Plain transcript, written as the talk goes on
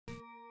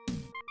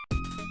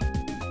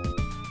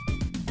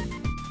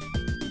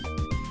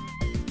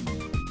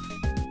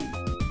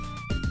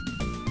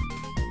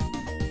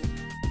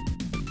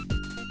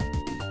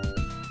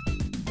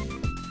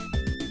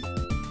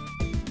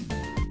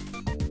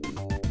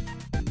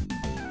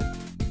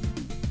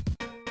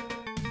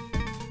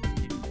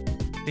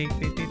Dig,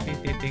 dig, dig, dig,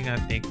 dig, Diga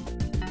Dig.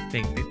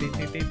 Dig, dig, dig,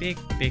 dig, dig,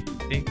 dig, dig,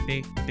 dig,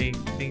 dig, dig,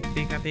 dig,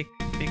 Diga Dig,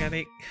 Diga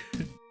Dig.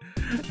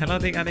 Hello,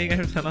 Diga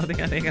Diggers. Hello,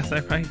 Diga Diggers. Is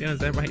everybody doing?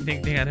 Is everybody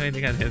dig, Diga doing?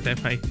 Diga Dig. Is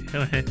everybody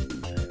doing?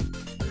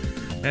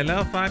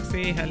 Hello,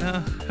 Foxy.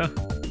 Hello.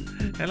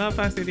 Hello,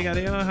 Foxy. Diga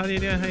Dig. How you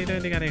doing? How you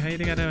doing, Diga Dig? How you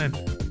doing?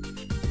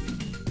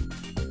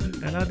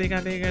 Hello,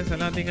 Diga Diggers.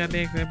 Hello, Diga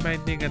Dig. Everybody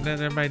dig.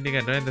 Everybody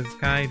dig. Red the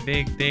sky.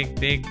 Dig, dig,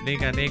 dig,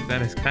 Diga Dig.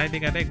 That is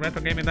Kydigadig.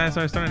 Retro Gaming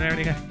Dinosaur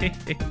Extraordinary Diga Dig.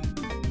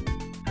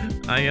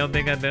 How y'all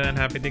Diga doing?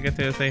 Happy Diga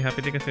Tuesday.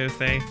 Happy Diga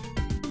Tuesday.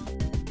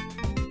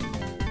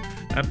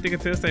 Happy Diga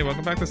Tuesday.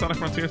 Welcome back to Sonic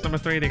Frontiers number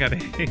 3. Diga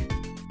Dig.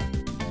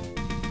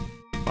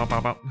 Bop,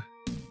 bop, bop.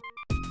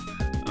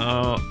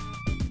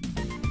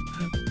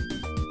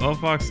 Oh,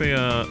 Foxy.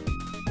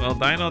 Well,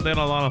 Dino did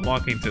a lot of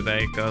walking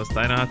today because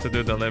Dino had to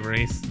do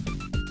deliveries.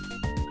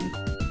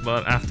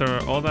 But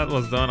after all that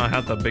was done, I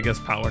had the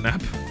biggest power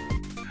nap.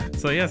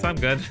 So yes, I'm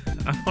good.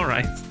 I'm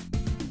alright.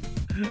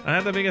 I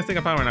had the biggest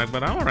Diga power nap,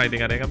 but I'm alright,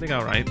 Diga Dig. I think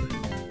I'm alright.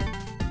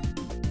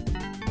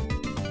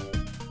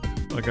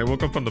 Like, I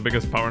woke up from the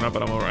biggest power nap,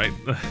 but I'm alright.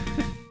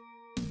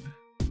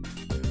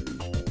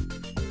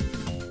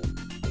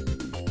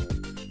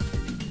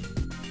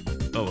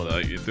 Oh,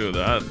 well, you do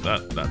that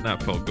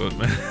nap felt good,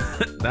 man.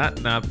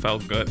 That nap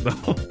felt good,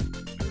 though.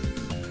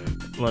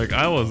 Like,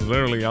 I was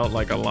literally out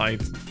like a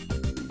light.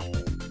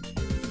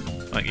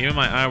 Like, even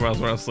my eyebrows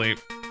were asleep.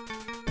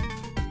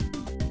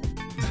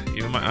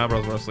 Even my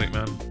eyebrows were asleep,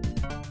 man.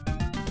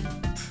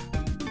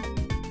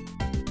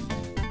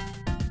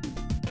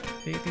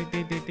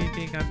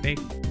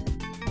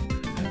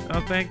 Oh,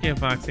 thank you,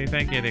 Foxy.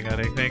 Thank you, Diga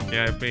Dig. Thank you.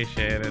 I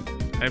appreciate it.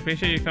 I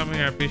appreciate you coming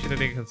here. I appreciate the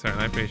Diga concern.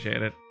 I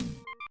appreciate it.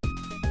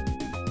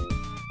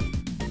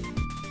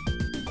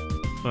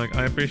 Like,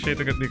 I appreciate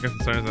the Diga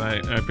concerns,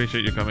 and I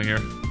appreciate you coming here.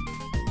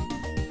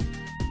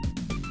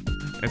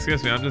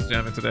 Excuse me, I'm just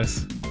jamming to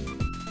this.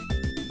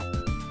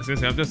 Excuse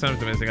me, I'm just jamming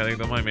to this, Diga Dig.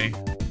 Don't mind me.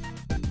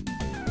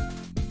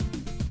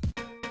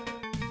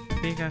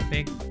 Diga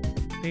Dig.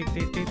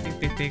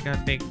 Diga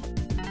Dig.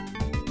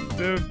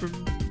 Dude,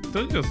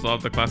 don't you just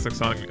love the classic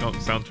Sonic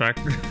soundtrack?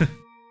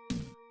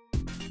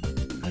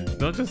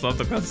 Don't just love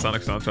the classic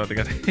Sonic soundtrack,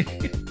 Diga Dig.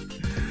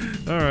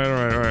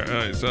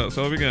 Alright.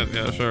 So we can,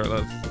 yeah, sure,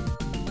 let's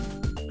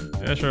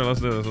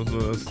do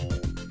this.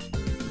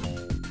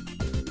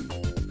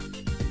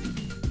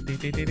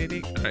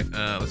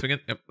 Alright, let's begin.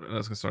 Yep,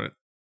 let's get started.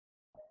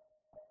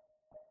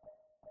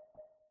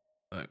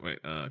 Alright, wait,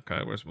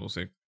 Kai, where's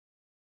music?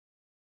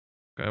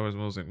 Kai, where's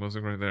music?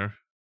 Music right there.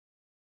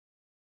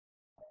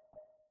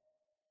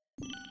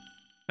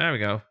 There we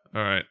go.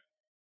 Alright.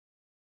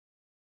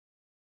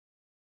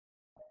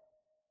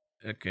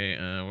 Okay,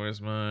 where's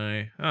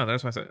my... Oh,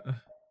 there's my...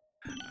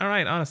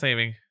 Alright, auto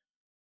saving.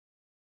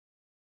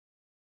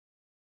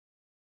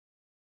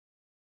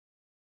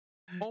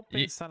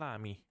 Open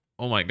salami.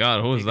 Oh my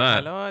god, who is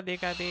that? Hello,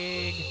 Diga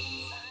Dig.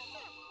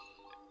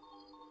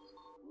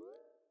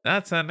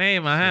 That's a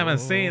name I haven't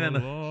seen in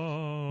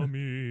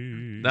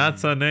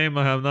That's a name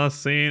I have not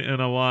seen in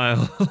a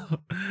while.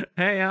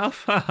 Hey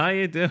Alpha, how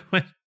you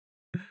doing?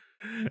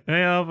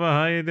 Hey Alpha,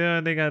 how you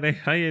doing, Diga Dig?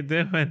 How you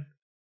doing?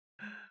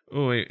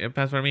 Oh wait, it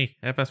passed for me.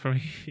 It passed for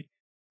me.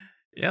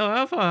 Yo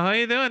Alpha, how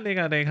you doing,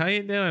 Diga Dig? How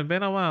you doing?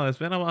 Been a while. It's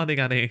been a while,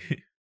 Diga Dig.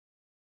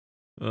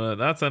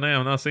 That's a name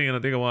I'm not seeing in a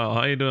Diga while.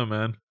 How you doing,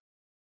 man?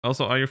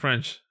 Also, are you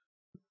French?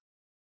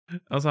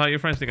 Also, how you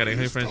French, Diga Dig?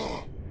 How you French?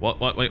 What?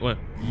 Wait, what?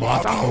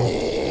 Matao!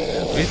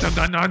 It's a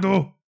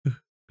ganado!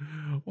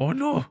 Oh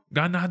no,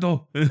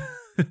 ganado!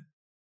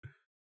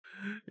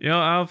 Yo,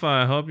 Alpha,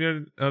 I hope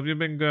you've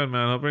been good,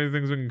 man. Hope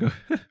everything's been good.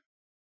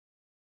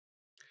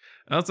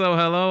 Also,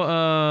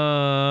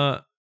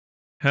 hello,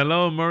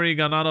 Murray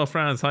Ganado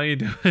France. How you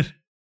doing?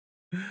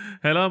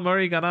 Hello,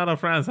 Murray Ganado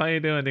France. How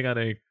you doing, Diga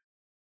Dig?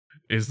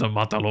 It's the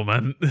Matalo,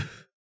 man.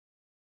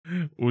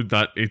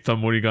 It's a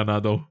Murray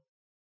Ganado.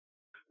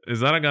 Is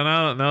that a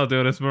ganado? No,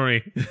 dude, it's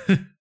Murray.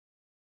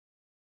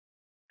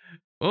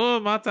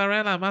 Oh,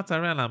 mozzarella.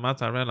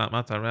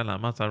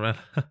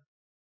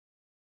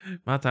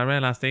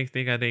 Mozzarella sticks,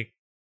 Diga Dig.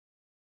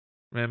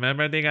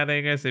 Remember, Diga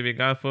Diggers, if you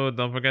got food,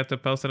 don't forget to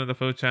post it in the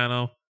food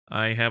channel.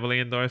 I heavily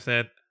endorse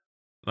it.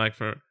 Like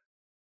for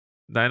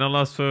Dino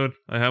loves food.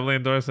 I heavily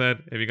endorse it.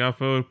 If you got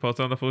food, post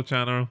it on the food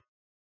channel.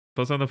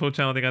 Post it on the food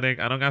channel, Diga Dig.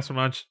 I don't ask for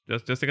much.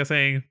 Just like a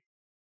saying.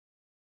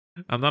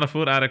 I'm not a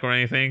food addict or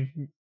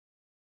anything.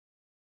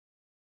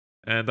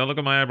 And don't look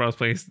at my eyebrows,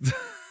 please.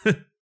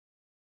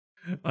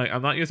 Like,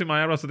 I'm not using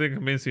my eyebrows to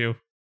convince you.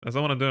 That's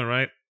not what I'm doing,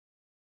 right?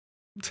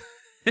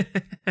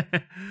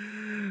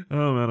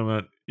 Oh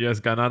man.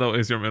 Yes, Ganado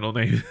is your middle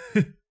name.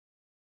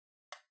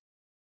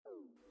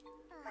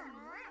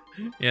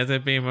 Yes,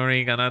 it be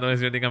Marie. Ganado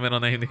is your middle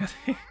name.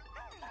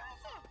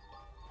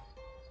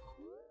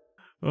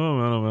 Oh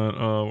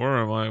man. Where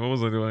am I? What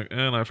was I doing?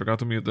 And I forgot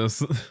to mute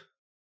this.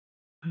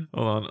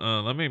 Hold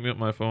on. Let me mute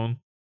my phone.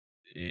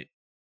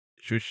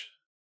 Shush.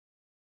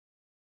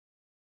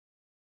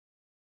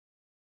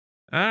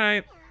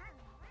 Alright.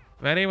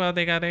 Very well,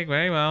 Diga Dig.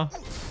 Very well.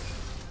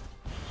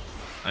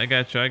 I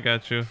got you.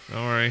 Don't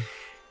worry.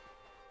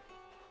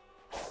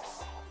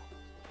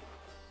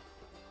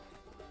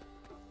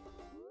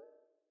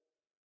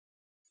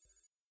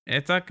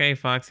 It's okay,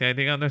 Foxy. I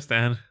think I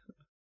understand.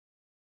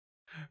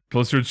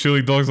 Post your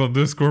chili dogs on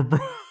Discord, bro.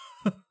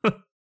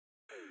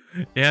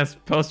 Yes,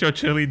 post your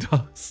chili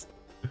dogs.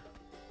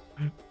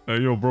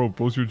 Hey, yo, bro,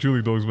 post your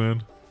chili dogs,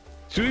 man.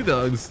 Chili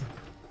dogs.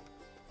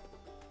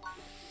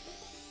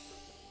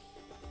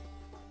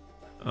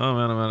 Oh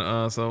man, oh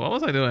man. So what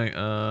was I doing?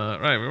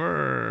 Right, we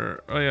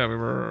were. Oh yeah, we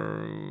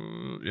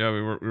were. Yeah,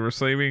 we were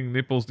saving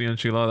Nipples the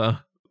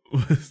Enchilada.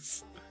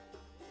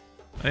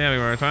 Oh yeah, we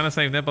were trying to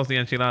save Nipples the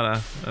Enchilada.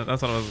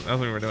 That's what it was. That's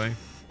what we were doing.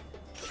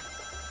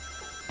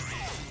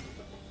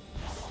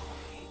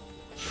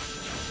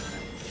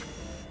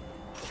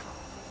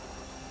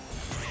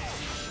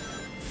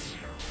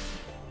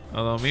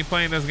 Although me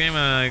playing this game,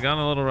 I got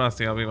a little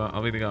rusty. I'll be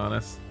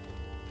honest.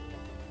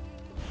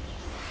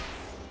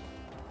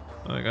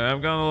 Like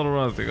I've gotten a little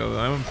rusty because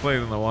I haven't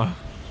played in a while.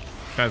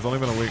 Guys, it's only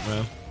been a week,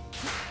 man.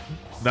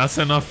 That's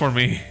enough for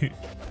me.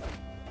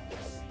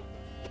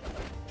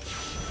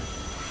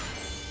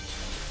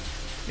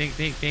 Dig.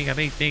 So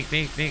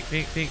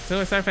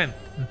surfing.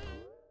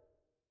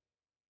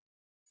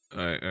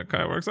 Alright,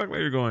 okay, where exactly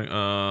are you going?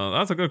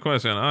 That's a good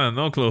question. I have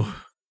no clue.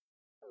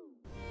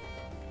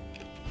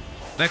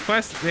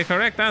 The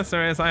correct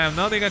answer is I have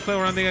no Diga clue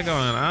where I'm Diga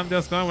going. I'm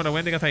just going where the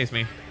wind Diga takes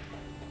me.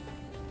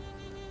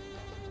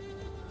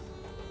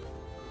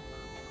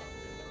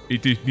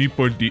 It is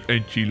Nippos the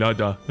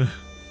Enchilada.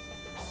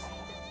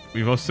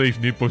 We must save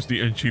Nippos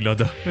the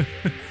Enchilada.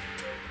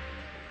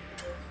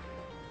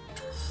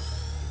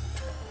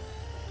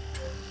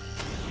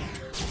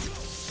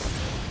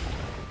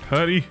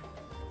 Hurry.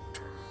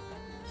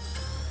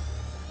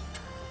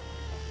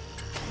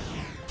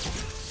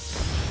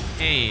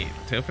 Hey,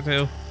 2 for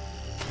 2.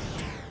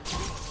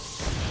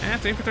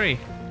 And 3 for 3.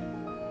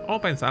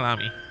 Open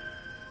salami.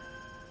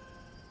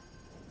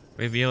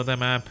 Reveal the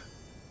map.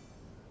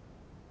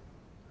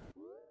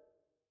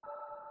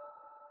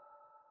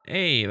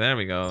 Hey, there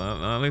we go.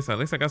 At least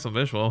I got some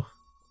visual.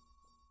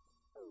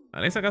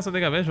 At least I got some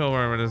Diga visual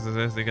wherever this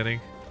is Diga Dig.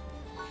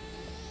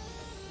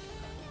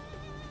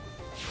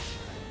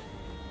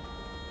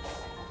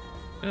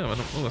 Oh,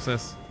 what's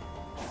this?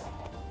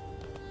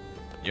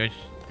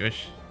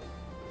 Yosh.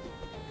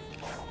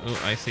 Oh,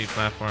 I see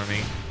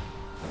platforming.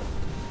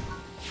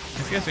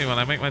 Excuse me while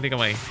I make my Diga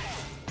way.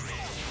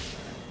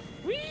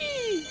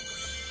 Whee!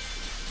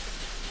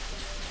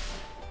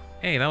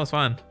 Hey, that was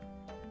fun.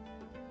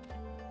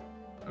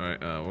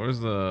 Alright, where's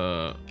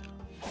the...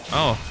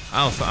 Oh,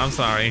 I'm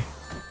sorry.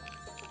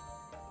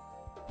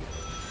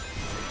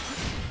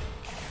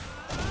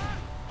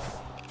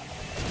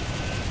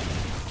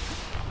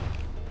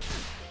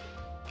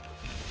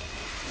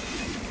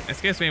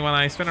 Excuse me when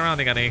I spin around,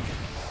 Diga Dig.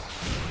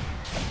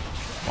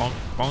 Bonk,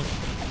 bonk.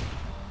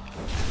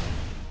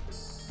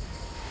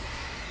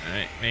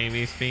 Alright,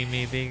 maybe spin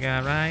me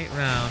Diga right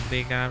round,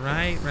 Diga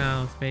right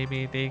rounds,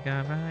 baby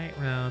Diga right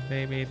round,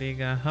 baby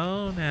Diga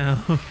ho now.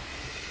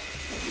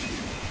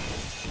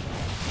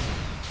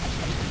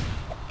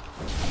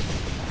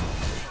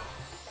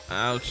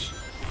 Ouch.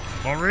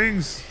 More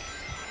rings!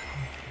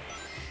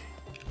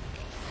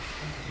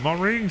 More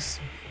rings!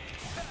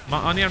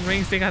 More onion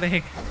rings, Diga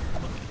Dig.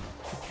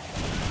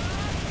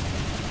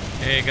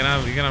 Hey, you can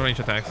have range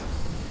attacks.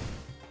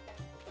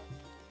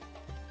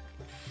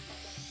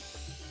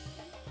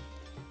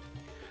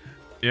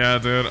 Yeah,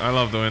 dude, I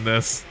love doing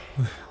this.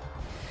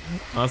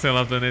 Honestly, I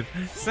love doing it.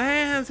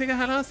 Sans!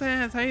 Hello,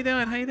 Sans! How you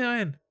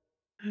doing?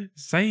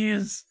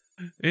 Sans!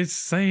 It's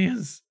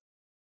Sans!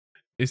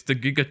 It's the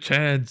Giga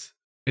Chads!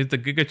 It's the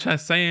Giga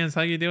Chad Sans.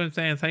 How you doing,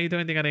 Sans? How you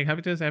doing, Diga Dig?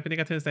 Happy Tuesday. Happy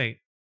Diga Tuesday.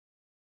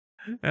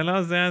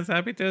 Hello, Sans.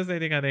 Happy Tuesday,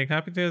 Diga Dig.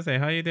 Happy Tuesday.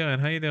 How you doing?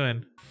 How you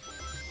doing,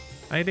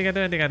 Diga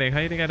Dig? How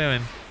you Diga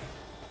doing?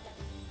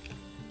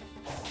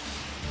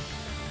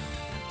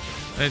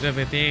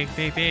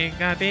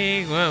 Diga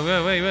Dig.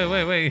 Whoa,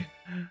 wait.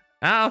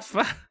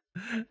 Alpha,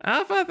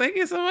 thank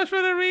you so much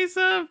for the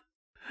resub.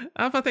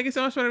 Alpha, thank you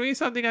so much for the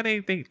resub, Diga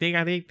Dig.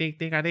 Diga Dig.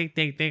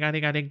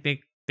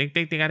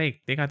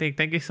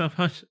 Thank you so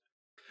much.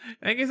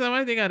 Thank you so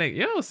much, Diga Dig.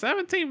 Yo,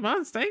 17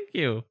 months. Thank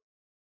you.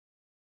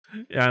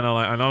 Yeah,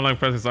 I know, like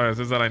pressing start. It's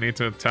just that I need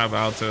to tab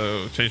out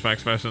to change my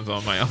expressions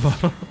on my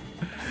Alpha.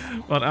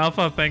 But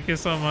Alpha, thank you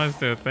so much,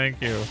 dude.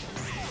 Thank you.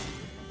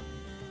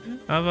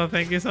 Alpha,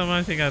 thank you so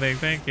much, Diga Dig.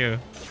 Thank you.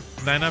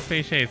 Dina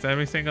appreciates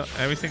every single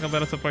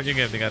bit of support you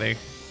give, Diga Dig.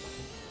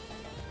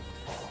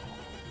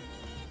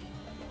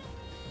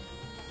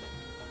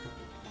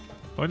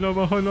 Hi,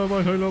 Lama.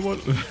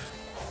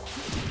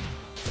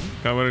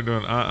 God, what are you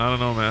doing? I don't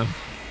know, man.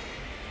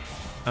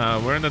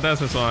 We're in the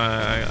desert, so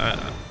I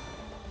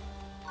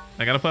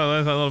gotta put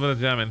a little bit of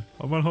jam in.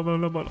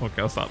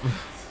 Okay, I'll stop.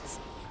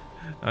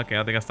 Okay,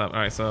 I think I stopped.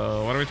 Alright,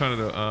 so what are we trying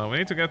to do? We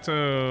need to get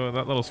to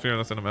that little sphere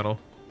that's in the middle.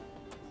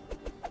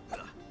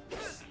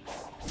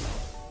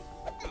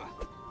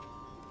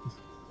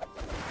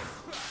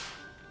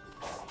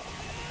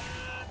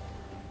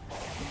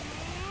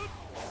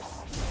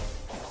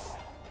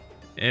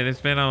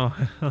 It's been a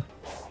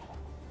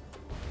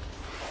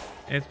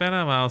it's been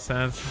a while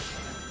since.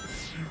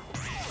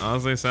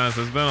 Honestly, since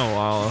it's been a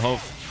while.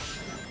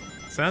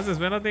 Sounds it's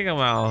been a Diga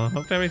while.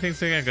 Hope everything's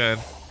doing good.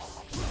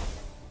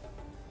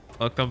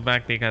 Welcome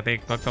back, Diga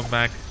Dig. Welcome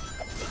back.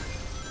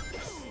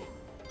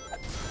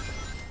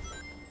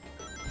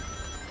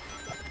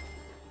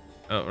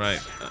 Oh, right.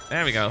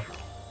 There we go.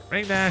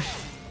 Ring dash.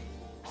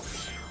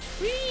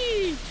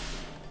 Whee!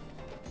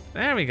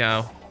 There we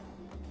go.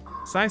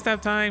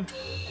 Sidestep time.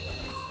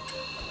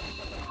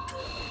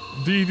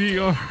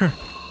 DDR.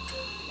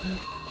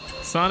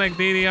 Sonic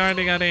DDR,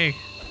 Diga Dig.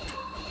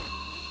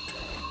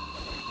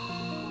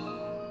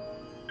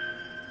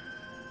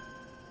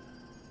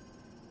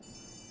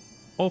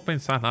 Open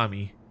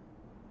salami.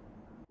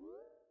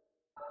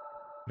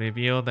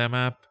 Reveal the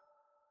map.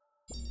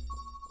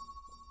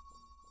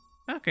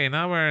 Okay,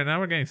 now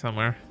we're getting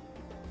somewhere.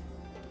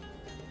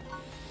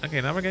 Okay,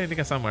 now we're getting to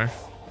get somewhere.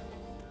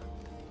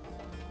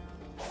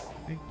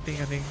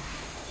 Diga Dig.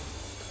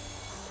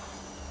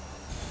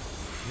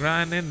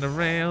 Grinding the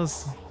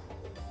rails.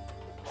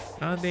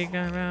 I'll dig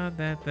around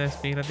at the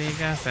speed of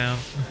Diga sound.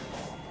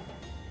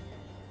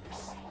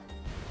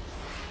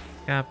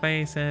 Got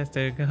places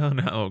to go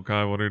now. Oh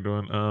god, what are you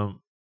doing?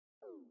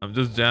 I'm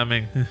just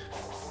jamming.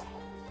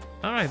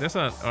 Alright, there's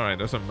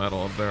a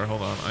medal up there.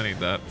 Hold on, I need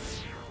that.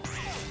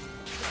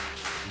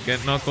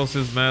 Get Knuckles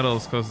his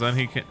medals, cause then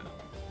he can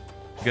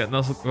get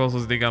Knuckles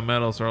his Diga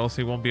medals, or else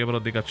he won't be able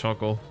to Diga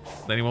Choco.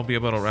 Then he won't be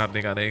able to rap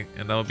Diga Dig,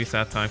 and that would be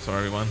sad times for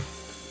everyone.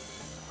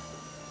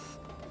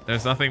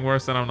 There's nothing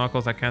worse than on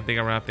Knuckles that can't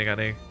Diga rap Diga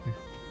Dig.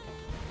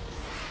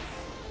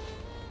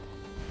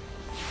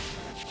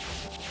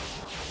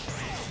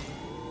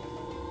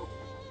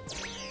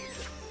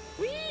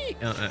 Whee!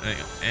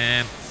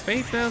 And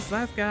space bills,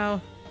 let's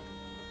go.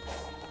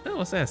 Oh,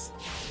 what's this?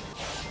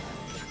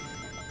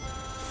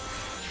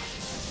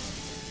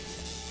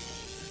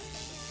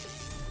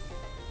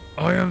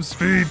 I am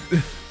speed.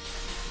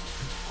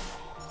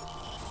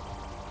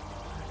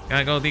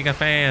 Gotta go Diga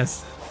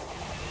fast.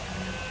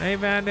 Hey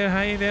Vandu,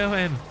 how you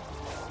doing?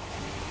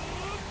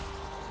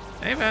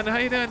 Hey Vandu, how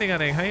you doing, Diga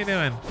Dig? How you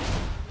doing?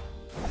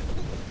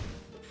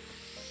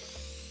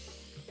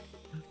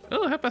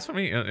 Oh, help us for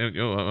me.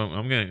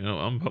 I'm getting.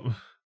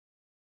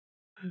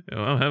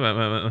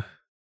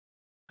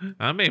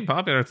 I'm being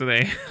popular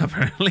today,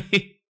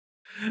 apparently.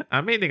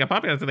 I'm being Diga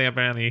popular today,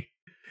 apparently.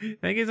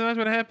 Thank you so much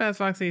for the head pass,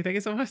 Foxy. Thank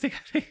you so much, Diga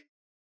Dig.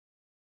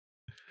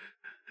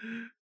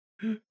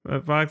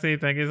 Foxy,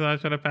 thank you so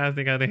much for the pass,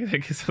 Diga Dig.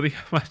 Thank you so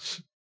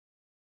much.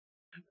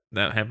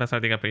 No, head pass, I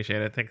think I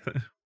appreciate it. Thanks.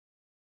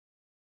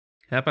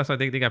 Head pass, I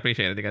think I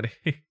appreciate it, Diga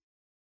Dig.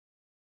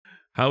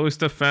 How is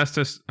the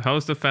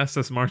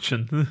fastest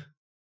marching?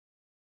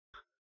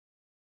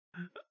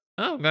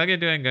 Oh, glad you're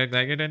doing good.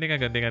 Glad you're doing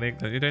good, Diga Dig.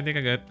 Glad you're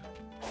doing good.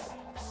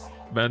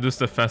 Bandu's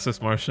the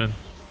fastest Martian.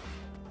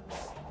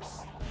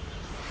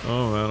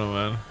 Oh man, oh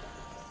man.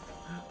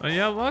 Oh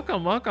yeah,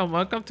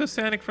 welcome to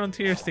Sonic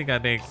Frontiers,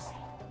 Diga Dig.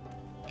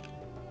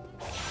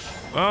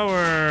 Well,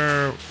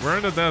 we're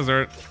in the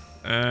desert,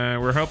 and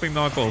we're helping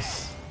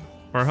Knuckles.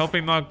 We're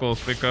helping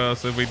Knuckles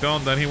because if we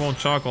don't, then he won't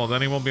chuckle,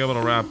 then he won't be able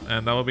to rap,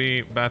 and that will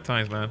be bad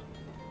times, man.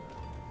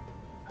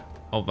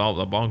 Oh,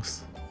 the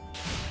bonks.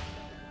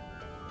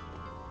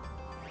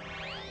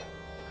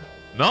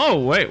 No,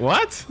 wait,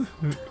 what?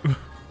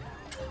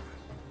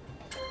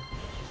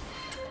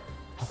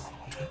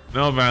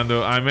 No,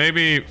 Bandu,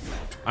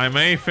 I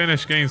may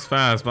finish games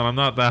fast, but I'm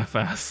not that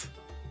fast.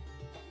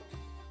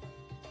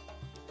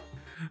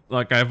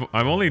 Like I've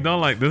only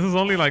done like, this is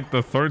only like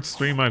the third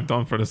stream I've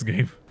done for this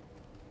game.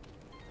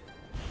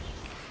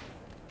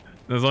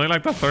 There's only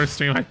like the third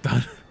stream I've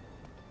done.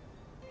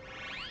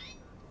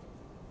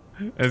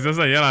 It's just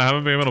that yeah, I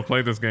haven't been able to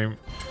play this game.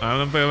 I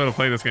haven't been able to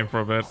play this game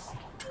for a bit.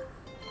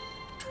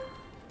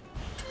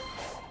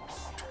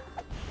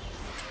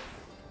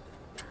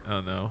 Oh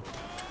no.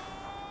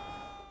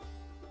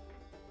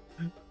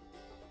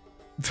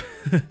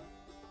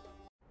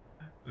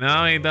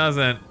 No, he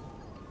doesn't.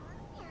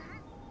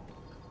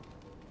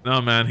 No,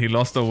 man, he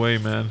lost the way,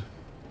 man.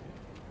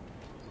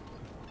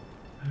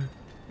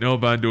 No,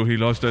 Bandu, he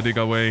lost the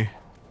Diga way.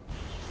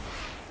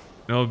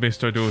 No,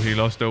 Mr. Du, he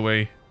lost the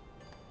way.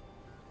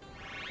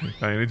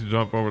 I need to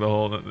jump over the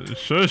hole.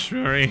 Shush,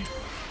 Murray.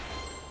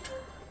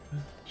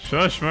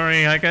 Shush,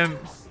 Murray,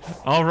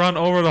 I'll run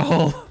over the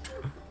hole.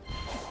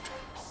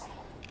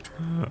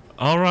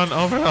 I'll run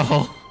over the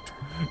hole.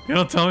 You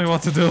don't tell me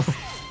what to do.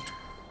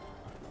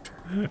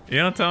 You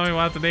don't tell me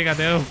what to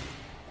do.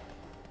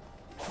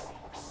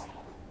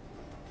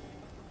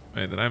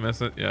 Wait, did I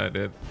miss it? Yeah, I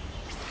did.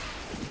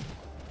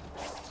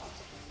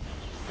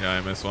 Yeah,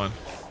 I missed one.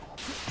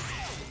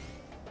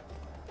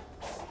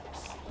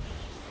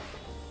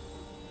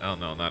 Oh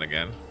no, not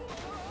again.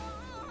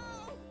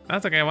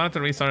 That's okay, I wanted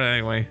to restart it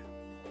anyway.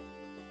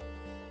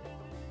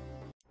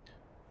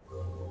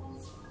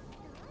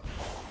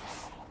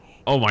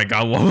 Oh my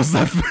god, what was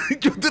that?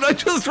 Did I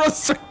just run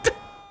straight down?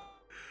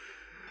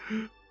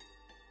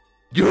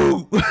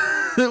 Yo!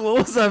 What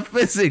was that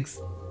physics?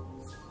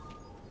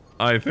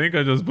 I think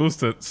I just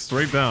boosted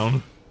straight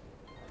down.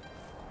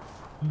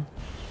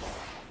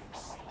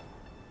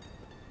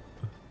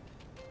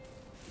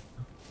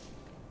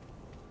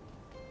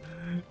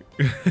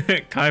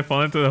 Kai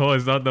fall into the hole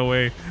is not the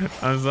way.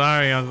 I'm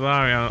sorry.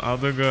 I'll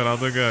do good. I'll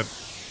do good.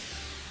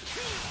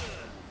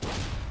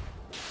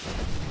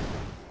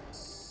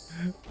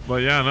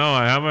 But yeah, no,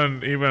 I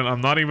haven't even.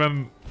 I'm not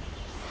even.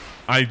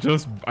 I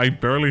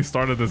barely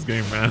started this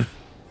game, man.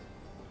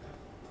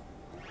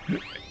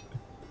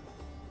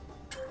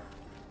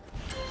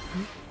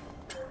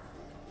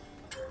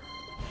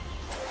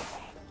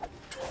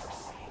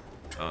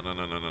 Oh,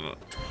 no.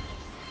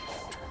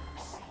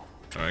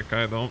 Alright,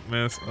 Kai, don't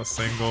miss a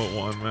single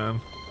one,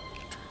 man.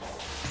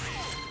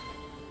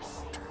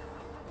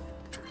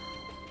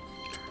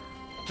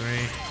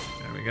 Three.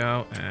 There we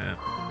go. And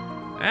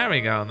there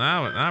we go.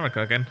 Now we're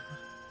cooking.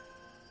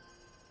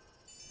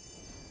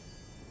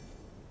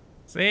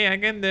 See, I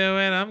can do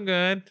it. I'm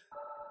good.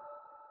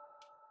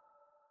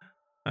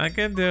 I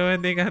can do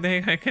it. Diga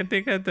Dig. I can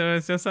think I do it.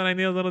 It's just that I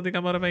need a little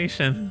Diga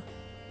motivation.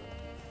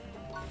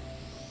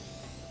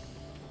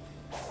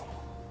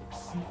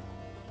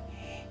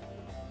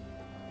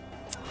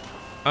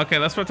 Okay,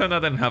 let's pretend that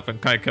didn't happen.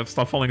 Kai,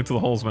 stop falling into the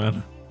holes,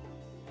 man.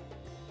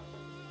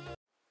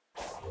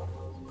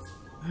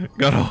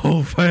 Got a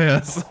hole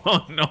fast.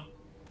 Oh no.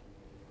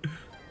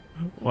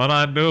 What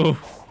I do?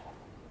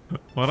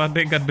 What I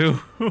think I do?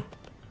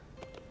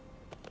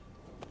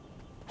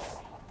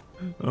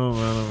 Oh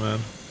man.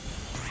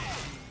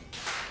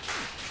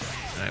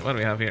 Alright, what do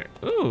we have here?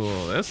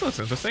 Ooh, this looks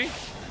interesting.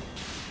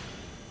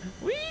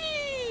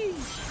 Whee!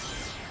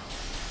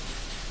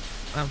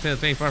 1, 2,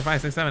 3, 4,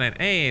 5, 6, 7,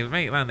 8. Hey,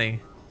 mate landing.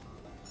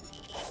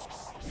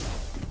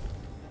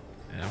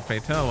 And pray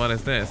tell, what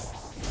is this?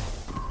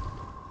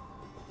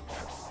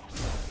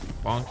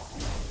 Bonk.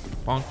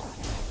 Bonk.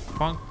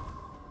 Bonk.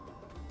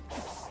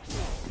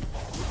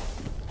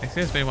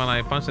 Excuse me while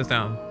I punch this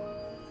down.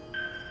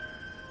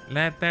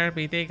 Let there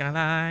be Diga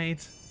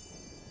light.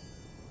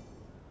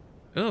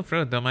 Ooh,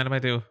 fruit. Don't mind if I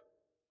do.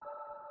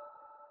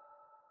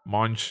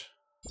 Munch.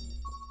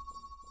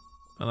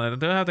 Well, I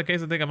do have the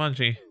case of Diga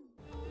Munchie.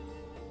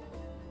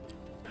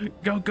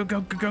 Go.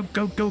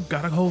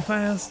 Gotta hold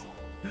fast.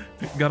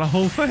 Gotta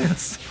hold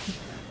fast.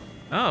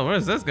 Oh, where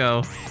does this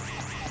go?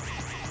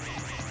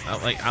 Oh,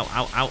 like,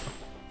 ow.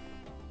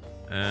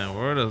 And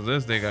where does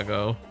this Diga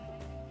go?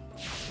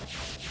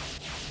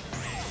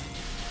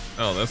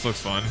 Oh, this looks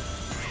fun.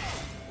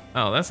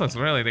 Oh, this looks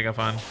really Diga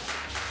fun.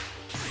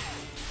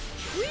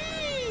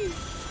 Whee!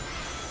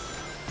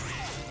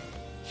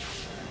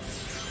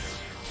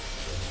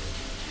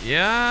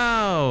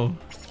 Yo!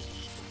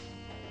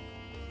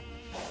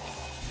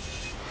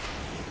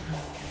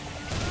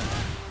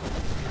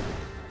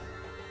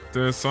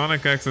 Dude,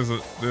 Sonic X is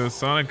a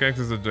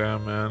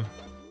jam, man.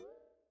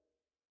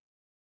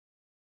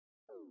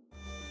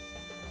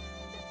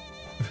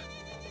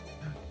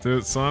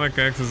 Dude, Sonic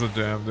X is a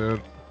jam,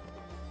 dude.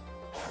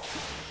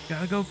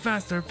 Gotta go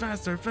faster.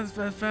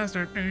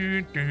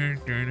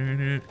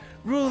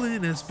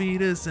 Rolling the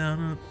speed of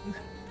sound.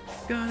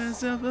 Got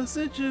yourself a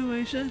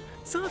situation.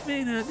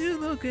 Something a new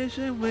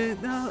location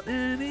without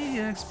any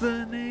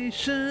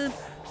explanation.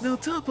 No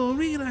time for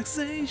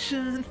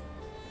relaxation.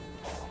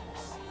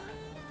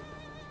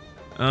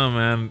 Oh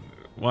man,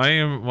 why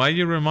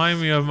you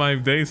remind me of my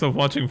days of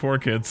watching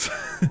 4Kids?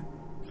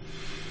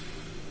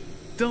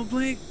 Don't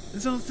blink,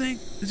 don't think,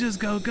 just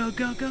go.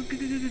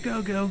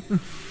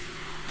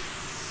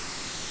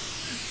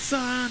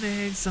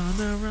 Sonic's on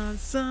the run,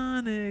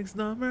 Sonic's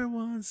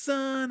 #1,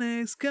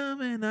 Sonic's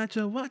coming at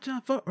you, watch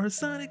out for our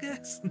Sonic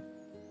X.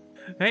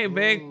 Hey,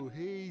 Big. Oh,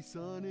 hey,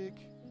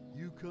 Sonic,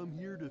 you come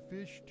here to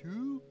fish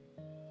too?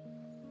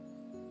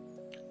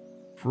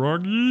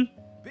 Froggy?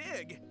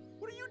 Big,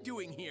 what are you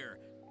doing here?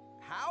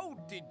 How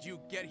did you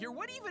get here?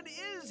 What even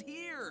is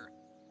here?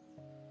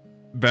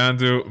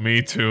 Bandu,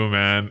 me too,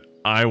 man.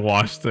 I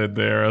watched it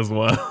there as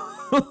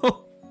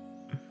well.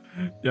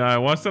 Yeah, I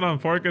watched it on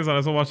 4Kids and I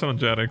also watched it on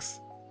Jetix.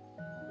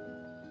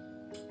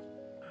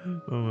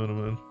 Oh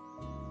man.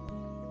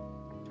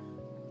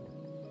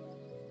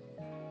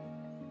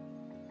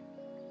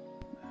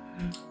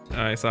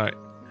 Alright, sorry,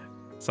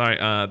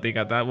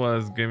 Diga, that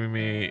was giving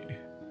me...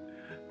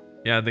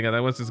 Yeah, Diga,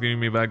 that was just giving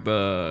me back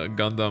the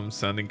Gundam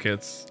sanding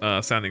kits,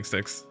 sanding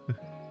sticks. I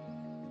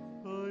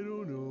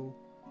don't know.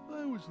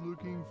 I was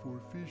looking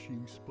for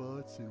fishing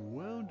spots and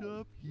wound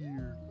up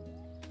here.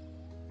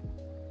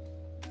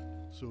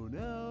 So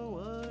now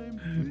I'm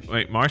fishing.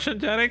 Wait, Martian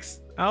Jetix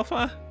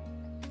Alpha?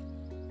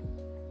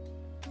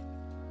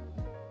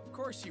 Of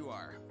course you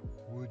are.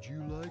 Would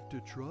you like to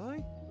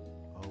try?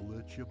 I'll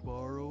let you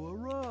borrow a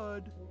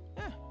rod.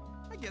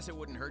 I guess it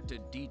wouldn't hurt to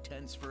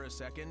detense for a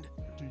second.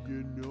 Do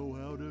you know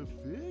how to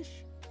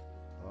fish?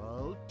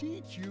 I'll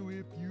teach you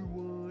if you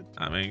want.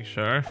 I mean,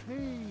 sure.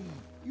 Hey,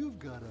 you've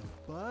got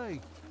a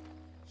bite.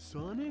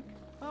 Sonic,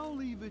 I'll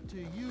leave it to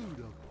you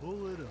to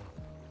pull it up.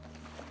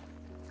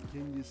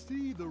 Can you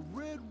see the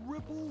red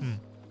ripples?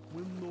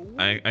 When the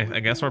white I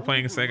guess we're ripple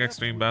playing Sega overlaps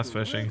Extreme with Bass the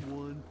red Fishing.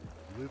 one,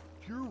 lift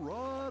your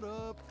rod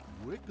up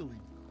quickly.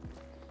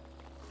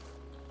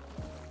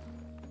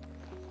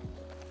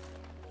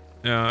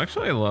 Yeah,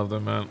 actually I love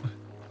them, man.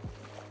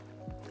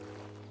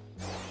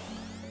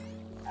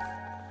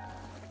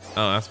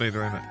 Oh, that's me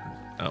doing it.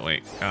 Oh,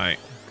 wait. Alright.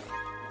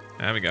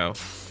 There we go.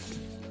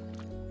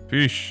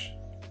 Fish.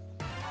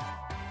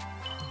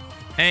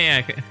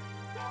 Hey,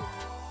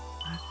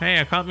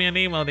 I caught me an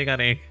emo, Diga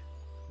Dig.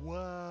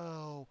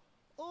 Wow,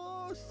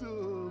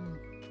 awesome!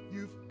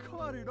 You've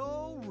caught it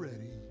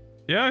already.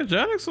 Yeah,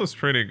 Jetix was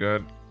pretty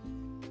good.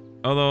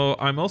 Although,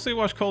 I mostly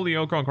watch Cole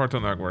Lyoko on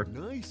Cartoon Network.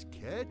 Nice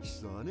catch,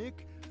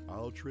 Sonic.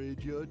 I'll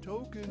trade you a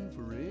token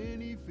for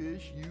any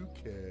fish you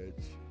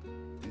catch.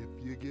 If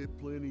you get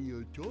plenty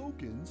of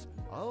tokens,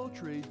 I'll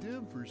trade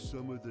them for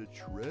some of the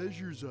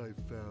treasures I've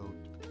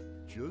found.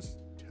 Just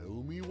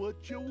tell me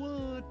what you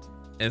want.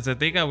 Is it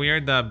Diga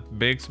weird that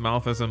Big's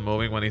mouth isn't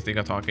moving when he's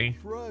Diga talking?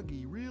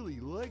 Froggy really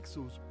likes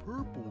those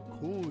purple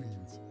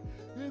coins.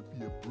 If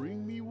you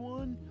bring me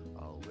one,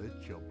 I'll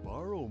let you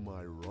borrow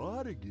my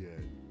rod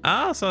again.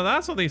 Oh, so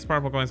that's what these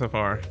purple coins are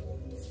for.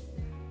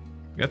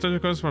 Get treasure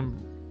coins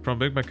from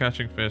Big by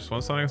catching fish.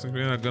 Once Sonic has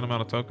completed a good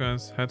amount of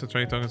tokens, head to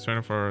trade tokens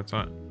trading for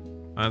time.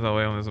 Items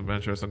away on this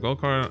adventure. So a gold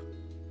card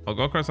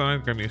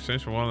Sonic can be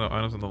exchanged for one of the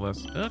items on the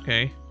list.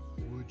 Okay.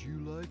 Would you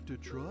like to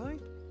try?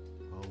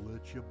 I'll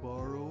let you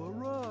borrow a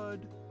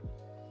rod.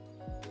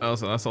 Oh,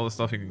 so that's all the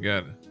stuff you can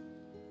get.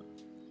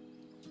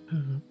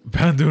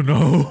 Bandu,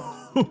 no.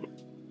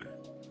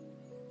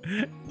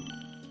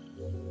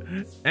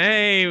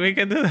 Hey, we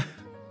can do that.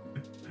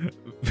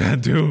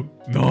 Bandu,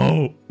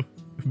 no.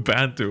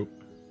 Bandu.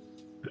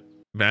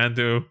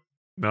 Bandu,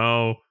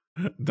 no.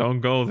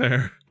 Don't go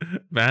there.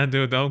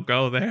 Bandu, don't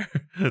go there.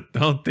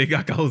 Don't think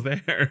I go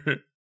there.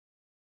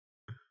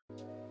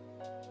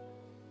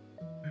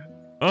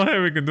 Oh, hey,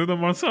 we can do the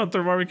Monster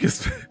Hunter barbecue.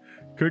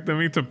 Cook the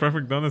meat to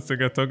perfect donuts to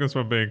get tokens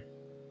for Big.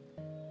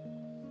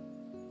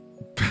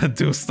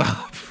 Bandu,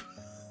 stop.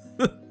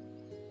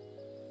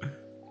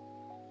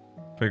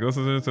 Pay goes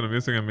to the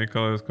music and make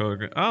colors color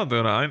green. I'll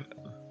do that.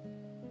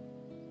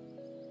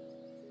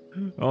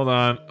 Hold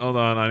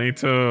on. I need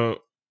to.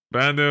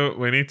 Bandu,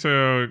 we need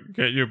to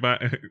get you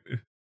back.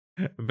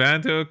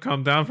 Bandu,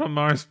 come down from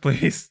Mars,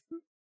 please.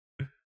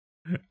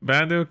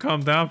 Bandu,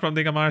 come down from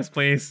Diga Mars,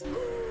 please. What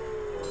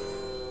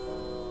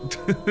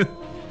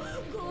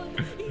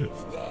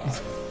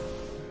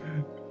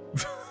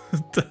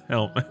the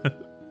hell, man?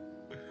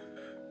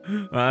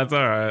 That's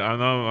alright.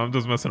 I'm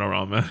just messing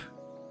around, man.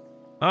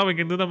 Oh, we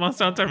can do the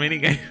Monster Hunter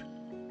minigame.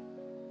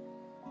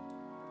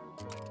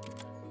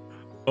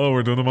 Oh,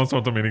 we're doing the Monster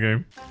Hunter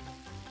minigame.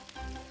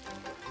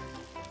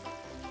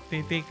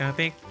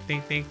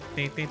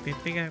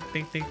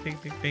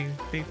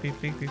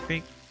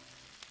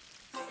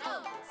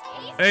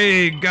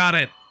 Hey, got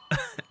it.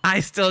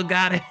 I still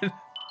got it.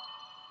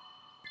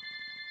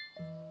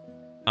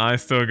 I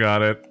still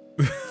got it.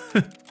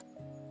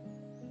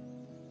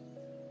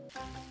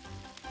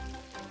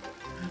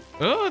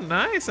 Oh,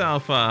 nice,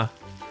 Alpha.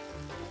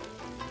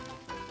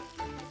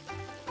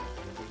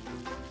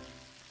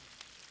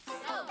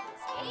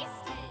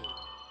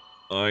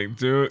 Like,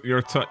 dude,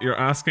 you're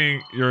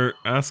asking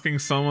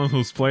someone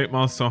who's played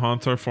Monster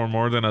Hunter for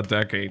more than a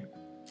decade.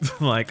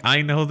 Like,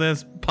 I know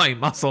this by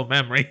muscle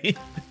memory.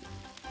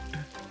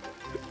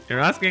 You're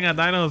asking a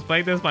dino who's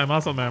played this by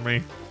muscle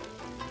memory.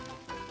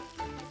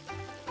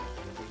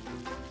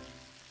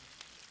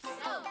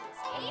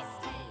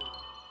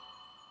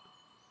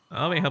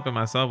 I'll be helping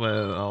myself with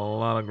a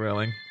lot of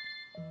grilling.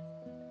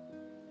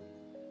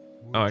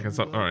 Oh, I can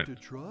stop. All right.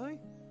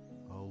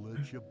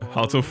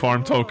 How to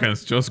farm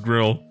tokens? Just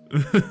grill.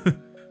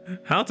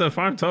 How to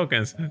farm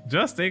tokens?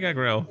 Just Diga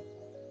grill.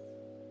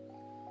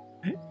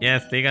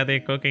 Yes, Diga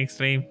Dig cooking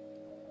stream.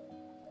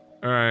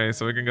 All right,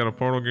 so we can get a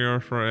portal gear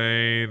for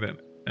aid,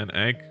 an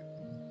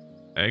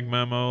egg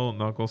memo,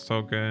 knuckles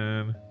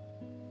token,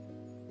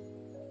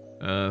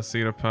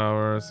 cedar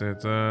powers.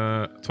 It's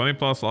 20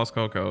 plus lost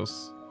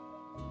cocos.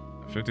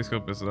 50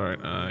 scope is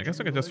alright. I guess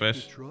we can just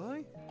fish.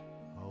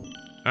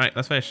 Alright,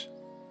 let's fish.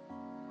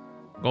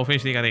 Go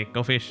fish, Diga Dig.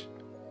 Go fish.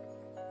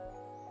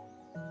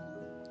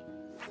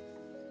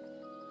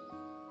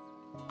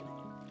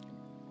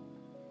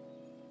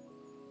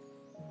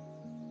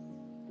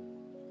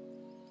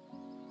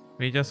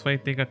 We just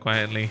wait Diga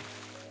quietly.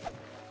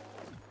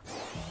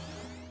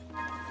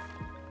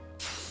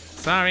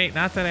 Sorry,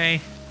 not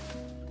today.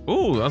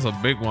 Ooh, that's a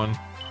big one.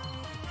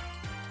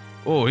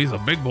 Oh, he's a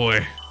big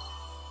boy.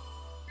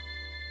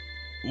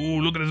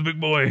 Ooh, look at this big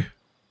boy.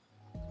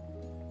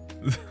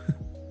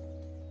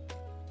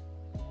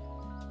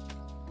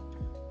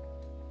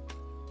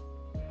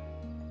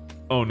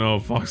 Oh no,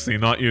 Foxy,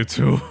 not you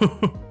too.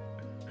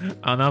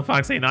 Oh no,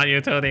 Foxy, not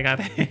you too. They got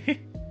it.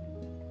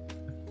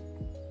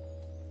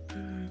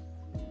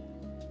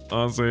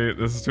 Honestly,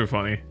 this is too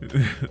funny.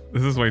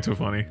 This is way too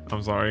funny.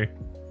 I'm sorry.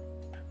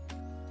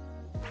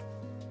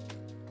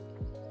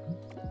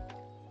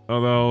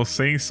 Although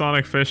seeing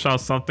Sonic fish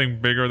out something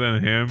bigger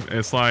than him,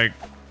 it's like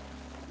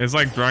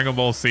Dragon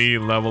Ball Z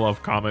level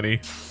of comedy.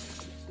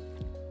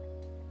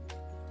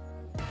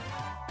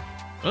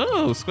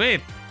 Oh,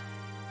 squid.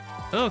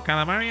 Oh,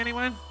 calamari,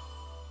 anyone?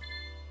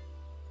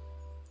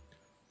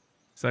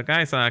 So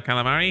guys,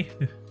 calamari.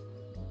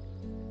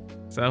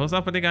 So who's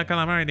up with Diga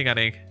calamari, Diga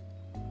Dig?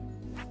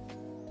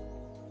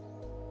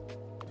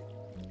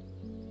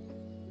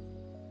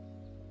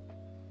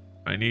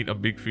 I need a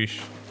big fish.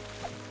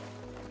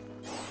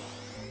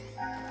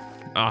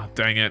 Ah,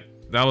 dang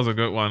it. That was a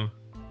good one.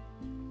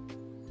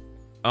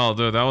 Oh,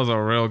 dude, that was a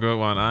real good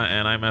one.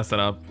 And I messed it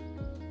up.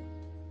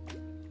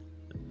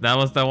 That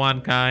was the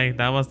one, Kai.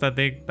 That was the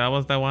dig. That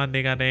was the one,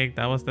 Diga Dig.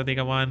 That was the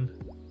Diga one.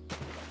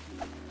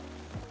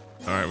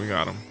 Alright, we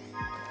got him.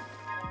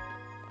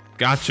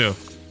 Got you.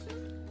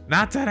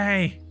 Not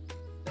today.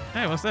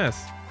 Hey, what's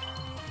this?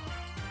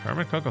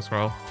 Hermit Cocoa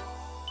Scroll.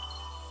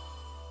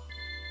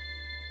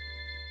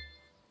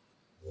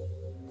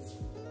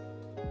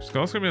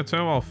 Scrolls can be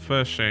obtained while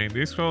fishing.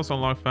 These scrolls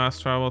unlock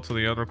fast travel to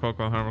the other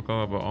Cocoa and Hermit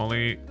Cocoa, but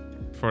only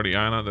for the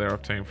island they're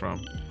obtained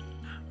from.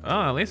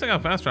 Oh, at least I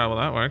got fast travel.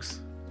 That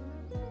works.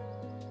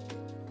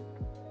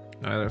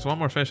 Alright, there's one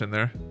more fish in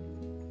there.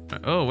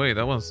 Oh, wait,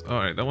 that was...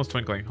 Alright, that was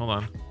twinkling. Hold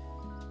on.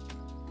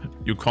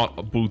 You caught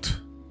a boot.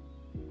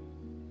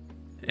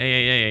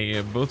 Hey,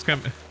 boots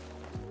can...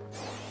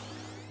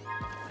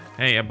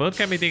 Hey, a boot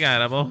can be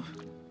digable.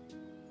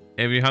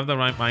 If you have the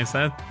right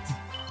mindset.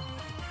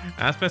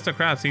 Ask Mr.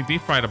 Krabs, he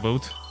deep fried a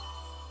boot.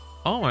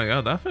 Oh my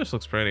god, that fish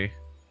looks pretty.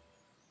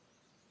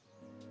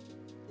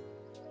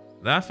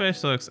 That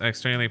fish looks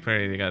extremely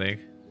pretty, Diga Dig.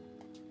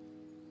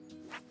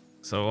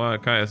 So,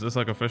 Kai, is this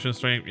like a fishing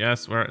stream?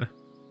 Yes,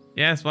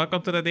 Yes,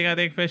 welcome to the Diga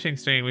Dig fishing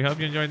stream. We hope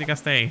you enjoy Diga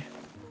Stay.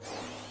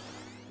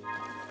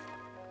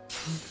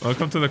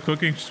 Welcome to the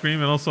cooking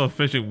stream and also a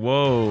fishing.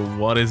 Whoa,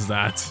 what is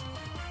that?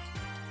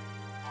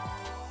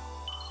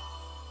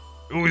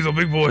 Oh, he's a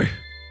big boy.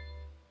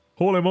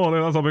 Holy moly,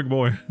 that's a big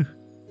boy.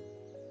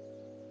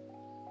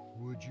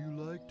 Would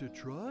you like to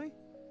try?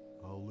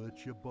 I'll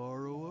let you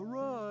borrow a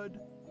rod.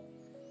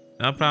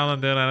 No problem,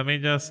 dude. Let me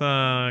just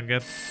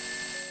get...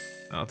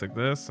 I'll take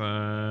this.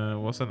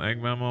 What's an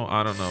egg memo?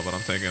 I don't know, but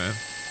I'm taking it.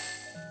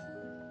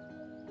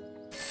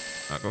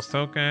 Knuckles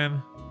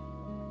token.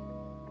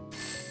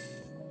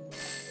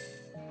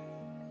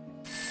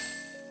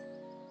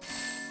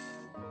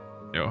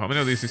 Yo, how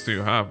many of these do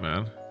you have,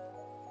 man?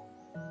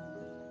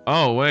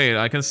 Oh wait,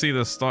 I can see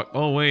the stock.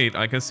 Oh wait,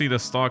 I can see the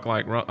stock.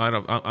 Like,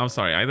 I'm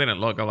sorry, I didn't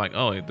look. I'm like,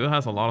 oh, it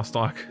has a lot of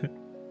stock.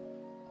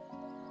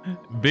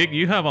 Big,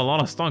 you have a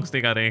lot of stocks,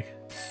 Diga Dig.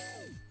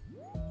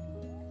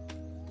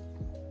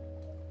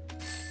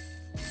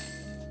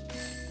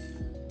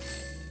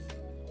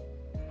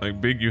 Like,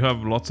 Big, you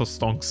have lots of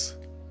stonks.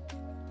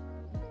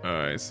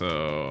 Alright,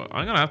 so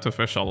I'm gonna have to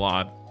fish a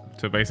lot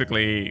to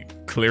basically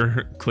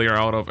clear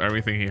out of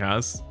everything he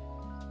has.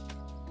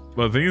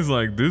 But things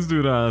like this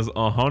dude has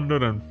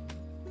 100 and...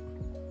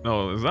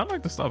 No, is that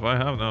like the stuff I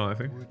have? No, I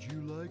think. Would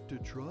you like to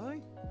try?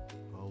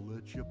 I'll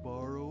let you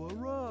borrow a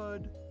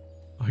rod.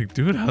 Like,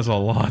 dude has a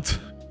lot.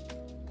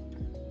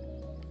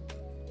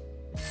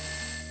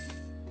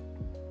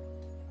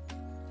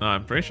 No,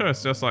 I'm pretty sure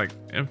it's just like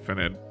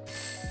infinite.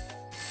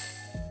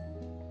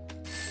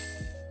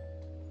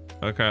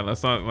 Okay,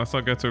 let's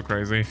not get too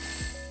crazy.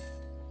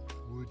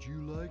 Would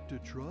you like to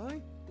try?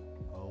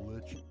 I'll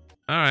let you.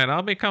 All right,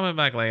 I'll be coming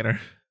back later.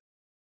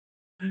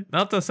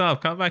 Not to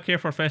self, come back here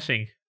for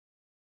fishing.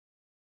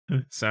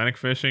 Sonic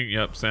fishing?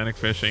 Yep, Sonic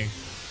fishing.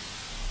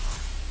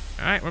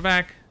 All right, we're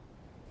back.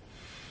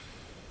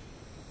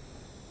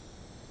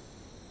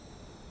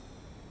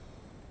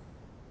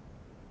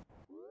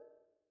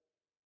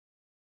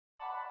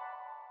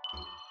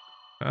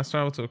 Fast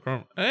travel to a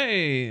chrome.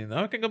 Hey,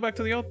 now I can go back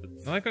to the old.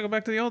 Now I can go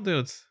back to the old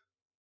dudes.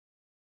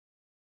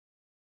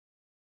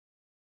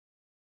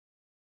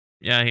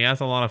 Yeah, he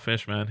has a lot of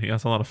fish, man. He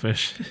has a lot of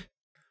fish.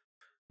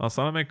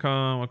 Some may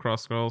come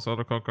across scrolls.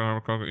 Other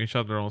Coco each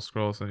have their own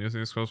scrolls, and using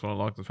these scrolls will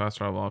unlock the fast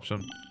travel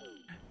option.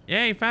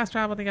 Yay, fast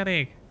travel, Diga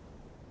Dig.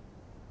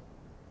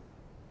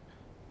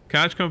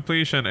 Catch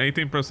completion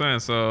 18%.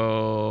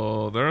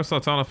 So there's a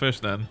ton of fish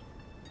then.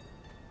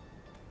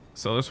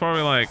 So there's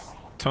probably like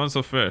tons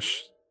of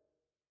fish.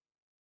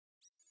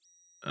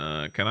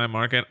 Can I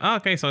mark it? Oh,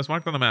 okay, so it's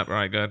marked on the map. All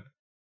right, good.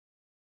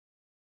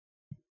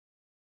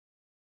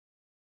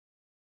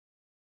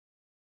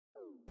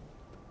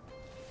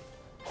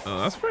 Oh,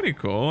 that's pretty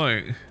cool.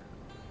 Like,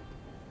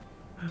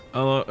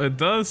 although it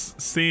does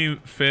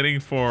seem fitting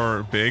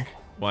for Big.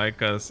 Why?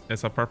 Because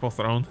it's a purple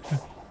throne.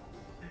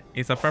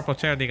 It's a purple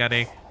chair, Diga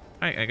Dig.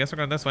 Alright, I guess we're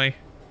going this way.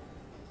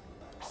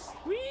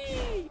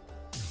 Whee!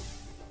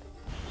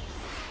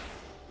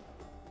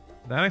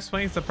 That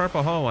explains the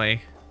purple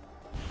hallway.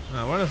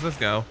 Now, where does this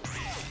go?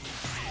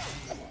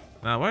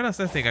 Now, where does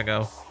this Diga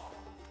go?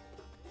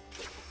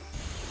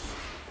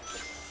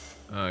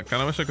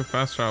 Kinda wish I could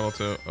fast travel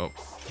to... Oh.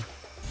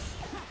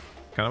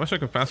 Kinda wish I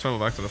could fast travel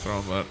back to the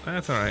throne, but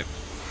that's alright.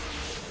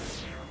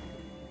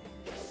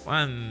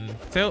 1,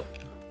 2.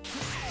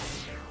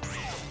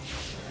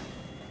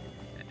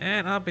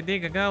 And up a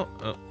Diga go.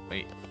 Oh,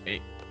 wait.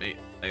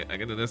 I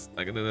can do this.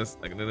 I can do this.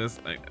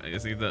 I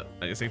just need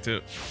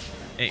to.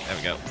 Hey, there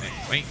we go. Hey,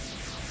 wait.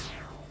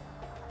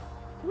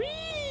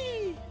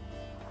 Whee!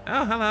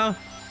 Oh, hello.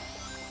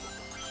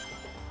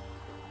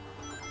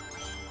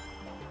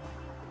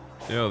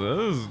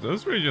 Yo,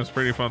 this region's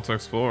pretty fun to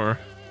explore.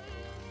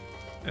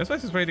 This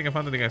place is pretty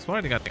fun to explore.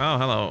 Oh,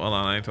 hello. Hold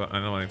on. I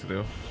know what I need to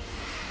do.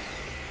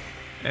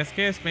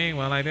 Excuse me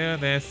while I do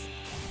this.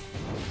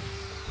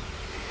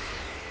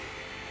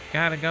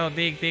 Gotta go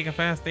dig, Diga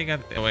fast,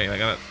 Diga. Oh, wait, I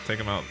gotta take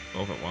them out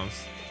both at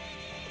once.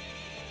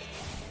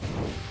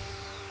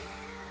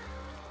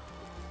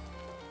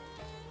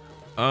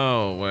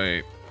 Oh,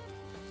 wait.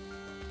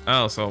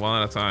 Oh, so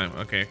one at a time.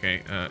 Okay,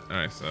 okay.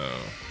 Alright, so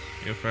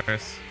you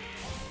first.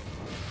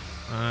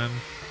 1,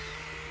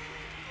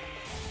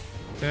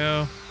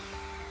 2,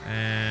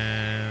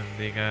 and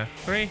Diga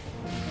 3.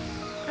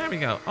 There we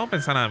go.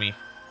 Open salami.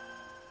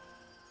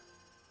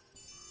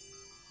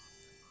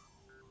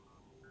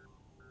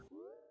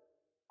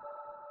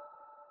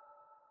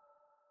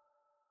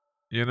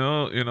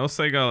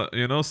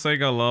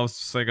 Sega loves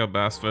Sega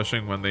bass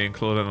fishing when they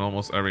include it in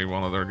almost every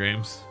one of their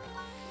games.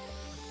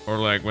 Or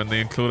like when they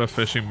include a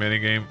fishing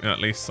minigame, at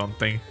least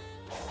something.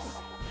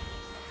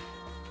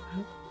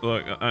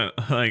 Look,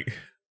 the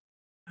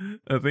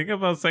thing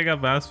about Sega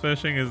bass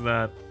fishing is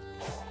that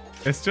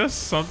it's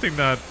just something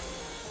that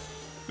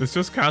it's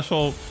just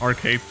casual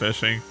arcade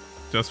fishing,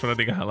 just for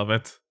the hell of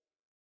it.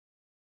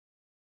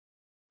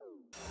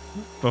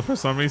 But for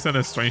some reason,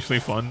 it's strangely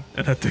fun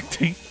and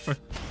addicting.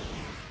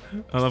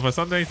 Although for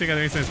some reason,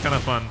 it's kind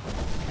of fun.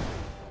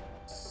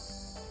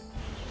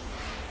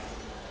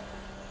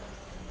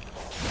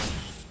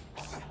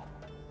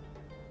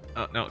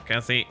 Oh no,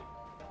 can't see.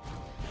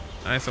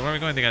 Alright, so where are we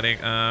going, Diga Dig?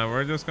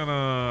 We're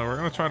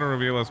gonna try to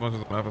reveal as much of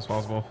the map as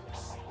possible.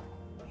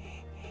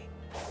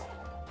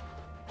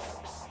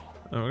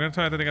 We're gonna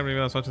try to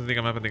reveal as much as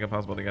the map and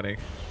possible, Diga Dig.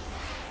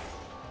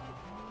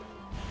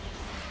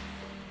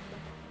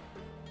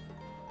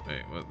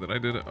 Wait, what did I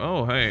do?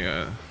 Oh,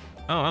 hey.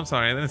 Oh, I'm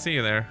sorry, I didn't see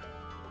you there.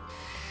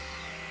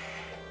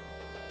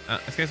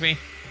 Excuse me.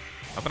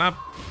 Open up.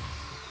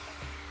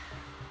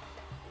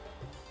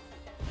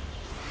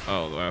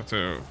 Oh, do I have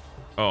to?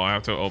 Oh, I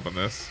have to open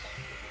this.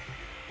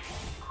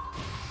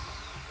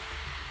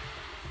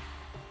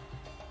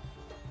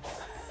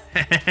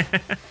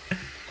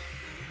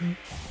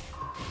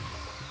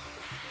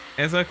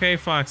 It's okay,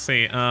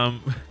 Foxy.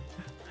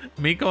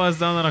 Miko has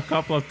done it a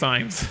couple of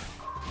times.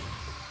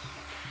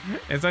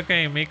 It's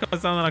okay, Miko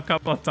has done it a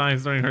couple of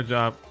times during her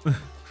job.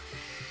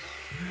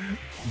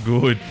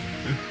 Good.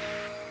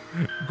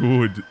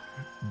 Good.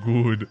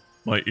 Good.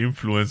 My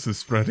influence is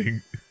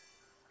spreading.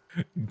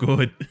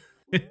 Good.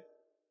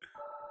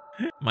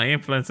 My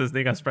influence is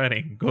Diga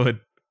spreading. Good.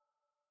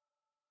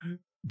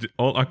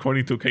 All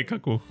according to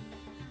Keikaku.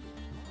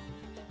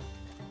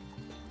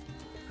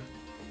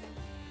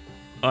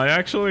 I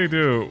actually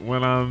do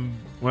when I'm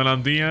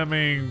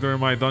DMing during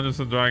my Dungeons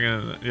and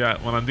Dragons.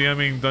 Yeah, when I'm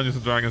DMing Dungeons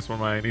and Dragons for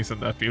my niece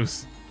and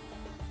nephews,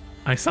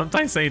 I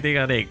sometimes say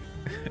Diga Dig.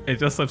 It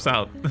just slips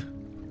out.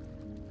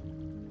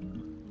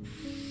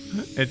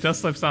 It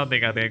just slips out,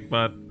 Diga Dig,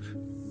 but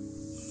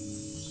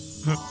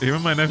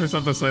even my nephew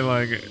sometimes say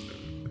like.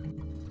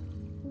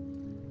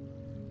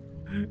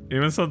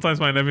 Even sometimes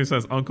my nephew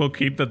says, "Uncle,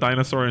 keep the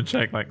dinosaur in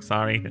check." Like,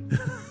 sorry.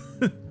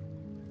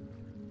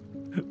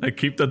 Like,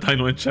 keep the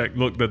dino in check.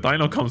 Look, the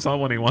dino comes out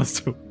when he wants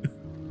to.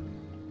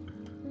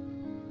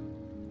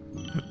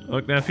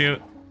 Look, nephew.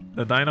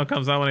 The dino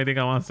comes out when he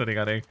wants to,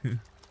 Diga Dig.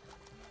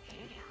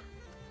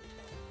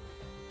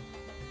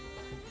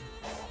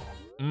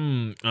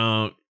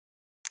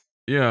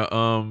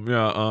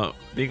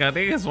 Diga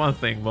Dig is one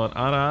thing, but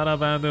Ara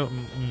Bandu.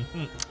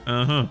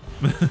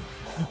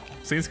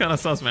 Seems kind of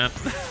sus, man.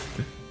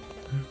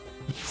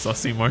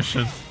 Sussy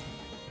Martian.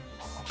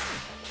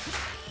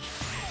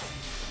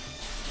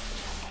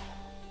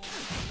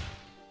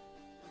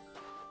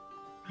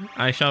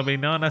 I shall be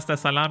known as the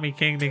Salami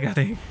King, Diga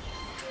Dig.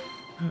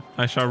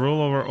 I shall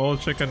rule over all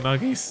chicken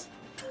nuggies.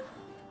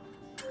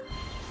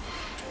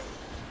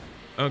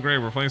 Oh great,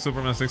 we're playing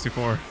Superman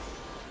 64.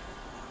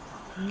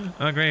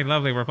 Oh great,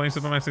 lovely, we're playing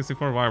Superman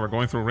 64. Why? We're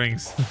going through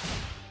rings.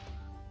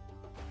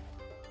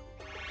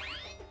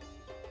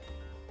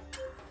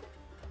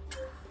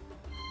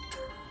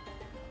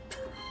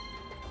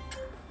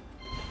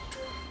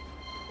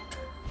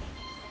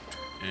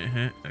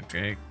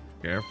 Okay,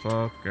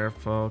 careful,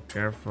 careful,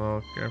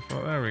 careful,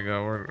 careful. There we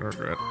go, we're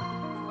good.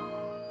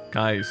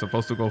 Kai, you're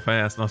supposed to go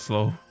fast, not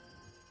slow.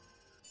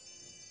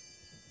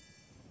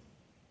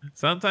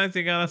 Sometimes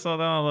you gotta slow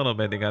down a little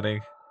bit, Diga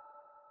Dig.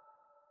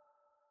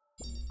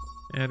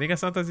 Yeah, Diga,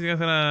 sometimes you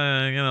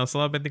gotta,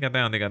 slow a bit, Diga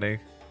down, Diga Dig.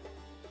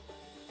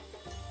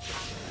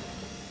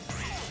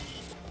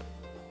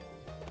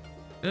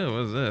 Ew,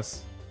 what is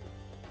this?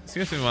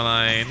 Excuse me while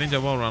I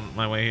ninja wall run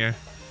my way here.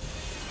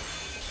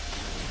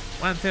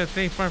 1, 2,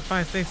 3, 4,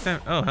 5, 6,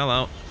 7. Oh,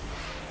 hello.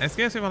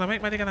 Excuse me while I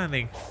make my Diga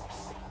landing.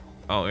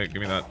 Oh, wait,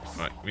 give me that.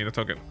 Alright, give me the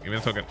token. Give me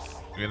the token.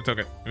 Give me the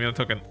token. Give me the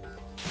token.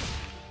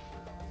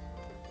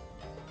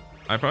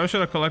 I probably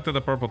should have collected the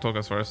purple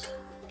tokens first.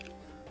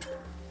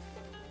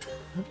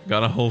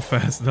 Gotta hold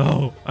fast.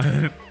 No, I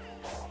didn't.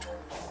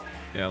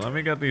 Yeah, let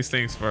me get these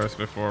things first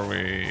before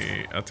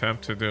we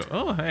attempt to do.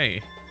 Oh,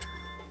 hey.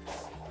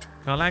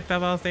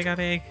 Collectibles, Diga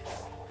Dig.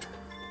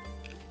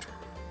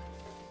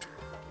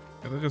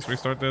 Can I just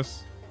restart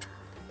this?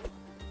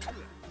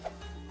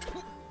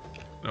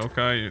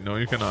 Okay, no,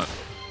 you cannot.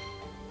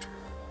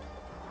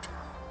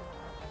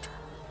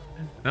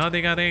 No,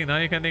 Diga Dig. No,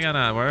 you can Diga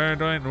that.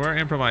 We're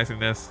improvising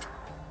this.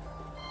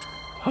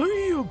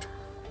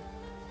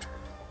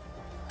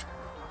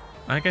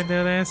 I can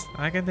do this.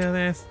 I can do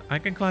this. I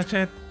can clutch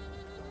it.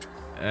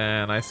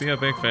 And I see a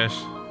big fish.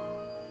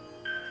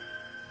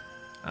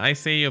 I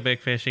see you, big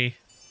fishy.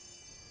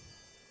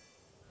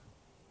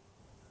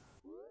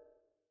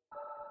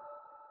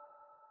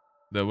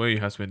 The way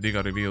has been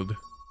Diga revealed.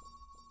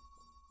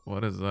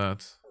 What is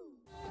that?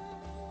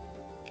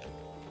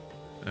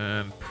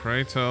 And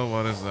pray tell,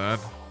 what is that?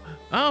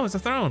 Oh, it's a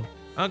throne!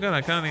 Oh good,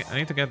 I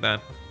need to get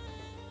that.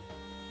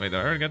 Wait, did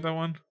I already get that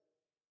one?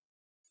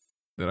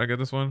 Did I get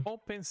this one?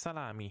 Open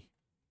salami.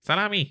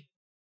 Salami!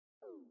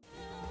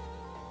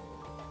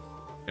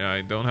 Yeah,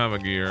 I don't have a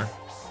gear.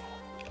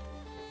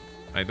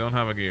 I don't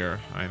have a gear.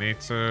 I need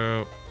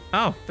to...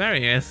 Oh, there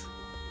he is!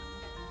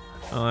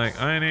 Like,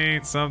 I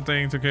need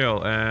something to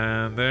kill,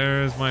 and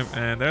there's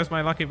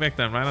my lucky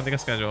victim right on the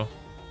schedule.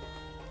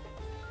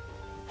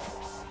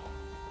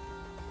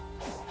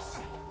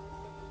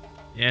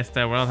 Yes,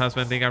 the world has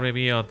been Diga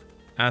revealed,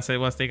 as it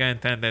was Diga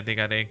intended,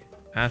 Diga Dig,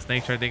 as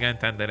nature Diga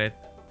intended it.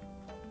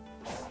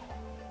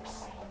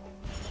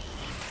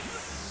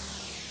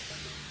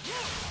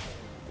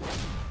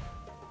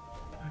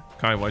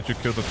 Kai, why'd you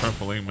kill the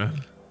trampoline,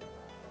 man?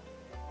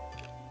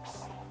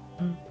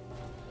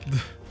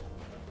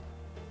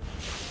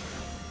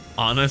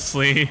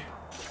 Honestly,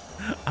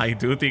 I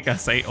do think I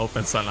say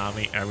open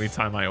salami every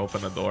time I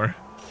open a door.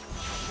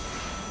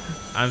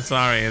 I'm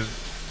sorry,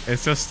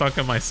 it's just stuck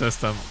in my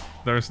system.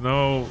 There's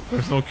no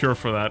cure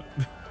for that.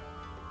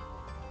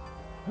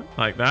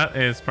 Like, that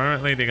is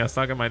permanently Diga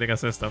stuck in my Diga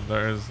system.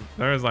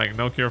 There's like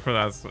no cure for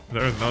that.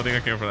 There is no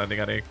Diga cure for that,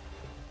 Diga Dig.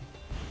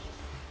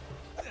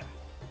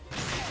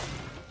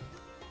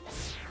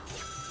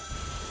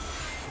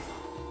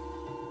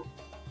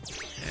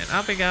 And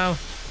up we go.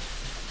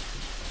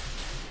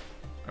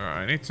 Alright,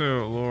 I need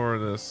to lure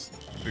this.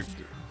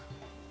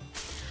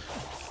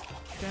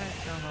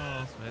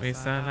 With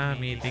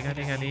salami, Diga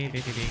Diga Dig,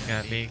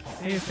 Diga Dig.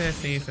 It's the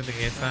season to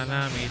get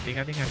salami,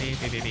 Diga Diga Dig,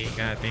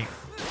 Diga Dig.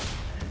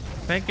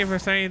 Thank you for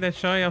starting the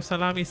show of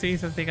salami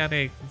season, Diga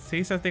Dig.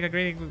 Seasons Diga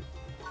greeting.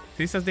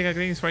 Seasons Diga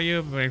greetings for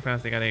you, very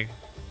fast, Diga Dig.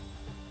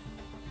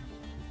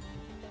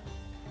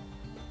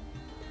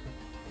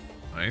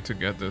 I need to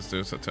get this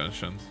dude's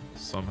attention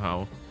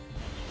somehow.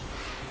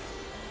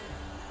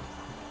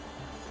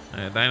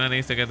 Dinah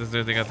needs to get this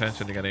dude's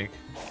attention, Diga Dig.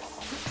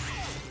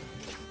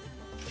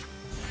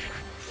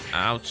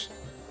 Ouch.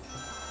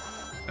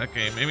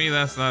 Okay, maybe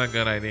that's not a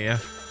good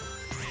idea.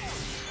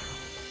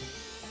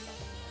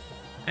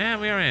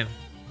 And we are in.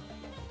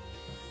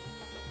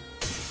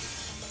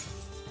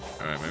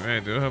 Alright, maybe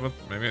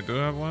I do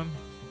have one.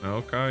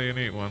 No, Kai, you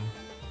need one.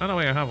 Oh no,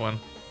 wait, I have one.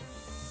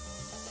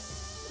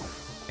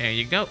 There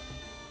you go.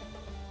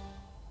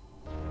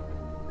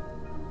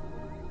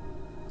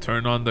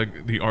 Turn on the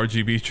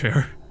RGB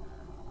chair.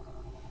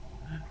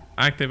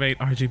 Activate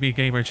RGB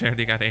gamer chair,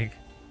 Diga Dig.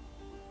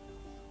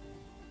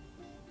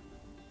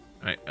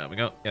 Alright, there we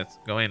go. Yes,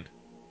 go in.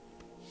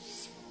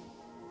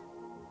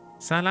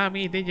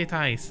 Salami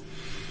digitize.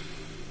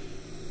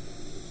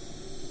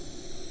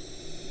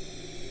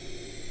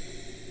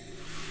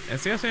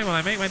 Excuse me while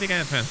I make my Diga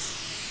entrance.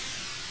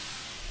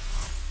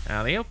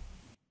 Alley-oop.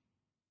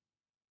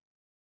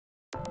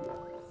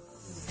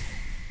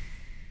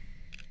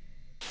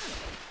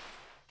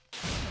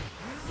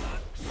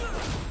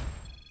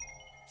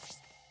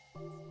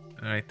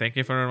 Alright, thank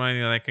you for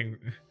reminding me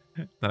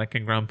that I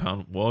can ground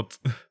pound. What?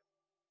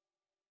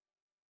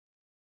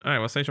 Alright,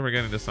 what stage are we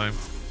getting this time?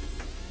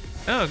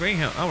 Oh, Green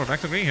Hill. Oh, we're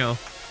back to Green Hill.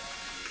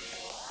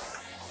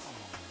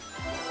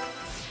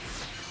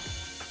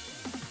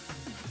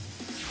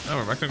 Oh,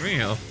 we're back to Green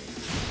Hill.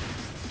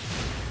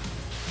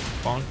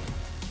 Bonk.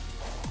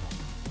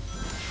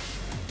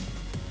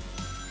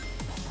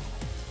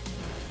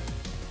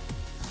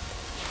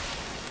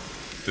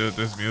 Dude,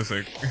 this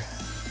music.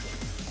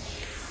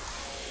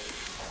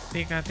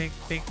 Diga Dig,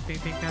 dig, dig,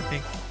 Diga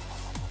Dig.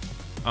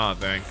 Oh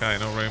dang, Kai,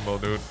 no rainbow,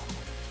 dude.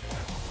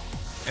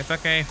 It's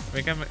okay.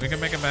 We can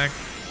make it back.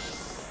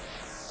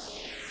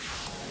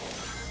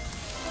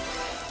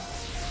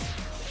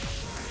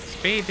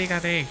 Speed,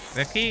 Diga Dig.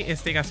 The key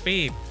is Diga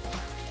speed.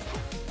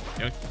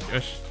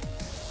 Yosh.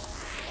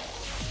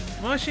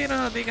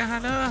 Moshiro, Diga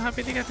hello.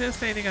 Happy Diga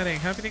Tuesday, Diga Dig.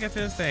 Happy Diga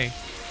Tuesday.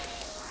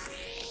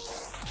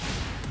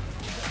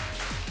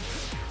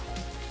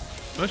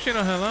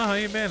 Moshiro, hello. How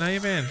you been? How you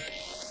been?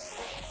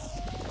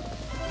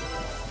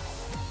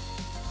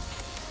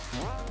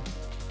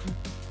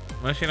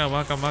 Moshiro,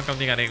 welcome,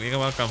 Diga Dig. Diga,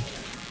 welcome.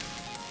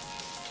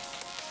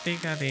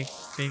 Diga Dig,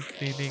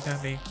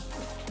 Diga Dig.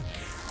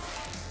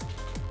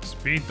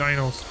 Speed,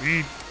 Dino,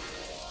 speed.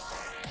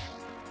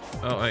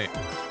 Oh wait,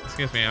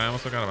 excuse me, I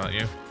almost forgot about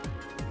you.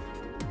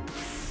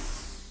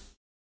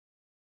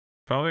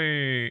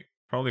 Probably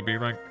B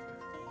rank.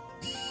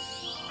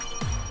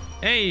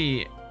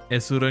 Hey,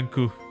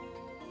 Esurenku.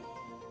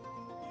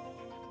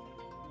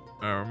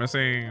 We're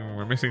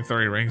missing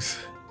 30 rings.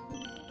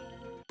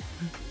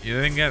 You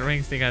didn't get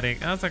rings, Diga Dig.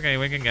 That's okay,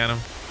 we can get them.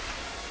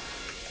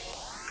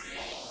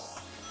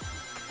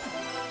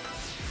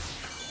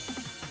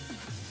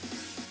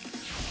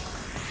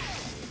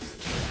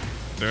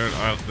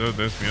 Dude,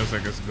 this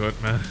music is good,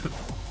 man.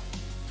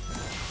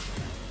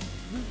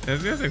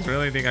 This music's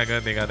really Diga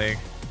good, Diga Dig.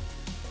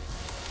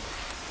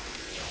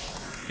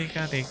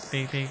 Diga Dig,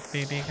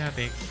 Diga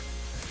Dig.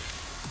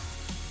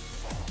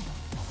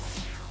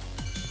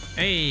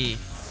 Hey!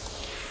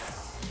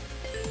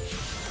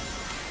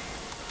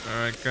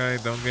 Alright, guy,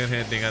 don't get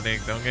hit, Diga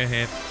Dig, don't get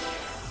hit.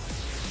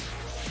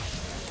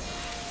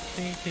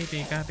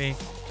 Diga Dig,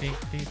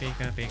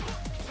 Diga Dig.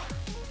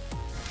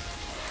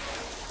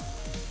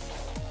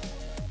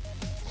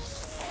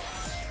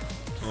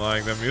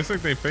 Like, the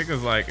music they pick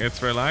is like, it's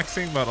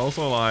relaxing, but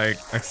also like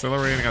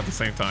accelerating at the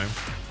same time.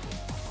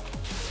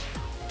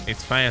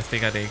 It's fast,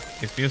 Diga Dig.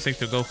 It's music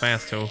to go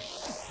fast too.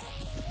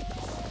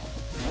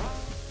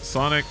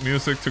 Sonic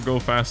music to go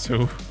fast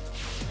too.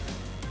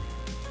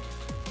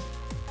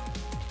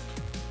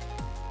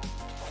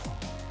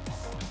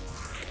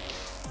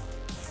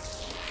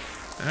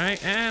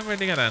 Alright, and we're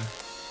Diga done.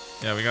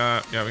 Yeah, we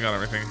got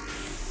everything.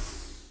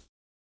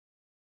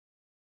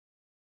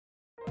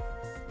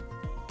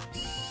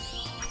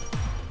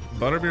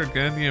 Butterbeard,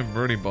 Gandhi, and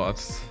Birdie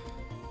bots.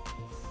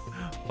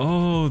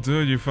 Oh,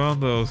 dude, you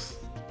found those.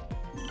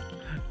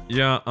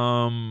 Yeah,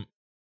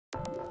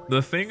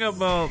 the thing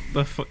about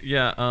the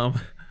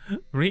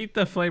read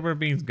the flavor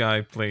beans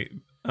guide, please.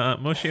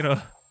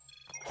 Moshiro,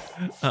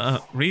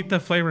 read the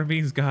flavor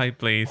beans guide,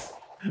 please.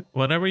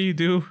 Whatever you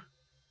do,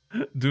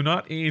 do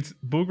not eat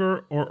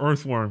booger or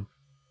earthworm.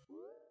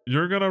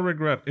 You're gonna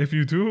regret. If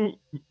you do,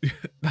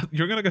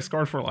 you're gonna get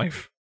scarred for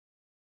life.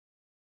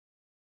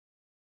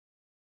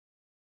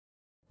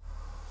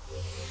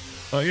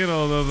 You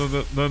know,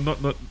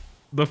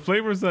 the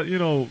flavors that, you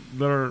know,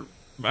 that are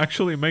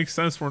actually make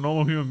sense for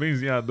normal human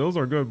beings, yeah, those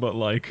are good, but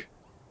like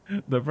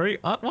the very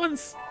odd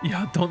ones,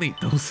 yeah, don't eat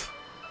those.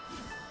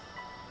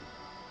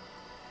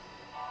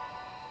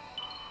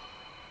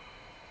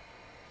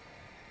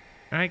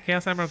 Alright,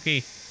 Chaos Emerald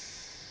Key.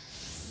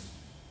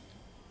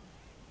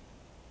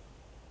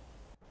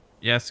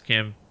 Yes,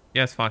 Kim.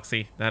 Yes,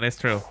 Foxy. That is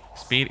true.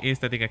 Speed is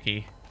the Diga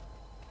key.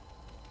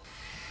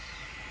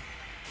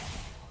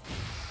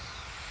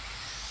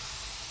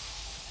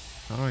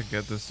 How do I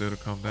get this dude to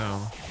calm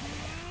down?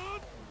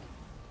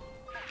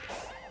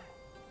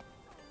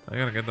 I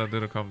gotta get that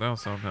dude to calm down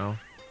somehow.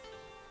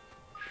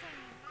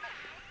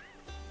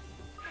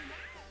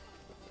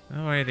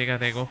 Don't worry, Diga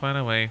Dig. We'll find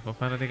a way. We'll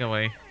find a Diga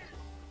way.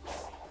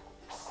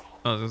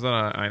 Oh, it's just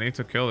that I need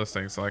to kill this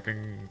thing so I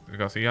can...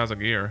 because he has a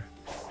gear.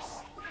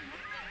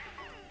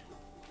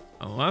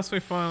 Unless I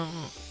find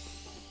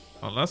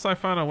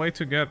a way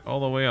to get all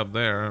the way up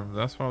there,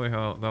 that's probably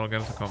how that'll get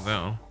him to calm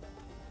down.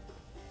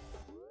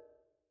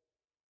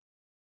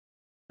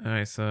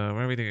 Alright, so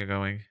where are we thinking of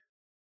going?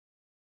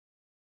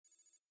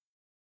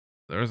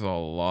 There's a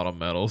lot of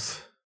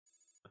metals.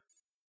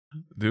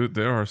 Dude,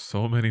 there are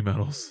so many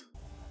metals.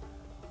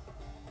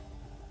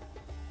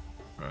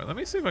 Alright, let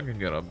me see if I can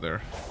get up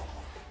there.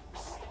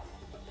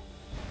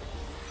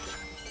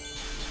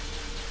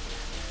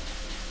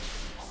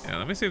 Yeah,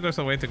 let me see if there's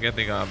a way to get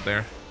Diga up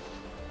there.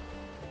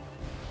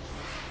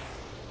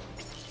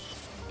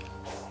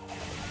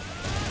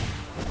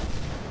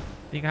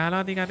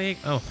 Diga Dig.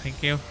 Oh,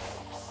 thank you.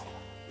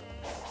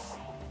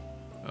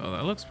 Oh,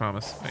 that looks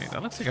promising. Wait,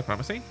 that looks like a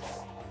promising.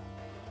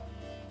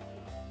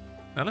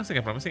 That looks like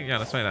a promising. Yeah,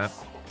 let's try that.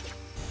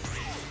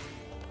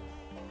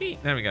 Eat.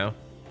 There we go.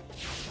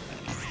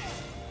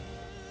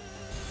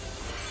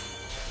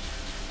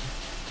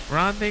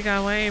 Run,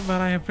 Diga away,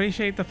 but I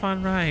appreciate the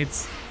fun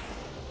rides.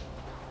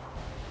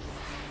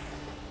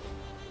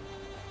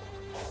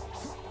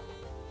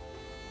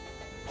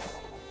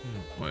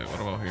 Wait, what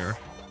about here?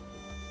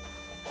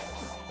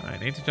 I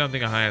need to jump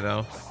Diga higher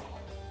though.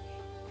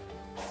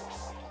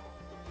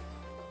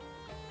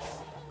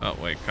 Oh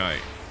wait,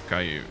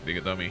 you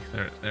Diga dummy.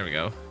 There we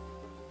go.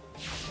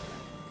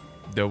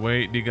 The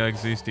way Diga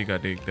exists, Diga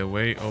Dig. The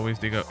way always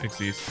Diga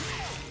exists.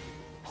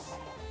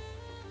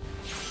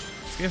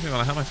 Excuse me while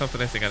I help myself to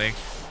this, Diga Dig.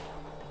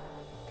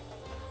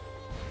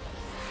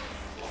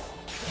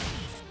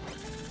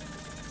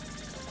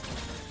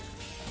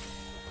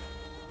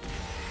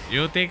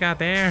 You Diga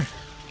there.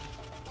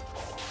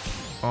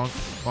 Bonk,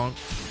 bonk,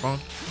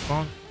 bonk,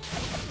 bonk.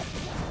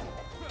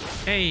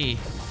 Hey.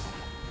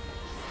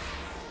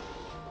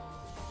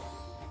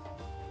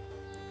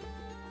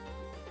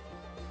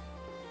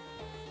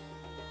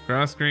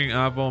 Grass, green,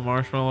 apple,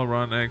 marshmallow,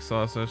 rotten egg,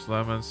 sausage,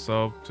 lemon,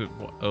 soap.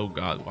 Oh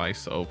god, why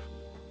soap?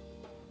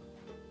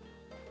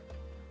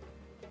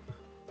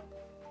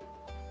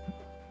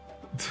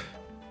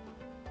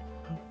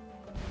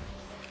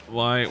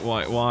 Why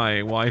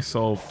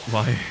soap?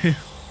 Why?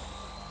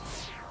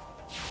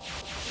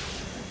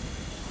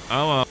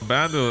 Oh,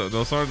 Bandu,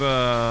 those are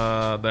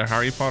the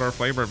Harry Potter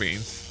flavor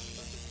beans.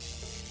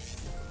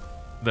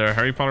 They're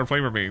Harry Potter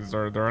flavor beans.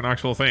 They're an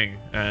actual thing,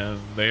 and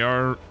they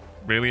are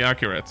really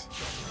accurate.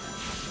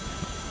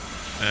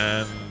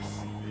 And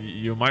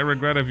you might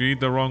regret if you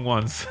eat the wrong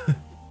ones.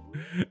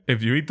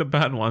 If you eat the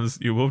bad ones,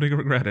 you will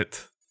regret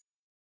it.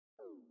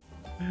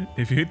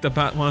 If you eat the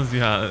bad ones,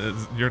 yeah,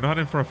 you're not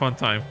in for a fun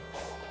time.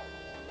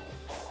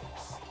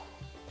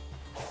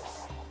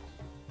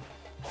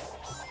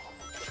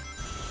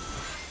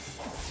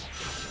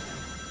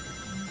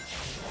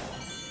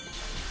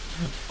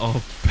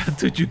 Oh,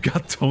 dude, you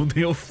got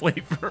toenail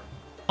flavor.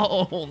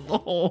 Oh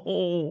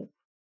no.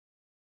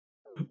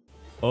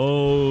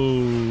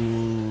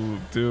 Oh,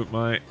 dude,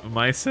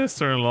 my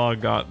sister-in-law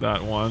got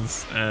that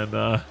once,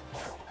 and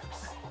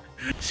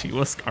she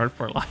was scarred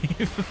for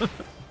life.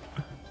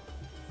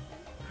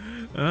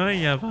 Oh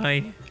yeah,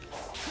 bye.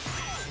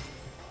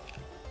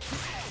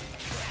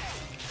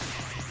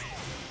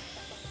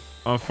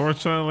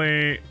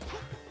 Unfortunately,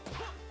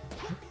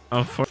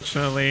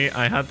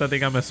 I had the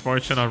Diga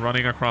misfortune of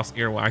running across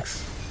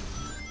earwax.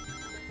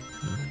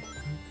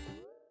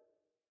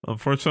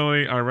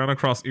 Unfortunately, I ran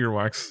across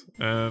earwax,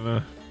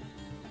 and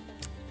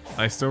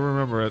I still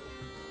remember it,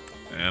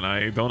 and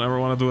I don't ever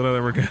want to do it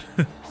ever again.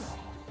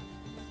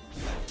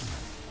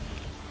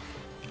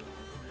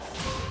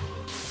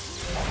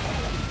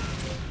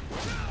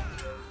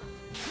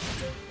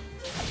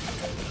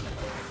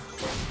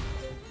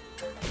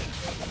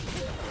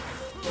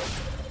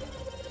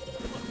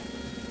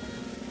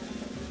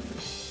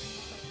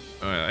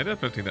 Alright, I did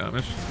 50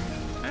 damage.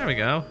 There we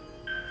go.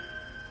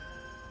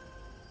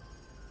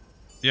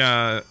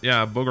 Yeah,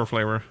 booger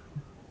flavor.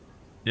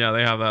 Yeah,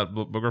 they have that.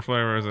 Booger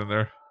flavor is in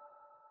there.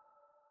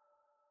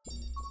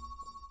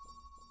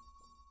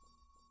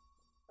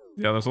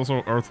 Yeah, there's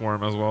also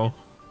earthworm as well.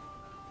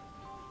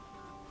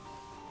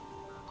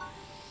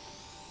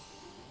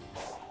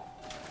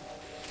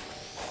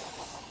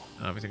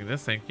 I'll be taking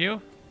this, thank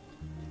you.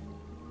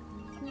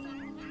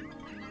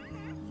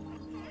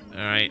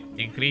 Alright,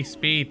 increase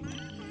speed.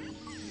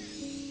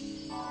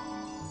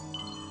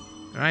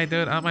 Alright,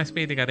 dude, out my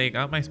speed, Diga Dig,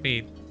 out my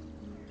speed.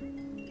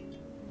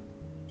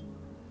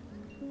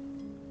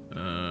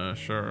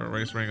 Sure,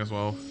 race ring as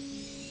well.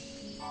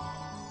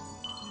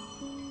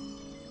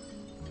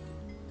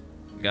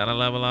 Gotta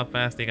level up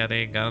fast, Diga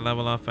Dig, gotta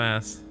level up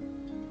fast.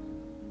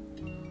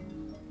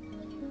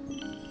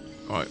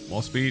 Alright,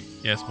 more speed?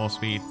 Yes, more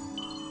speed.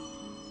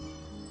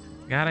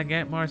 Gotta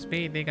get more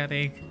speed, Diga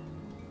Dig.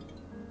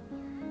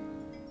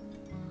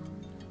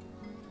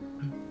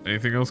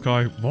 Anything else,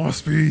 Kai? More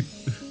speed!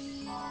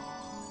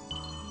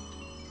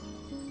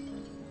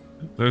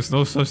 There's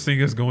no such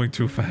thing as going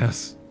too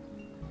fast.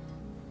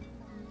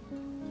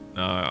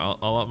 No,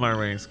 I'll up my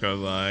rings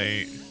because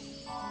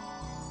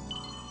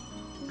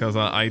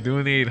I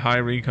do need high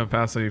ring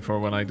capacity for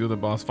when I do the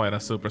boss fight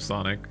as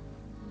Supersonic.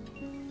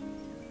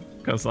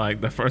 Because like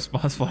the first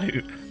boss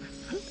fight,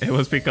 it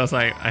was because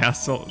I had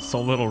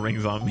so little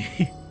rings on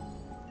me.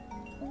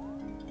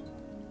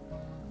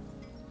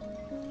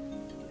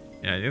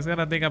 Yeah, you just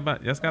gotta dig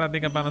about, balance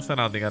it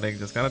out, Diga Dig.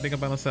 Just gotta dig a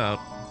balance it out.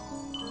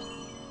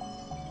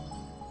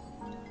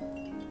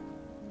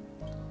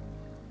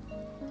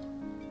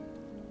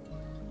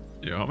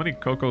 Yeah, how many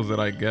cocos did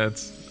I get?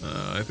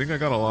 I think I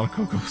got a lot of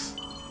cocos.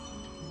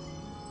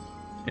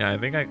 Yeah, I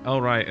think oh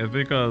right, it's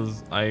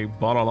because I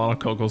bought a lot of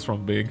cocos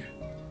from Big.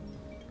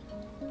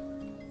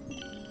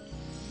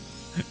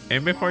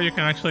 And before you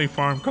can actually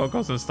farm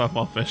cocos and stuff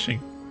while fishing.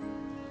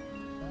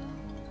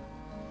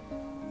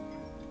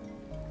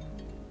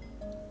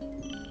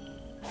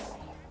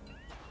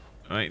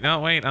 Wait, no,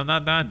 wait, I'm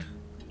not done.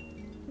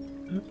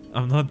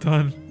 I'm not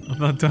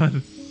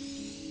done.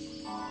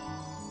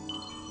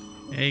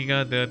 Here you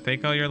go, dude.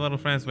 Take all your little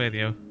friends with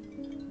you.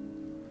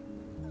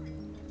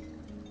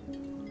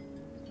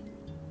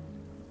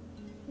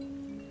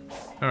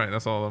 Alright,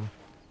 that's all of them.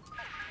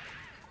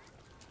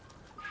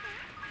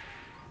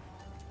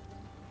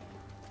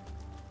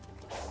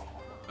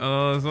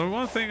 So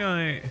one thing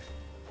I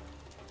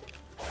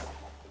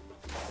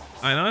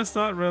know it's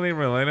not really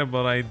related,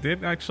 but I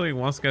did actually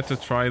once get to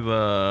try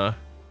the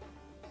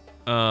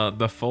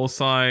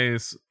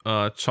full-size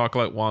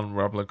chocolate one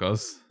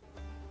replicas.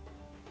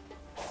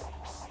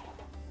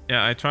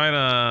 Yeah, I tried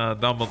I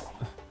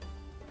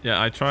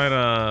tried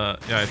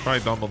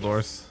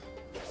Dumbledore's.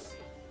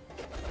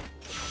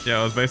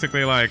 Yeah, it was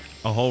basically like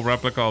a whole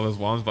replica of his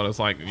ones, but it's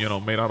like, you know,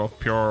 made out of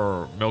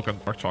pure milk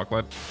and dark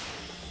chocolate.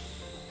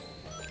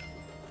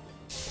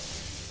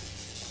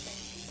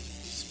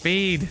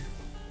 Speed.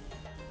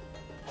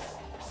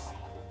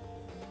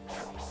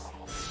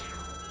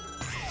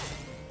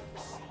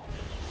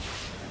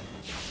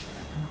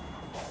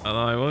 Although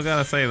I will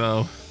gotta say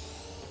though,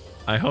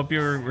 I hope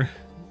you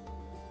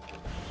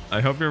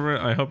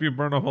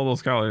burn off all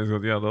those calories,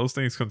 because yeah, those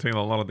things contain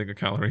a lot of Diga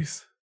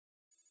calories.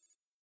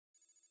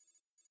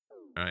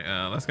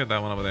 Alright, let's get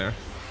that one over there.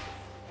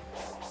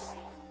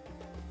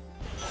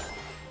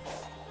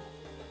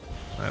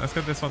 Alright, let's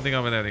get this one thing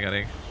over there, Diga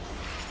Dig.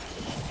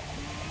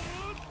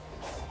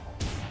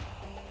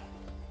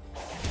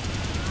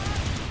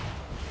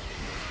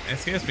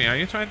 Excuse me, are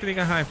you trying to dig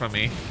a high from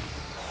me?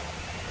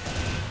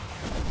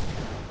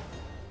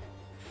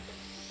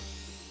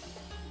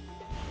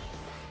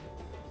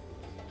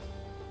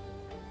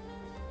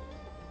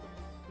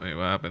 Wait,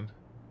 what happened?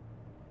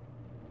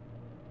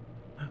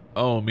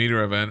 Oh,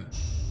 meteor event.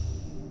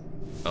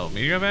 Oh,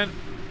 meteor event?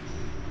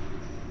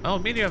 Oh,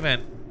 meteor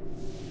event.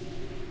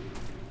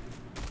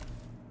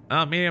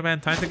 Oh, meteor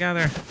event, time to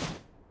gather.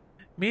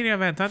 Meteor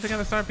event, time to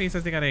gather star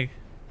pieces, Diga Dig.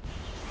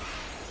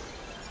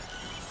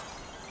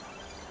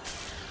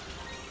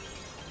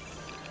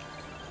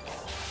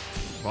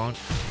 bonk,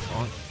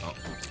 bonk. Oh,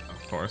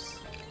 of course.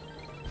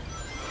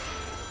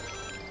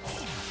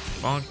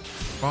 Bonk,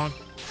 bonk,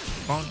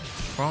 bonk,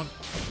 bonk.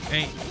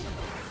 Hey.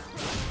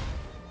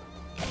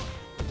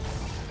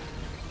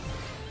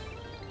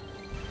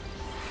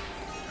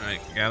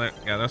 Alright,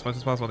 gather as much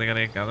as possible, Diga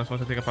Dig. Gather as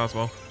much as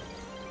possible.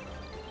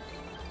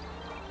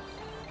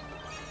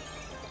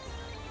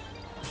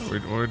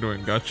 We're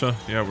doing gacha?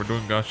 Yeah, we're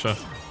doing gacha.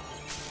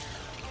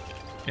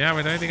 Yeah,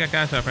 we're doing Diga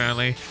gacha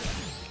apparently.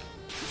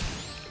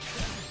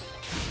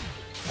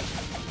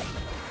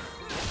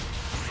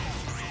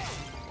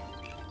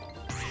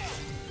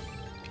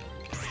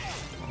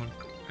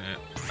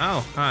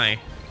 Oh, hi.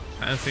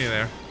 I didn't see you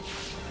there.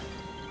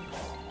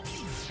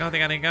 Go,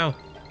 Diga Dig, go.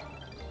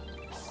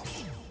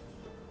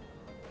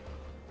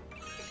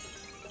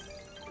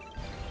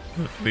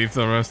 Leave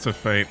the rest to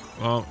fate.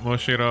 Well,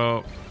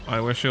 Moshiro,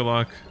 I wish you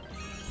luck.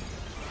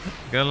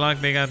 Good luck,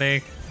 Diga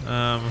Dig.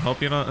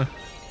 Hope you don't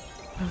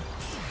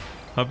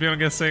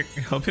get sick.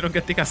 Hope you don't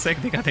get Diga sick,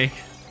 Diga Dig.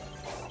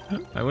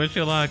 I wish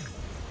you luck.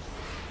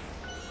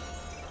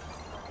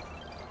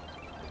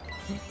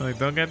 Like,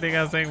 don't get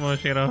Diga sick,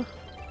 Moshiro.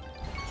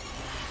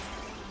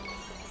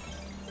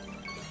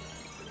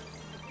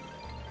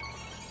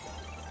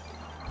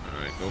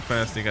 Alright, go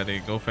fast, Diga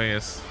Dig. Go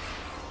fast.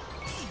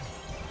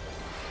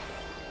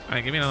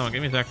 Alright, give me another one.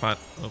 Give me a jackpot.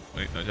 Oh,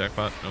 wait, no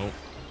jackpot. Nope.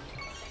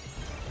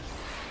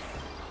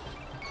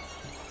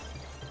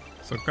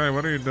 So, Kai,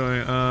 what are you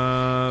doing?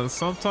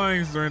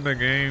 Sometimes during the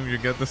game, you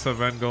get this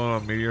event going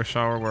on Meteor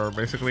Shower where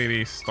basically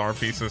these star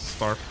pieces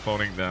start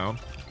floating down.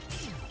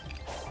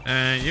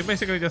 And you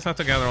basically just have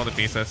to gather all the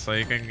pieces so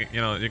you can,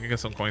 you can get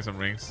some coins and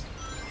rings.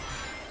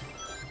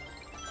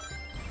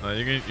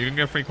 You can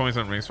get free coins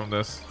and rings from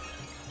this.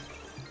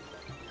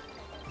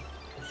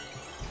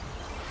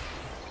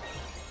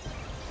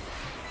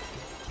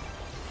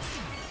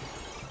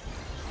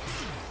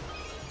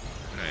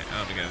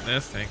 I'll be getting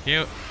this, thank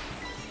you.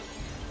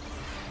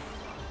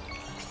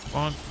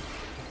 Bonk.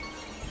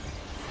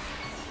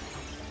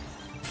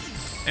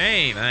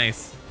 Hey,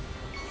 nice.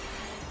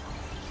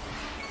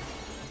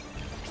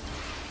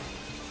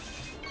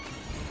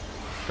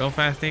 Go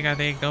fast, Diga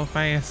Dig, go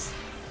fast.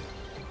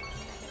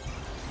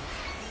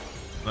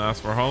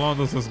 As for how long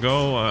does this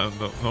go?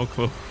 No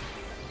clue.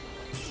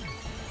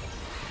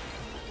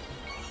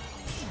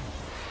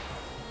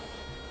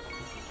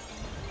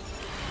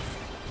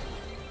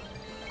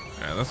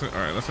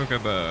 Alright, let's look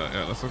at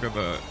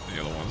the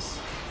yellow ones.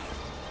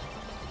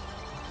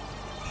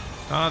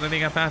 Follow the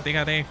Diga path,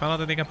 Diga Dig,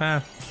 follow the Diga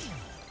path.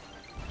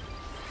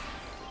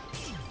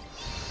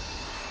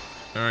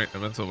 Alright,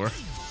 envtuber.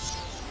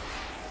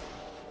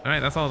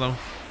 Alright, that's all of them.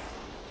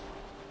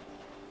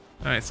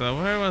 Alright,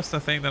 so where was the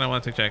thing that I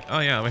wanted to check? Oh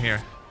yeah, over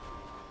here.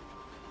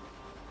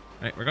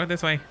 Alright, we're going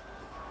this way.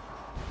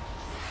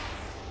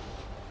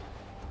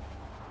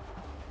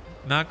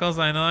 Knuckles,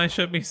 I know I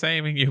should be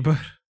saving you, but...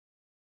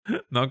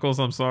 Knuckles,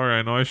 I'm sorry,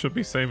 I know I should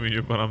be saving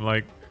you, but I'm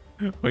like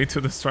way too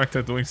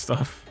distracted doing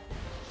stuff.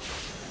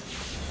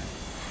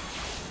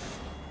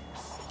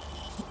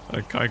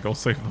 I can't go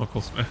save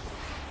Knuckles,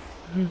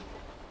 man.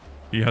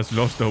 He has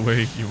lost the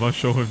way. You must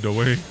show him the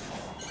way.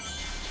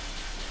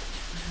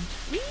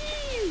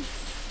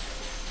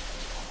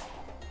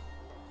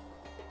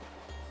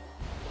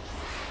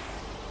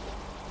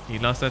 He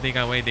lost the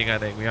Diga way, Diga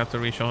Dig. We have to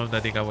re-show him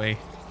the Diga way.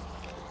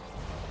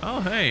 Oh,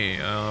 hey,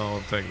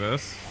 I'll take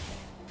this.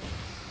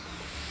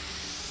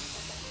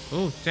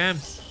 Ooh,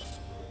 gems.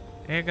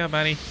 Here you go,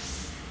 buddy.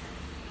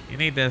 You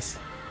need this.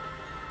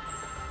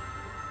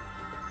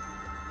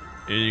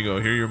 Here you go.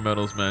 Here are your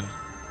medals, man.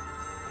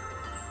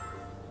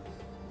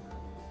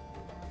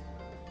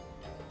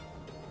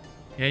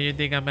 Here you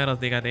Diga medals,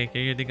 Diga Dig.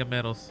 Here you Diga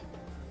medals.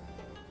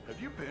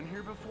 Have you been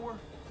here before?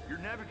 You're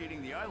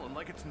navigating the island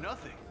like it's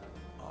nothing.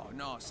 Oh,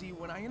 no. See,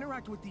 when I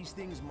interact with these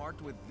things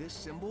marked with this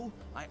symbol,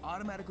 I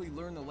automatically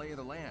learn the lay of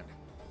the land.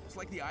 It's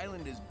like the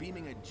island is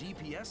beaming a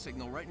GPS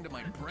signal right into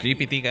my brain.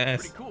 GPT guys.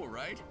 Pretty cool,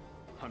 right?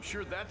 I'm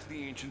sure that's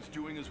the ancients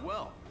doing as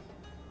well.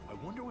 I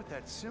wonder what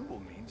that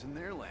symbol means in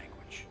their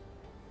language.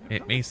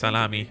 It means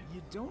salami.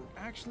 You don't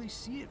actually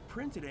see it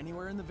printed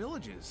anywhere in the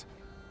villages.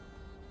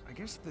 I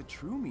guess the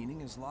true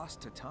meaning is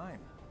lost to time.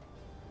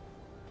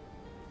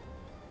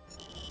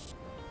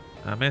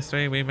 A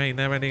mystery we may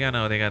never Diga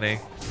know, Diga Dig.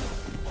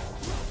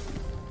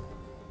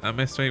 A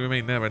mystery we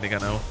may never Diga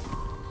know.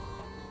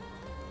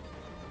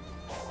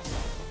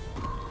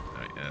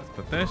 Alright, let's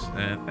put this,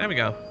 and there we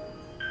go.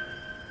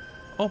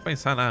 Open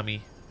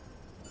salami.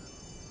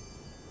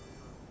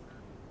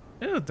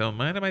 Oh, don't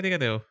mind if I Diga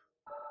do.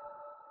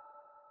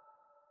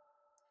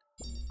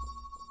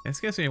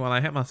 Excuse me while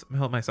I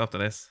help myself to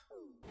this.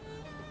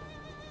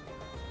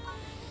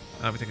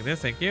 I'll be taking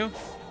this, thank you.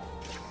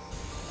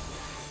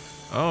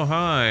 Oh,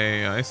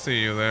 hi, I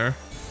see you there.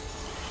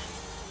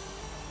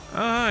 Oh,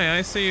 hi,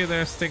 I see you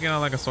there sticking out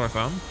like a sore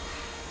thumb.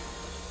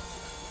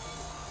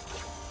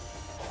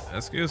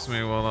 Excuse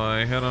me while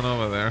I head on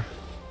over there.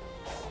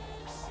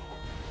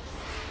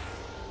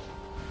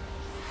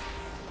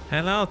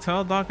 Hello,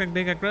 tall Dr.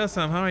 Diga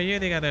Grissom. How are you,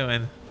 Diga,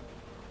 doing?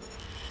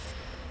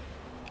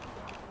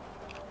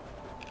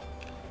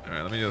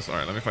 let me just.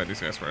 Alright, let me fight these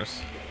guys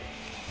first.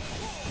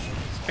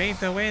 Speed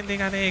the wind,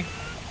 Diga Dig.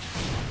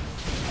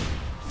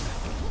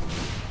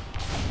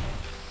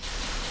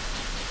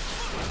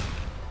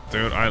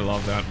 Dude, I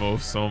love that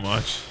move so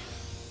much.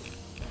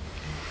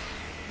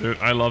 Dude,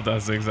 I love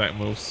that zigzag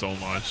move so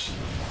much.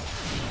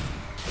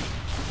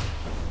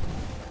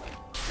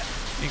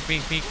 Beak,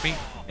 beak, beak, beak.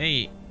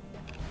 Hey.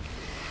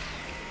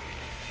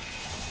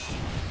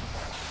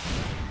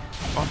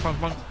 Bonk, bonk,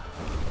 bonk.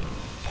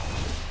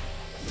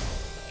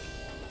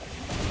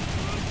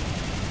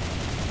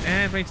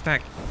 And range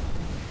attack.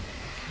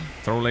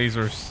 Throw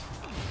lasers.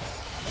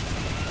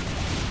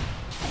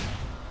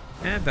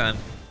 And done.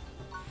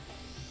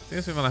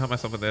 Seriously, want to help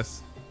myself with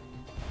this.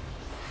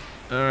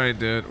 Alright,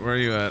 dude, where are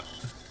you at?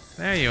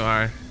 There you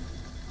are.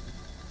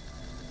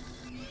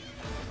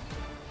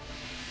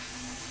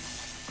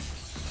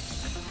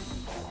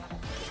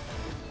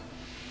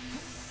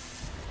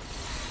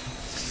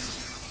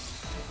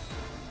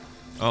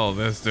 Oh,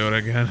 this dude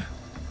again.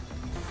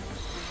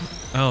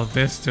 Oh,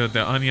 this dude,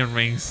 the onion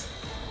rings.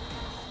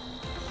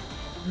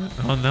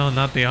 Oh no,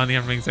 not the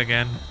onion rings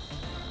again.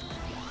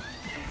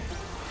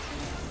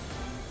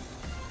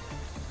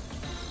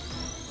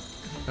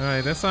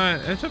 Alright, this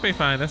one, it should be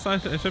fine. This one,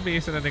 it should be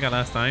easier than they got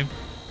last time.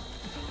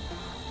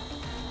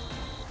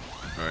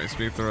 Alright,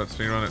 speed through it,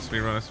 speed run it, speed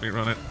run it, speed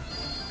run it.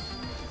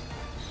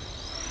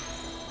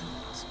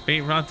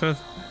 Speed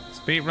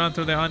run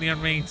through the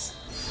onion rings.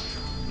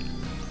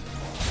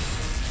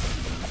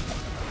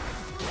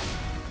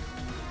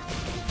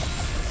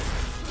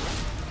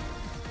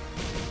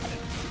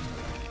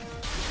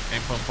 Hey,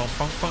 pum, pum,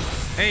 pum, pum.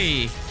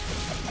 Hey!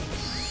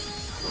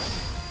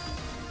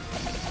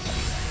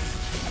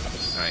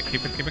 Alright,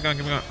 keep it going,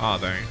 keep it going. Oh,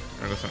 dang.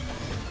 There goes one.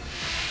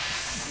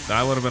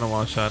 That would have been a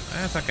one shot.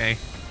 That's okay.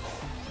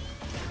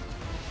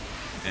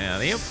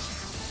 Alley-oop.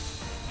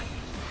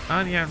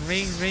 Onion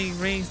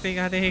rings,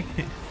 Diga Dig.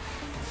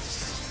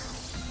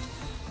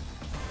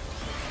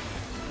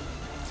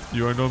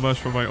 You are no match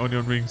for my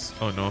onion rings.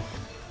 Oh no.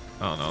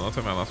 Oh no, that's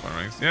why I lost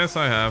my rings. Yes,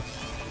 I have.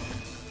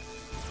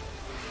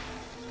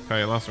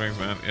 Okay, lost rings,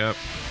 man. Yep.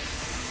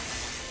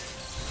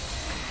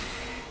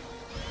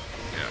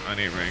 Yeah, I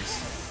need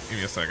rings. Give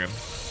me a second.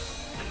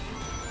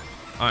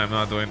 I am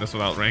not doing this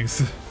without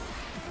rings.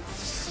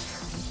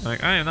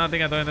 Like, I am not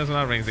doing this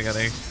without rings, Diga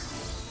Dig.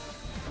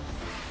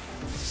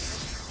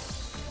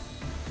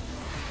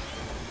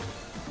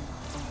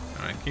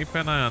 Alright, keep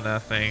an eye on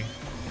that thing.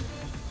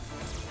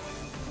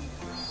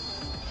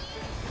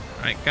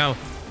 Alright, go.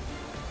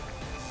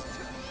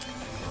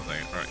 Oh,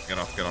 dang it. Alright, get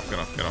off, get off, get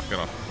off, get off, get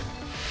off.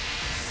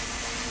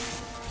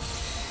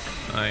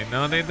 I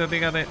no need to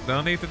Diga Dig.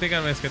 Don't need to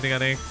Diga risk it, Diga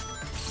Dig.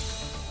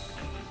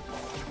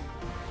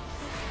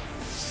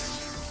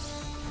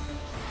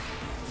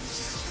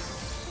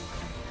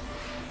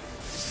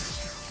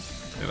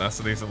 Yeah, that's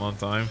a decent long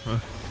time.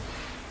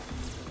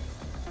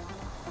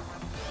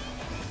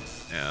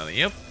 Yeah,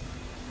 yep.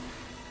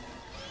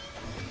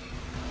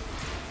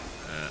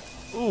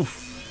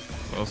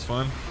 Oof. That was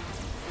fun.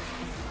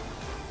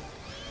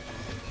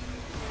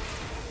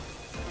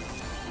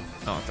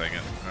 Oh, I'll take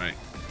it. Alright.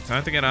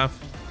 Time to get off.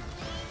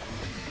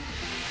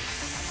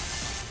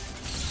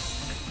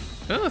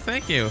 Oh,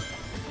 thank you.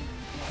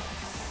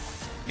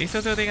 He's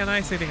still doing a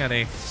nice Diga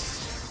Dig.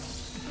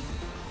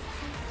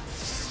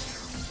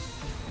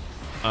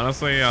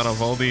 Honestly, out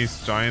of all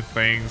these giant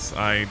things,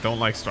 I don't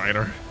like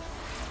Strider.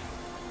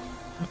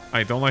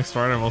 I don't like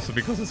Strider mostly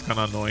because it's kind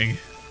of annoying.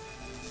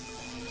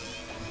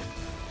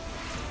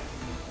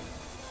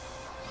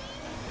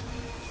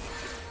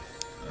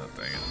 Oh,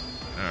 dang it.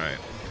 Alright.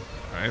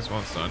 Alright, this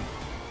one's done.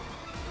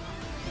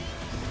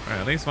 Alright,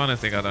 at least one is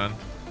Diga done.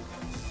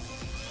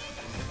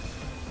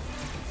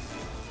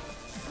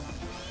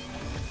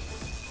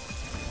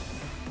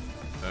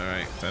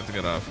 Alright, time to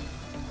get off.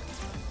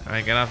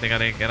 Alright, get off, Diga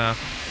Dig, get off.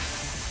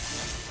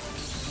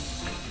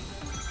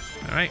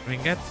 Alright, we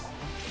can get.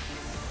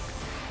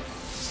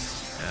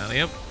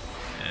 Alley-oop.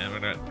 And we're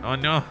gonna. Oh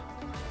no!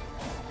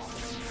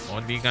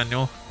 Oh, Diga,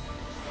 no.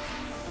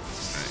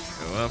 Alright,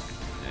 go up.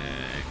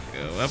 And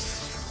go up.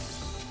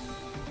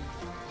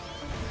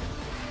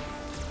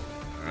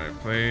 Alright,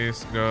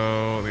 please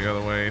go the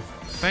other way.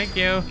 Thank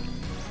you.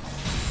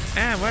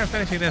 And we're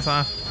finishing this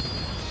off.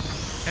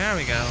 There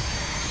we go.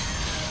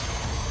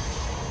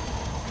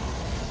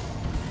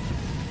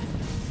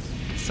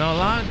 So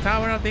long,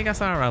 Tower of Diga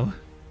Sorrow.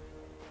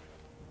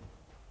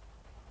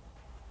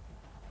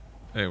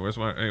 Hey, where's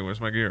my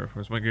gear?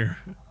 Where's my gear?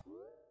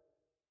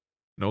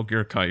 No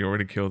gear, Kai. You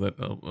already killed it.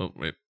 Oh,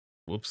 wait.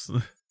 Whoops.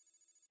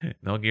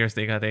 No gears,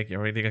 Diga Dig. You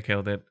already got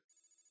killed it.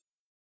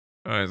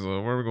 Alright,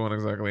 so where are we going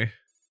exactly?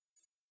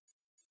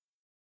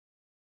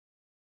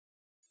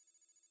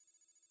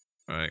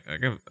 Alright,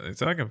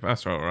 it's like a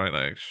fast route, right?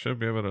 I should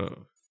be able to.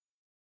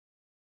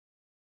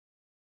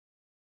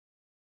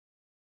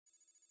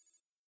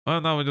 Oh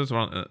no, we'll just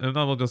run. If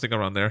not, we'll just take a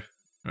run there.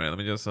 Alright, let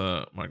me just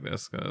mark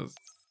this, cause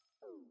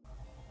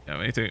yeah,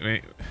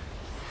 wait.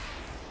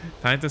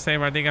 Time to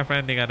save our Diga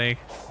friend, Diga Dig.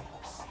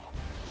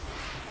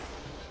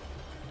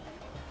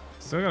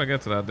 Still gotta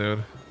get to that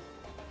dude.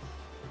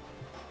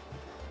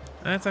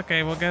 That's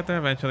okay, we'll get there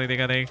eventually,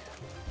 Diga Dig.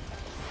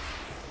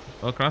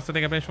 We'll cross the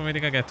Diga Bridge when we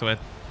Diga get to it.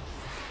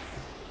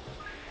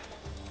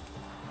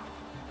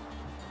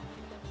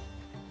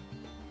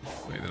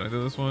 Wait, did I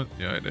do this one?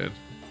 Yeah, I did.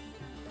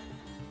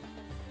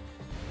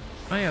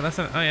 Oh yeah, that's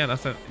it. Oh yeah,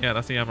 that's it. Yeah,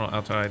 that's the emerald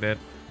outro I did.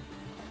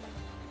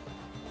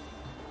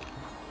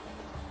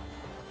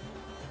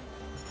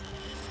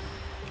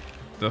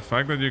 The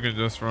fact that you can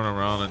just run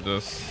around and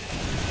just...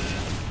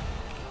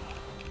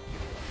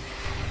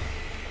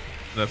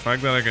 The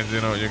fact that I can, you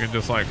know, you can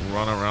just like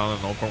run around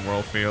an open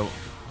world field.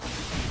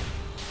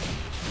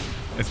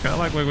 It's kind of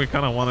like what we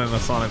kind of wanted in a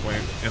Sonic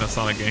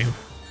game.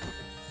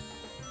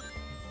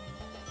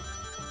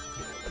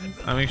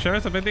 I mean, sure,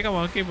 it's a bit Diga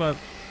wonky, but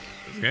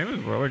this game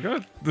is really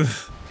good.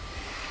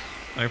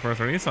 Like for a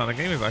 3D Sonic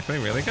game, is actually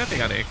really good,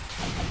 Diga Dig.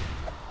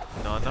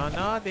 No,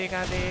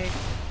 Diga Dig.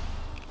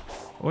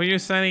 What are you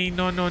saying?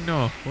 No.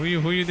 Who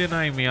you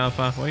denying me,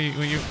 Alpha? Who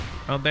you?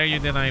 How dare you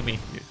deny me?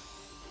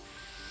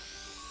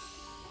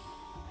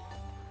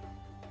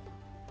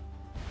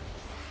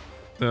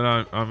 Dude,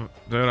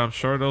 I'm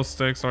sure those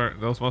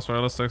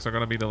mozzarella sticks are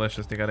gonna be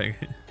delicious, Diga Dig.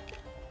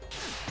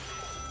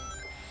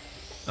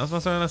 Those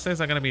mozzarella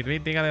sticks are gonna be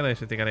Diga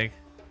delicious, Diga Dig.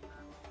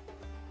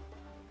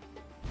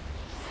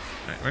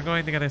 Alright, we're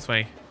going to get this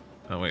way.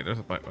 Oh wait, there's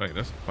a pipeline.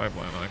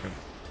 I can.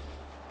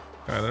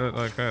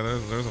 Okay,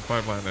 there's a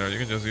pipeline there. You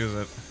can just use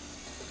it.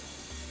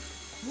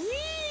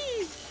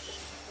 Whee!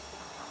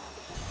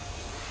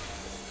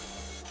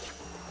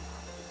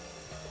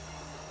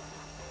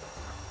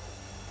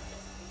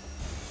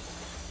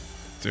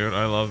 Dude,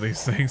 I love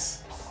these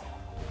things.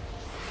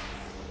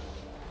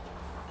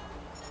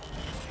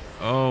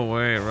 Oh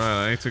wait,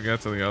 right. I need to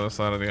get to the other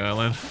side of the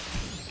island.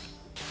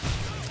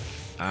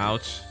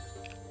 Ouch.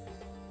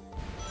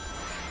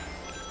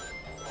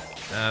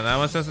 That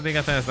was just a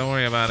Diga test. Don't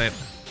worry about it.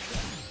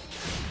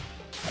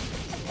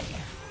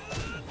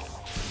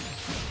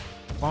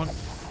 Bonk.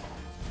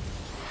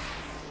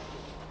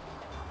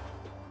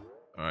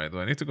 Alright, do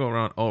I need to go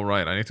around? Oh,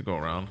 right, I need to go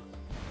around.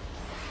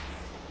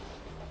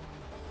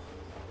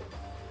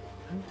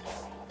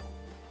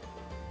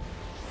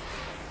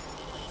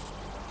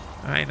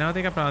 Alright, no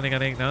Diga problem, Diga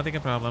Dig. No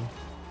Diga problem.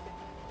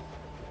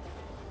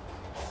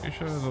 You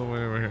sure there's a way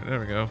over here? There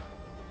we go.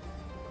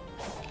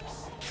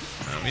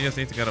 We just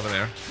need to get over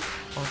there.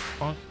 Bonk,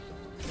 bonk.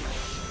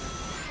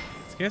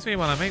 Excuse me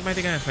while I make my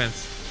Diga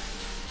entrance.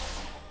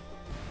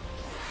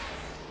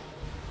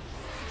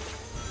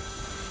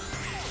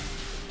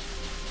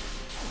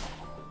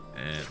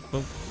 And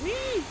boom.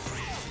 Whee!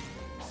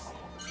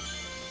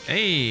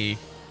 Hey!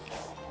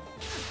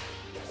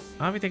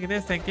 I'll be taking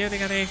this, thank you,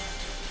 Diga Dig.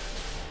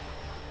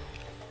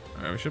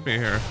 Alright, we should be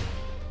here.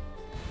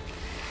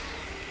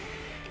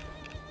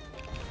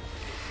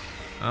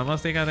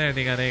 Almost Diga there,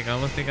 Diga Dig.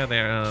 Almost Diga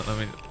there. Let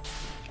me.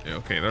 Yeah,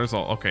 okay, there's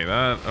all. Okay,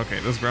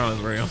 this ground is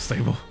very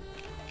unstable.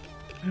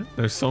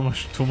 There's too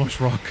much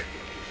rock.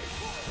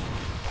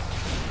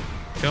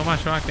 Too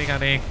much rock, Diga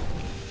Dig.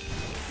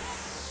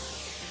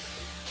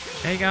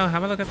 There you go.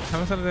 Have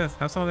some of this.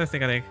 Have some of this,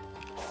 Diga Dig.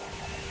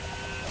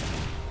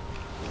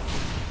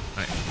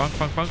 Alright,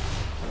 punk.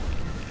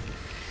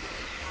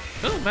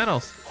 Ooh,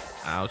 medals.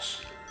 Ouch.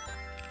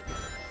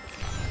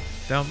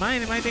 Don't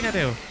mind my Diga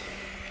do.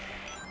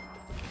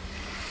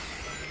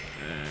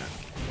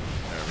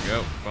 There we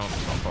go. Bump.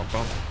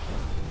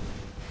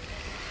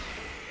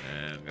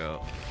 And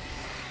go.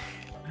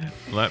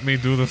 Let me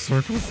do the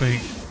circle thing.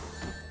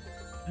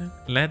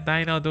 Let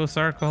Dino do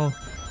circle.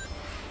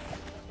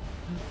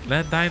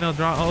 Let Dino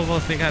draw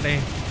ovals, Diga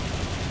Dig.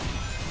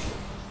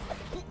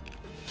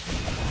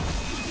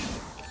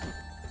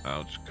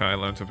 Ouch. Kai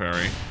learned to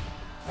parry.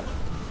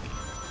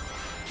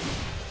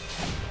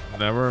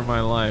 Never in my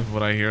life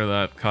would I hear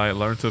that Kai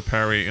learned to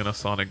parry in a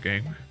Sonic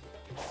game.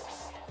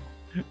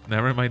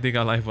 Never in my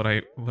Diga life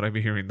would I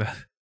be hearing that.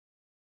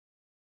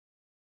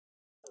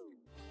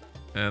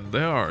 And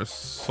there are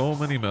so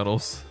many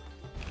medals.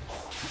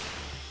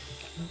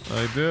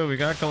 I do. We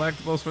got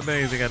collectibles for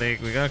days, Diga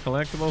Dig. We got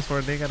collectibles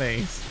for Diga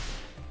days.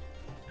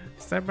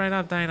 Step right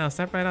up, Dino.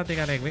 Step right up,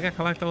 Diga Dig. We got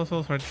collectibles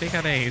for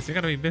Diga days. You're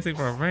gonna be busy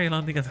for a very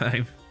long Diga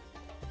time.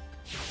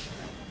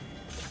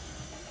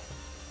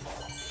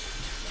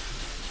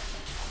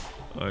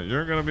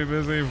 You're gonna be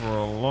busy for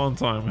a long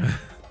time, man.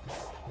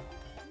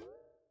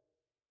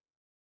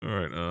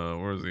 Alright,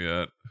 where's he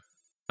at?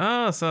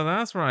 Oh, so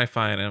that's where I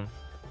find him.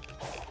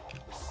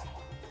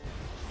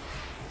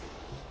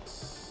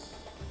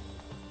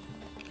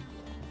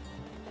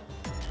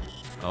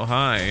 Oh,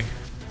 hi.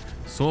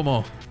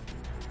 Sumo.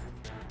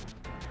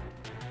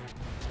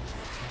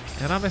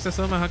 Hello, Mr.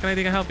 Sumo. How can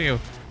I help you?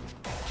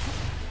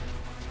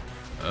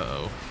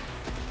 Uh-oh.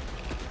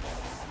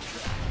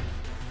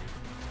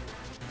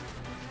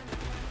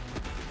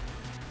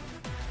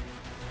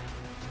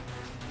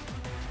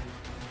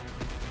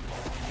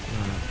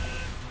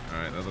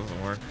 Alright, that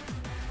doesn't work.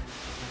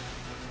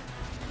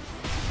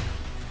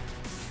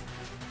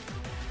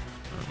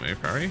 Maybe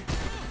parry?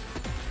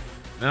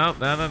 Nope,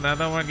 that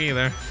don't work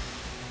either.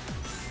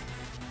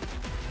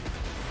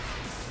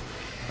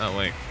 Oh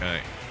wait,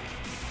 okay.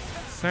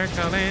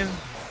 Circle in.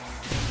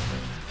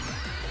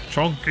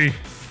 Chunky.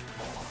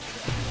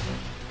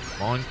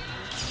 Boink.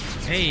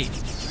 Hey.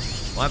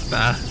 What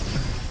the?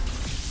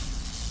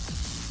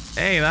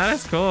 Hey, that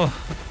is cool.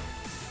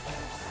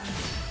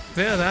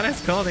 Dude, that is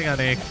cool, Diga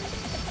Dig.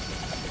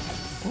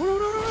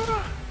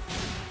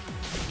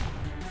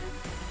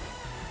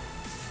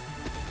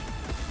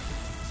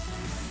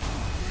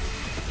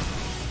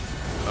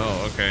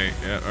 Oh, okay.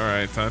 Yeah,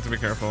 alright. Time to be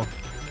careful.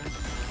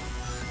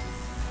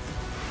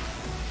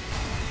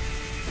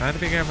 Time to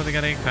be careful,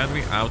 Diga Dig. Time to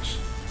be... Ouch.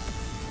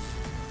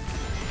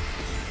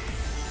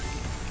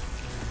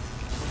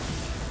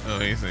 Oh,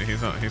 he's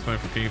playing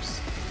for keeps.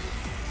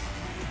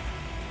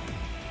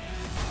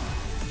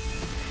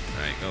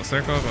 Alright, go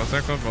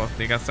circle, go.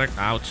 They got circle.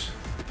 Ouch.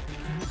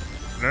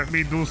 Let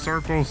me do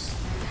circles.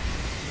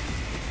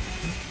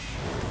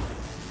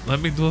 Let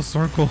me do a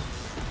circle.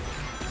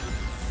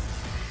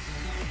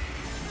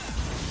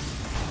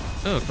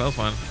 Oh, close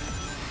one.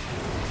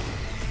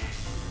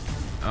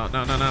 Oh,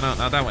 no,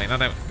 not that way, not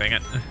that way. Dang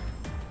it.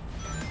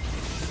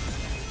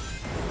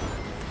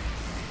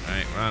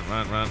 Alright,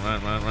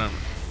 run.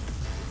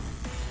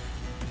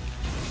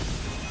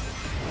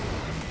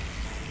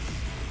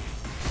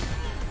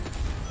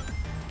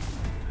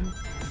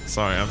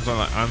 Sorry,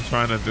 I'm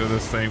trying to do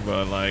this thing,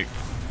 but like,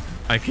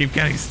 I keep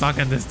getting stuck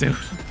in this dude.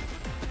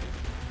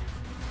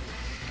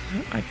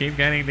 I keep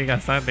getting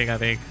Diga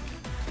Dig.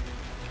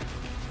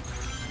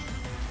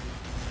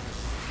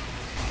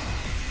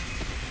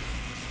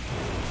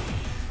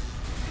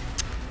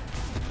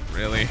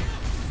 Really?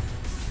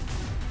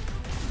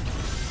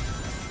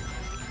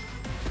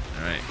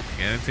 Alright,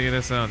 get into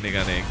the zone,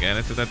 Diga Dig. Get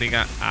into the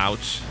Diga.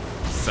 Ouch.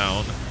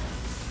 Zone.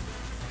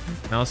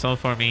 No zone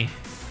for me.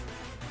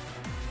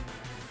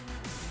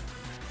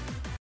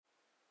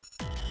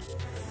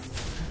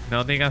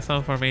 No Diga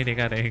zone for me,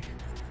 Diga Dig.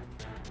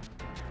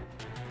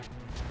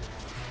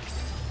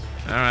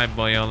 Alright,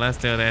 boyo, let's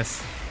do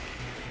this.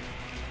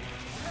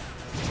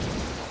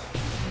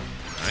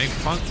 Alright,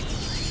 funk.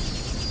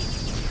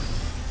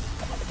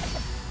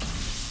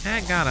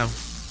 And got him.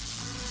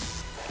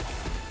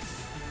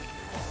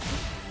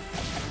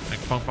 Like,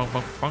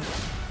 funk.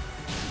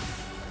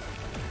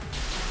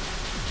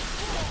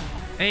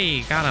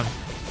 Hey, got him.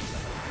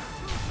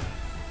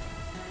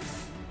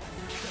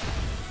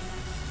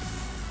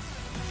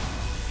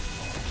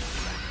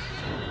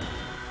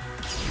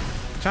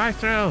 Charge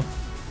through.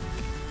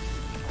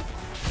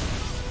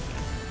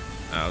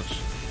 Ouch.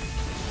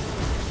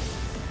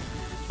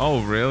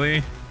 Oh,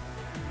 really?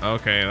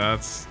 Okay,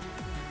 that's...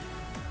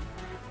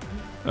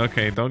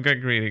 Okay, don't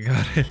get greedy,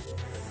 got it.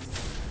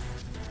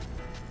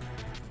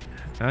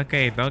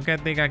 Okay, don't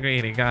get Diga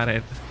greedy, got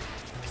it.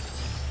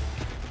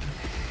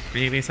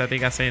 Greedy is a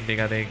Diga sin,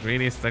 Diga Dig.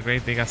 Greedy is the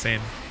great Diga sin.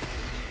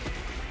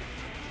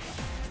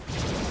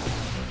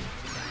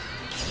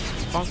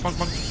 Bonk.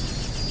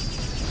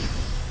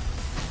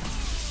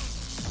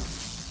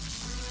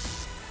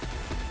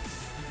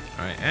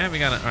 Alright, and we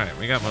got it. Alright,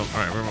 we got move.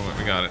 Alright, we're moving.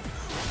 We got it.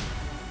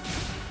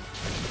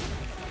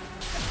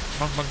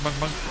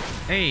 Bonk.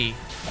 Hey!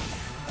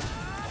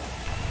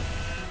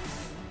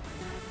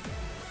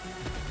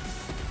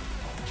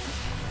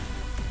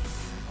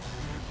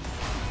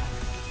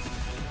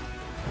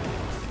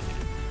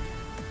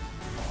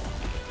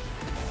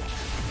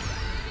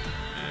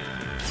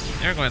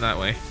 They're going that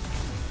way.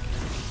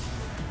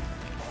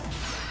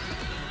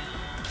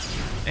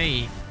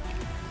 Hey!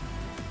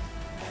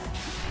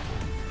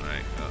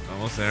 Alright,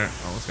 almost there.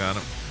 Almost got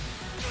him.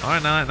 Oh,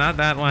 no, not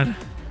that one.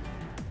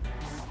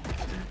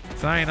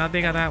 Sorry, not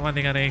Diga that one,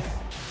 Diga Dig.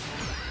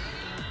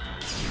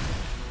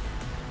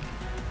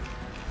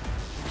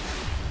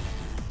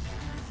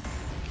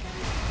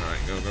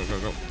 Alright, go.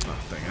 Oh,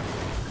 dang it.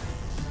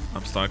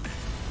 I'm stuck.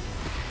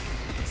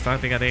 Stuck,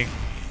 Diga Dig.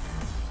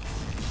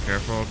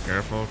 Careful.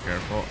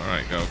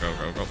 Alright, go.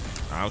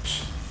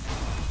 Ouch.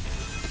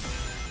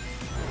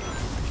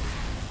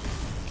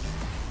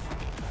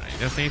 I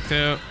just need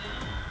to...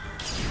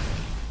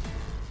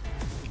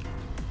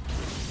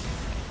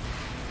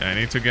 Yeah, I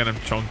need to get him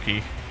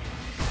chunky.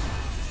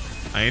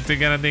 I need to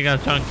get a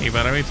Diga chunky,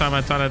 but every time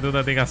I try to do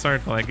the Diga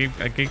circle, I keep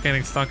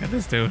getting stuck at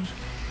this dude.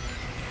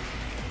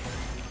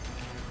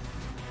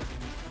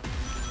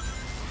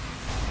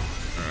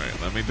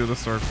 Alright, let me do the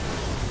circle.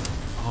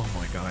 Oh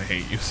my god, I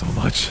hate you so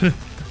much.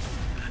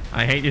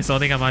 I hate you so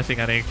much,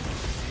 Diga Dig.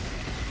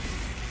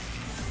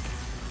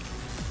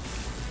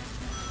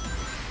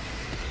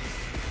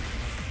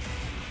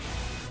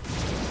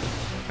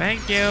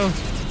 Thank you.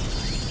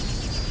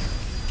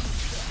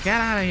 Get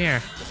out of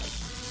here.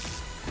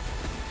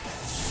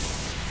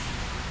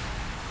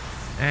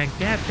 And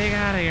get Diga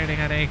out of here,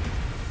 Diga Dig.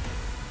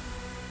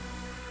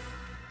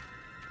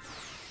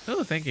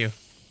 Oh, thank you.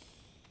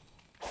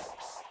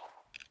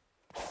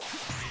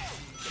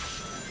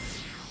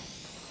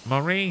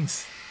 More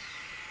rings.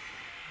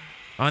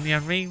 On your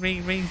ring,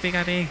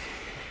 Diga Dig.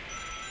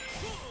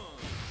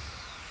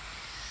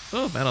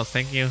 Oh, medals,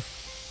 thank you.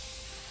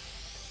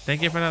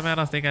 Thank you for the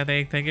medals, Diga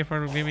Dig. Thank you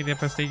for giving me the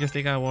prestigious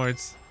Diga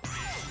awards.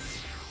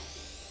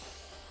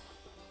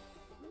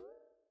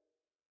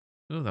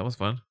 Ooh, that was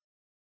fun.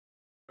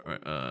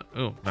 Alright,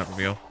 ooh, map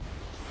reveal.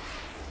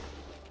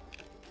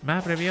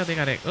 Map reveal,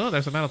 Diga Dig. Oh,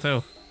 there's a medal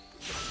too.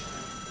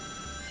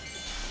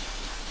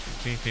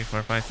 2, 3,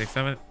 4, 5, 6,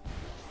 7.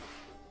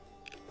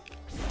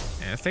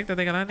 And let's take the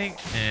Kydigadig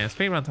and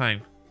speedrun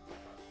time.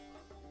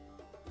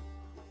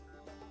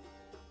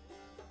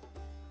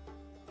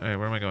 Alright,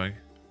 where am I going?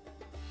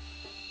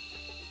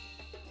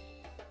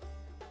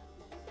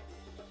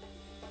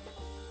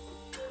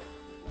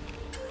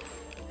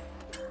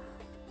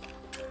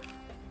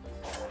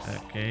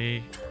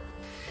 Okay.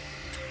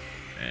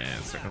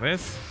 And circle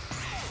this.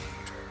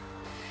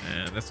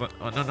 And this one.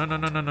 Oh, no.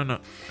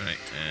 Alright,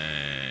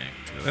 and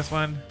do this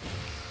one.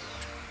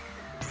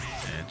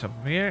 And jump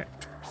from here.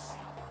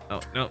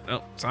 Oh,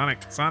 no.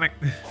 Sonic. Sonic,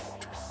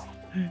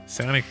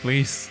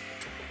 please.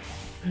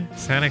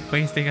 Sonic,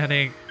 please, Diga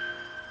Dig.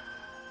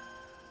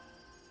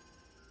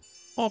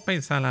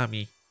 Open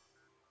salami.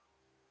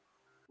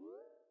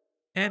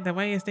 And the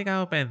way is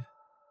Diga open.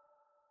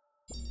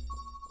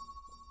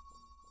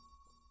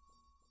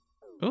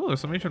 Oh,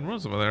 there's some ancient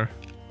ruins over there.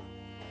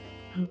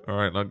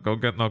 Alright, now go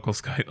get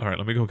Knuckles, guys. Alright,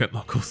 let me go get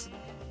Knuckles.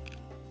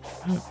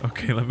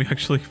 Okay, let me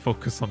actually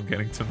focus on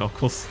getting to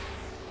Knuckles.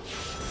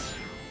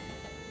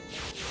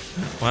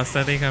 What's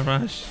that Diga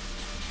rush?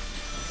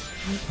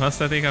 What's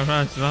that Diga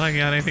rush? It's not like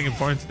you had anything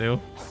important to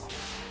do.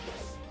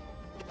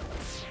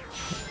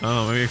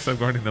 Oh, maybe except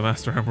guarding the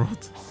Master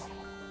Emerald.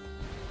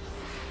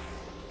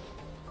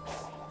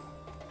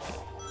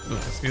 Oh,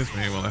 excuse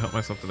me while I help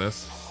myself to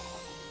this.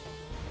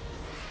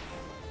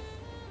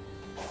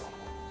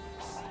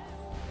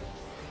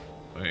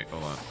 Wait,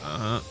 hold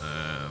on.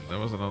 And there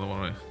was another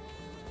one.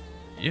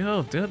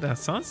 Yo, dude, that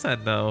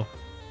sunset though.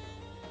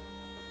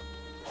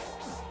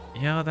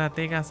 Yo, that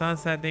Diga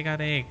sunset, Diga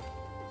Dig.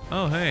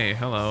 Oh, hey,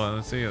 hello, I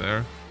didn't see you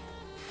there.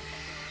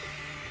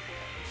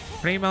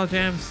 Primo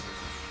gems.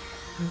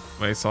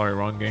 Wait, sorry,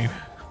 wrong game.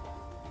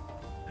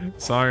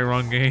 Sorry,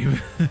 wrong game.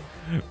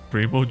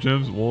 Primo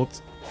gems, what?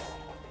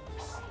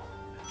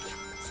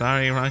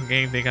 Sorry, wrong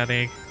game, Diga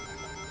Dig.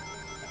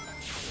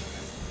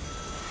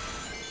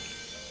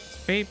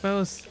 Speed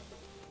boost.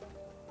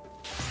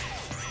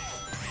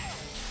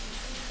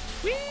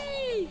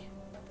 Whee!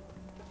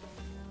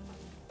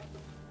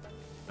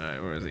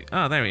 Alright, where is he?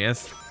 Oh, there he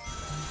is.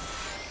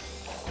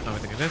 Oh,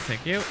 look at this,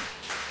 thank you.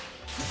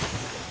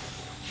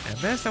 And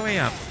there's the way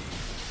up.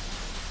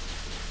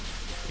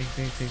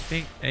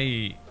 Ding.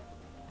 Hey.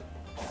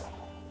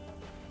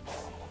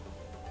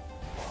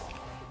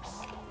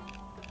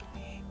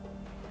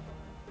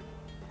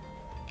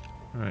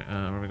 Alright, where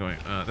are we going?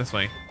 This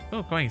way.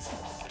 Oh, coins.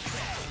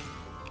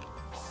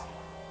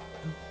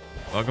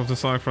 Welcome to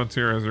Sonic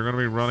Frontiers. You're gonna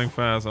be running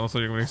fast. Also,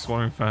 you're gonna be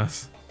exploring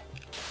fast.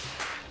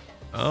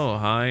 Oh,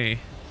 hi.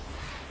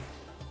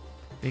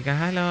 Diga,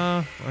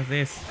 hello. What's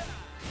this?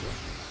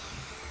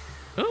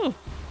 Oh.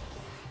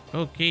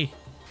 Okay.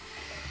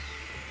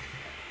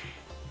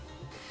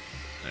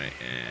 Alright,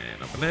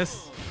 and open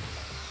this.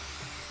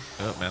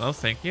 Oh, medals,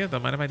 thank you.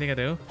 Don't mind if I think I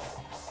do.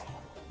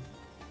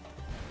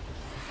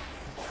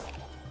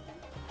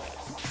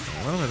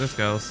 I wonder where this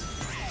goes.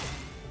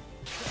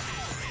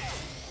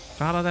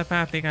 Follow the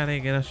path, Diga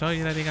Dig. It'll show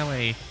you the Diga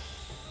way.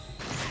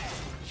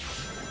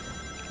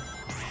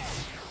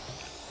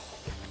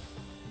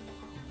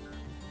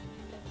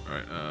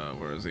 Alright,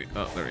 where is he?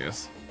 Oh, there he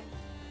is.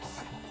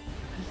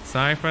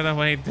 Sorry for the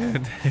wait,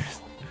 dude.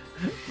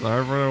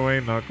 Sorry for the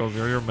wait, Knuckles.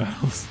 You're your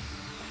medals.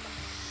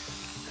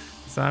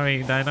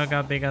 Sorry, Dino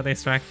got Diga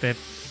distracted.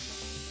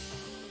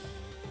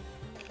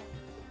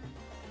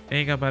 There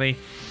you go, buddy.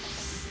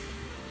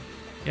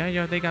 Yeah,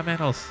 your Diga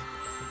medals.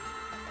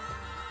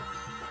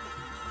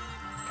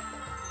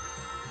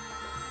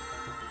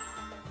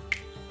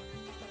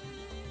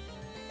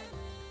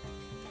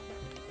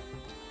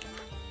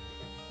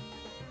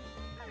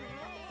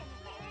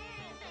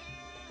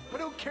 I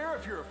don't care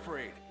if you're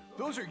afraid.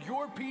 Those are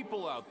your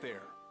people out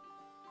there.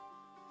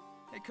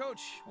 Hey,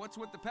 Coach, what's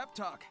with the pep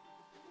talk?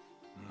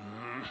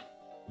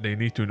 They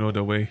need to know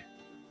the way.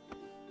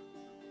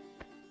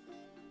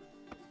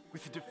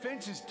 With the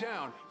defenses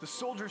down, the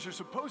soldiers are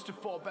supposed to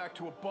fall back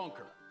to a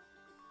bunker.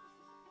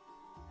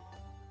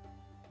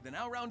 Then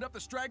I'll round up the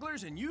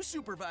stragglers and you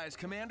supervise,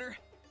 Commander.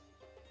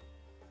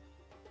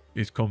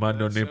 It's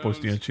Commander Nepos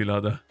the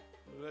Enchilada.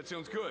 That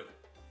sounds good.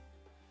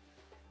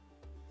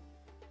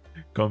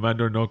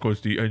 Commander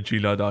Knuckles the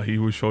Enchilada. He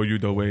will show you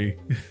the way.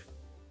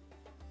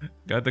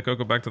 Got the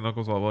Coco back to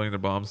Knuckles while blowing their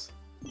bombs.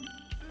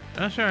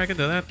 Oh, sure, I can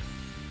do that.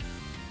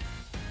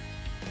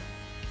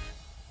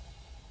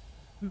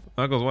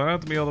 Knuckles, why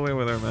not me all the way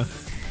over there, man?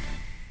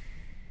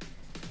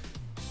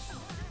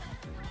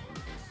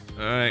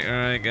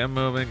 Alright, get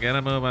moving,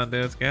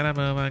 dudes, get a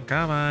moving,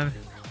 come on.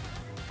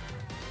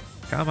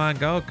 Come on,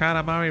 go,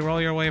 Katamari,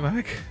 roll your way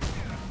back.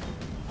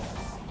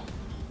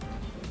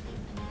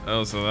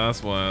 Oh, so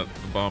that's what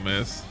the bomb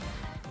is.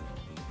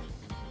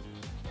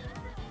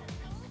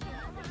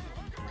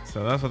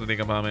 So that's what the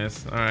Diga bomb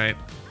is, alright.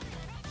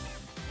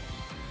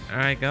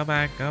 Alright, go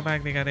back,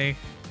 Diga Dig.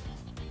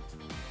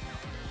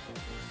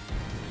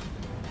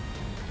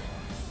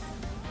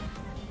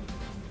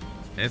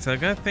 It's a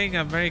good thing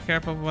I'm very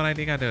careful with what I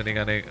Diga do.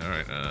 Diga Dig.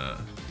 Alright,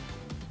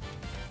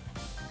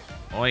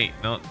 oh, wait,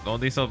 no,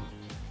 don't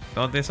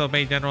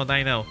disobey General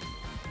Dino.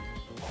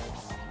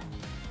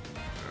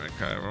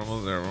 Okay, we're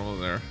almost there, we're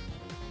almost there.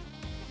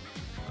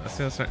 Let's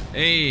just start.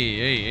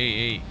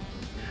 Hey.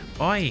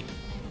 Oi!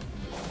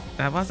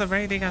 That was a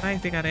very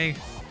nice Diga Dig.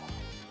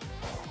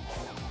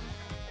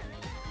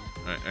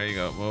 Alright, there you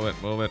go. Move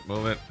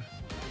it.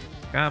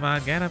 Come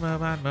on, get a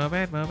move on. Move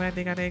it,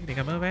 Diga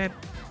Dig, move it.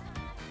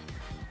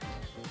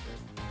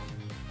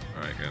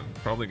 Alright, can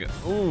probably get.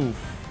 Ooh!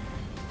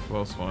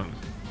 Close one.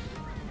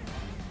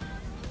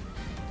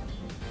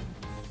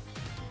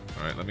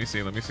 Alright, let me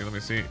see.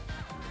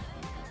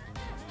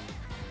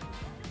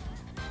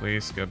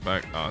 Please get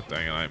back. Oh,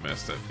 dang it, I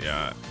missed it.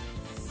 Yeah,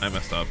 I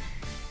messed up.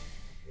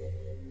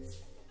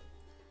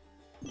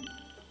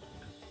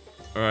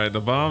 Alright,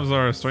 the bombs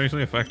are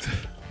strangely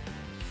effective.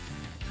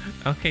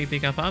 Okay,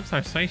 Diga, bombs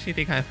are strangely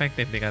Diga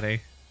effective, Diga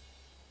Dig.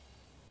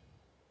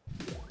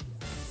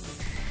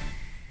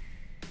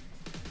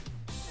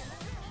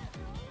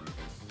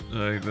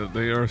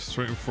 They are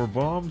strange for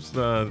bombs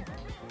that.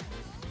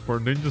 For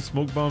ninja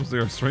smoke bombs, they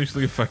are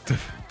strangely effective.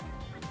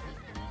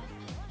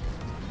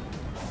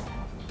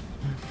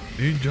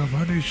 Ninja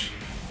vanish!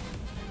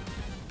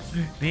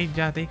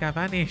 Ninja Diga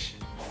vanish!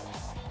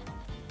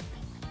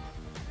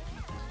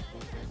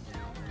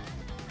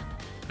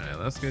 Alright,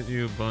 let's get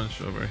you a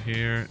bunch over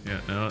here.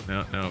 Yeah, no.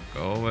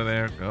 Go over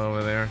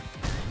there.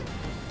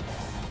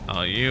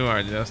 Oh, you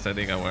are just a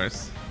Diga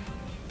worse.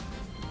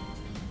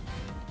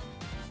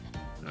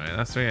 Alright,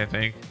 that's 3, I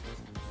think.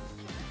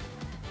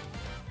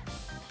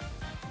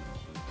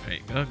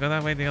 Alright, go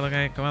that way, Diga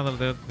guy. Come on, little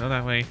dude. Go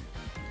that way.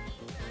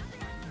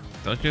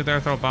 Don't you dare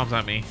throw bombs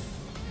at me.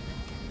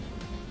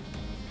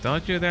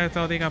 Don't you dare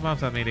throw Diga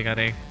bombs at me, Diga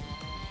Dig.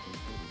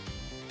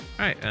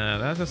 Alright,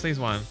 that's just least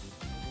one.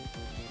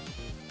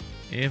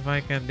 If I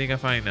can Diga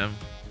find him.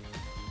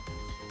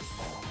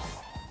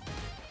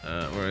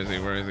 Where is he?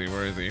 Where'd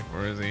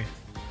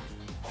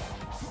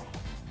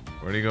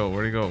he go?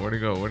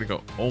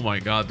 Oh my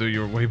god, dude,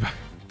 you're way back.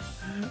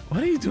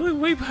 What are you doing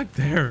way back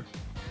there?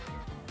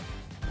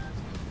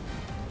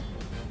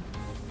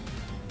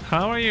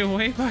 How are you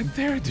way back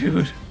there,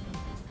 dude?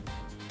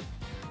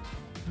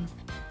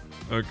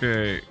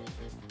 Okay.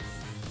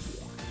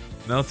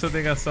 Now to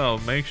Diga cell,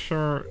 make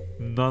sure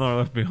none are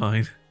left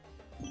behind.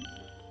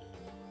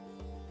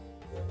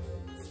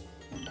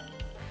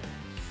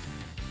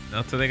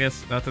 Not to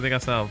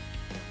Diga cell.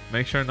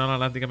 Make sure none are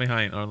left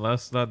behind,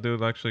 unless that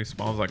dude actually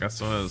spawns like as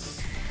soon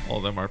as all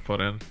of them are put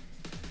in.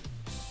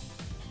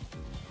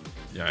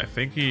 Yeah, I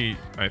think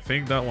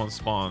that one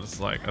spawns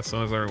like as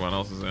soon as everyone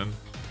else is in.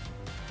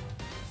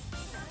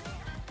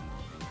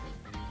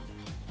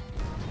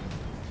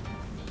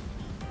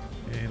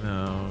 Okay,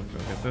 now go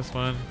get this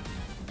one.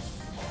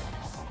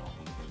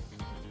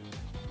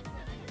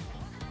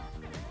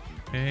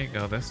 Okay,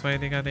 go this way,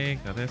 Diga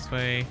Dig, go this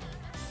way.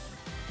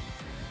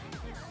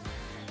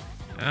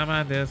 Come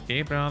on, just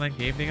keep rolling,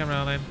 keep Diga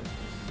rolling.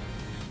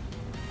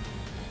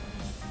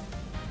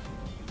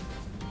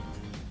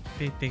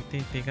 Dig, dig,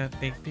 dig, Diga,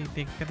 dig, dig,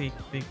 dig, dig,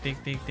 dig, dig,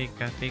 dig, dig,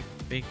 dig,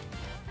 dig.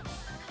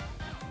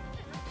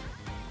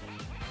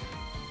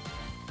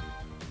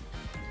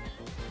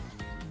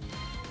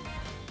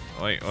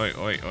 Wait,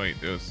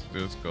 dudes,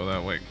 go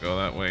that way.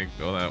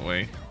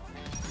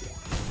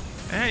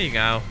 There you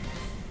go.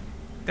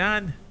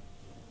 Done.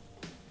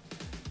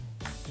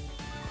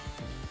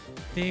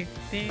 Dig,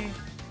 dig.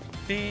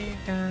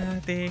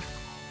 Diga Dig.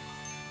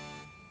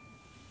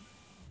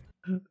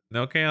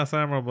 No chaos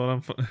armor,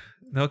 but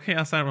no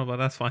chaos armor, but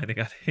that's fine.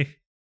 Diga Dig.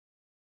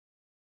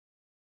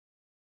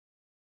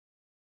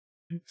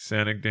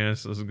 Sonic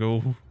dance, let's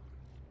go.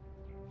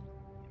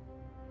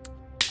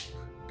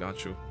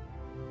 Got you.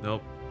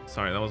 Nope.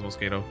 Sorry, that was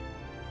Mosquito.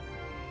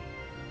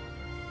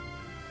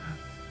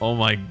 Oh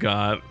my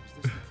god. Is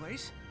this the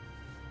place?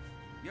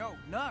 Yo,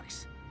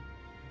 Nux.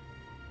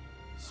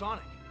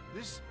 Sonic,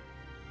 this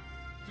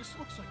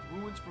looks like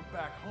ruins from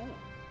back home.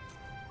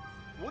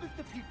 What if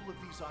the people of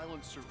these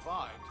islands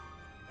survived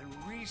and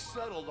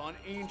resettled on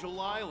Angel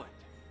Island?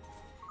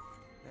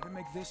 Better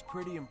make this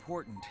pretty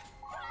important.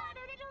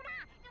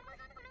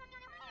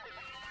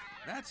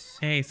 That's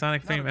hey,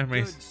 Sonic Flame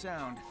memories. Good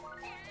sound.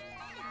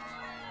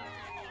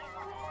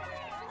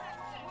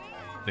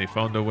 They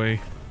found a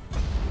way.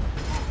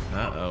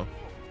 Uh-oh.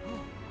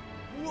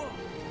 Whoa.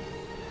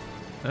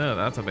 Oh,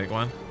 that's a big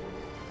one.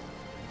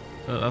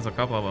 Oh, that's a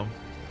couple of them.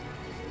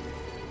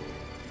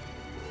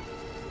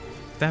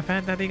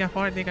 Defend the Diga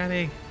Fort, Diga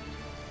Dig.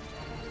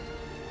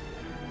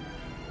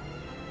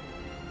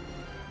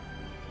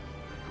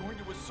 They're going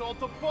to assault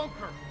the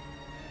bunker.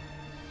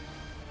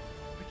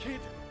 I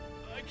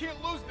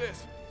can't lose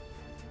this.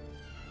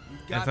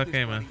 You've got It's okay,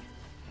 this, man. buddy.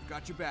 I've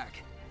got your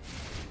back.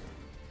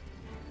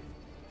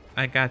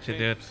 I got you,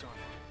 dude.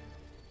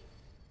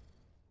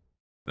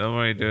 Don't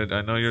worry, dude.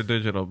 I know you're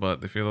digital,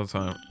 but if you don't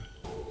time.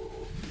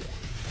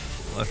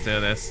 Let's do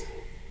this.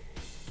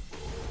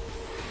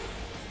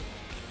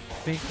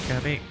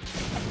 Diga Dig.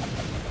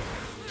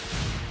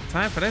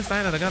 Time for this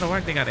dino to go to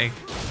work, Diga Dig.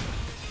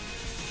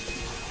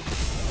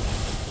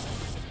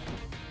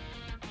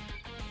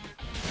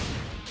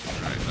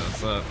 Alright,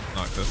 let's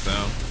knock this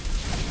down.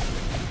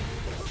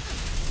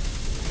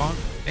 Bonk.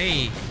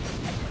 Hey!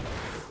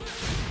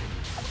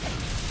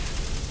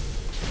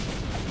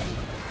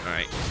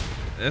 Alright.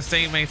 This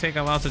thing may take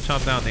a while to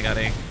chop down, Diga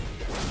Dig.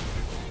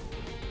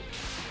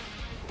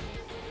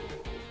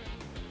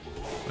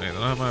 Wait, I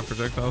don't have my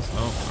projectiles?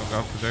 No, I've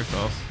got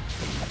projectiles.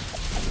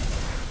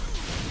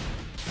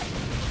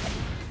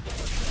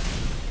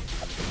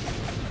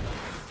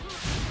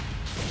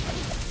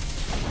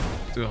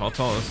 Dude, how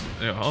tall is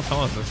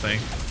this thing?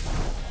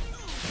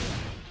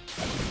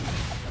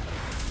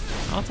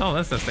 How tall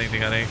is this thing,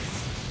 Diga Dig?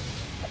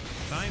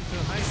 Time to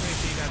hydrate,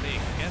 Diga Dig.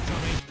 Get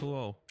some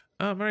H2O.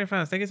 Oh, very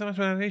fast. Thank you so much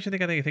for the donation,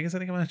 Diga Dig. Thank you so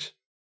much.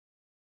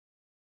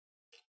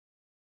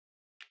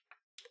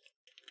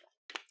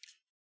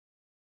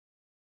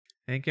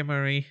 Thank you,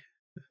 Marie.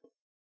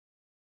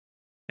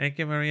 Thank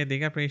you, Maria.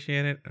 Dig,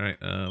 appreciate it. All right,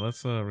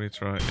 let's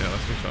retry. Yeah,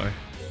 let's retry.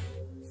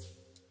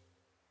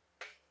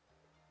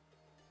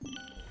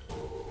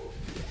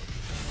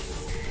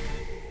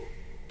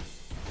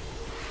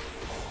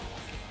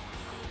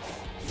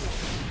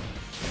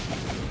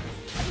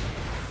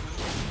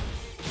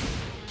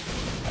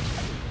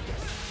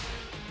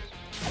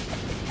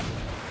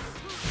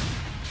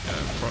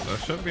 Yeah, there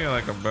should be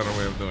like a better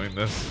way of doing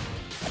this.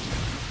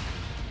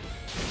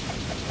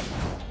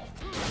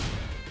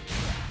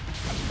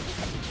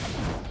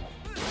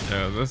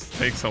 Yeah, this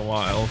takes a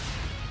while.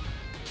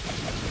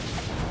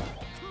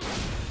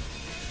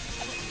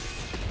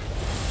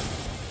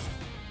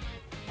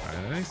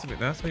 Alright, there needs to be,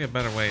 there has to be a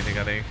better way,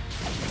 Diga Dig.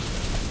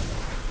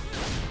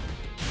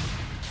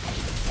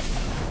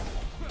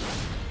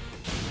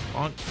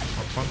 Bonk,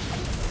 bonk, bonk.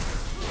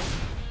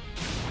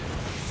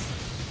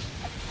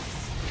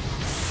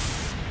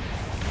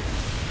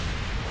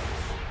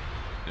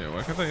 Yeah,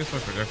 why can't I use my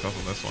projectiles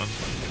on this one?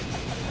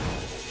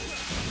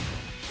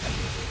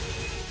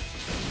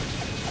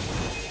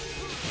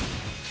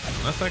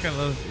 Unless I can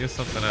use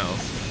something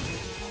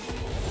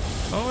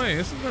else. Oh wait,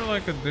 isn't there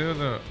like a dude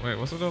wait,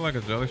 wasn't there like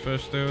a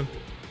jellyfish dude?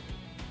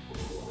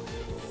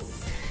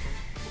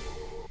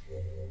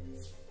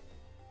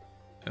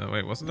 Yeah,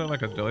 wait, wasn't there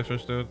like a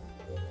jellyfish dude?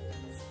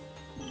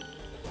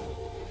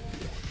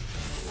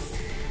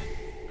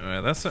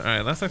 Alright,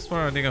 let's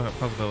explore our Diga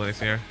possibilities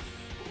here.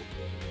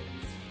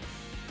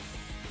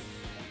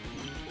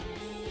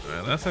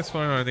 Alright, let's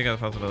explore our Diga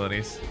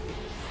possibilities.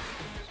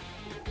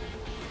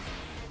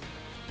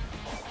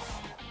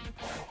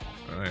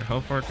 Alright, how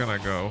far can I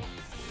go?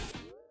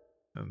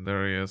 And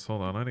there he is.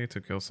 Hold on, I need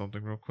to kill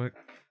something real quick.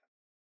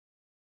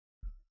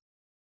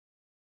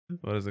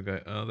 What is it,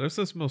 guy? There's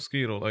this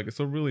mosquito, like it's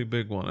a really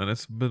big one, and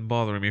it's been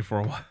bothering me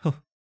for a while.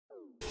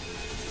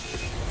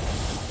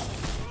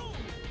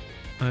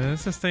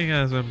 This thing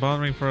has been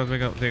bothering for a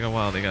big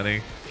while, Diga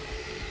Dig.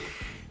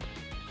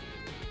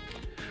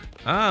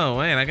 Oh,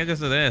 wait, I can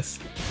just do this.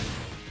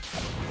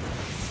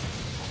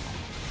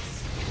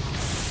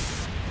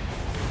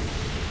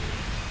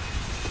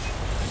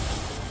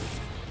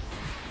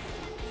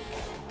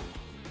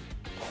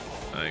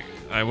 Like,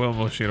 I will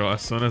Mosquito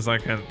as soon as I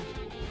can.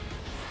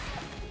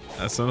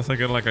 As soon as I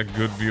get like a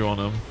good view on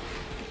him.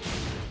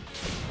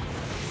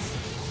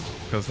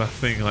 Because that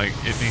thing, like,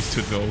 it needs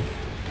to go.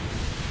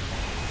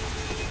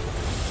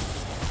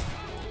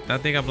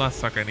 That Diga Blast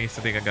sucker needs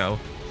to Diga go.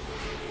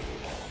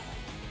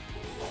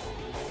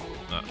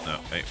 No,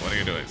 hey, what are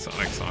you doing?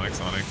 Sonic.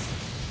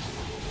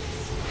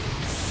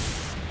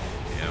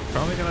 Yeah, I'm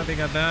probably gonna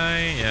Diga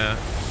die, yeah.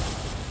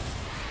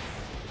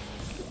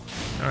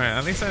 Alright,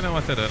 at least I know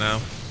what to do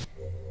now.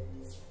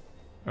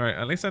 Alright,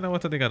 at least I know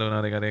what to Diga do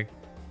now, Diga Dig.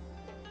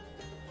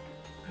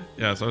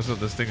 Yeah, so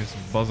this thing is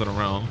buzzing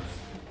around.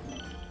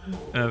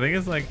 And the thing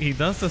is, like, he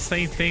does the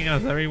same thing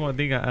as everyone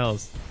Diga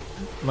else.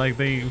 Like,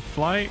 they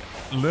fly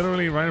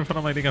literally right in front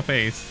of my Diga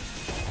face.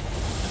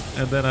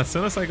 And then as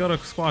soon as I go to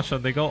squash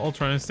them, they go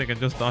Ultra Instinct and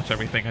just dodge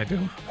everything I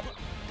do.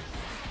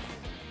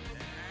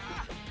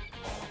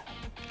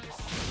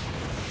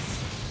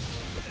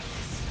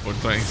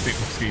 Ultra Instinct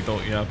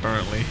Mosquito, yeah,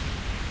 apparently.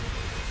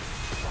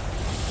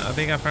 I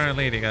think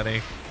apparently Diga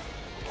Dig.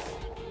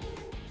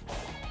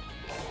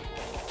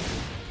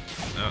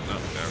 No,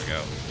 there we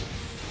go.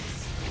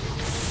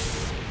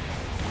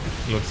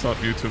 Looks up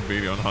YouTube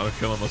video on how to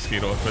kill a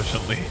mosquito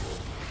efficiently.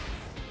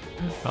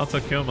 How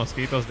to kill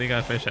mosquitoes Diga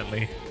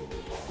efficiently.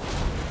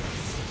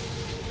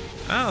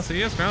 Oh, so you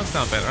just ground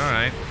stomp it,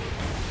 alright.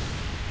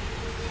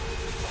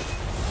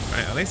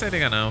 Alright, at least I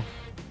Diga know.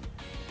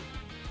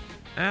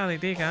 Alley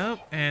Diga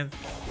up and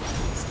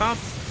stop.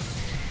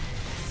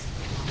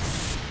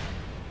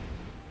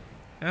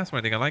 That's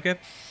where Diga like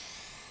it.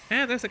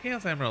 And there's a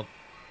Chaos Emerald.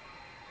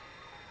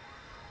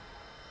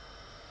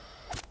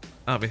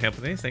 I'll be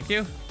helping these, thank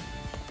you.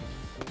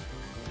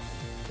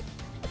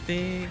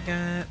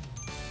 Diga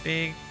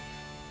Dig.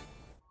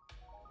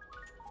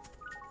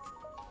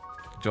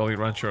 Jolly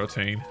Rancher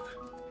attain.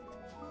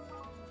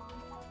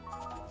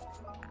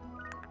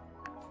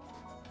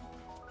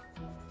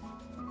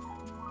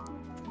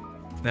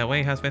 The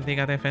way has been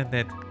Diga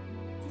defended.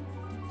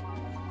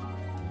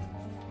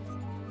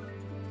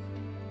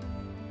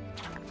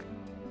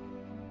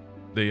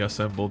 They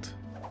assembled.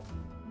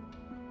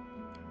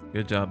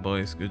 Good job,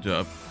 boys. Good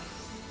job.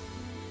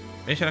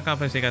 Mission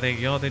accomplished, Diga Dig.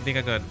 You all did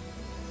Diga good.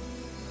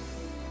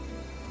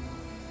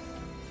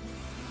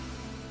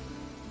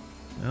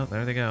 Well,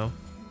 there they go.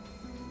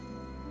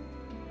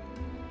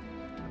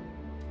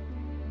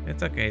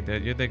 It's okay,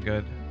 dude. You did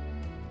good.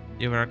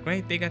 You were a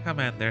great Diga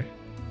commander.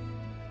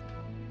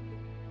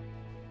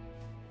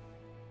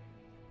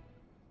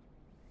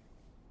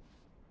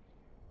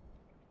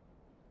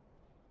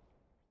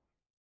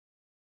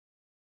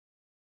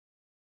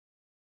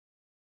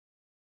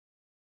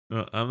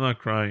 No, I'm not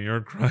crying.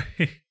 You're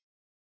crying.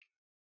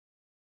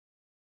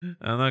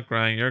 I'm not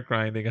crying. You're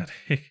crying, Diga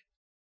Dig.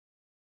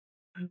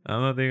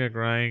 I'm not Diga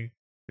crying.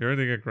 You're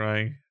Diga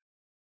crying.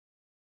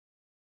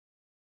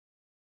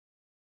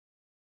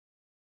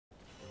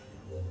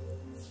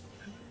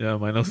 Yeah,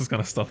 my nose is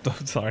gonna stop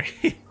up. Sorry.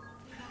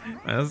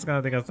 My nose is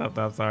gonna think I stopped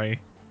up. Sorry.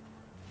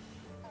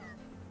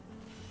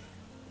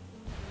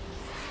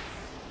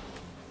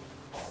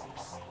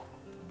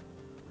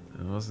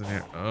 It wasn't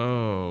here.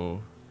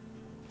 Oh.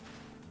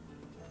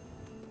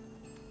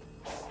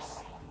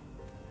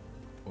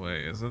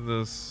 Wait, isn't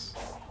this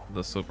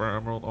the Super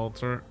Emerald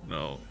altar?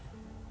 No.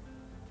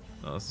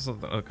 No, this is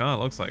something. It kind of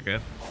looks like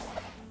it.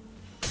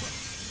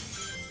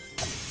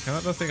 Kind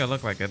of does think I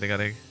look like it, Diga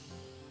Dig.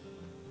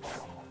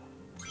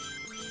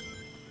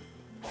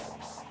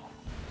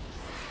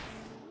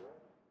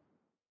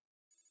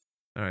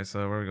 Alright,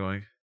 so where are we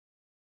going?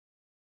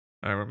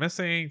 Alright, we're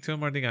missing 2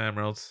 more Diga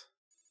Emeralds.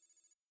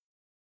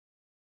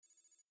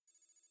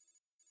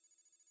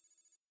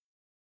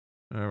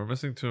 Alright, we're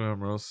missing 2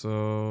 emeralds,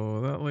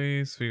 so that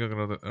leaves we go to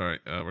the. Alright,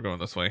 we're going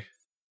this way.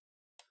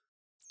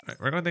 Alright,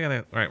 we're going to get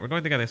it. Alright, we're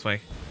going to get this way.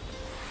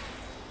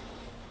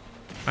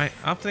 Alright,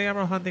 up to the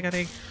emerald hunt, Diga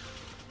Dig.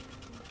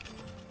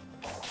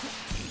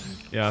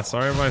 Yeah,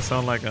 sorry if I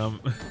sound like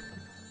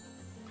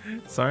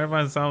sorry if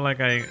I sound like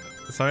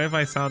sorry if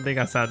I sound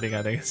Diga sad,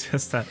 Diga Dig. It's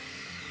just that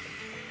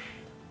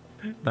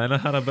I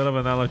had a bit of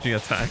an allergy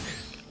attack.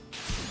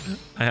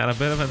 I had a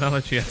bit of an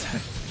allergy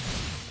attack.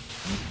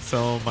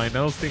 So my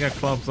nose Diga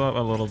clumps up a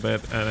little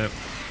bit, and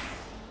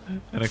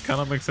it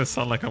kind of makes it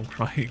sound like I'm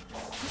crying.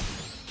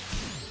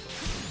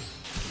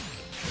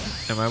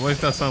 And my voice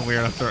does sound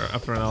weird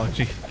after an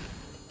allergy.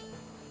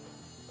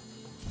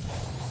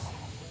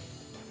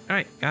 All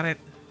right, got it.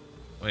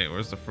 Wait,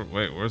 where's the fruit?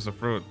 Wait, where's the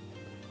fruit?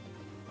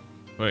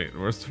 Wait,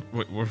 where's the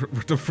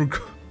where'd the fruit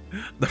go?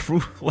 The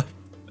fruit left.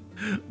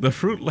 The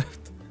fruit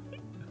left.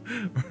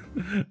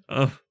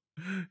 Oh,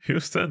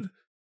 Houston,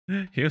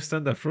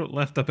 the fruit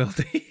left the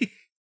building.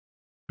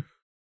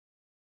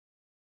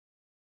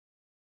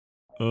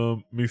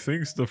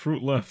 Methinks the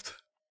fruit left.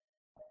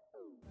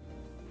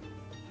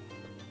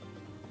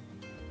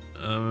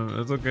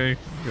 It's okay,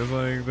 because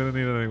I didn't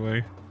need it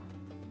anyway.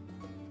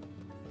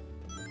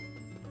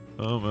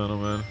 Oh man, oh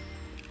man.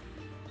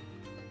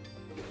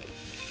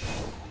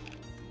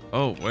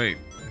 Oh, wait.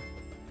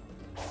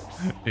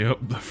 Yep,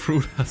 the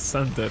fruit has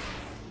scented.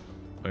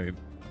 Wait,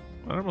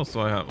 what else do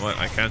I have? What?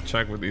 I can't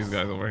check with these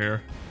guys over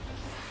here.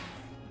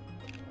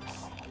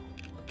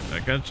 I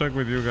can't check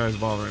with you guys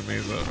bothering me,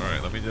 so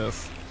alright, let me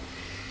just...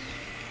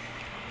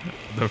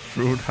 The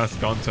fruit has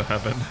gone to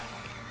heaven.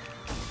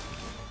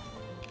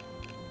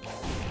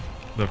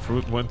 The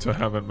fruit went to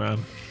heaven, man.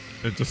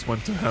 It just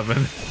went to heaven.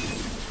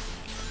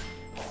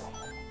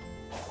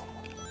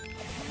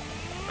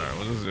 Alright,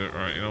 what is it?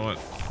 Alright, you know what?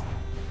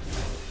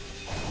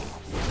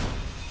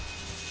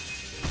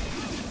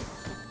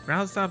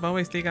 Ground stop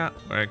always Diga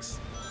works.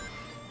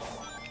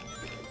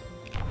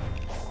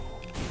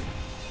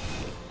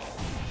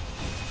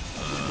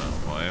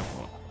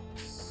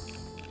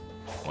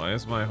 Why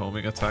is my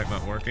homing attack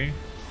not working?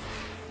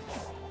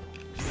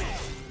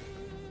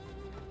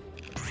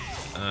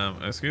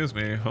 Excuse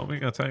me,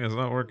 homing attack is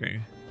not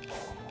working.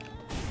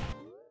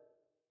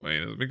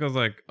 Wait, is it because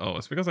like, oh,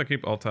 it's because I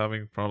keep alt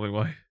tabbing, probably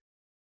why.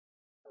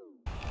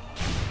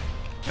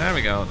 There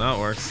we go, now it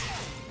works.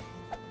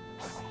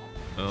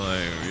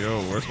 Like,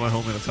 yo, where's my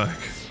homing attack?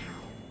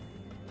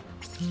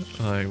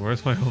 Like,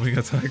 where's my homing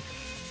attack?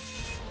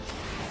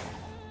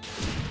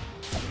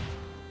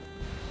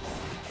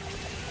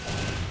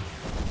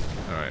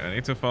 Alright, I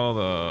need to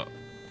follow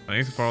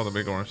the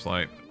big orange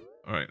light.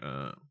 Alright,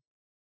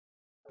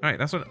 alright,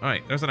 that's what.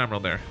 Alright, there's an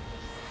emerald there.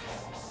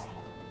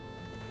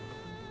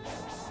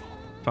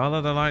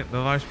 Follow the light, the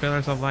large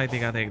pillars of light,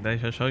 Diga Dig. They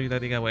shall show you the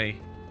Diga way.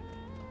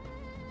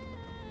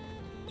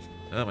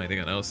 Oh my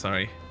Diga nose,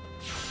 sorry.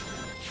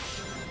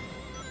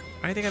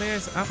 Alright, Diga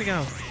Dig, off we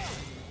go.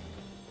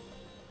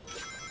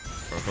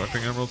 We're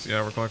collecting emeralds?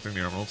 Yeah, we're collecting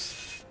the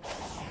emeralds.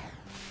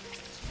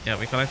 Yeah,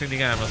 we're collecting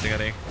the emeralds, Diga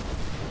Dig.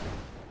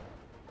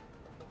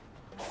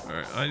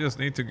 Alright, I just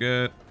need to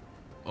get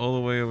all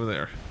the way over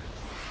there.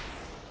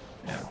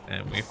 Yeah,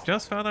 and we've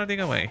just found our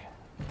Diga way.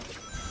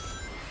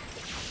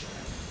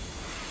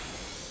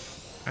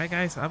 Alright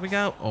guys, up we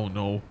go. Oh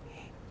no.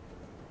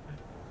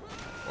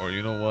 Or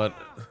you know what?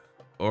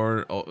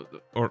 Or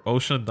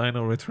Ocean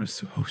Dino returns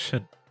to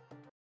Ocean.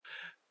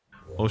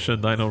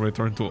 Ocean Dino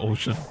return to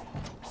Ocean.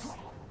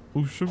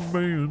 Ocean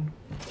Man.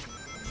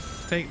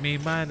 Take me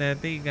by the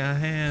Diga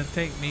hand,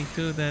 take me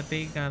to the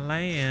Diga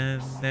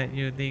land that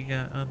you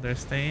Diga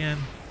understand.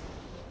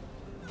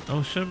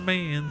 Ocean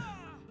Man.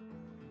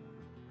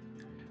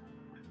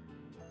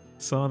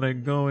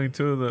 Sonic going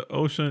to the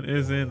ocean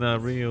isn't a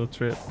real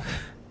trip.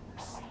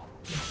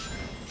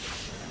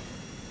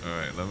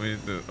 Alright, let me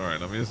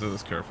just do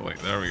this carefully.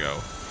 There we go.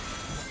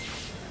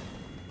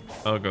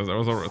 Oh, because there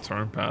was a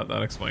return path,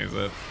 that explains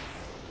it.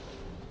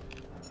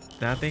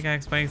 That Diga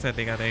explains that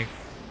Diga Dig.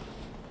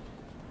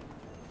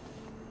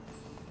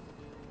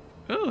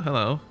 Oh,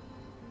 hello.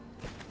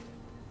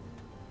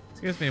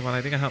 Excuse me while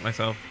I Diga help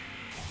myself.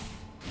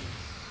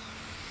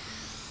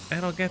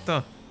 Ero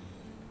ghetto.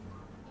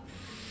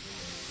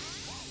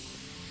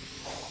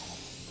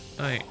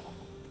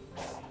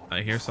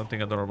 I hear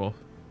something adorable.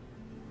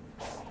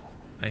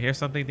 I hear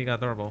something Diga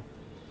adorable.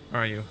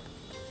 Where are you?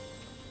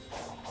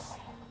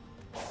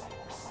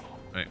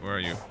 Wait, where are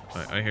you?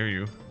 I hear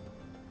you.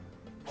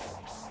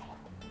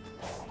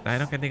 I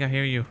don't think I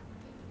hear you.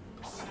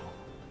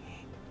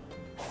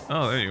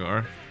 Oh, there you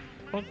are.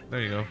 Oh,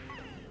 there you go.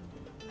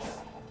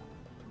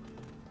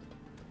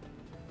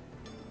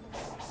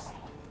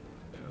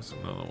 There's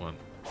another one.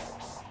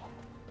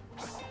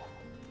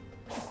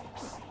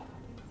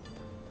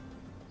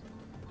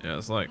 Yeah,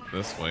 it's like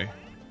this way.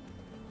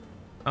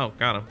 Oh,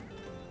 got him.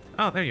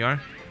 Oh, there you are.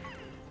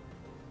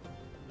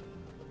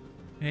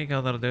 Here you go,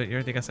 little dude.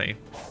 You're Diga safe.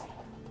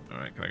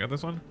 Alright, can I get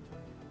this one?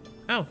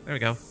 Oh, there we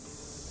go.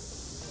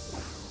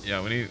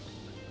 Yeah, we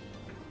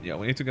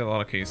need to get a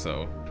lot of keys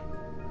though.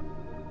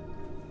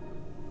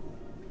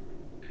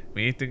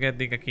 We need to get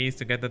Diga keys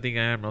to get the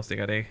Diga emeralds,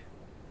 Diga Dig.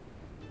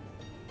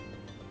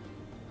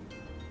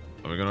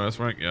 Are we gonna S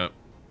rank? Yep.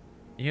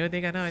 You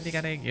Diga know it,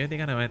 Diga Dig. You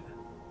Diga know it.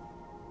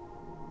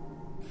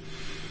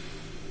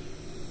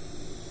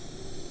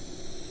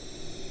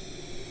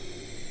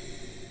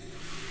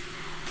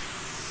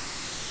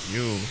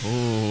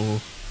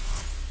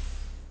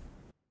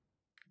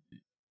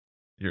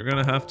 You're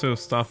gonna have to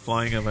stop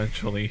flying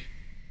eventually.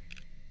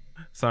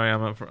 Sorry,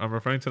 I'm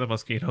referring to the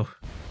mosquito.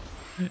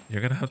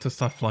 You're gonna have to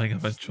stop flying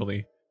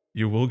eventually.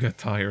 You will get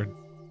tired.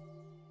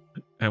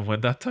 And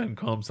when that time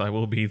comes, I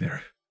will be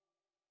there.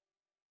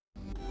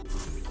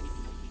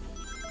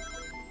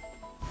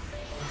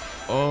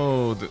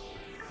 Oh,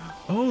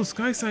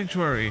 Sky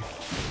Sanctuary.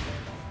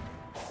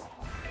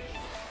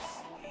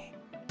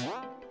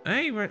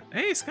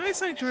 Hey, Sky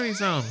Sanctuary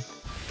Zone.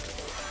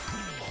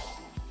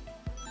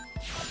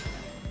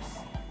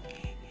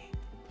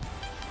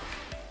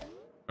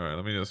 Alright,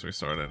 let me just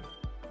restart it.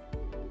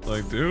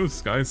 Like, dude,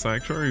 Sky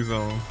Sanctuary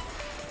Zone.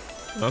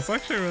 That's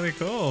actually really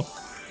cool.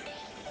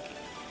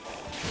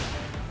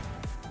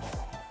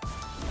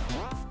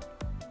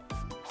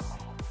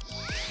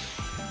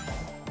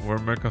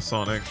 Where's Mecha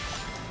Sonic?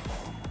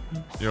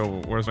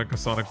 Yo, where's Mecha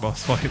Sonic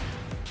boss fight?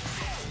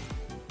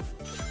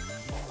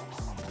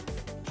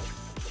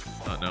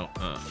 Oh no,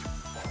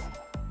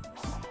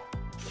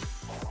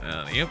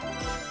 Yep.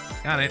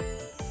 Got it.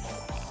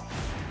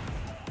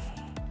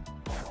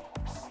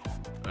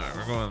 Alright,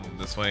 we're going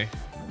this way.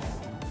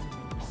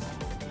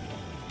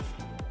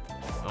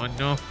 Oh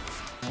no.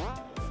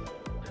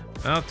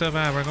 Not too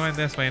bad, we're going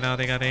this way now,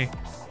 Diga Dig.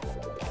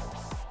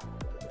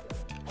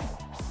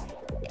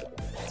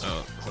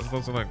 Oh, is I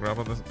supposed to like grab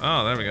on this?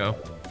 Oh, there we go.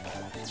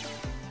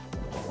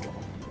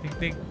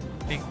 Ding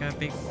ding, Diga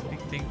Dig,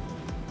 ding ding.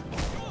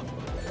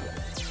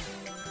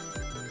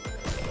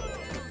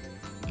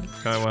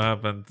 Okay, what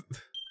happened?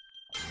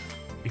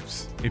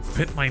 He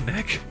bit my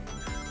neck.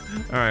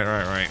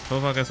 Alright.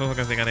 Full focus,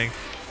 Diga Dig.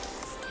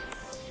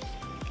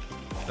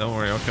 Don't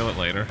worry, I'll kill it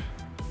later.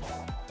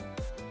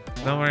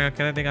 Don't worry, I'll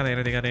kill it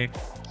later, Diga Dig.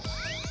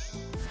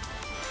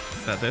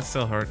 That did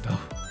still hurt though.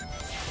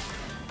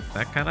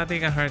 That kinda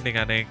Diga hurt,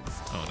 Diga Dig.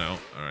 Oh no.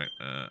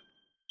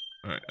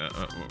 Alright,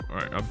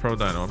 I'm pro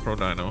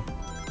dino.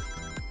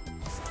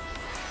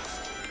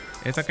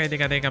 It's okay,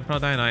 Diga Dig, I'm pro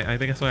dino, I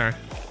think I swear.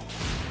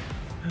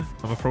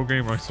 I'm a pro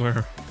gamer, I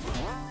swear.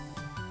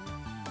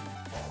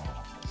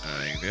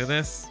 Alright, do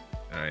this.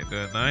 Alright, do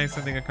it nice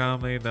and Diga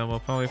calmly, then we'll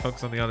probably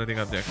focus on the other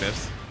Diga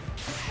objectives.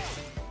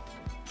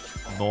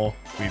 No,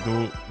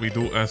 we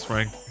do S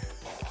rank.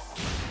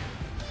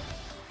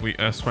 We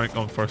S rank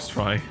on first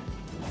try.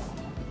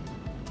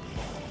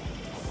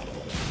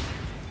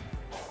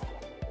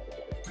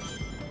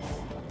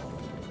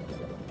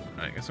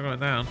 Alright, I guess we're going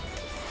down.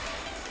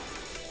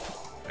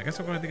 I guess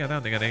we're going to Diga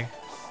down, Diga Dig.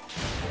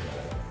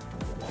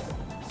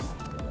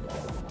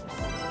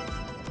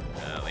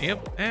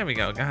 Yep, there we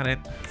go, got it.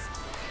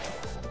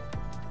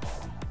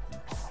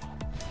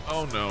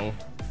 Oh no.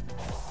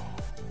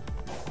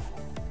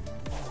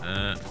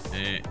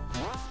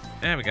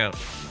 There we go.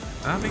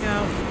 Off we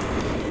go.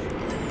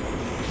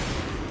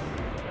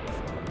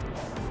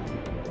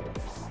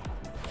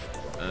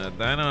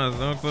 Dino has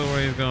no clue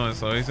where he's going,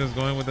 so he's just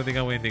going with the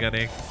Diga win, Diga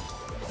Dig.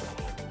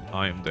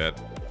 I am dead.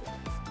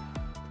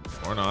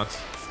 Or not.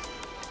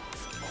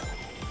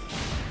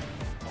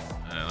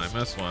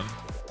 missed one.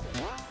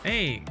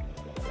 Hey!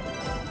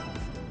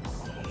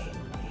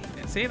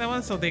 See, that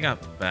one still dig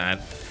up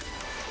bad.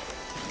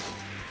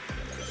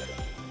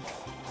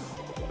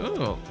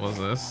 Ooh, what's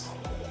this?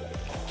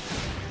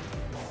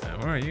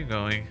 Where are you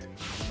going?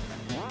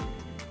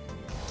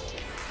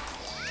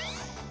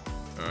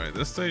 Alright,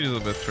 this stage is a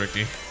bit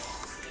tricky.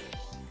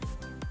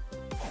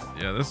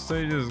 Yeah, this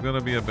stage is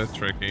gonna be a bit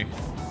tricky.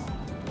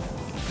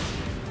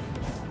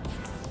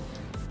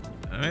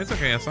 I mean, it's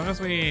okay, as long as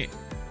we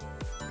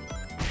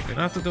don't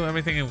have to do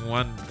everything in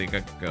one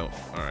Diga go.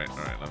 Alright,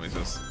 let me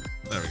just...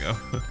 There we go.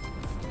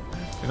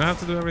 You don't have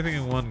to do everything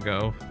in one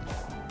go.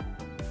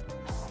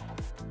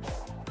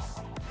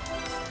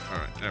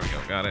 Alright, there we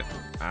go, got it.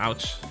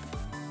 Ouch.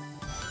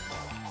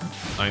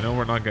 I know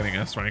we're not getting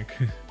S rank.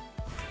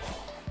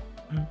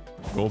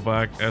 Go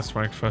back, S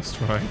rank first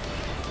try.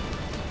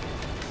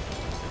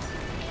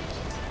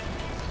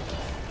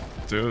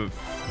 Dude,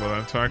 for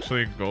them to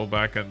actually go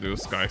back and do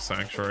Sky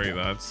Sanctuary,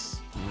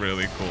 that's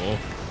really cool.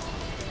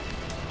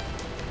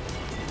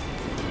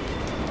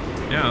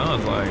 Yeah, I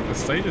was like, the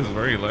stage is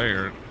very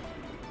layered.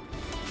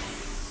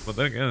 But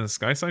then again,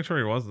 Sky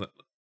Sanctuary wasn't.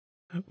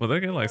 But then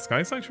again, like,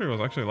 Sky Sanctuary was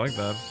actually like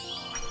that.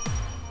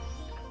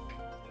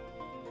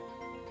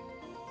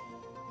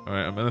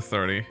 Alright, I'm minute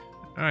 30.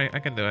 Alright, I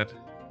can do it.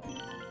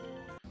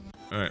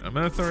 Alright, I'm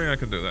minute 30, I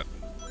can do that.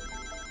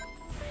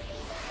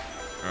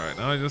 Alright,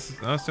 now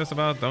it's just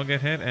about don't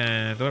get hit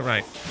and do it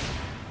right.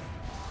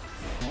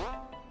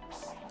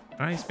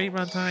 Alright,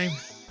 speedrun time.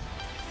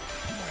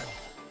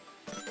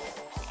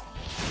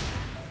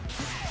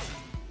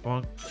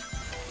 Bonk.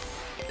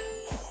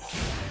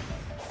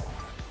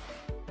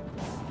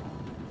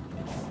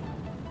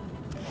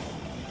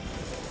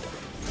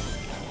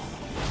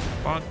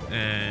 Bonk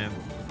and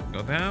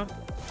go down.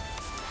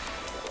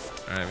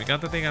 Alright, we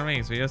got the Diga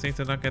rings. We just need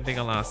to not get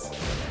Diga lost.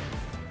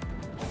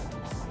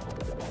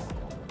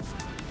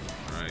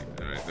 Alright,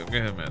 don't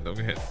get hit, man. Don't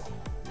get hit.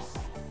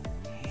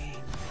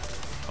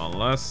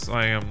 Unless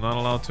I am not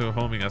allowed to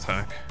homing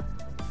attack.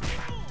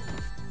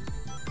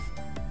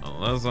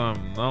 Unless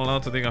I'm not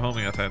allowed to dig a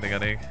homing attack, Diga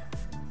Dig.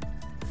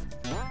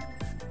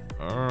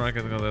 Or I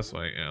can go this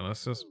way. Yeah,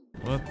 let's just...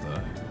 What the...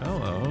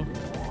 Hello?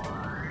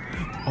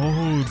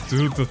 Oh,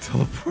 dude, the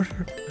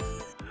teleporter.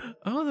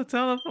 Oh, the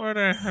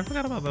teleporter. I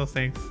forgot about those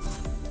things.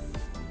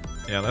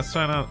 Yeah, let's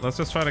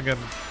just try to get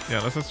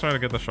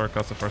the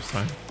shortcuts the first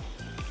time.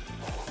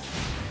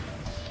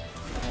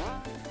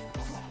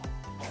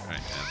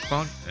 Alright, and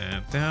bonk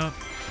and down.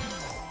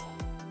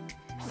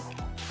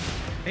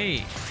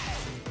 Hey!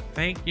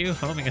 Thank you,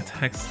 homing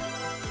attacks.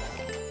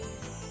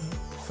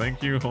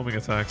 Thank you, homing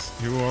attacks.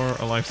 You are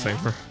a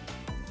lifesaver.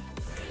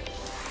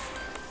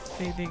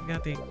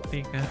 Diga Dig,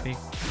 Diga Dig.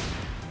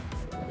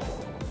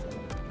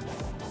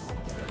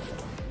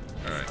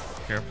 Alright.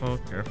 Careful,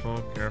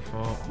 careful,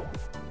 careful.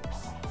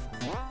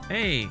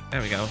 Hey,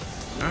 there we go.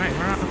 Alright,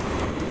 we're up.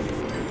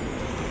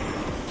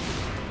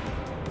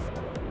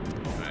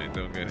 Alright,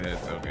 don't get hit,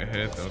 don't get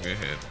hit, don't get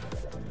hit.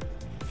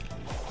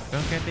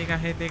 Don't get Diga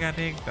hit, Diga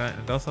Dig.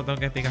 And also don't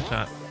get Diga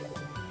shot.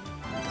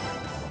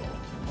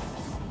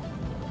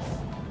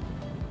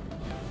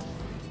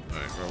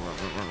 Alright,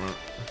 run.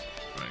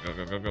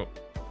 Alright, go.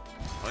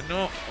 Oh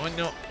no, oh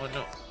no, oh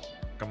no.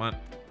 Come on.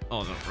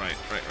 Oh no, right.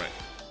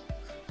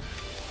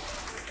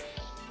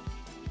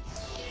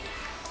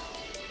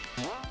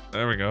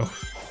 There we go.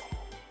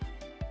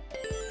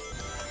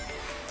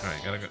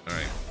 Alright, gotta go.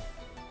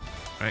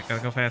 Alright,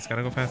 gotta go fast,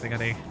 Diga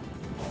Dig.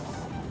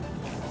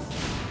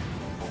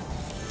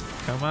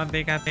 Come on,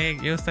 Diga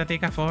Dig, use the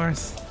Diga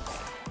Force.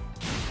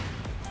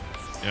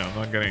 Yeah, I'm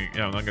not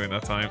getting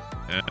that time.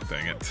 Yeah,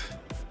 dang it.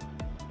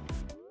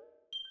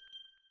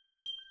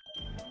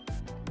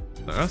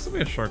 There has to be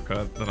a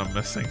shortcut that I'm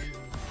missing.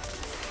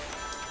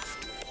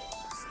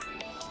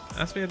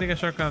 Has to be a Diga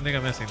shortcut I'm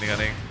Diga missing, Diga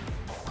Dig.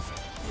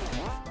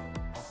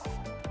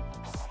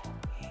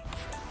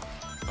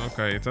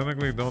 Okay, you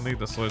technically don't need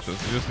the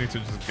switches, you just need to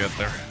just get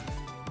there.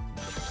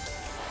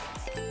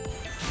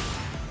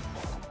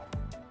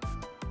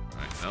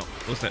 Alright, no,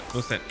 boost it.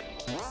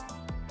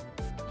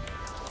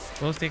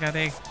 Boost Diga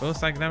Dig,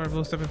 boost like never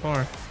boosted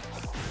before.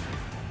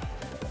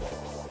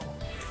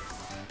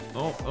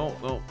 No, go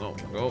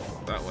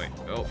that way,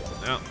 go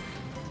now.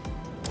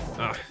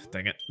 Ah,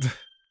 dang it.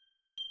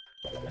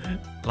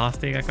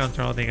 Lost Diga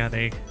control, Diga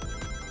Dig.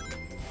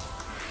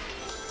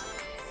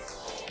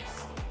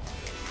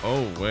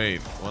 Oh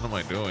wait, what am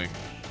I doing?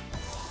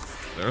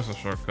 There's a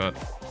shortcut.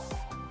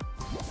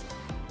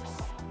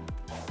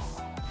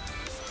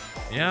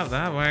 Yeah,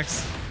 that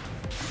works.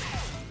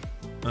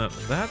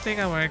 That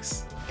Diga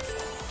works.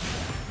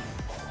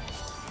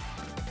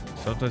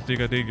 Sometimes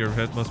Diga Dig, your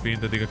head must be in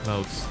the Diga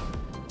clouds.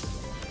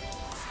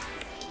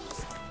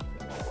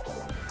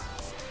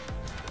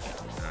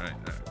 Alright,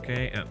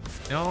 okay, and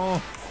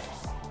no!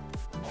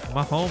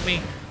 My homie!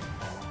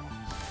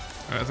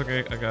 Alright, it's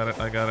okay, I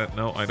got it.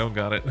 No, I don't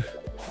got it.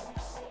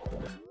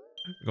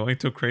 Going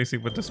too crazy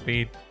with the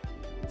speed.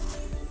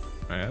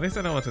 Alright, at least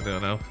I know what to do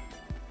now.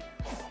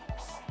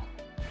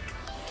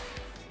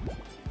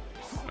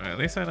 Alright,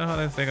 least I know how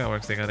this Diga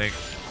works, Diga Dig.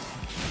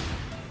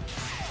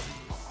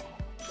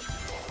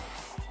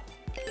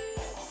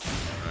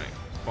 Alright,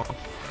 bonk,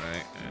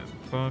 alright, and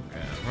bonk,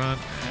 and run,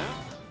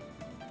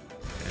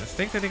 and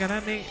stick to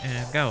Diga Dig,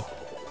 and go.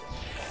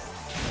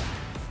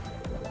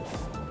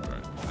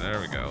 Alright, there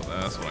we go,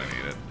 that's what I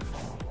needed.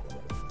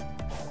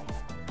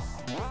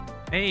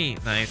 Hey,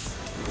 nice.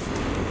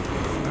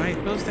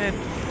 Alright, boosted.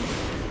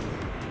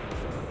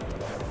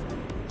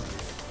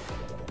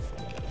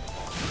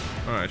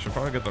 Alright, should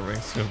probably get the ring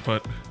soon,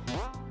 but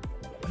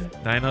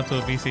Dino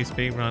to BC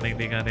speed running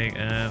Diga Dig,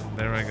 and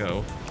there I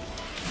go.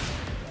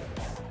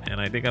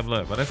 And I dig a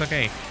blood, but it's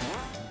okay.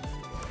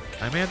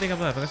 I may have dig a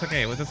blood, but it's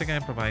okay. We'll just think I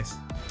improvise.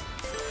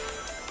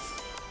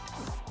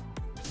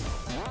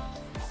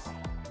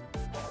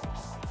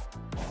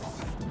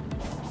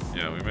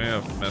 Yeah, we may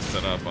have messed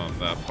it up on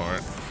that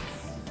part.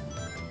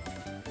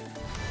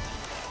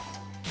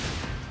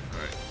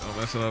 Alright, don't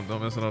mess it up,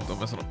 don't mess it up, don't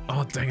mess it up.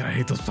 Oh dang it, I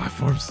hate those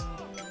platforms.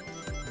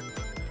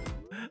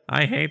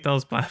 I hate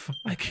those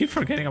platforms. I keep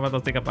forgetting about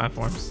those Diga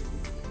platforms.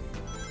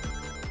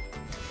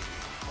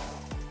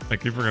 I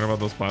keep forgetting about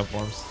those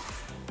platforms.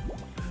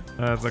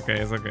 It's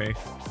okay, it's okay.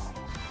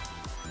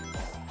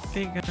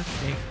 Diga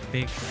Dig,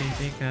 dig,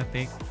 dig, Diga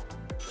Dig.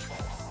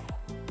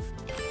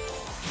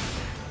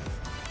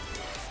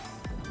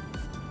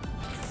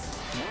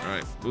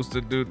 Alright,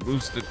 boosted dude,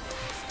 boosted.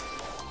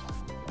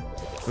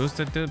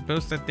 Boosted dude,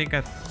 boosted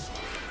Diga.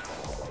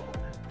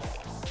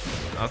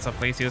 Also,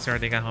 please use your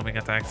Diga homing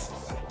attacks.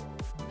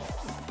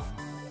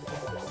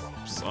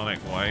 Sonic,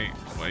 why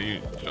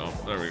you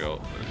jump? There we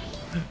go.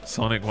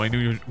 Sonic, why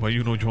you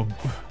no jump?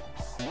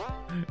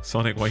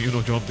 Sonic, why you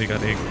no jump? Diga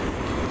Dig.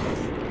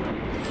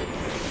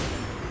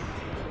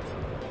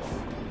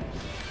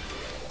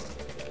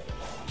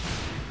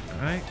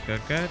 Alright,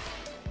 good, good.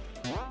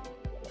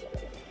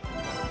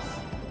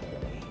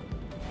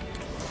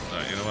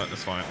 Alright, you know what?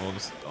 That's fine. We'll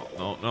just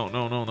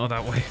no,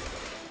 that way.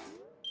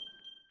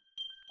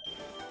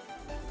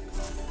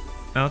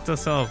 Note to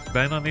self,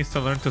 Dino needs to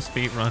learn to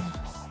speedrun.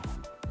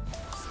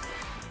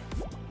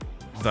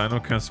 Dino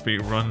can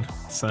speedrun,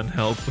 send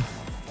help.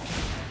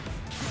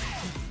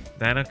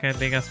 Dino can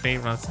dig a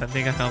speedrun, send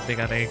Diga help,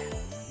 Diga Dig.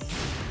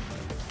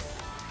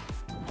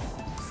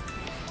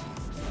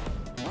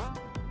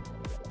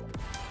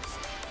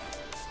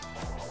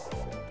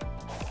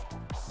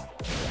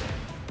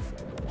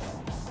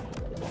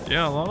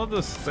 Yeah, a lot of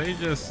the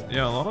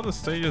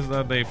stages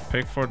that they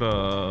pick for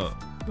the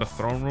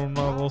throne room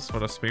levels for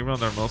the speedrun,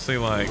 they're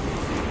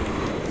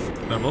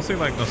mostly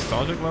like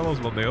nostalgic levels,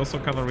 but they also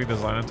kind of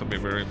redesign it to be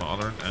very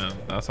modern, and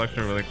that's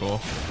actually really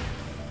cool.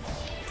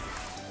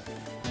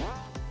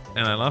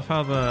 And I love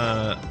how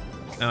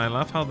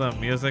the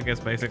music is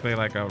basically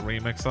like a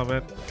remix of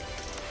it,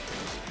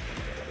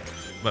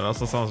 but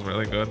also sounds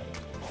really good.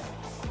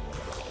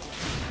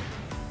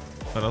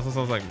 But also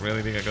sounds like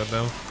really good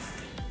though.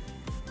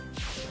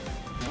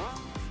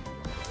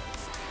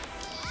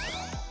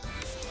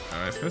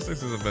 Alright,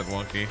 physics is a bit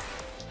wonky.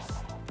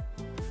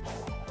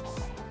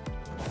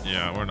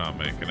 Yeah, we're not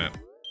making it.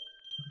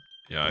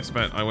 Yeah,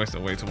 I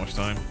wasted way too much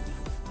time.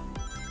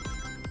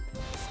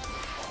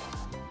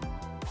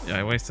 Yeah,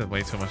 I wasted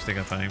way too much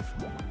Diga time.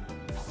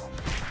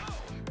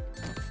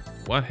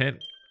 What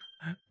hit?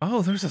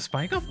 Oh, there's a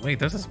spike up? Wait,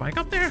 there's a spike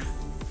up there?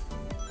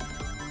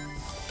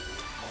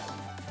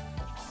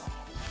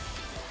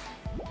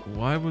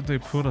 Why would they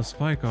put a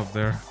spike up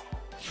there?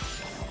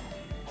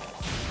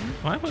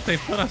 Why would they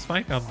put a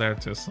spike up there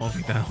to slow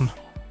me down?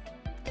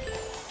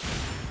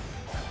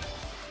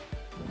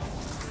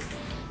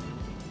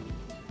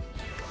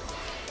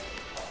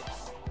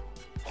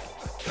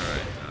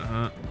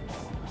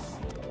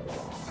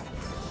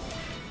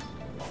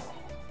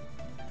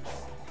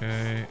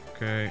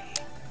 Okay.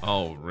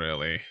 Oh,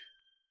 really?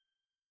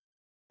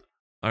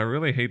 I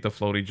really hate the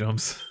floaty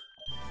jumps.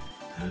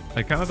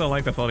 I kind of don't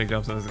like the floaty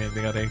jumps in this game,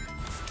 Diga Dig.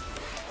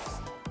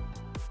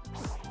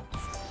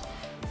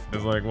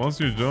 It's like, once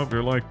you jump,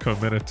 you're like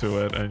committed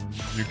to it and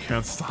you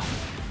can't stop.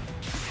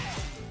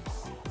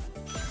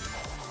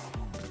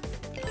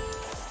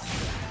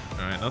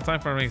 Alright, no time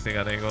for rings,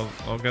 Diga Dig.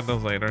 We'll get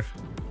those later.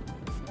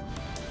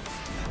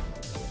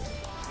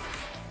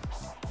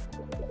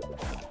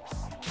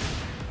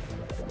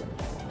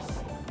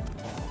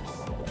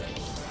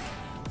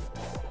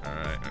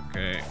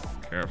 Okay,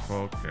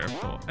 careful.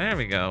 There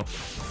we go.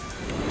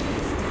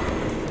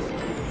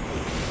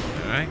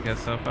 Alright, good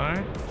so far.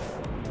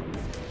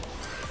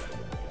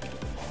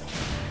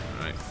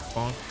 Alright,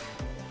 bonk.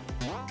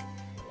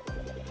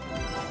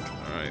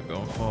 Alright,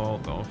 don't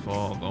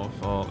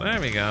fall. There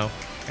we go.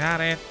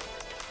 Got it.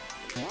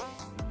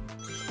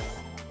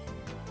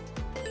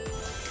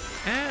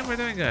 And we're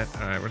doing good.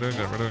 Alright, we're doing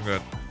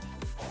good.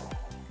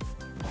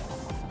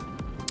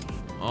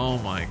 Oh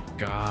my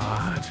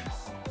god.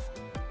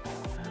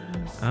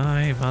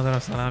 Ay, mother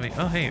of salami.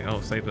 Oh, hey. Oh,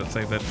 save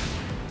it.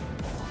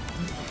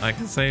 I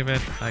can save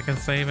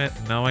it.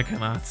 No, I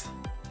cannot.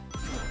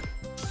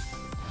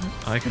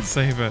 I can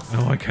save it.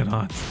 No, I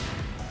cannot.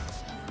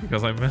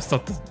 Because I messed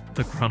up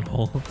the ground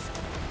hole.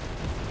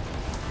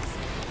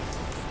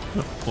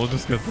 We'll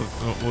just get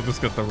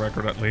the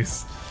record at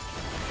least.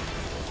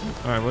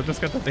 All right, we'll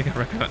just get the Diga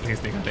record at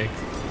least, Diga Dig.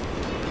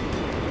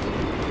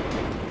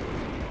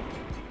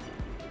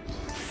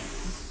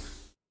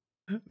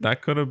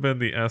 That could have been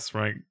the S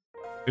rank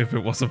if it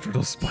wasn't for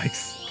those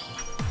spikes.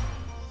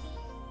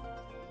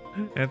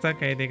 It's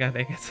okay, Diga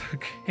Dig, it's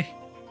okay.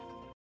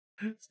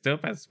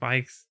 Stupid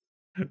spikes.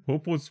 Who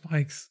put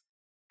spikes?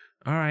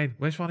 Alright,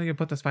 which one of you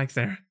put the spikes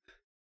there?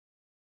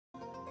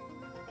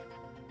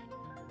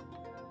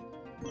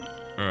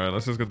 Alright,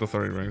 let's just get the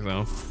 30 rings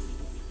now.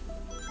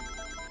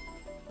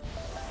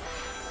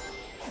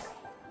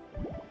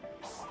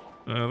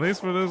 At least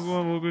for this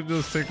one, we could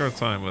just take our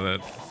time with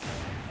it.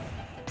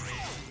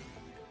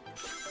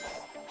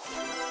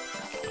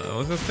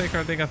 Let's just take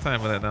our Diga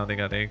time with it now,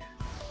 Diga Dig.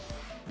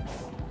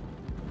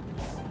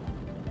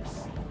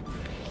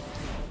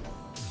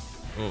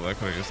 Oh, I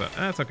could have used that.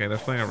 That's okay,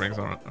 there's plenty of rings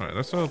on it. Alright,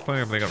 there's still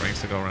plenty of Diga rings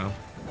to go around.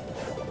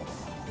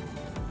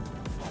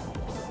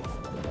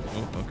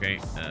 Oh, okay.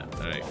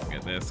 Alright,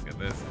 get this.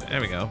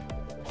 There we go.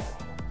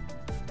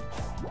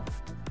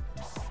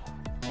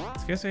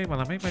 Excuse me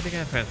while I make my Diga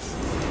entrance.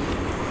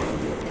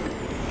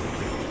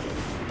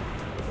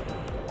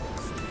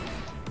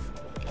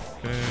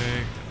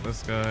 Okay,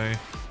 this guy.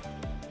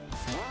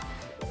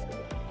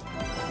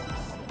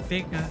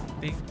 Diga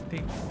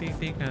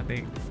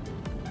Dig.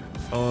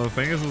 Oh, the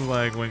thing is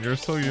like when you're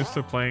so used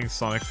to playing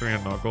Sonic 3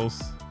 and Knuckles,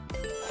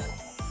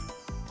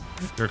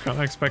 you're kind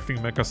of expecting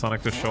Mecha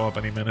Sonic to show up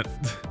any minute.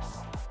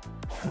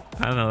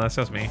 I don't know, that's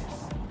just me.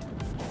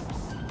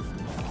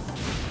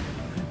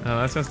 No,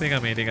 that's just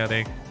Diga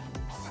Dig.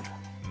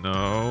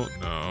 No,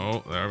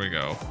 there we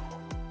go.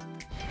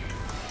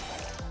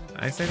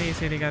 Nice and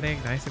easy, Diga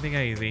Dig. Nice and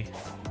easy.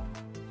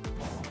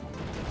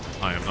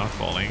 I am not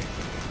falling.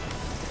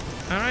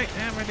 Alright,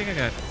 and we're Diga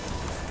good.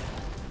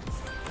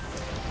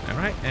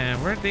 Alright,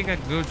 and we're Diga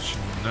Gooch.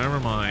 Never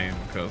mind,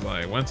 because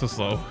I went too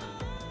slow.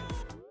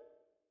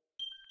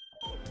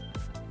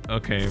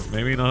 Okay,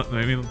 maybe not.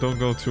 Maybe don't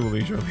go too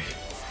leisurely.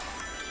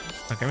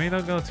 Okay, maybe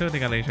don't go too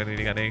leisurely,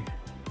 Diga Dig.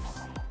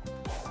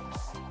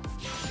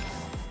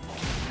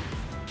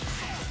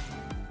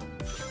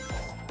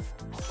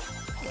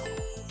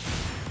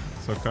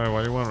 So Kai,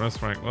 why do you want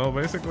S rank? Well,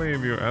 basically,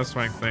 if you S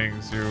rank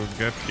things, you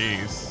get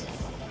keys,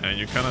 and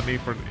you kind of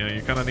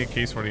need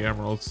keys for the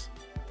emeralds.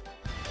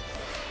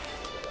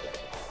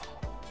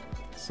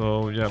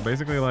 So yeah,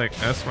 basically like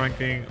S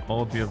ranking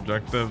all the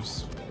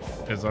objectives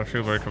is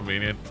actually very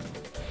convenient.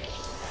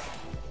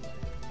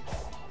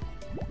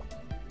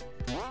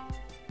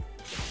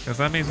 Because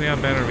that means we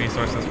have better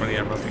resources for the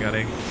emeralds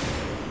getting.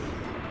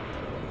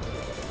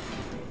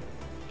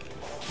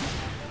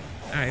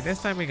 Alright,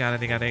 this time we got it,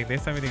 Diga Dig.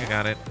 This time we think we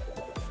got it.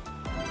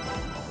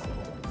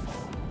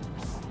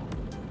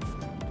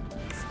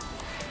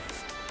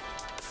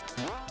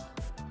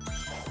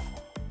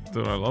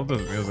 Dude, I love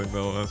this music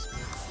though.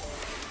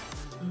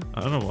 I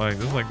don't know why, I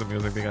just like the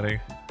music, Diga Dig.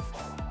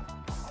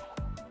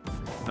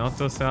 Not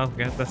to self,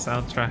 get the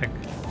soundtrack.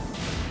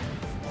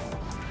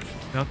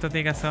 Not to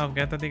Diga self,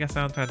 get the Diga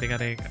soundtrack, Diga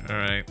Dig.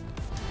 Alright.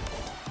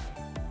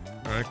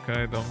 Alright,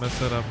 Kai, don't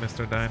mess it up,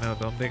 Mr. Dino.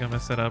 Don't Diga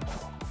mess it up.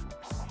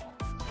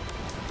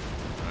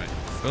 Alright.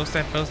 Boost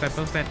it.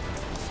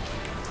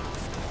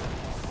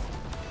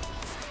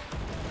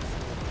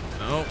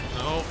 No.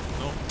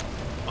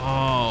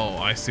 Oh,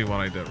 I see what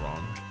I did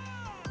wrong.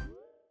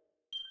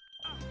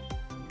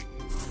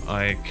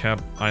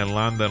 I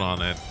landed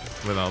on it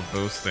without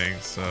boosting,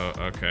 so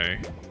okay.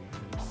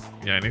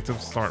 Yeah, I need to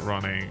start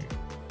running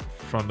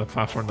from the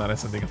platform that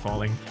isn't Diga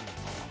falling.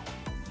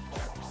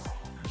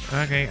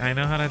 Okay, I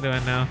know how to do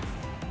it now.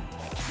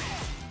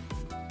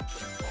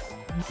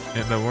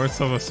 In the words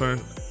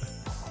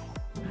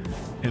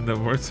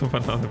of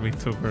another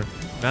vtuber,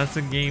 that's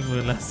a game,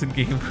 that's a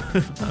game.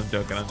 I'm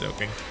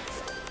joking.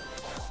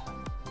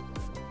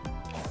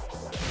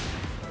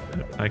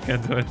 I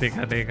can do it,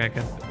 Diga Dig,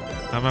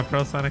 I'm a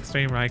pro Sonic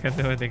streamer, I can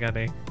do it, Diga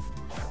Dig.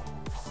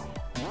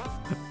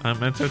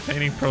 I'm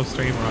entertaining pro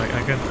streamer,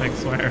 I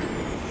swear.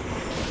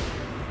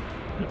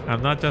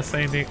 I'm not just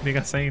saying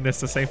saying this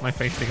to save my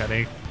face, Diga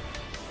Dig.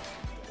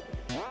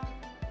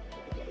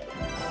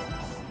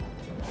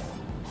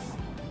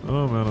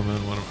 Oh man,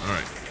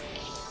 alright.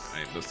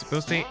 Alright,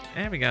 boosty.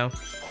 There we go.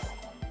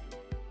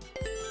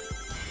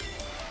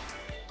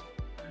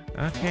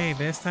 Okay,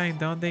 this time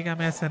don't Diga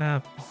mess it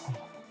up.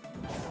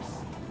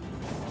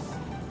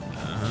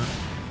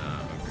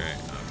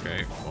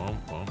 Okay. Boom.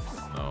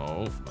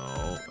 No.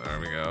 There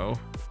we go.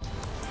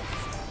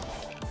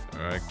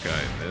 Alright,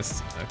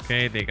 guys.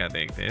 Okay, Diga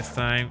Dig. This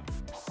time,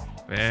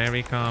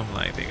 very calm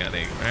like Diga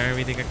Dig.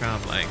 Very Diga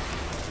calm like.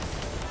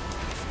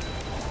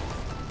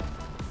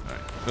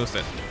 Alright, boost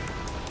it.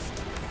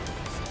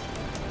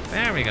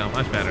 There we go.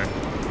 Much better.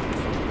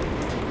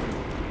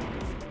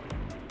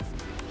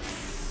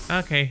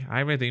 Okay, I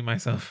redeemed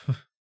myself.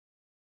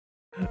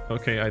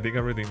 Okay, I think I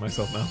redeemed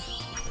myself now.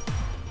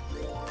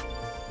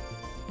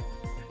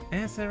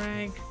 S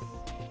rank.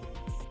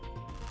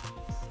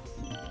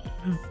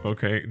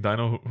 Okay,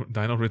 Dino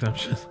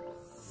Redemption.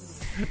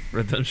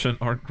 Redemption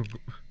arc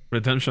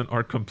Redemption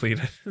arc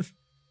completed.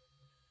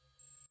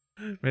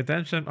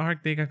 Redemption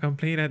arc Diga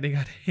completed.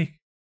 Diga Dig.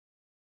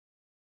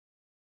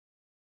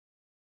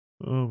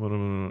 Oh, all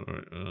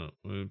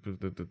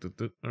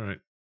right.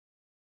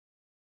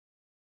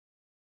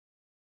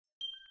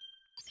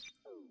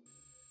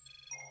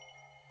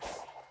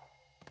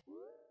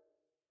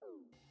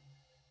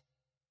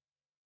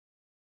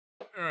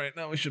 All right,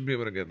 now we should be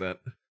able to get that.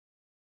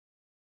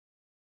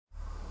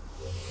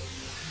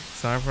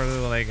 Sorry for the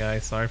delay,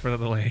 guys. Sorry for the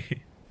delay.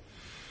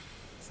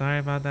 Sorry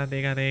about that,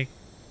 Diga Dig.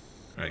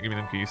 All right, give me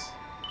them keys.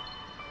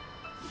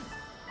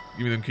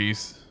 Give me them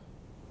keys.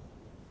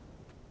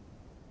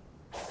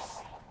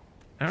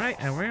 All right,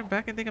 and we're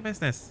back in Diga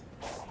business.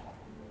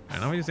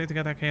 And now we just need to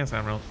get that Chaos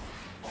Emerald.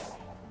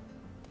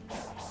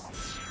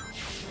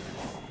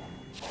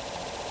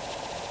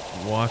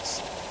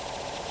 What?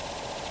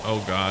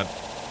 Oh God.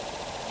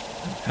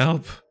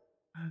 Help.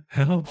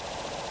 Help.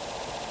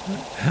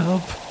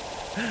 Help.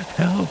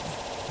 Help.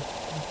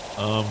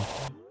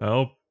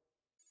 Help.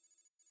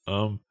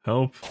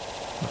 Help.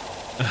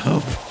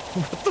 Help.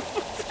 What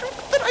the fuck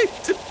did I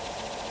do?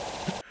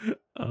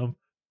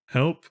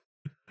 Help.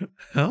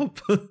 Help.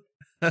 What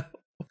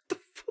the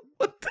fuck?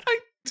 What did I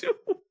do?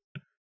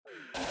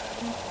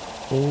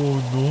 Oh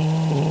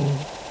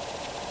no.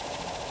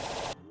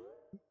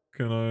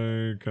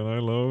 Can I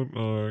load?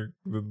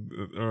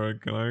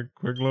 Alright, can I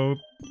quick load?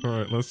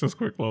 Alright, let's just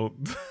quick load.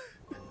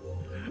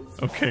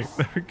 Okay,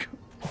 there we go.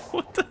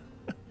 What the?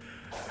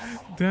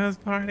 Dance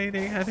party,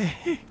 Diga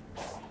Dig.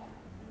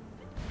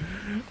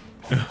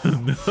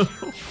 No.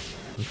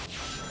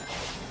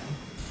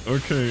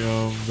 Okay,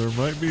 there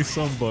might be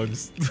some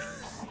bugs.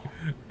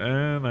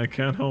 And I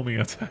can't homing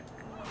attack.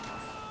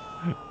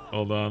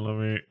 Hold on, let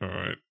me.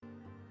 Alright.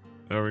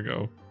 There we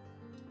go.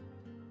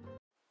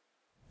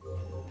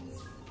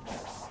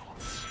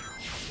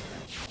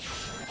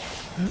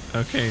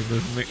 Okay,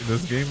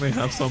 this game may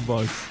have some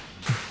bugs.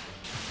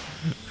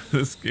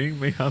 This game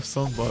may have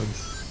some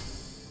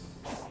bugs.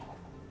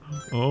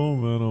 Oh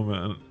man, oh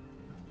man.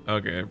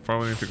 Okay,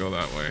 probably need to go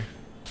that way.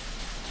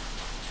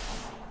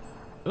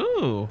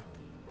 Ooh.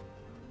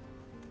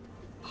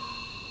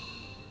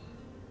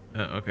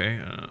 Okay,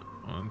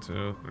 1,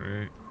 2,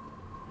 3.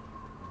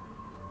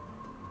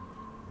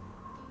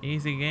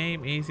 Easy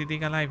game, easy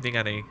Diga life,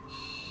 Diga Dig.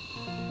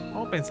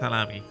 Open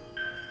salami.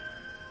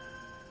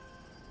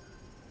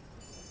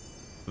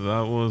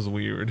 That was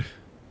weird.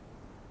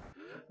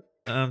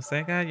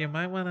 Sega, you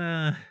might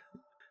wanna.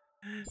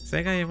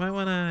 Sega, you might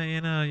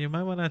wanna, you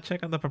might wanna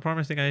check on the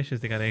performance Diga issues,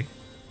 Diga Dig.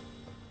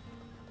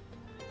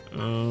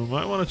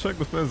 Might wanna check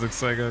the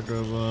physics, Sega,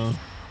 cause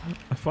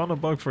I found a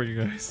bug for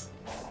you guys.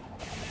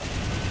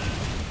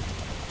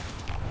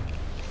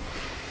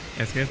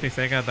 Excuse me,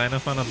 Sega, Dino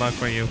found a bug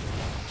for you.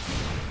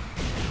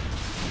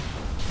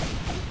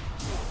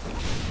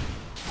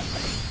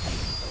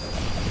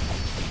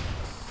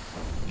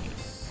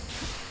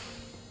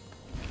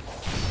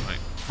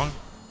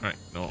 Alright,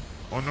 no.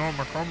 Oh no,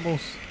 my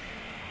combos.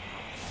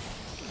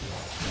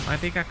 My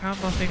Diga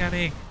combos, Diga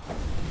Dig.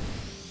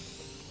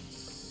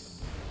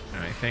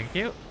 Alright, thank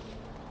you.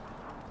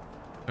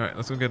 Alright,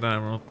 let's go get that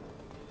emerald.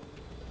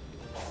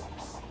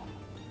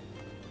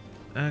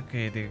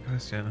 Okay, the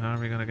question, how are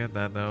we gonna get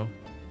that though?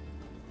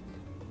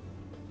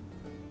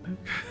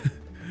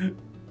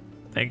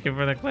 Thank you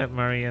for the clip,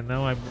 Maria.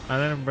 No, I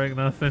didn't break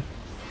nothing.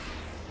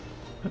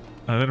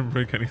 I didn't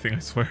break anything, I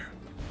swear.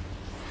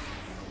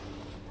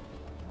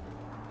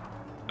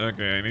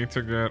 Okay, I need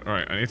to get,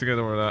 alright, I need to get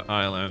over that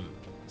island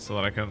so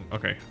that I can,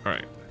 okay,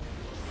 alright.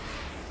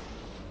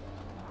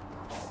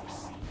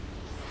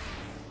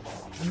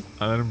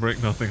 I didn't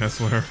break nothing, I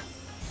swear.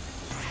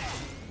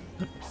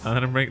 I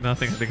didn't break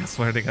nothing, I think I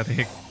swear Diga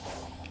Dig.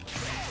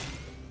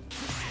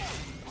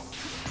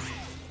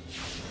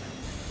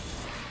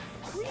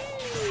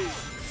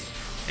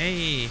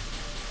 Hey!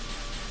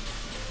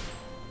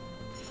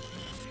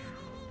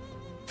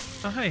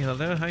 Oh hi,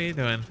 hello, how you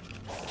doing?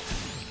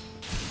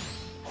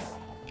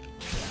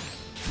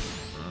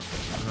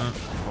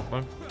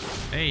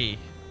 Hey!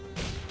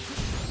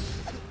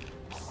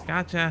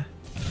 Gotcha!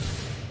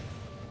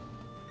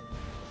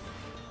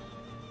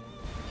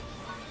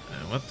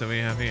 What do we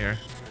have here?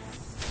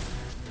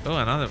 Oh,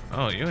 another.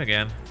 Oh, you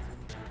again.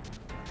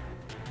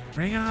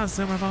 Bring it on,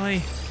 Zoomer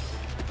boy.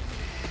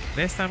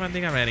 This time I'm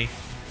Diga ready.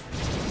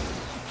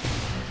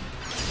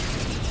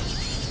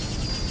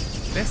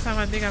 This time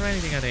I'm Diga ready,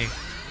 Diga Dig.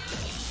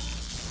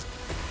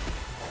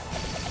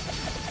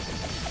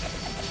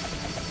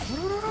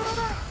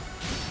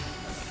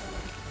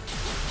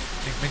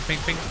 Ping, ping, ping,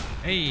 ping.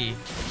 Hey.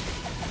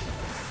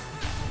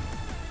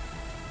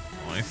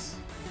 Nice.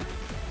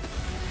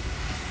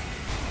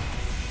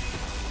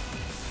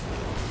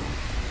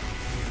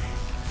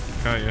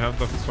 Okay, you have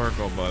the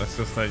circle, but it's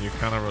just that you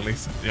kind of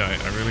release it. Yeah,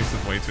 I released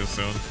it way too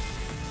soon.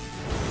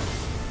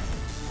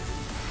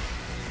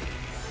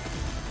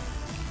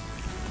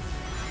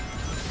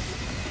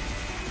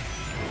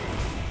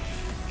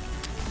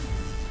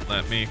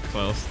 Let me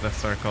close the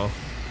circle.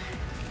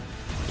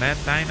 Let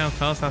Dino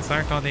close the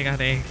circle, Diga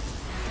Dig.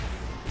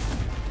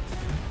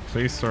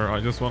 Please, sir, I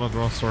just want to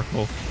draw a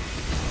circle.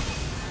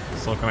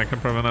 So I can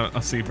prevent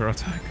a sea bear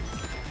attack.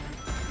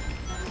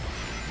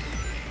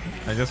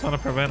 I just want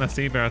to prevent a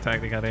sea bear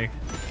attack, Diga Dig.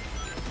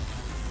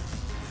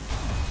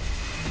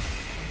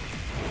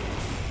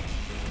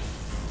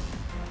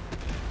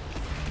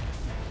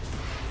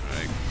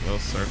 Alright,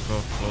 close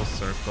circle, close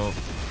circle,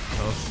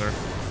 close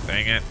circle.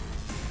 Dang it.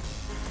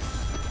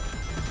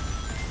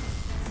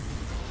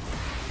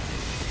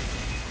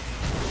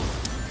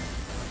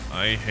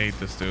 I hate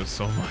this dude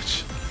so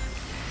much.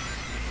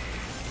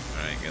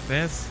 Alright, get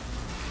this.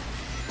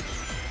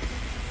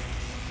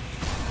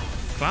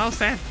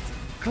 Close it!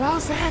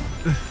 Close it!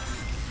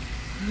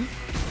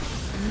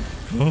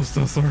 Close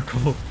the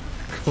circle.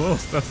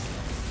 Close the...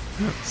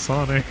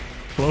 Sonic,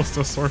 close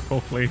the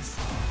circle, please.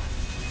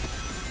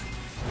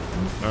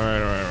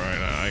 Alright,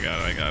 I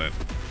got it.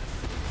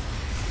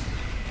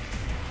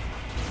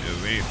 You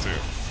need to.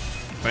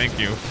 Thank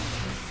you.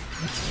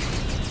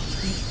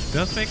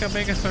 Just make a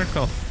bigger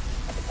circle.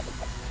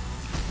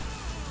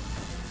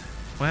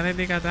 When I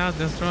dig it out,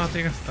 just draw a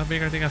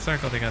bigger Diga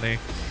circle, Diga Dig.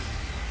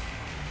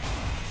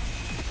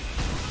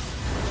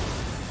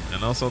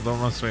 And also don't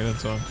run straight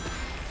into him.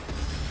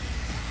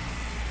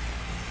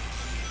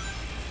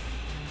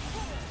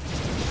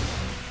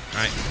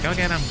 Alright, go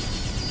get him.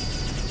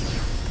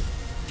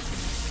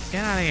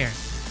 Get out of here.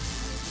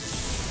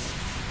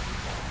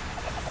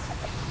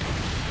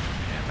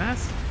 And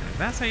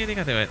that's how you think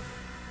I do it.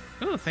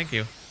 Ooh, thank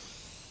you.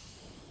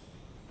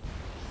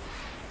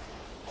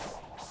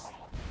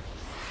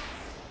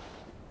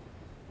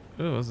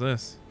 Ooh, what's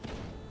this?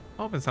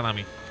 Open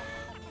salami.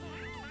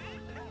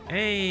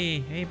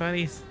 Hey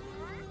buddies.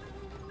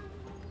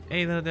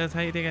 Hey little dudes,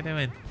 how you think I'm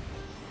doing?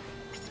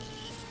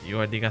 You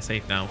are Diga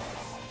safe now.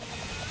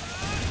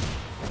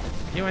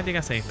 You are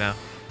Diga safe now.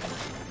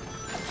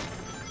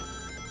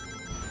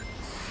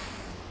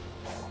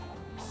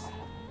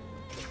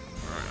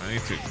 Alright, I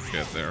need to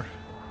get there.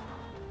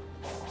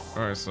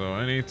 Alright, so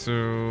I need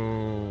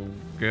to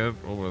get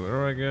over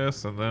there, I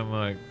guess, and then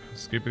like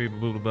skippity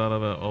blah blah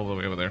blah all the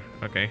way over there.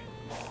 Okay.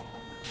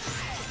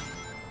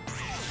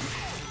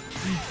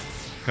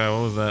 Okay,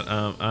 what was that?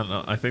 I don't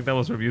know. I think that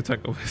was Review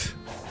Tech.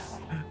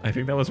 I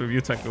think that was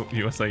Review Tech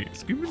USA.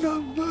 Skipping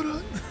down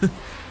button.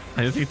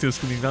 I just need to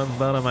skipping down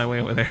button my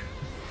way over there.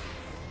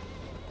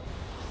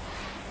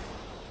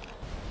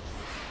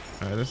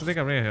 Alright, there's a thing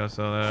right here,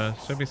 so there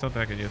should be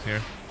something I can use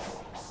here.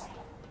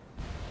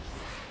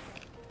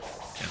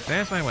 And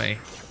there's my way.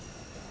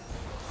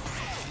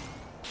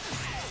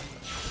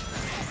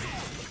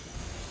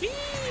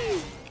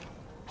 Whee!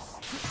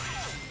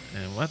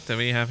 And what do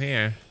we have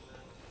here?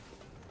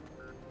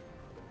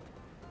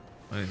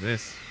 What is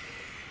this?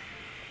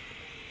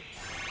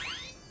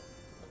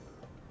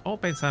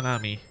 Open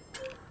salami.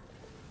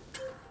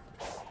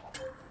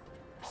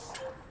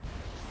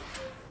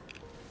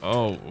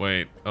 Oh,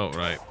 wait. Oh,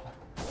 right.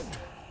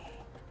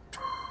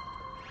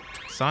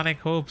 Sonic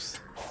hoops.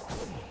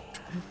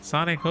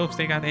 Sonic hoops,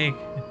 they got egg.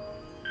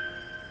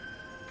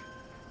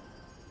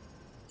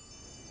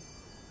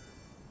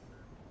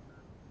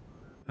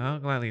 I'll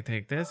gladly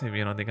take this if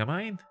you don't think I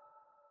mind.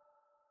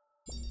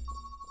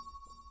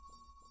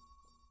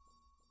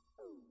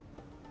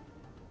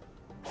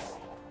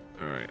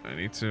 Alright, I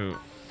need to...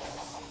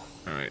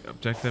 Alright,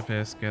 objective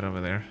is get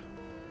over there.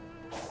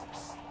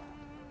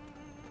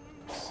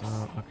 So,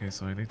 okay,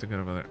 so I need to get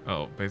over there.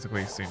 Oh,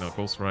 basically see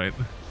Knuckles, right?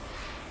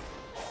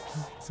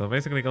 So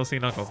basically go see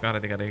Knuckles, got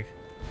it, Diga Dig.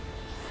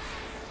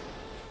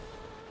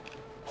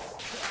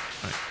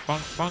 Alright,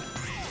 bonk, bonk.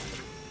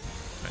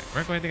 Alright,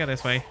 we're going to get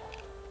this way.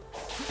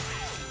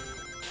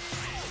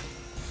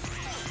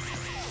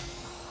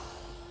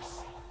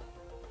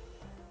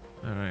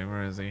 Alright,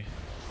 where is he?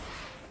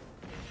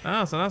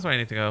 Oh, so that's where I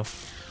need to go.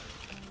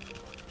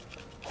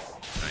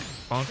 Alright,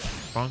 bonk,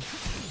 bonk,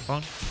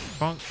 bonk,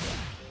 bonk.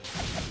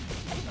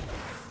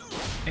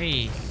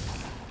 Hey.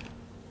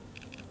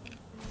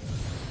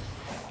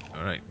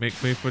 Alright,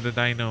 make way for the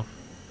dino.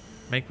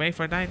 Make way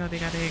for dino,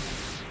 Diga Dig.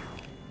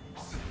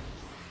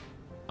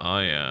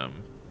 I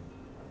am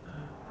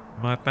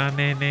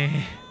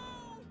Matanene.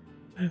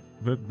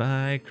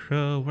 Goodbye,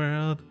 Crow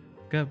World.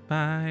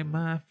 Goodbye,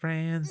 my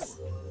friends.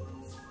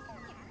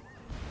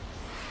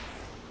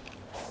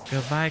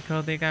 Goodbye,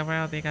 Crow Diga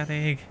World, Diga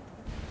Dig.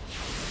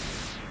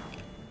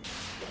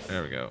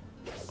 There we go.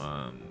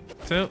 1,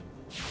 2.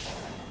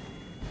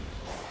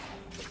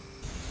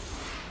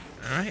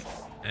 Alright,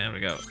 there we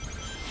go.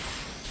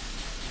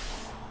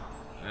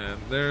 And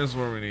there's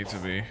where we need to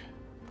be.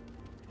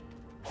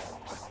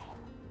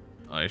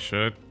 I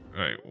should.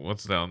 Right,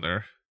 what's down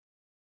there?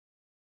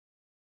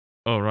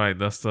 Oh, right,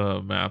 that's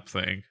the map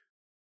thing.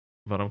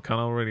 But I'm kind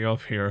of already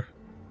up here.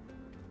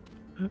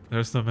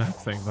 There's the map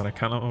thing, but I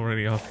kind of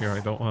already up here.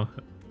 I don't want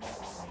to.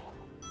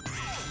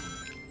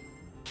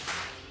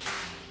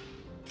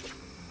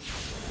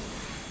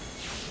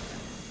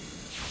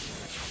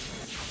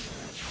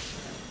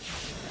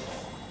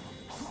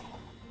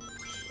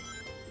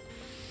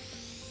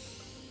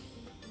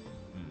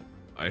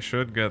 I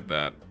should get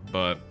that,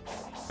 but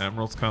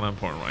Emerald's kind of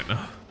important right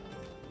now.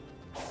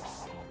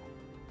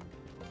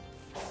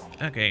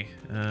 Okay,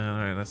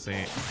 alright, let's see.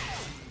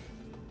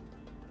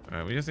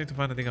 Alright, we just need to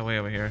find a Diga way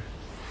over here.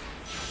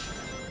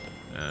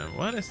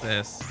 What is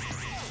this?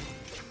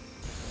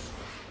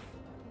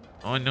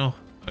 Oh no.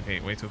 Okay,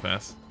 way too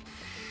fast.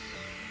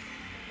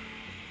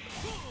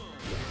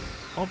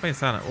 Open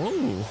salad.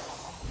 Ooh.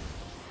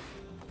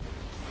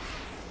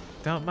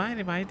 Don't mind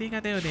if I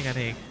Diga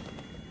Dig.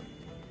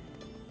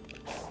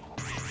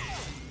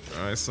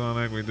 Alright,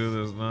 Sonic, we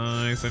do this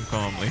nice and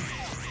calmly.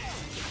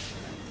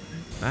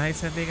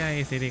 Nice and Diga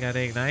easy, Diga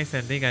Dig. Nice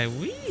and Diga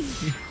wee.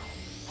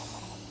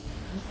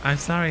 I'm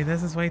sorry,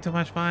 this is way too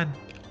much fun.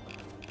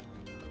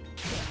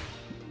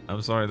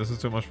 I'm sorry, this is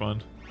too much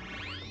fun.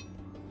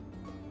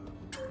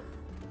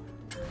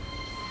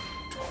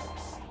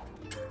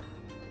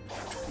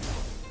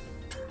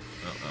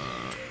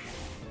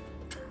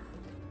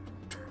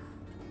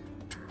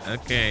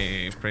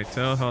 Okay, pray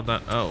tell how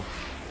that. Oh.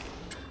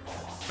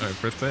 Alright,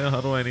 pray tell how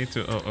do I need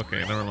to. Oh,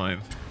 okay, never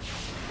mind.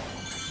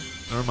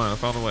 Never mind, I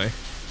found a way.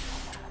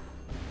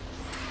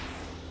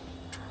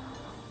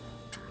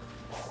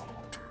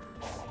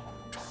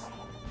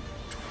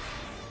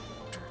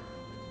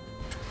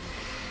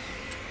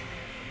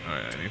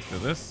 Alright, I need to do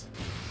this.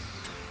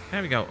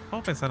 There we go.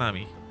 Open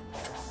salami.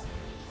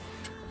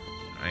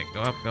 Alright,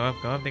 go up, go up,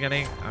 go up, Diga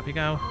Dig. Up you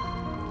go.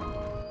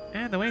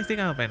 And the way's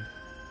Diga open.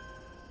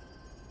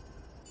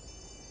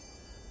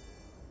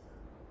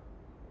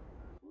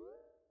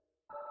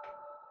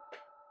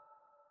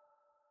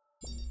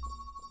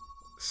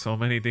 So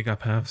many Diga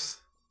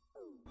paths.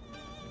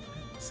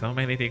 So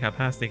many Diga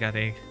paths, Diga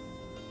Dig.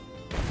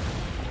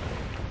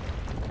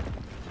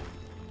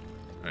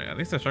 Alright, at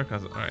least the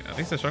shortcuts. Alright, at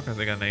least the shortcuts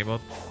they got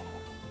enabled.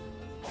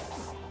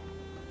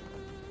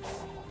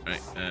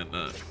 Alright, and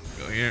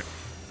go here.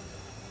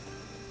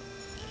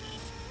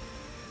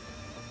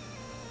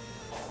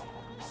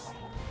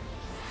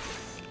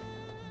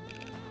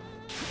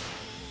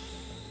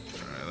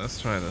 Alright,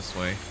 let's try this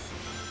way.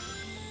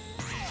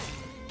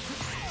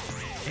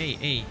 Hey,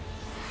 hey.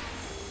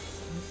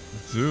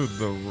 Dude,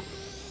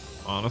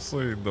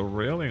 honestly, the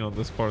railing on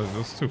this part is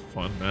just too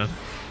fun, man.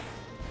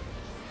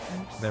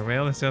 The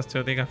rail is just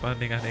too Diga fun,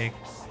 Diga Dig.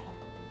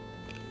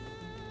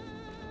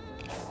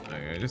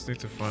 Okay, I just need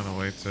to find a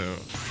way to.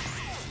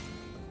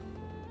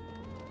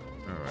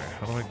 Alright,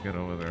 how do I get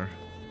over there?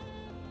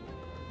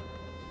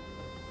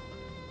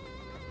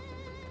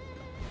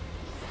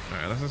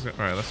 Alright,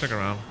 let's check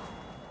around.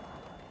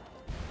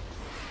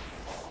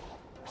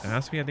 There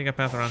has to be a Diga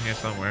path around here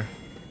somewhere.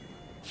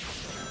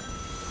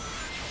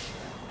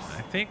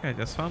 I think I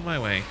just found my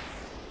way.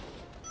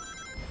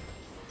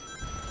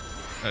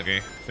 Okay,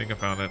 I think I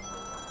found it.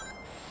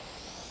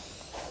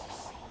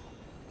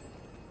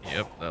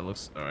 Yep, that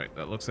looks alright.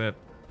 That looks it.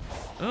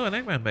 Oh, an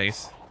Eggman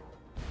base.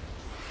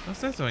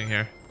 What's this doing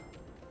here?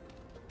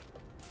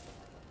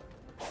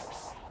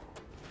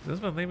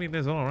 This one leaving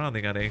this all around,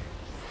 Diga Dig.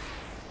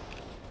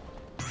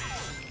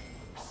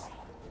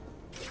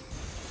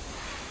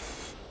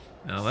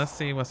 Now let's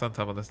see what's on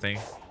top of this thing.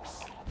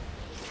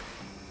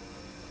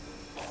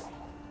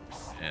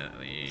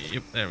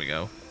 Yep, there we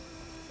go.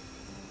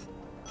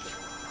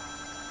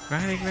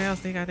 Grinding rails,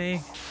 Diga Dig.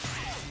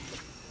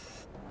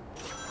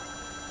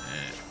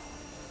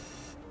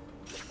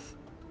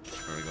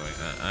 Where are we going?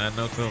 I have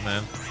no clue,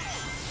 man.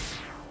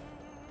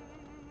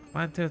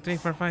 1, 2, 3,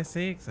 4, 5,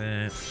 6,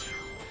 and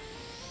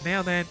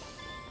nailed it.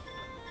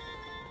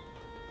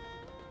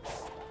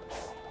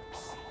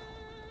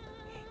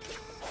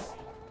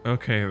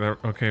 Okay,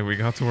 okay, we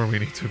got to where we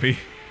need to be.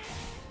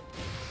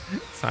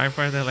 Sorry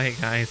for the delay,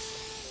 guys.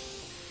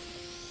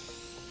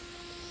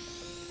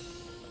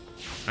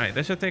 Alright,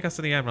 this should take us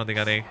to the Emerald,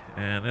 Diga Dig,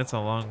 and it's a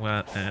long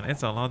way, and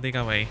it's a long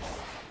Diga way.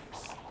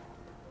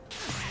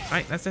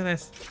 Alright, let's do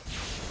this.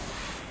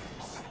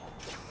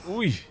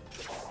 Ooh.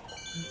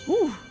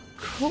 Ooh,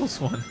 close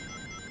one.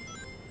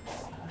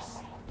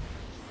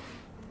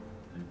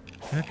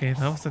 Okay,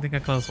 that was I think a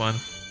close one.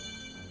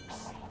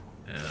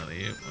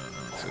 Alley-oop,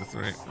 1, 2,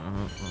 3,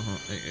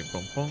 hey,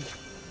 boom, boom.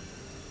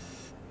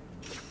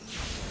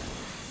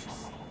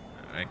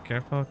 Alright,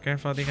 careful,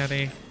 careful, Diga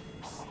Dig.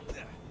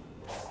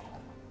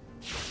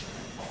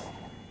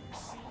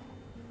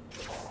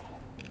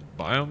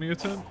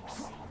 Biomutant?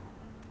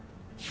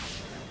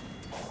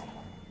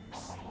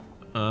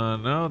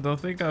 No, don't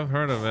think I've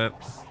heard of it.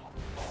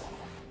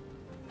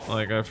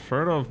 Like, I've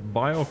heard of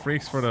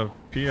Biofreaks for the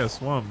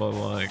PS1, but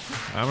like,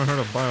 I haven't heard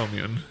of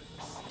Biomutant.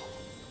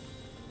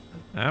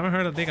 I haven't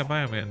heard of Diga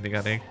Biomutant,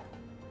 Diga Dig.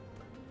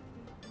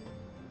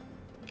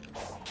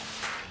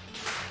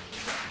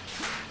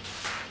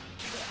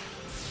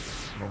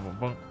 Boom, boom,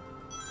 boom.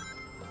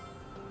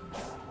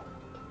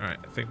 Alright,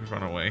 I think we've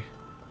run away.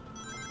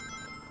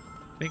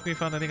 I think we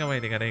found a Diga way,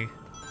 Diga Dig.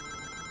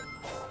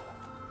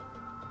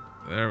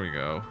 There we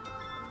go.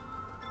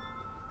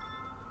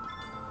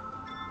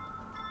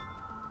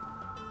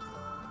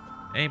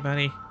 Hey,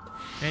 buddy.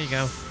 There you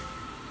go.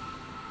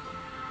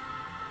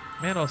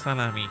 Metal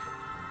salami.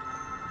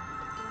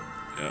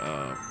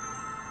 Alright.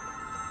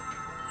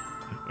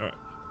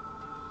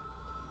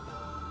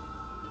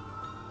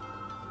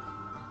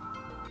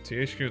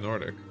 THQ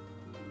Nordic.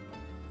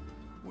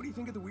 What do you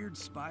think of the weird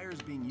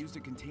spires being used to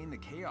contain the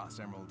Chaos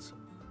Emeralds?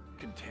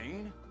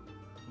 Contain?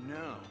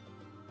 No.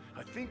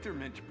 I think they're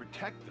meant to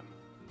protect them,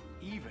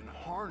 even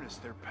harness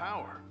their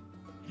power.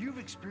 You've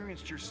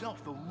experienced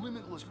yourself the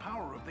limitless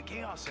power of the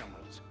Chaos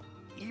Emeralds.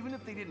 Even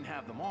if they didn't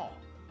have them all,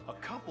 a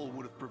couple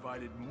would have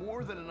provided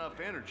more than enough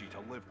energy to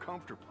live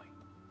comfortably.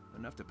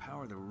 Enough to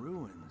power the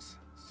ruins,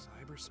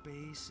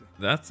 cyberspace.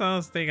 That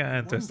sounds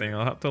interesting.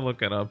 I'll have to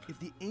look it up. If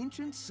the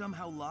ancients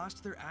somehow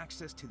lost their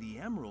access to the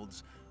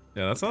emeralds,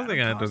 Yeah, that sounds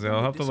interesting.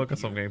 I'll have to look at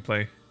some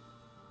gameplay.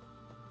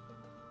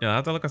 Yeah, I'll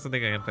have to look at some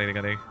gameplay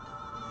together.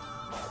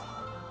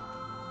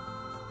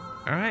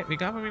 Alright, we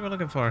got what we were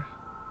looking for.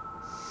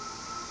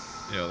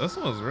 Yo, this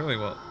one was really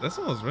well. This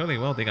one was really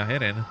well Diga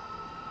hidden.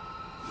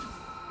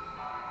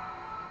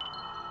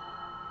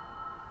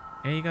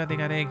 Here you go,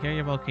 Diga Dig. Here are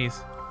your vault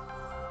keys.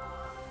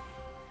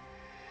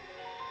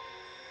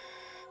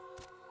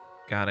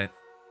 Got it.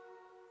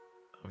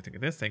 Let me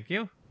take this. Thank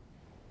you.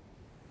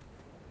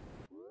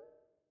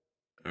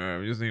 Alright,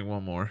 we just need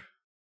one more.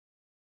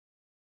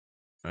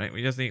 Alright,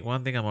 we just need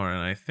one thing more,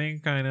 and I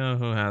think I know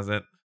who has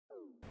it.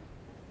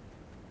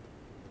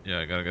 Yeah,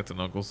 I gotta get to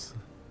Knuckles.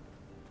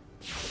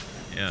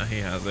 Yeah, he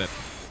has it.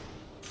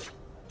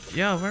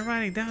 Yo, we're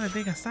riding down a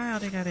Diga style,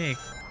 Diga Dig.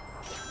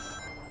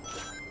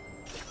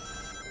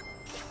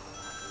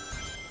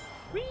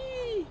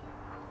 Whee!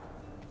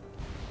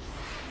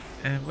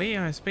 And we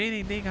are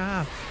speeding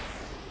Diga up.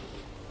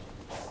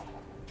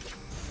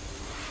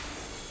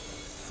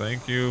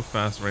 Thank you,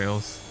 fast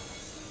rails.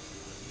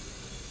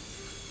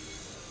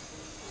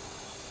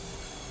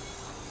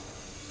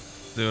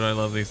 Dude, I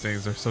love these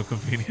things. They're so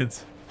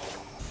convenient.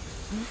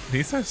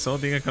 These are so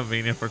Diga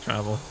convenient for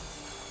travel.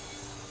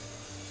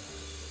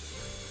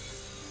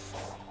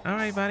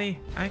 Alright, buddy.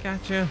 I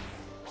got you.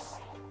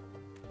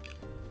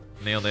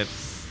 Nailed it.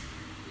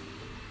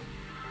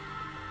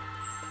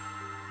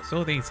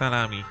 Sodi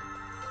salami.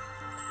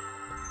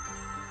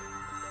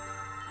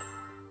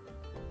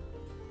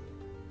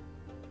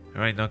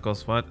 Alright,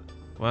 Knuckles, what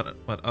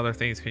other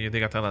things can you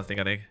tell us,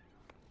 Diga Dig?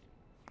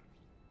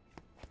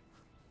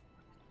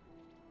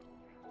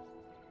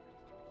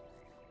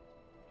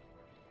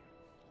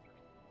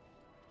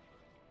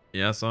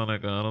 Yeah,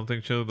 Sonic, I don't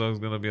think Chill Dog's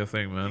gonna be a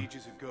thing, man.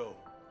 Ages ago,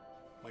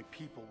 my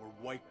people were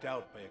wiped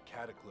out by a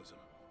cataclysm.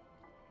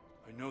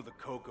 I know the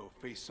Coco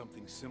faced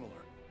something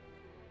similar.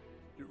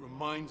 It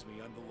reminds me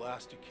I'm the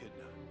last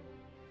Echidna,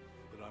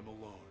 but I'm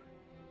alone.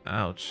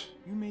 Ouch.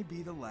 You may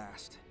be the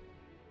last,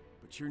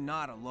 but you're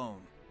not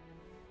alone.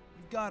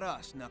 You've got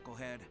us,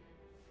 Knucklehead.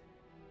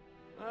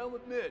 I'll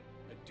admit,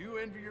 I do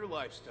envy your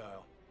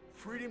lifestyle.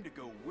 Freedom to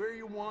go where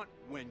you want,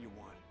 when you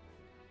want.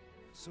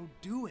 So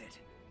do it.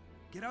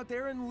 Get out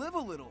there and live a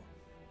little.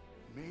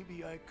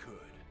 Maybe I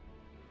could.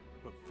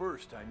 But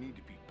first I need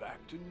to be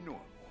back to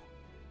normal.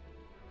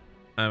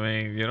 I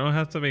mean, you don't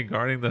have to be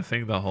guarding the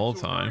thing the whole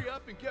time. Hurry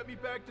up and get me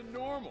back to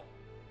normal.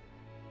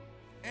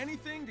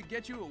 Anything to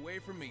get you away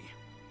from me.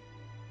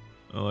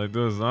 Like,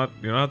 dude, it's not,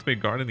 you don't have to be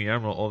guarding the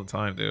emerald all the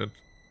time, dude.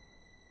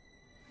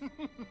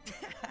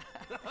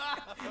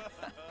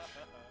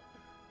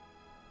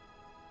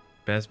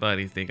 Best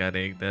buddies, Diga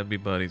Dig. That'd be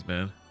buddies,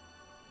 man.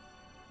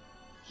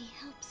 He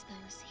helps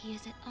those he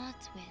is at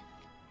odds with.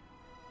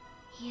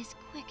 He is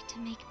quick to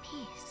make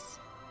peace.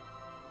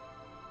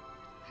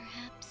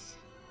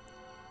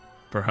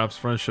 Perhaps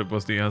friendship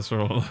was the answer.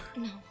 No.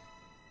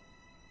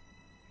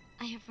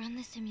 I have run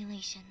the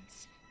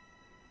simulations.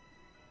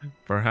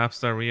 Perhaps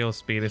the real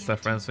speed is the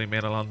friends we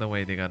made along the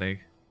way, Diga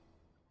Dig.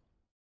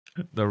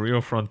 The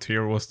real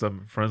frontier was the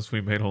friends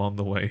we made along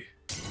the way.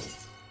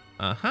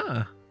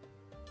 Uh-huh.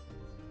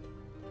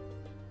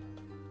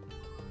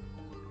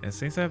 It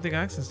seems I have the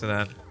access to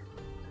that.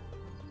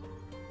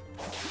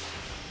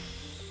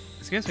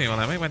 Excuse me while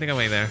I make my Diga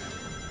way there.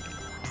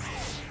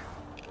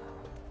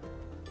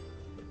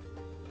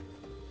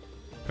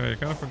 Okay, I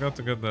kind of forgot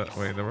to get that.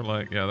 Wait, there were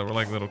like, yeah, there were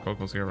like little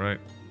cocos here, right?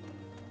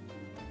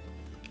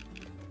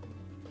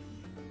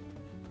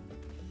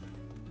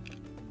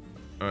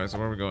 Alright, so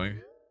where are we going?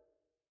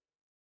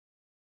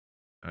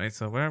 Alright,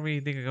 so where are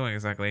we Diga going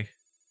exactly?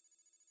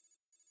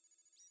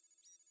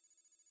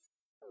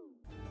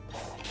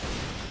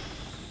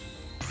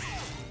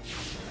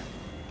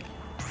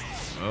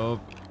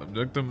 Well,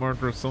 objective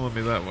marker is telling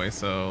me that way,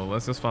 so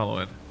let's just follow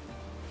it.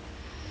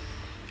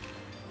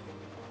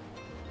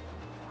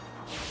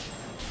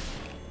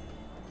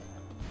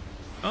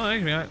 Oh,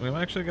 actually, we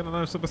might actually get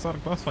another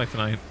supersonic boss fight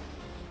tonight.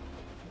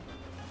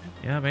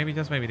 Yeah, maybe,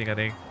 just maybe, Diga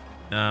Dig.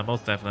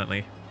 Most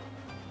definitely.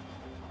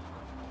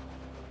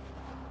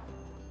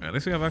 At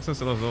least we have access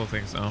to those little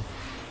things now.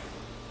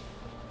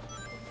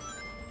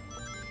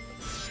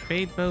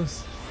 Speed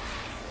boost.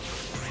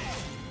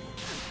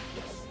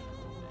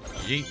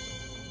 Yeet.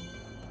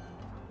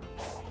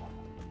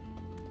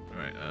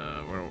 Alright,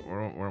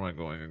 where am I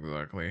going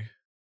exactly?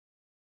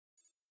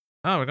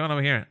 Oh, we're going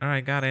over here.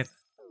 Alright, got it.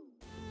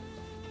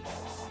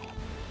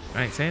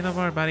 Alright, say no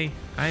more, buddy.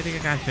 I think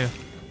I got you.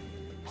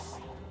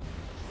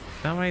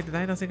 Don't worry, the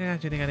dinos think I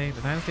got you, Diga Dig.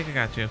 The dinos think I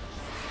got you.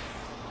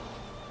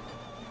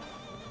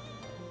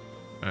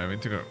 Alright, we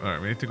need to go.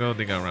 Alright, we need to go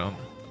dig around.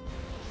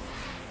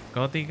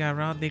 Go dig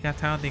around, dig a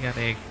town, dig a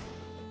dig.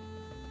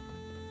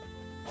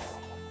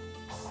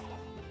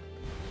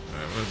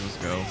 Alright, where does this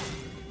go?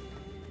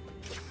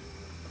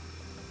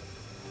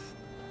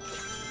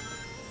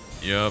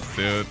 Yup,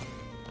 dude.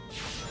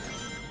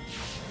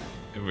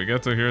 If we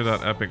get to hear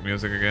that epic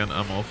music again,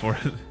 I'm all for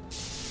it.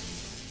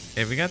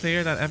 If we get to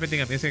hear that epic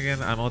music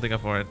again, I'm all Diga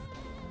for it.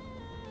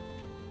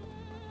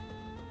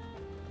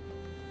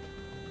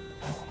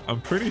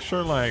 I'm pretty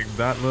sure like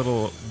that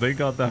little, they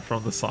got that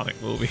from the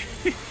Sonic movie.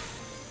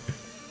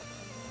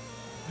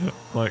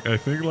 Like I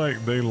think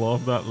like they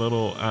love that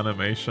little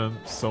animation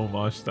so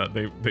much that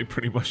they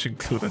pretty much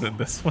included in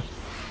this one.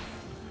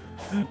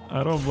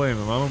 I don't blame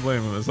him. I don't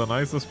blame him. It's a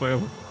nice display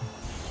of,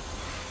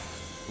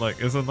 like,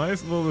 it's a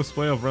nice little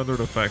display of rendered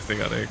effects they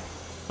got.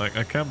 Like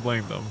I can't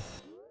blame them.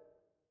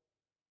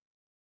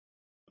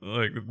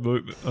 Like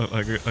look,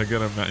 I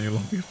get it, man. You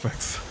love the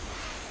effects.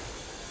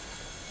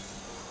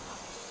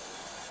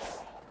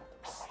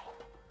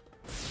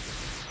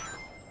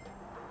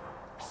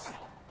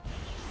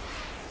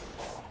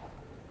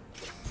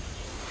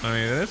 I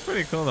mean, it's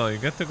pretty cool though. You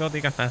get to go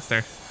Diga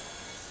faster.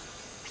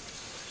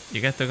 You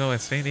get to go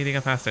extremely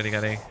Diga faster,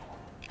 Diga Dig.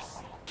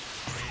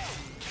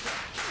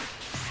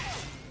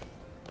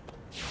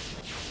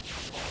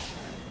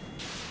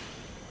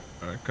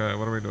 Okay,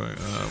 what are we doing?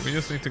 We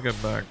just need to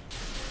get back.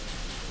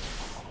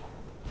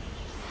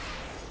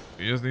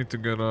 We just need to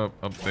get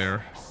up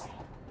there.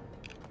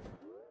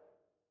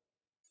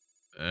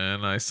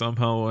 And I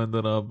somehow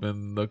ended up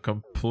in the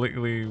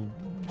completely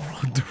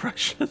wrong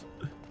direction.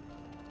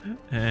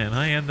 And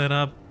I ended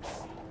up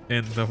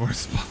in the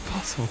worst spot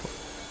possible.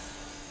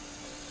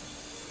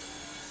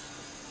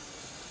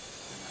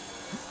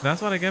 That's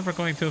what I get for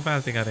going too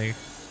fast, Diga Dig.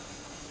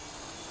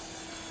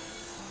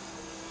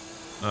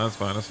 No,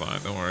 that's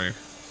fine, don't worry.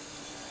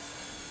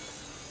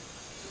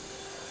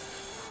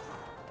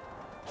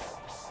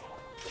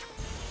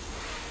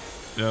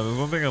 Yeah, there's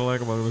one thing I like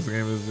about this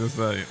game is just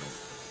that, you know,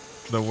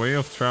 the way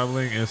of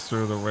traveling is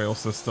through the rail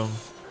system.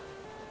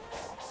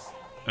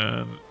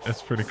 And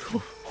it's pretty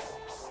cool.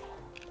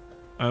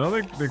 I don't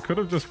think they could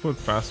have just put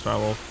fast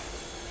travel.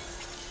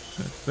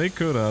 They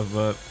could have,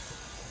 but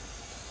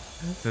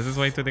this is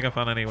way too Diga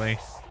fun anyway.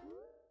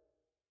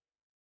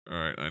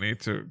 Alright, I need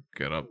to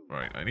get up.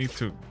 Right, I need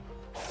to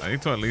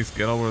at least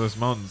get over this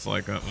mountain so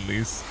I can at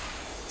least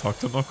talk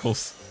to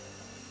Knuckles.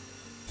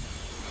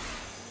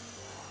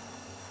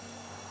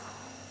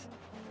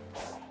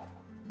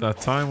 That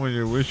time when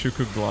you wish you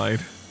could glide.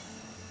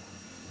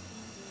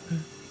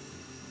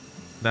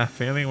 That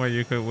feeling where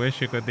you could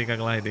wish you could Diga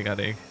glide, Diga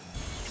Dig.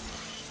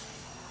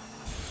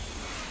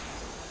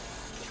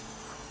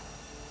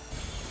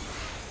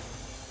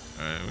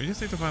 Alright, we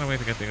just need to find a way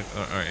to get Diga.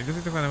 Alright, we just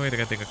need to find a way to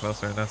get Diga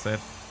closer, and that's it.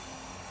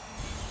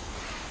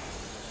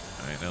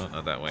 Alright, no,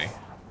 not that way.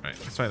 Alright,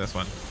 let's try this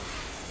one.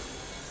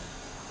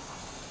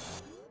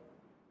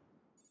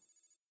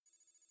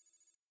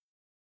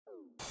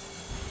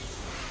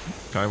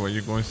 Kai, why are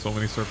you going so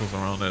many circles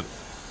around it?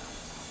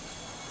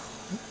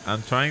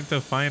 I'm trying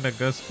to find a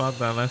good spot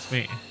that lets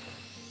me...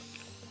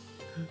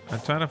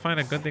 I'm trying to find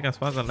a good Diga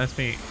spot that lets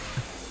me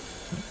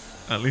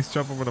at least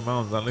jump over the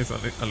mountains. At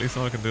least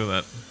no one can do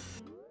that.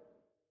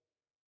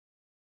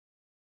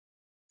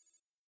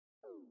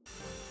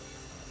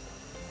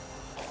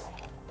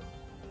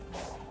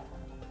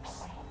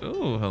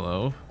 Ooh,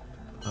 hello.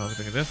 I'll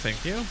take this,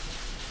 thank you.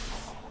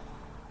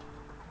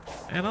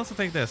 And also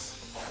take this.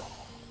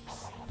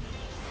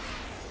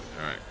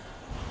 Alright.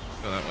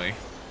 Go that way.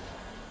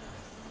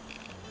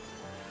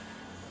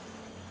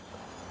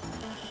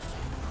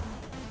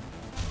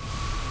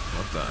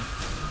 What the?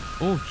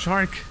 Oh,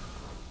 shark!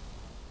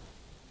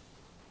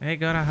 Hey,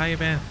 Gora, how you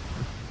been?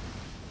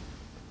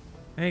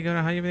 Hey,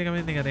 Gora, how you been? I'm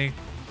in Diga Dig.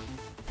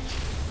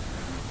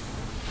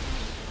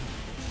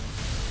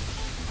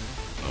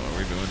 Oh, are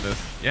we doing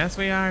this? Yes,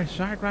 we are.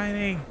 Shark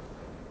riding.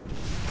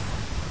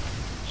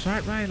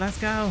 Shark ride, let's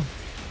go.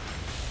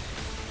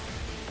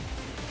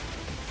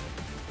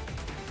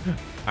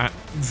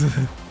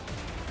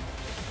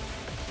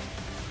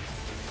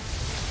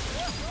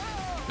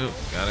 Ooh,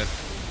 got it.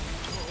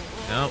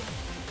 Nope.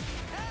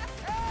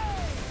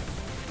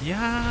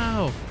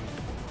 Yo!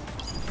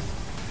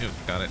 Ooh,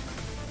 got it.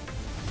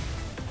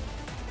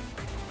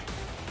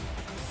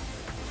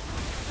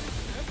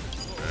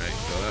 Alright,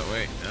 go that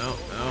way. No,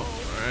 no.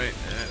 Alright.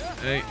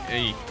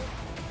 Hey.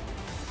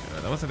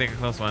 That was a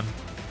close one.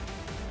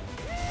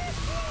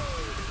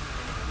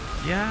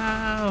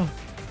 Yo!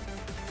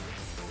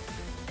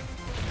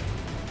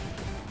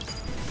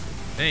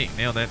 Hey,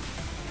 nailed it.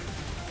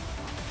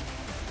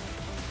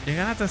 You're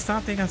gonna have to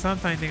stop Diga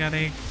sometime, Diga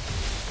Dig.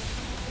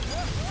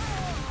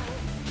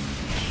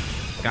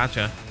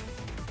 Gotcha.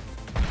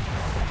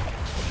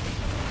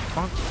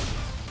 Bonk.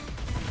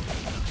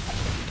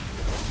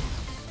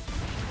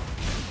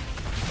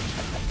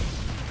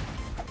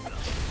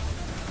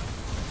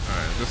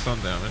 Alright, just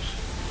some damage.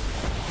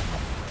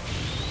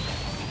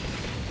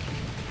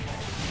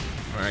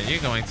 Where are you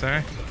going,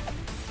 sir?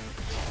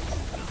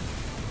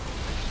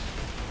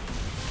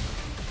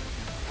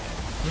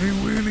 Free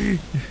Willy!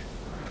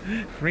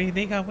 Free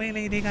Diga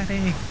Willy, Diga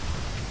Dig!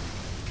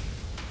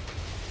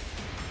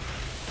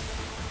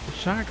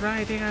 Shark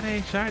ride, Diga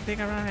Dig! Shark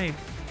Diga ride!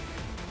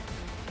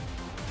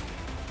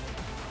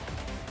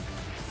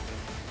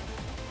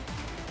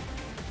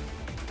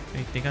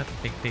 Dig, dig,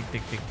 dig, dig,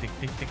 dig, dig,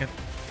 dig, dig.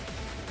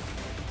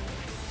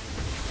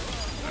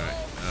 Alright,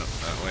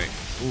 oh, wait.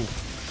 Ooh.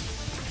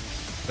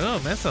 Oh,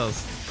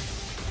 missiles!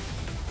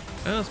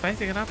 Oh,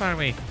 spicing it up, are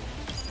we?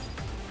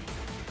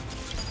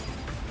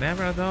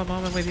 Never a dull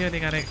moment with you,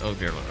 Diga Dig. Oh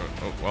dear Lord.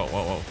 Oh, whoa,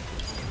 whoa, whoa.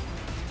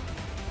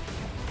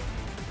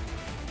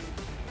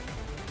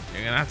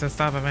 You're gonna have to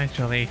stop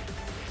eventually.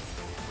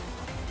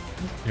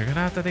 You're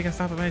gonna have to take a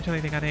stop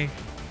eventually, Diga Dig.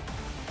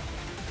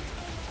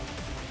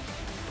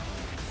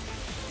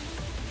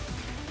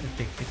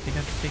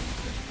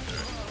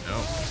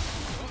 No.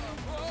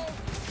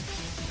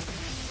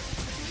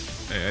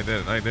 Hey, I did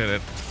it. I did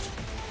it.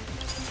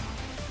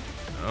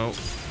 Oh.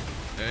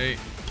 Hey.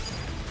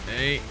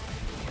 Hey.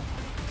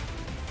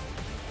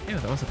 Yeah,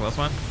 that was a close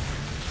one.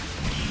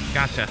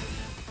 Gotcha.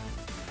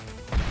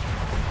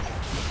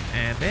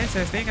 And this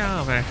is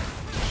Diga over.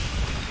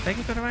 Thank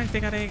you for the ride,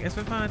 Diga Dig. It's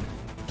been fun.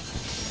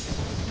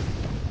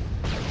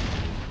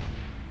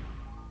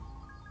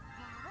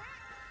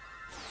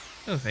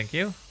 Oh, thank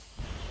you.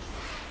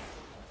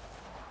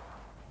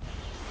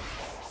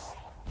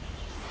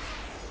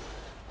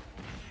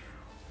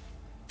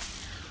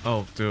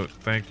 Oh, dude,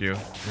 thank you.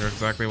 You're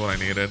exactly what I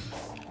needed.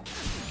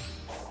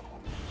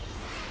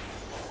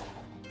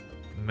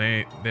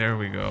 Mate, there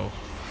we go.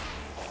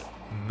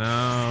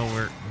 Now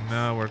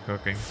we're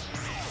cooking.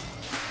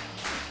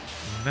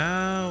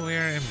 Now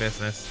we're in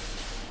business.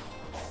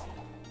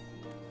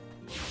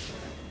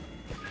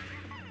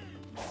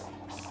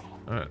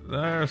 Alright,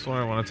 there's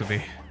where I want it to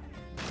be.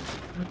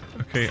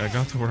 Okay, I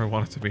got to where I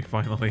want it to be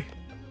finally.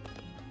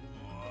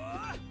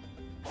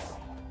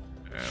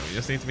 We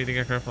just need to be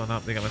Diga careful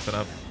enough, Diga mess it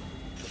up.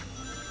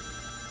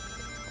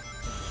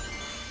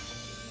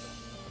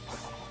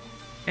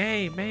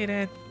 Hey, made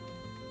it!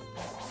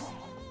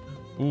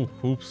 Ooh,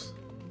 oops.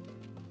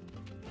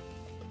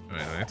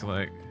 Alright, I need to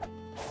like...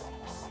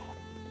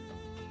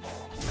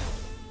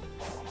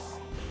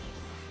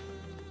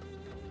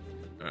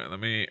 Alright, let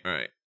me...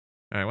 Alright.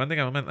 Alright, one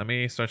thing I moment, let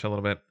me stretch a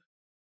little bit.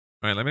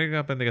 Alright, let me go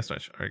up and Diga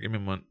stretch. Alright, give me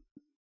one.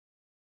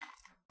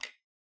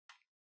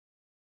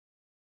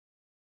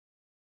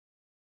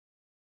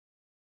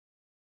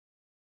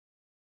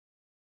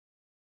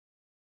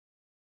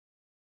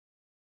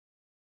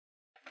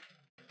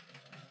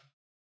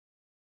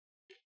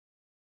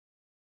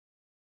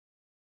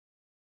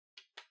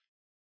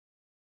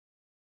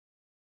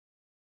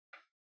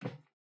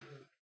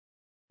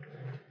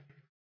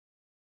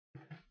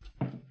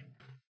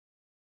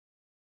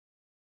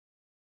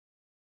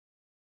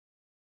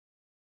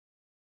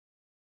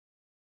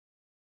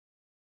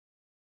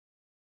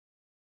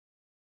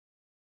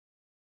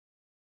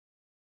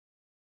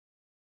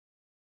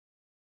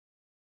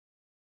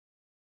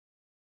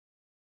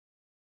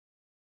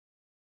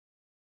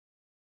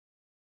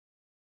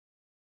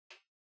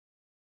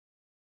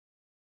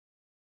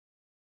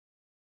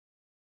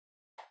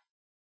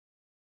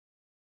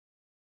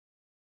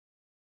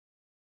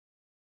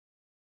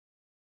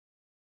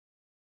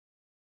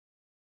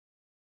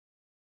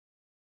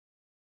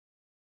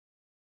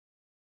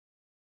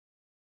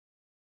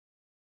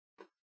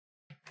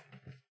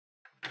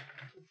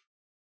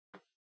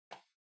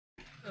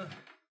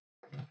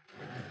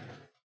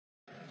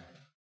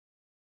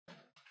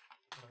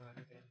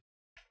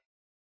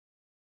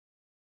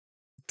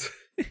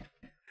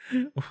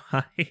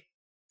 Why?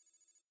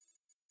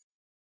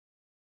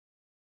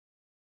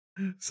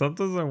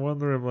 Sometimes I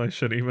wonder if I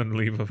should even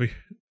leave a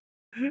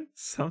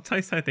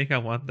Sometimes I think I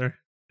wonder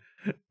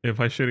if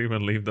I should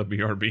even leave the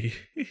BRB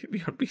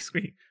BRB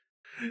screen.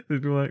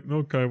 They'd be like,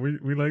 no Kai,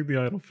 we like the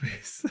idle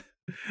face.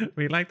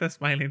 We like the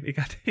smiling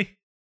Diga Dig.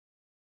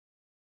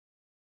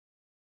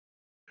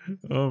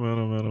 Oh man,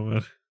 oh man, oh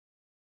man.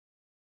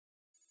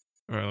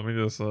 Alright, let me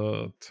just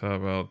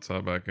tab out,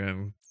 tab back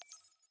in.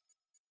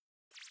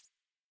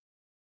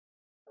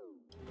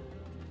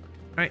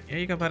 Alright, here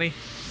you go, buddy.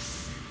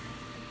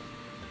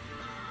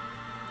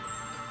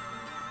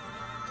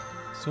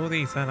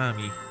 Sodi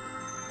salami.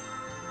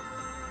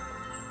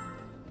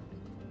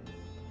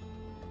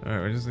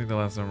 Alright, we just need the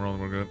last emerald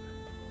and we're good.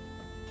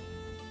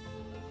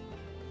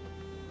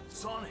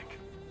 Sonic,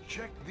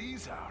 check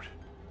these out.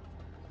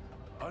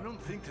 I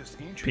don't think this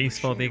ancient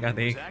Peaceful Diga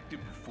Dig. was active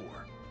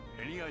before.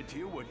 Any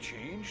idea what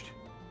changed?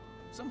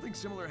 Something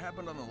similar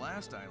happened on the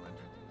last island.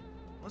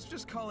 Let's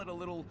just call it a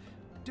little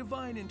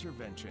divine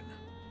intervention.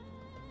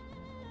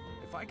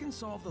 If I can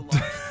solve the lost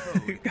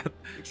code,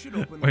 it should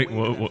open the way to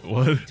that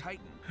what?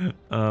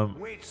 Titan.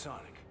 Wait,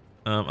 Sonic.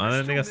 I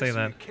didn't think I say You're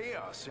still that. missing a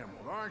Chaos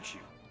Emerald, aren't you?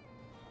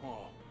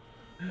 Oh,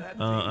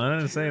 that I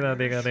didn't say that,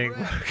 Diga Dig.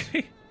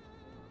 Okay.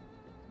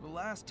 The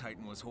last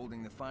Titan was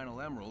holding the final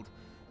emerald.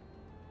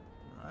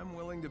 I'm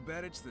willing to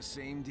bet it's the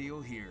same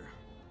deal here.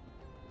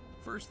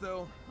 First,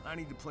 though, I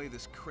need to play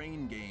this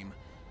crane game.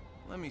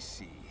 Let me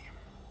see.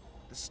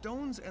 The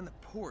stones and the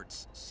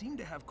ports seem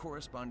to have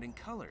corresponding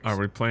colors. Are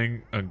we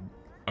playing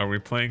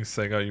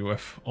Sega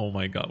UF? Oh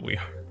my god, we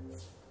are.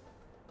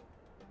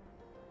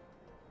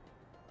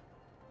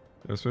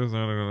 This is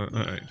not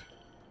alright.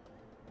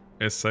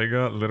 Is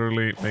Sega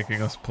literally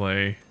making us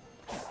play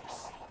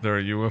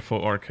their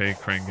UFO arcade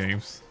crane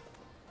games?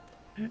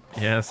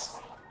 Yes.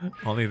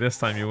 Only this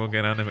time you will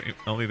get anime.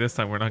 Only this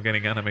time we're not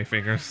getting anime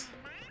figures.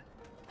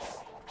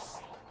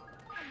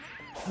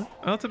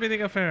 Well, to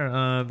be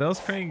fair, those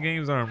crane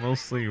games are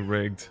mostly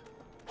rigged.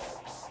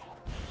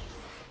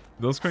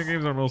 Those crane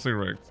games are mostly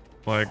rigged.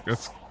 Like,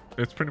 it's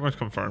pretty much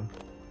confirmed.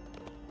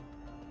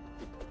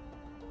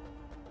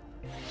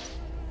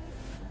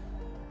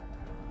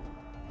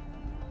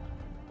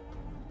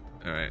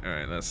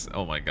 Alright, let's...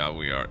 Oh my god,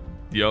 we are...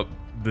 Yup,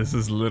 this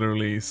is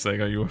literally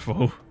Sega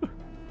UFO.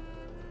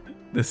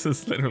 This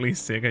is literally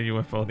Sega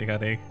UFO, Diga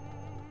Dig.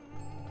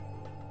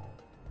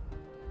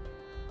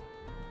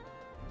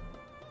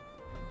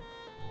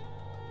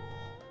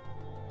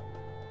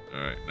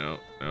 Alright, no,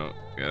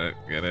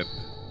 get it.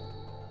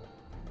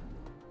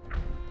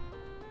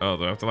 Oh,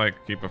 do I have to like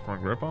keep a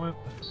front grip on it?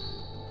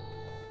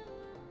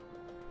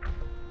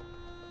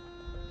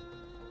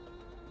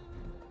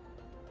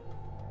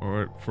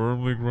 Alright,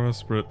 firmly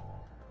grasp it.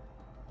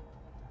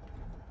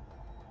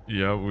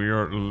 Yeah, we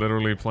are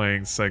literally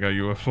playing Sega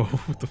UFO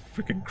with the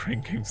freaking crane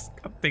games.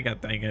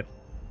 God dang it.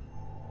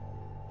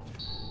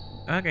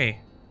 Okay,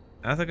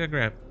 that's a good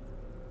grip.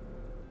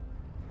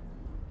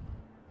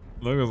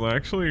 Look, I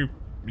actually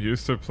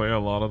used to play a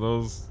lot of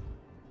those.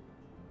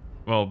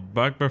 Well,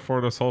 back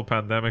before this whole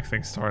pandemic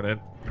thing started.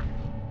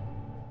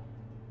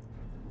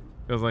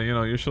 Because, like, you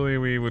know, usually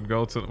we would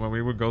go to, when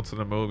we would go to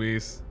the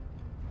movies,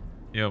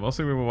 you know,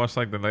 mostly we would watch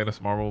like the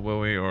latest Marvel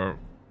movie or...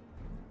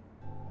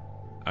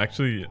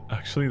 Actually,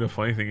 the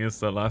funny thing is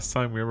the last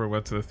time we ever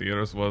went to the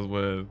theaters was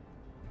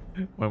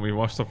when we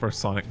watched the first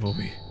Sonic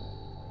movie.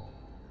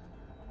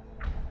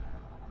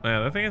 Yeah,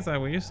 the thing is that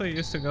we used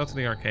to go to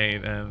the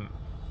arcade and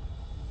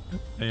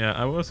yeah,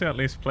 I will say at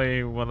least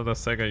play one of the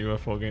Sega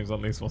UFO games at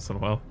least once in a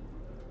while.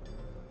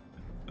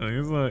 And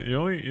it's like, you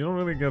don't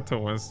really get to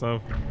win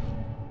stuff.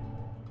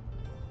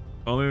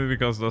 Only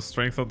because the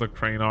strength of the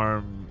crane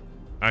arm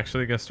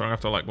actually gets strong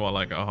after like what,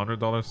 like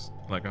 $100,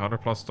 like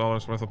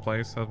 $100+ worth of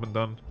plays has been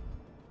done.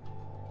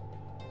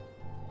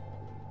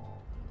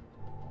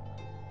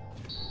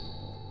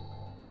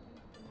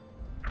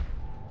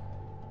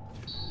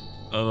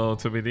 Although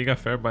to be Diga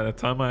fair, by the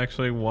time I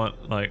actually won,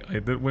 like I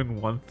did win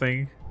one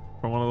thing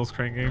from one of those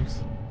crane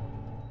games.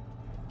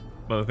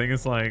 But the thing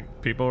is,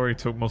 like, people already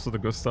took most of the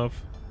good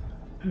stuff.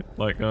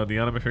 Like the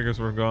anime figures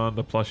were gone,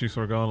 the plushies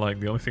were gone. Like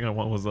the only thing I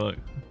want was the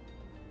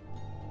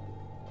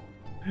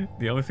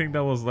only thing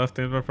that was left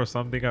in there for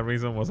some Diga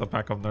reason was a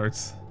pack of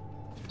nerds.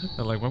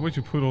 And like, why would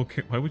you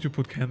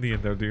put candy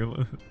in there,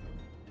 dude?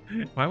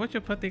 Why would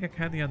you put Diga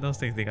candy on those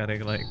things, Diga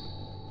Dig? Like,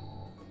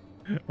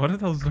 what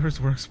if those nerds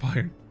were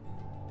expired?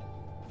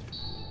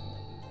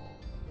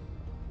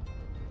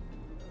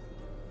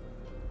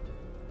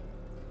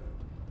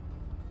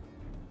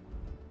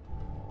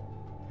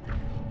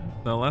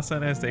 The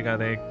lesson is, Diga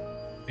Dig,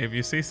 if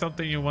you see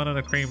something you want on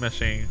a crane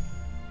machine,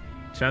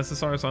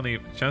 chances are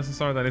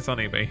that it's on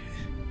eBay.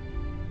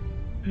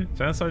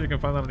 Chances are you can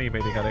find it on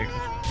eBay, Diga Dig.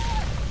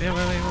 Yeah,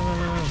 wait.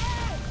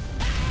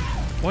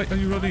 Why are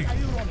you running?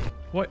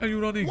 Why are you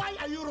running?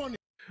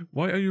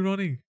 Why are you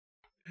running?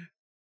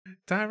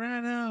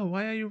 Tyranno,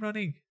 why are you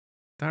running?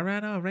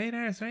 Tyranno,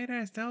 Raiders,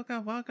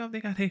 welcome,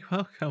 Diga Dig,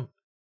 welcome.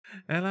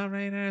 Hello,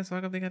 Raiders,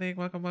 welcome, Diga Dig,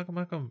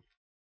 welcome.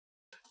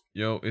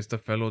 Yo, it's the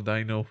fellow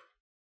Dino.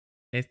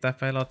 It's the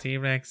fellow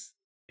T-Rex.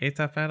 It's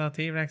the fellow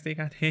T-Rex,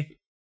 Diga Dig.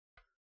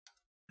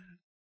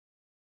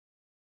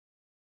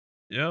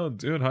 Yo,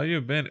 dude, how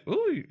you been?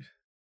 Ooh.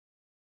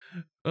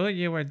 Oh,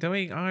 you were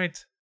doing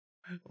art.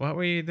 What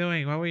were you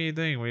doing? Were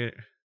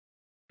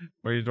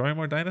you drawing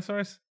more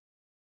dinosaurs?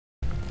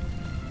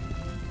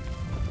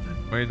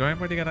 Were you drawing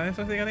more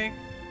dinosaurs, Diga Dig?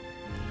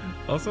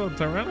 Also,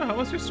 Tyranno, how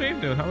was your stream,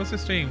 dude? How was your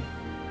stream?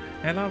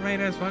 Hello,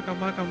 Raiders.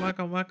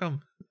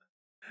 Welcome.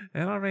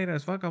 Hello,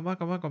 Raiders. Welcome.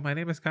 My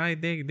name is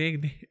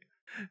Dig.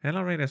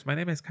 Hello, Raiders. My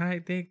name is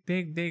Dig.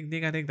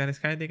 Diga Dig. That is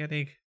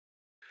Kydigadig.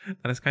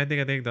 That is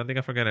Kydigadig. Don't think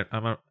I forget it.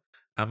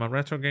 I'm a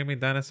retro gaming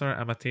dinosaur.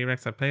 I'm a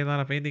T-Rex. I play a lot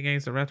of indie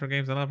games, the retro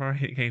games, a lot of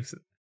arcade games.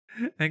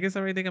 Thank you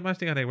so much,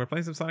 Diga Dig. We're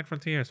playing some Sonic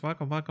Frontiers.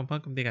 Welcome,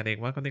 Diga Dig.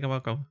 Welcome, Diga,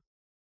 welcome.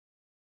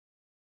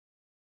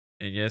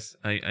 And yes,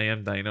 I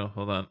am Dino.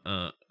 Hold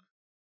on.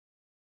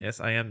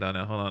 Yes, I am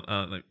Dino. Hold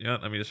on.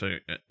 Let me just show you.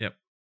 Yep.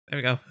 There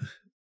we go.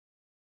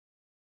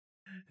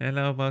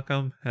 Hello,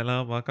 welcome.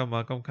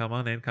 Come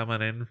on in.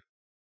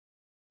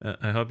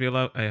 I hope you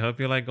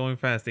like going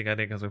fast, Diga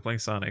Dig, because we're playing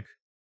Sonic.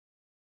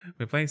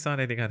 We're playing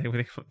Sonic, Diga Dig.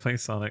 We're playing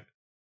Sonic.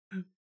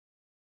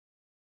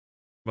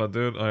 But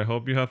dude, I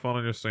hope you had fun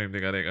on your stream,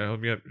 Diga Dig. I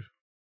hope you had...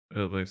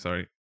 Oh, wait,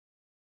 sorry.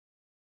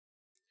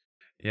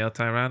 Yo,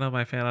 Tyranno,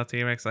 my fellow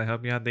T-Rex, I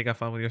hope you had Diga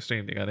fun with your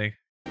stream, Diga Dig.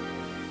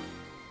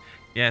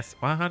 Yes,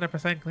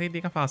 100% clean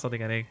Diga fossil,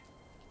 Diga Dig.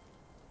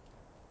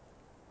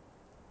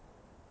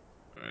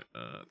 Alright.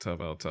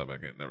 Tab out, tab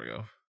back in. There we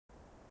go.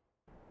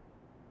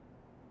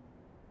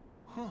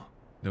 Huh.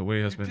 The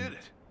way has You been. did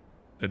it.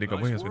 The Diga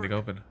Nice way has been work.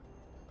 open.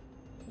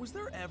 Was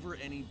there ever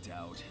any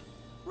doubt?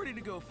 Ready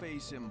to go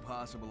face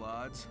impossible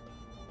odds?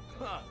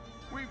 Ha!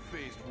 We've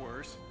faced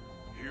worse.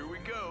 Here we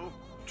go.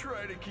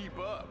 Try to keep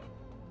up.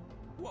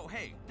 Whoa,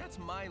 hey, that's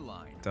my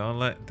line.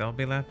 Don't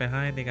be left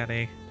behind, Diga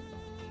Dig.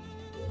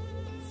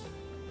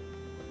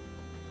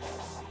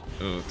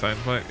 Ooh, time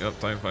fight. Yep,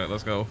 time fight.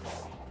 Let's go.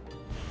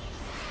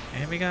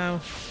 Here we go.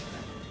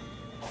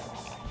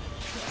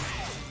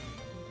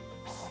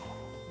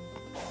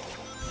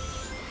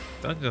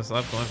 Don't just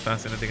stop going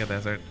fast in the Diga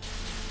Desert.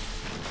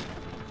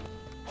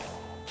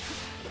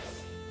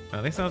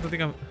 At least I don't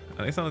think I'm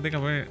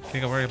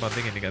worried about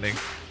digging Diga Dig.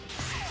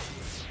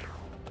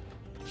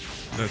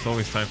 There's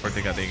always time for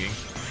Diga digging.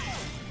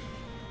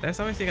 There's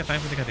always time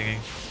for Diga digging.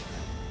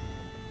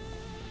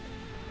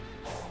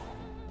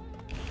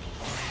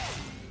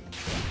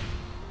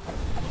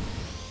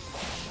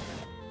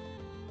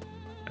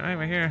 Alright,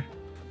 we're here.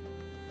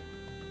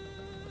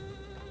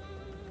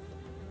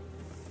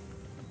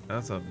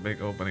 That's a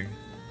big opening.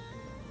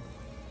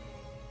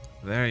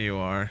 There you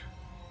are.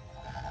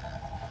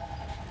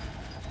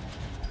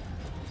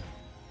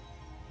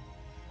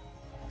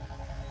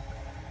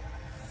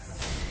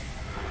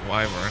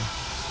 Wyvern.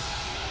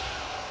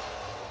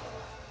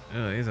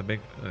 Oh, he's a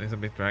big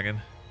dragon.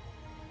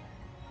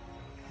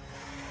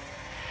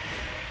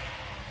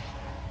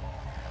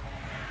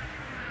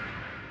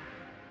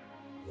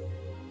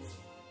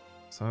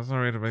 So I was not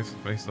ready to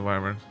face the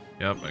Wyvern.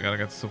 Yep, I gotta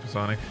get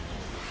supersonic.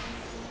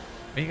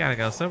 We gotta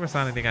go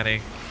supersonic, Diga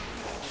Dig.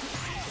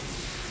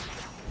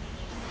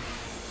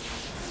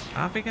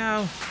 Off we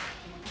go.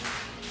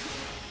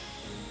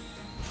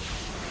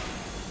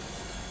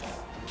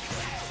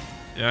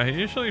 Yeah, he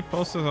usually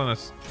posts it on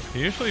his.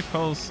 He usually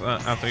posts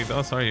after he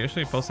does. Sorry, he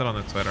usually posts it on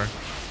the Twitter.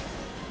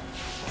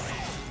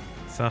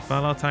 So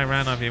follow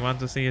Tyranno if you want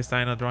to see his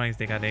dino drawings,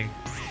 Diga Dig.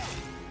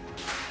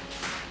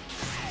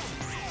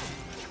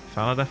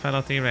 Follow the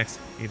fellow T-Rex.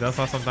 He does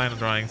awesome dino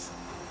drawings.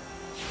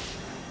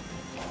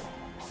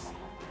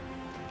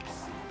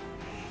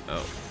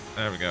 Oh,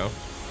 there we go.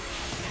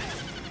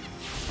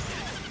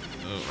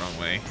 Oh, wrong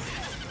way.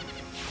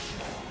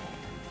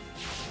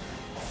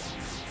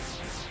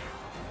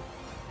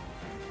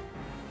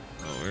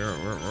 Oh,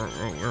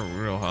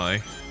 we're real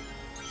high.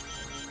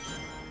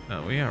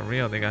 No, we are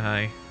real Diga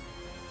high.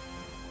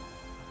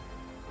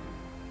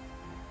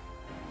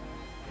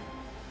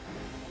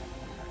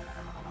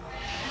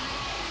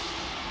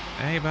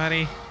 Hey,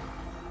 buddy.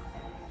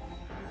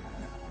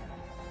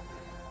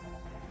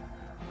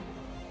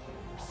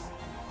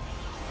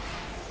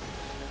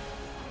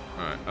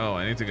 Alright. Oh,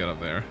 I need to get up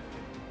there.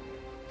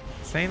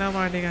 Say no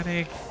more, Diga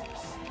Dig.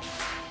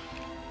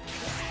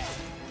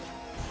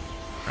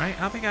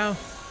 Right, up we go.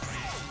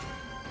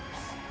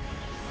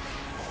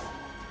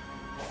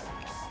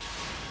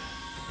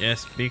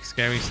 Yes, big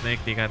scary snake,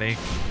 Diga Dig.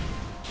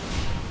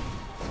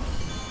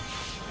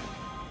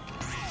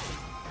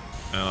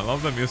 And I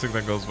love the music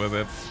that goes with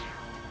it.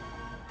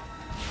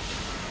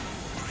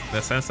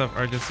 The sense of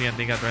urgency and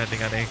Diga Dread,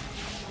 Diga Dig.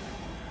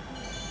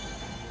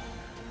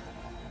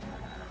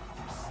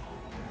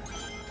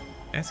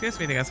 Excuse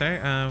me, Diga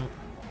sir.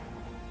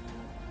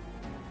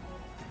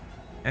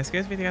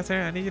 Excuse me, Diga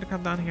sir. I need you to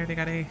come down here,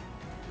 Diga Dig.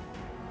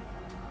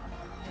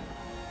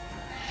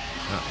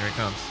 Oh, here he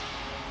comes.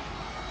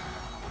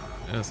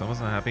 Oh,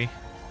 someone's not happy.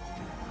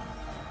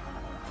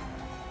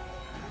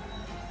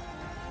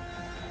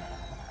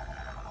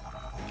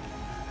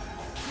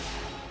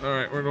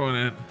 Alright, we're going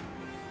in.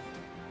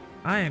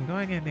 I am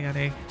going in, Diga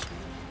Dig.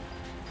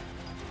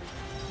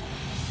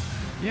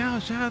 Yo,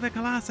 show the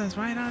Colossus,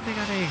 right on,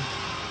 Diga Dig.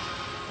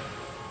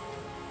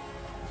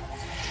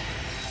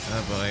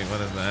 Oh boy, what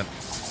is that?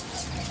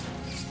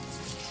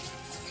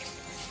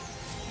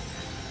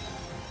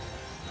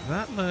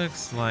 That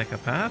looks like a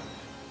path.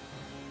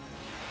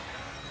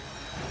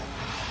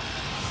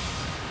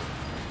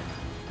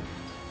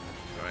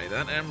 Alright,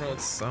 that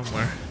emerald's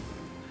somewhere.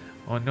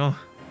 Oh no.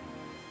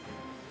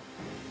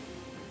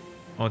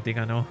 Oh,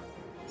 Diga, no.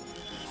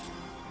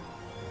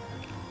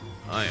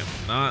 I am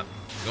not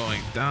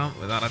going down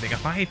without a Diga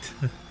fight.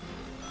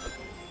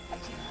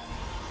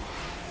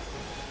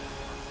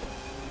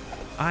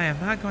 I am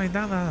not going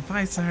down without a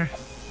fight, sir.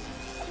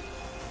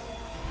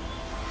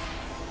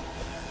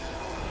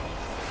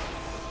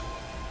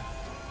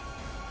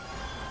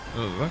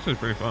 Oh, this is actually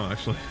pretty fun,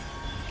 actually.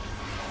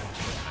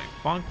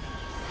 Bonk.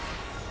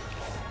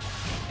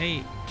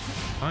 Hey.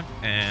 Bonk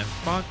and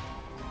bonk.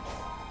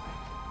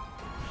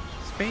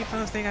 Speed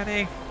boost, Diga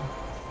Dig.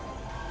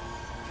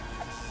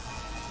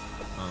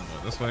 Oh,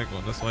 go this way,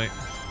 go this way.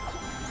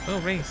 Oh,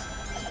 rings.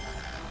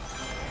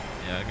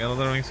 Yeah, get all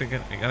the rings we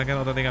can. We gotta get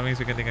all the Diga rings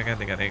we can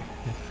Diga Dig.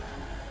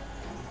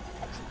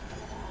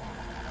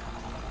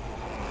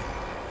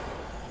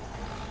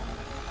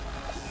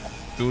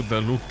 Dude,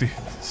 the loopy.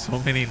 So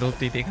many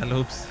loopy Diga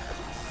loops.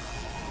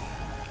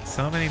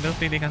 So many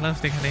loopy Diga loops,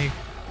 Diga Dig.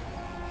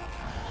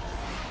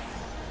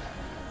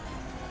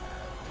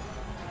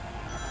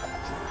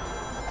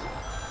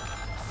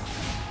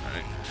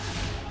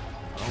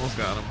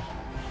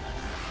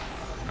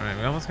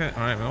 almost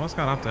got. Alright, we almost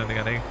got up to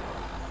Diga Dig.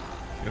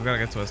 We've got to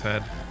get to his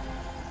head.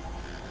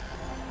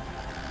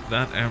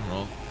 That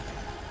emerald.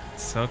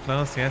 So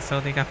close, yes, so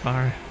they got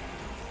far.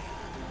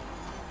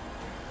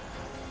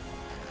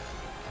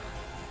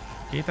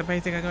 Keep the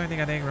pace, Diga going,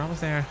 Diga Dig. We're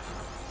almost there.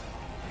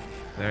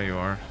 There you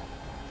are.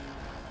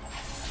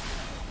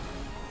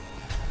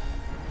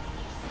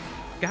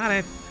 Got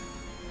it.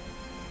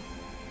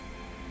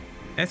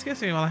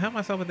 Excuse me while I help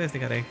myself with this,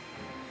 Diga Dig.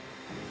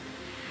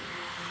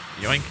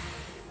 Yoink.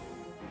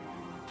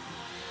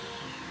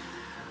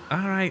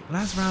 Alright,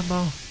 last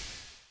Rambo.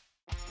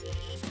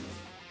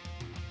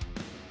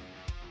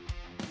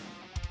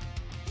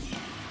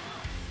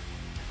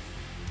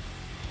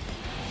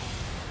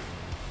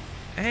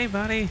 Hey,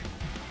 buddy.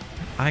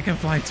 I can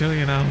fly too,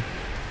 you know.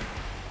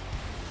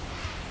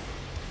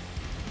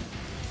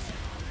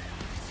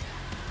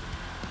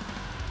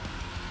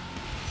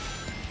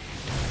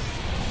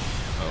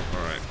 Oh,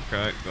 alright.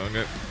 Okay, going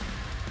good.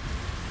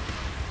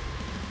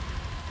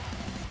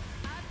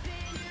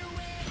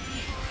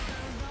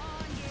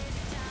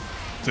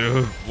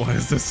 Dude, why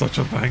is this such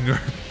a banger?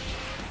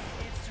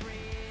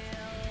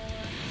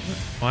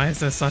 Why is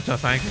this such a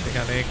banger,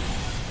 Diga Dig?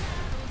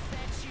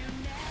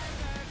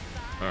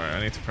 Alright, I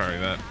need to parry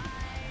that.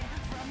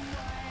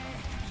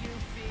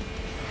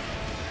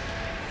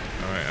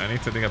 Alright, I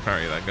need to Diga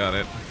parry that. Got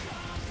it.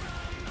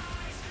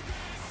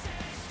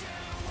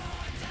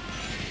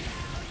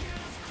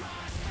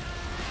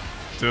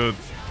 Dude.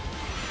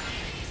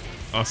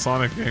 A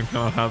Sonic game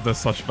cannot have this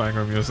such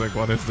banger music.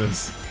 What is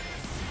this?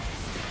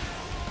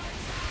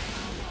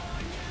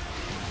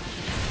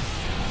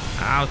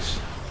 Ouch.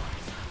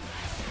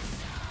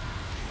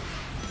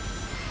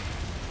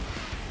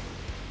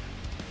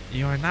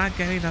 You are not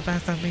getting the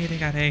best of me,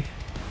 Diga Dig.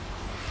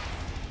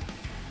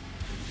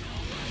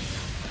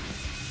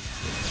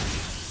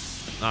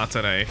 Not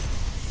today.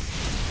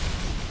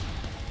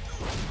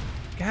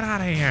 Get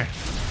out of here.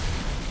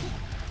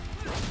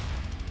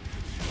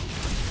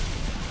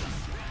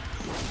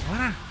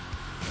 What?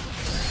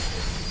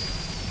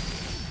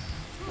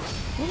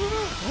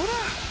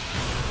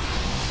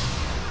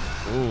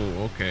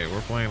 Ooh, okay,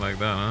 we're playing like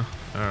that,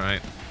 huh?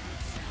 Alright.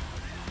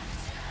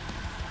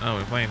 Oh,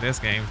 we're playing this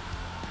game.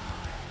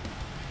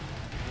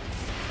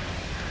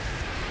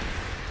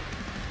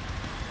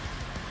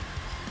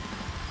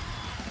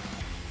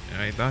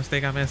 Alright, dodge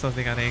Diga missiles,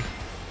 Diga Dig.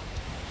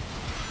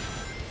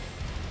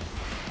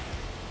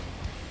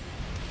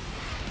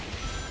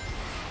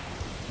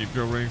 Keep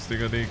your rings,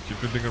 Diga Dig.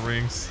 Keep your Diga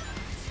rings.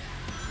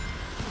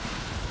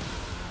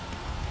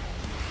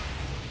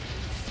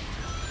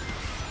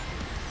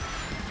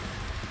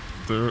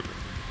 Dude,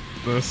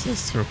 this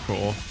is too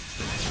cool.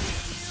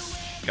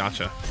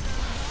 Gotcha.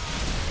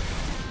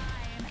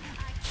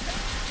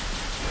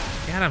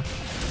 Get him.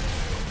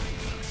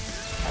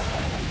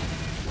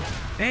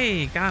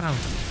 Hey, got him.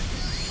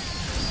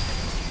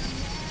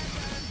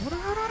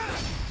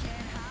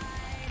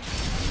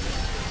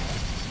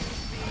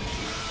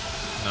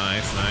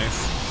 Nice, nice.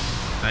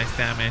 Nice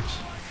damage.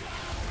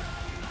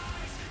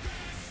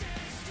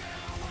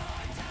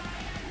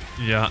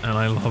 Yeah, and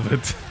I love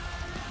it.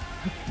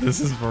 This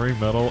is very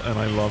metal and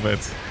I love it.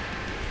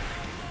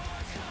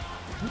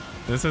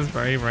 This is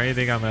very, very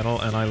Diga metal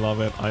and I love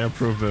it. I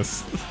approve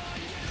this.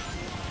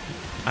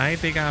 I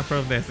think I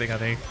approve this, Diga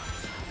Dig.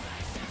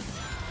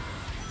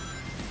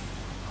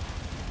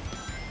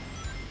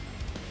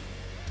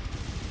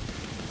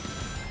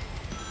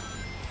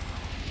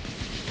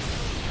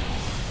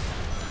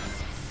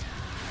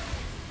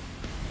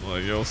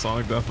 Like, yo,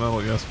 Sonic Death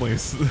Metal, yes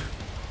please.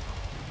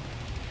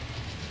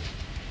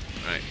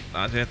 Alright,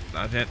 dodge it,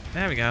 dodge it.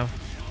 There we go.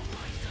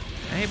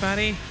 Hey,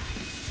 buddy.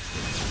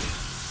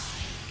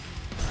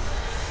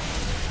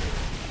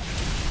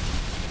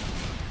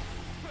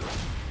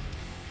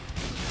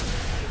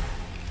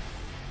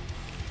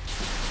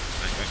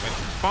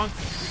 Bonk.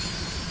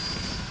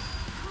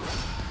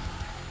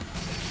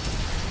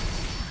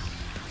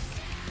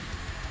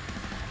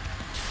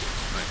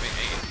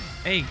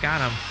 Hey,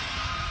 got him.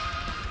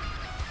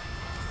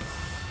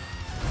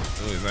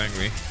 Oh, he's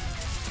angry.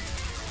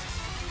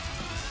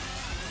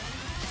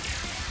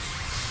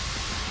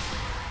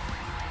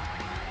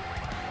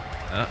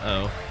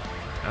 Uh-oh.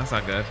 That's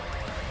not good.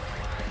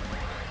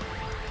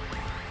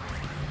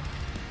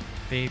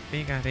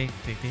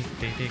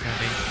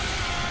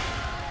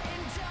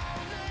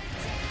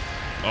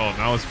 Oh,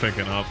 now it's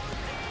picking up.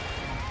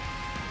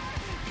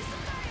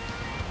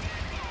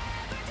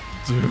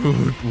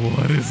 Dude,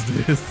 what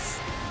is this?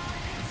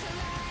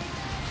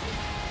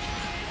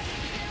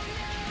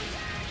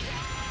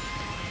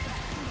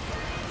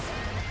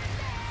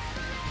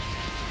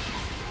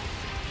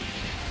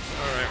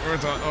 Alright, we're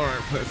done.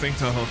 Alright, think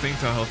Toho, think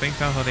Toho, think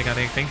Toho, Diga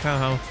Dig, think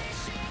Toho.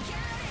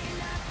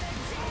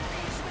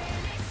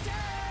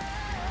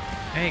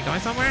 Hey, going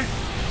somewhere?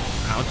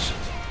 Ouch.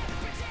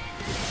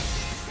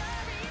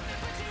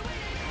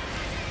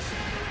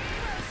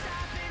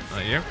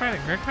 You're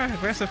quite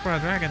aggressive for a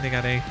dragon,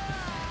 Diga Dig.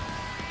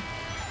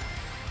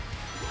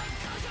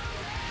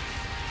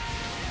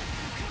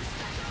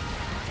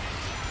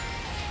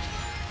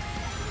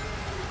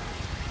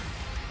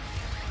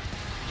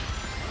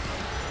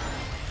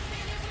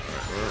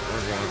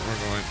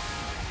 we're going.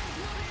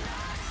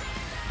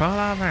 Pull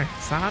over.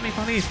 Salami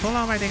police, pull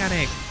over, Diga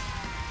Dig.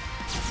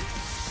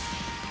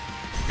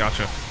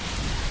 Gotcha.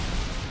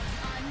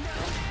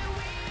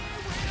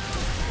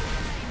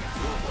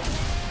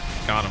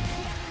 Got him.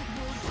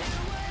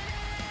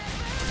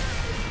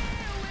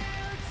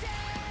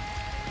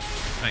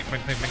 Hey,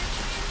 quick.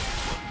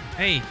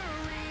 Hey.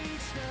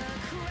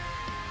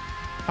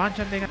 Punch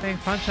him, Diga Dig,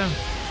 punch him.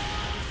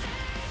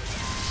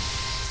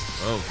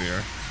 Oh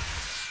dear.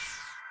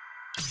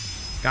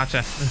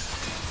 Gotcha.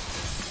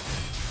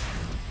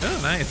 Oh,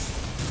 nice.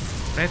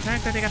 Return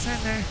to Diga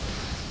Center.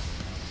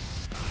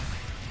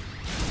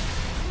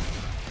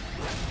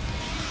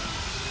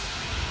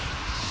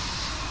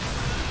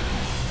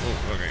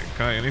 Oh, okay.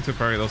 Kai, I need to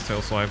parry those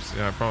tail swipes.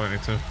 Yeah, I probably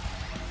need to.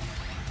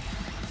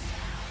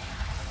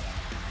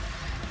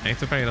 I need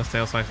to parry those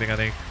tail swipes, Diga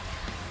Dig.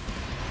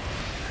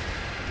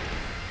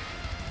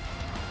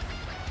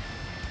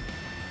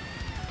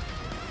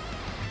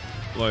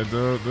 Like,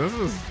 dude, this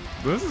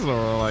is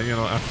like, you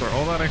know, after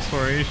all that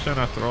exploration,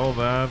 after all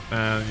that,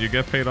 and you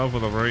get paid off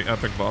with a very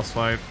epic boss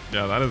fight.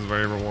 Yeah, that is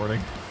very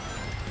rewarding.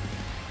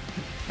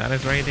 That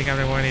is very Diga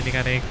rewarding,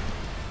 Diga Dig.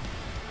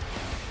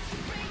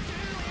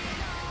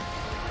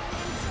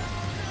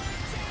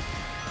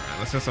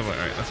 Let's just avoid.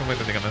 Alright, let's avoid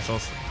the Diga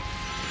missiles.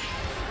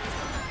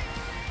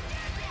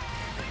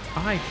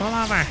 Alright, pull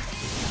over.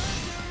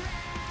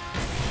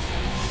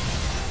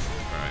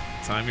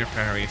 Alright, time your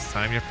parries.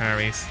 Time your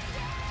parries.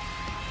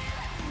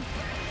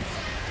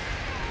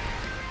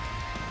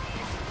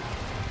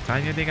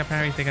 Time your Diga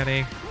parries, Diga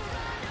Dig.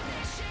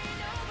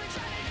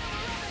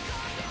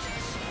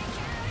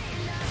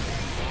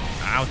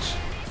 Ouch.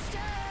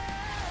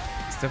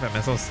 Stupid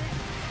missiles.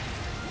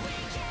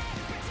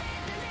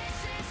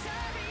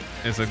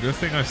 It's a good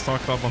thing I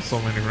stocked up on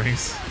so many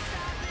rings.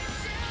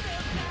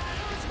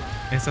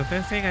 It's a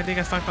good thing I think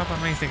I stocked up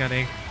on rings, Diga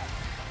Dig.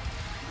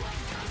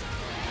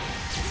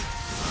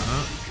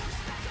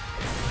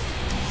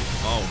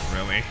 Oh,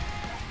 really?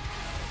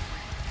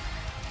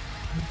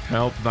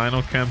 Help,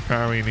 Dino can't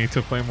parry. Need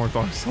to play more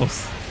Dark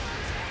Souls.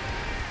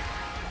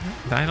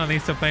 Dino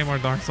needs to play more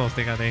Dark Souls,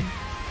 Diga Dig.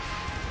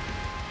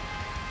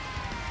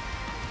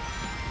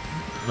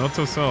 Note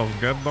to self,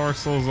 get Dark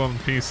Souls on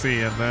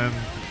PC and then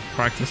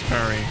practice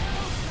parrying.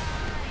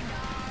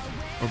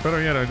 Or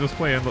better yet, I just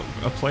play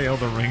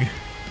Elden Ring.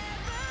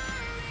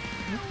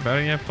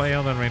 Better yet, play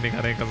Elden Ring,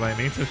 Diga Dig, because I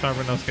need to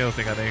sharpen those skills,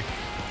 Diga Dig.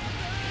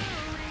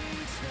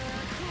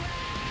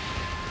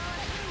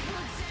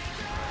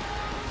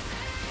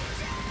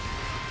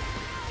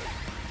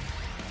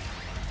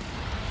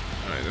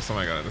 Alright, this one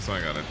I got it. This one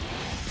I got it.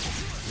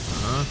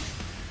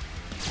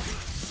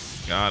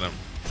 Got him.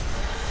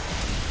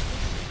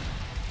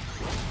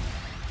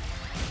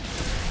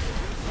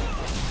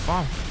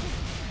 Bomb.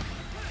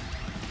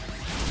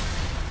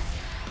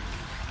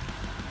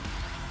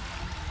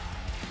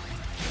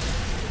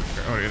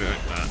 Oh, you're doing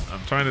that.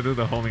 I'm trying to do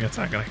the homing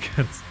attack and I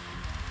can't.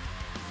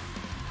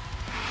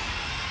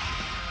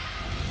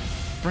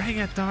 Bring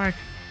it, Dark.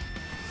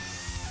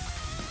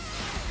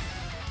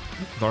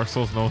 Dark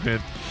Souls no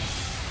hit.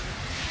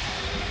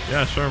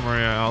 Yeah, sure,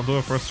 Maria. I'll do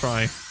it first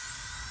try.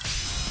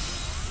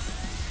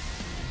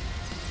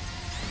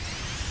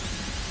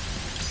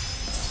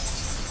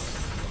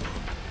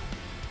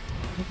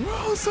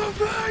 Rules of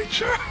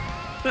nature.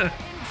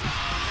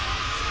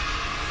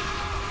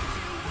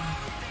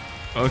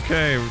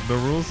 Okay, the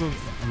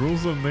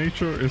rules of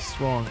nature is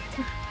strong.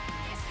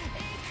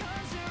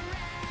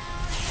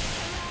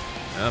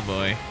 Oh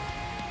boy.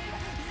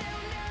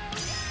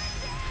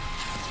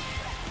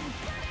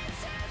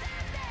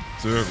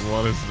 Dude,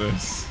 what is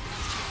this?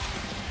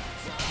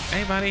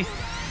 Hey, buddy.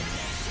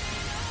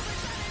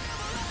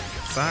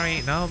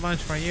 Sorry, no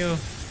lunch for you.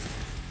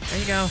 There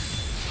you go.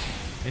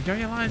 Enjoy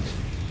your lunch.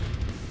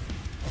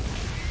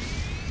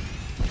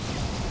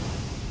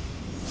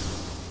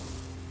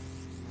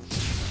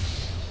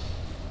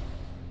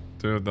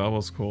 Dude, that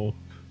was cool.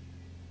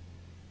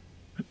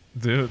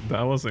 Dude,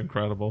 that was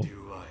incredible.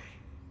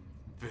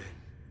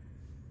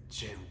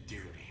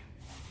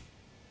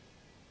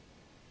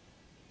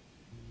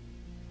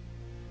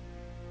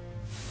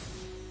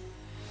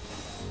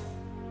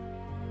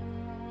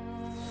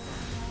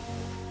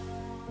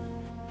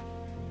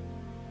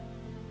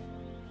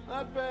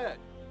 Not bad.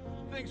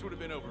 Things would have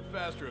been over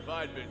faster if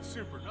I'd been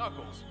Super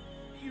Knuckles.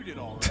 You did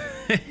all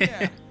right.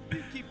 Yeah,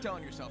 you keep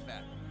telling yourself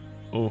that.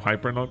 Oh,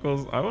 Hyper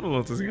Knuckles? I would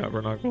love to see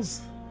Hyper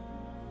Knuckles.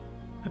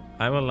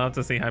 I would love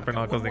to see Hyper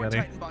Knuckles One more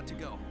again. Titanbot to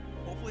go.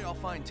 Hopefully I'll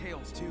find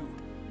Tails too.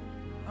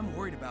 I'm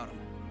worried about him.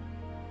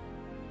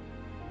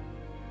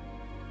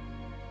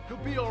 He'll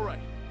be all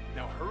right.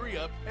 Now hurry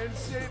up and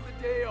save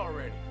the day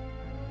already.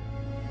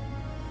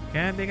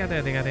 Can Diga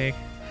Dig, Diga Dig.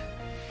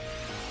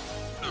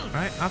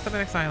 Alright, off to the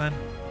next island.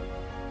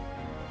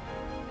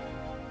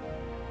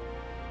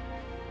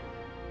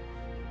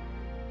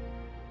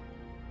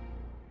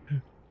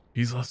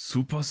 He's a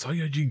Super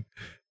Saiyajin.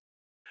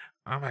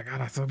 Oh my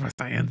god, a Super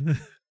Saiyan.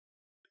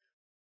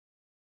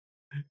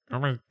 Oh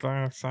my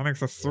god,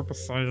 Sonic's a Super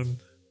Saiyan.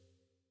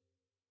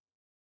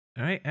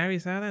 Alright,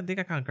 Aries Island,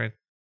 Diga conquered.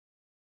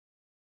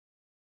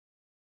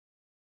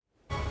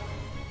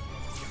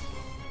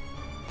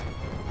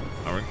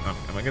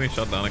 Am I getting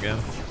shut down again?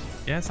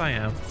 Yes, I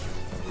am.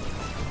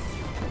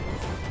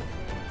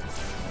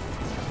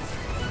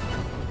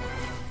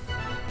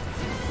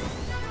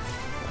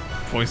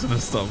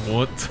 Poisonous stuff,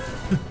 what?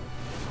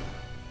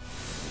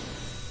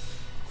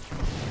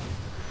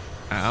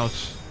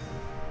 Ouch.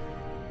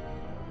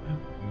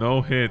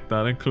 No hit,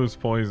 that includes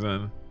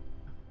poison.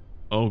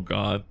 Oh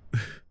god.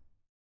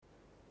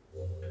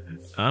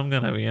 I'm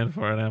gonna be in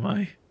for it, am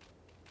I?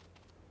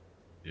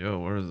 Yo,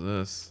 where is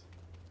this?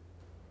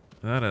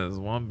 That is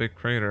one big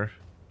crater.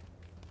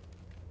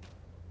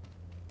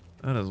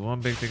 That is one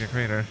big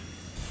crater.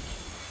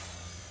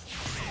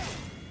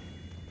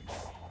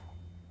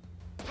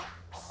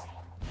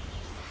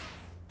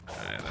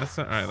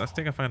 Alright, let's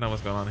take a find out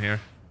what's going on here.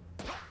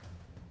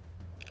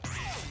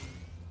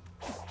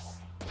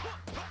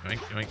 Yoink,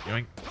 yoink,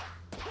 yoink.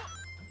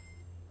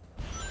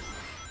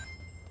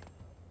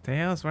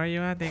 Tails, where are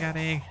you at, Diga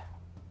Dig?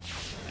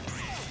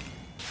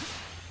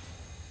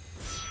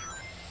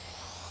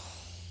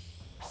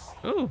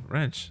 Ooh,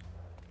 wrench.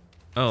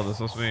 Oh, this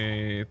must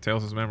be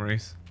Tails'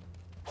 memories.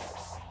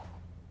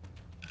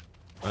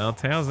 Well,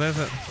 Tails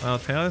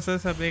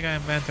is a big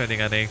inventor,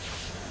 Diga Dig.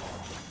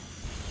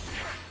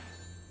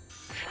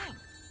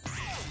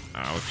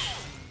 Ouch.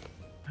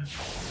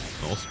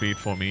 No speed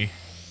for me.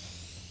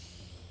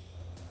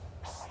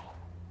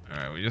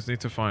 Alright, we just need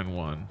to find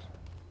one.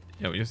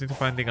 Yeah, we just need to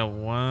find Diga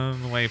one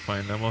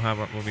waypoint, then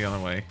we'll be on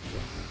our way.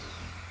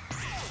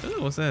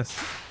 Ooh, what's this?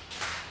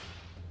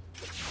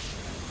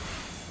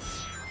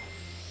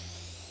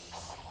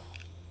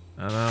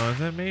 I don't know, is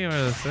it me or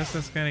is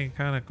this getting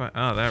kind of quiet?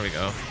 Oh, there we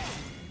go.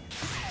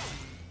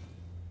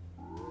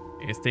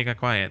 It's Diga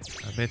quiet.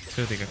 A bit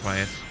too Diga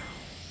quiet.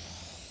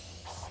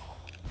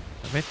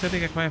 A bit too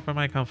Diga quiet for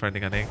my comfort,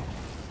 Diga Dig.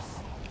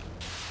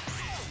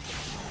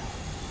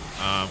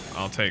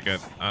 I'll take it.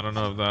 I don't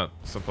know if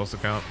that's supposed to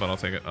count, but I'll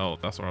take it. Oh,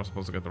 that's where I'm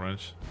supposed to get the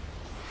wrench.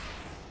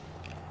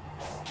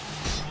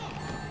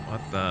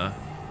 What the?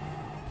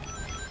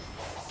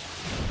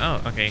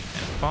 Oh, okay.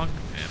 And bonk,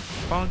 and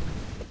bonk.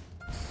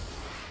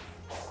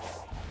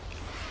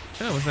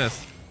 Oh, what's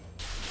this?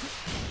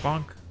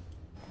 Bonk.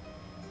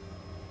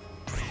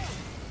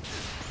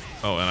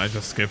 Oh, and I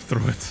just skipped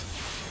through it.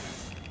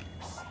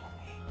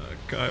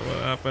 Okay, what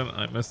happened?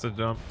 I missed the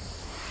jump.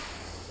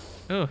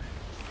 Oh.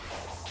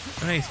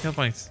 Nice, skill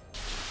points.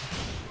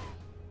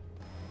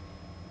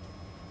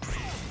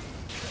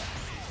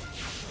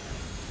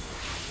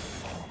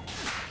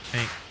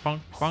 Hey, bonk,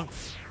 bonk.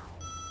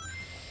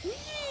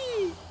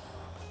 Whee!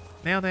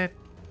 Nailed it.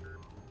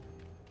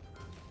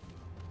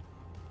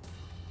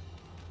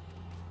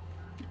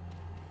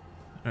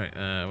 Alright,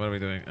 what are we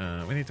doing?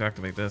 We need to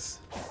activate this.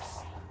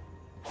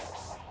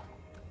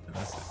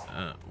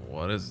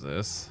 What is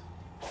this?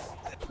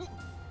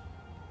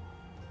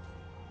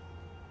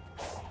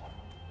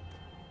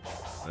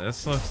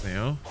 This looks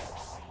new.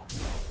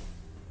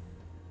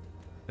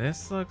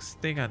 This looks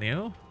Diga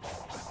new.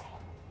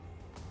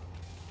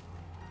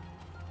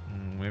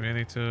 Maybe I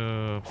need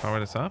to power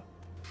this up.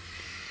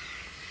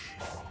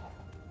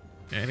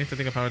 Yeah, I need to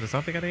Diga power this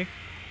up, Diga Dig.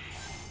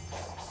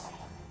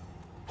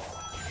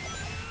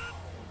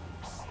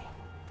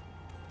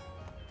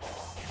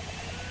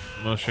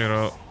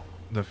 Moshiro,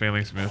 the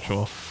feelings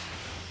mutual.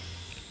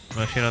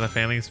 Moshiro, the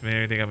feelings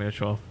Diga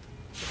mutual.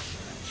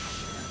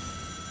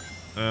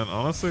 And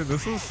honestly,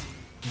 this is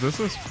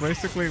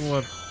basically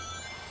what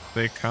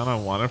they kind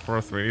of wanted for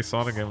a 3D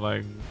Sonic game.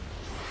 Like,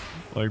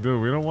 dude,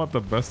 we don't want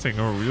the best thing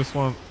ever. We just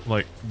want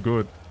like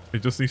good.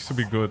 It just needs to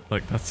be good.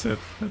 Like, that's it.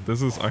 And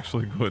this is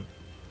actually good.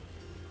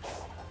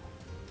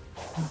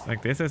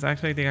 Like, this is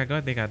actually Diga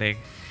good, Diga Dig.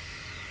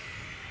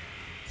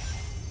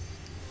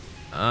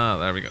 Ah,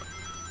 there we go.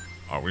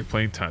 Are we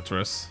playing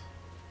Tetris?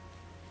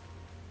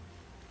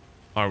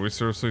 Are we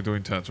seriously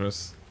doing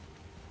Tetris?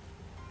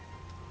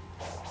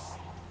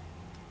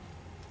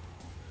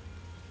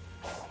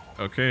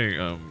 Okay,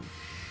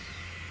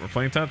 we're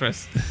playing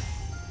Tetris.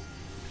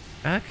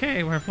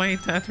 Okay, we're playing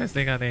Tetris,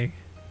 Diga Dig.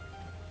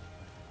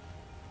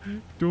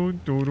 Diga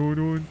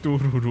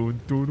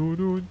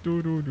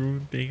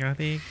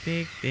Dig,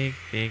 dig, dig,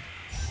 dig.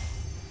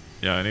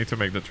 Yeah, I need to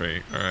make the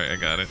tree. Alright, I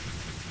got it.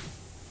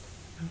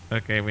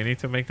 Okay, we need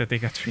to make the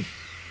Diga tree.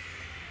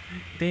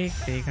 Dig,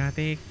 Diga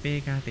Dig,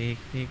 Diga Dig,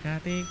 Diga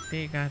Dig,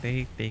 Diga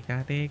Dig,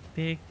 Diga Dig,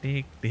 dig,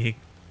 dig, dig.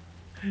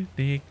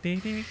 Dig,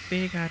 dig, dig,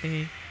 Diga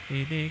Dig,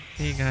 dig,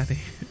 Diga Dig.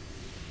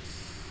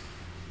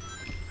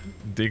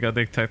 Diga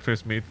Dig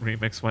Tetris Meet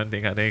Remix 1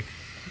 Diga Dig.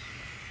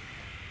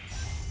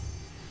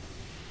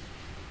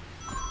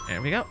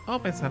 There we go.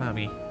 Open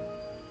Salami.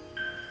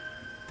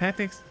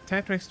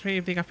 Tetris tree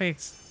of Diga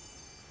Fix.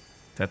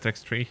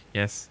 Tetris tree,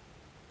 yes.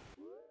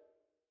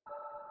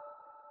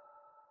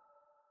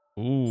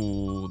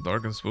 Ooh,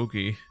 dark and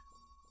spooky.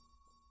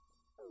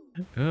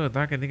 Ooh,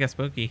 dark and Diga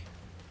spooky.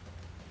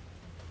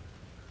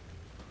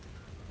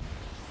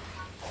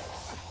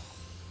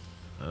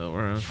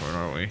 We're in for it,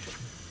 are we?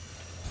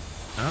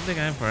 I don't think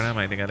I'm for it, am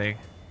I, Diga Dig?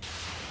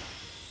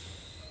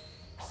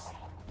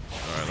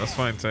 Let's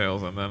find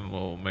Tails and then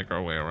we'll make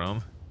our way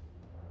around.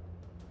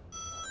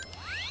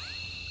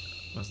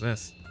 What's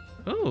this?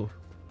 Ooh.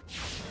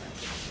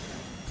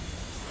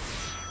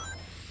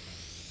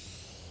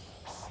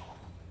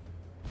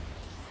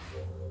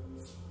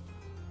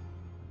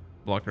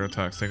 Block your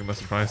attacks, taking by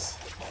surprise.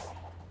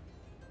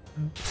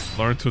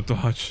 Learn to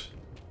dodge.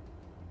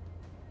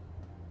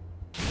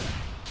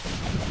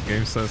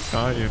 Game says,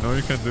 Kai, you know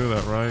you can do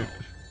that, right?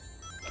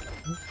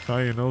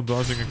 Kai, you know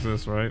dodging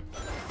exists, right?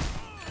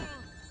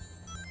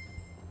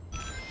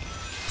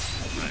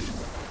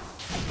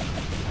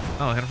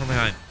 Oh, hit him from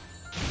behind.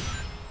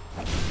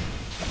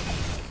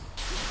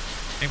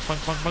 Bing, bang,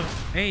 bang, bang.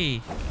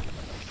 Hey!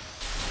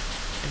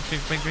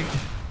 Bing, bing, bing, bing.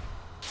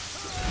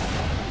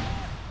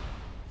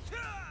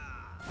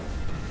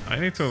 I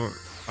need to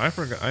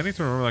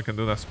remember I can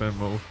do that spin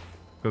move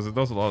because it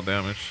does a lot of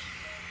damage.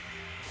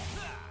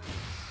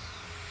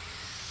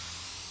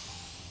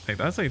 Hey,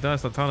 that actually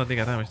does a ton of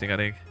Diga damage, Diga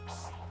Dig.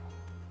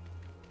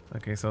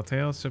 Okay, so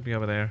Tails should be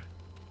over there.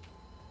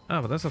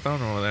 Oh, but there's a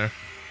Thunder over there.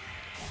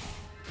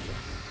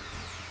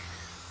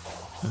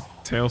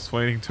 Tails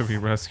waiting to be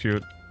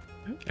rescued,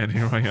 and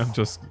here I am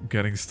just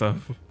getting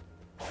stuff.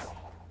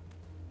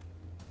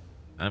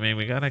 I mean,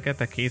 we gotta get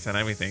the keys and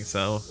everything,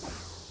 so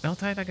no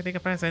time I can take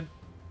a present.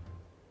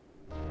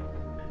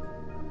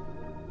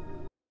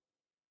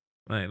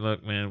 Right,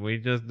 look, man, we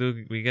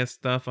get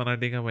stuff on our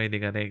Diga way,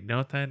 Diga Dig.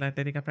 No time like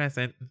to take a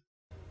present.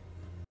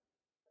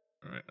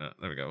 Alright,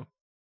 there we go.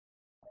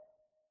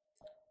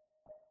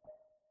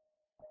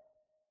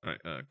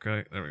 Alright,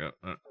 okay, there we go.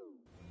 Alright.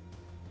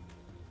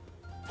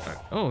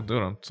 Oh,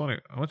 dude, I'm 20.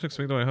 How much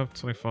XP do I have?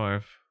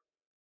 25.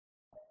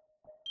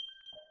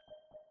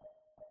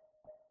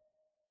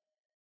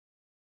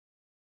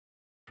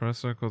 Press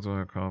circle to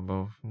a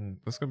combo.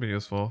 This could be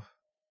useful.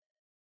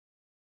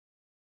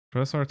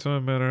 Press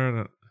R2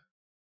 emitter.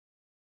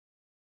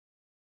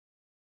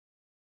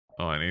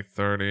 Oh, I need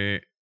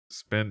 30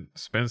 spin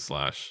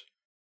slash.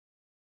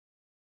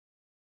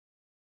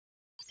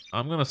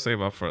 I'm gonna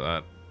save up for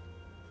that.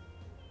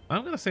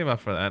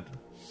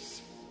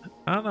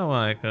 I don't know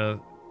why, cause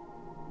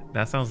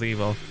that sounds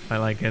evil. I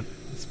like it.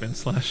 Spin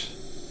slash.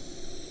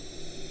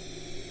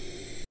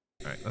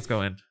 Alright, let's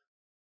go in.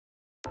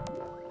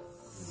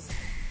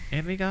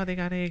 And we go,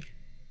 Diga Dig.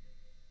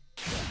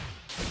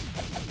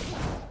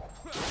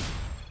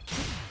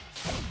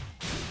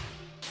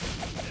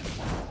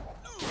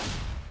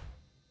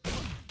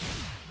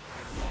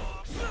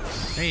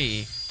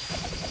 Hey.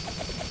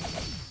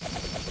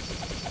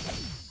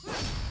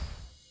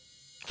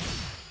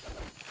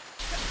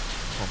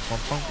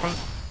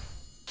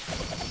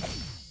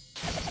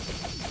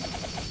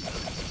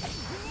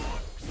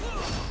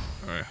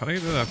 Alright, how do you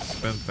do that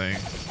spin thing?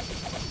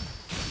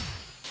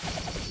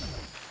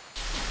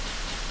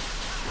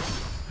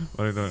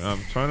 What are you doing?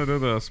 I'm trying to do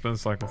the spin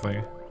cycle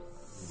thing.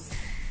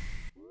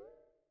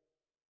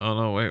 Oh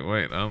no,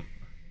 wait, I'm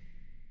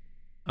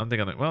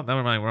thinking it. Well,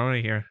 never mind, we're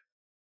already here.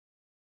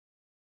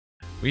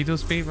 We do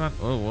speedrun.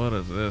 Oh, what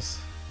is this?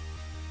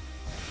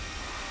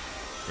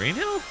 Green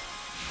Hill?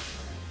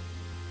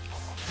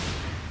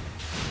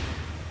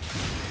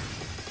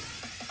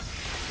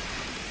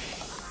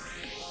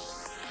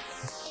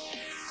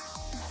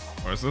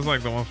 Or is this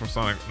like the one from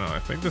Sonic? No, I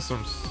think this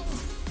one's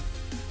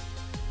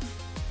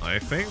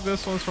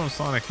from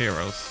Sonic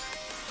Heroes.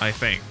 I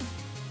think.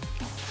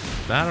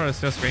 That or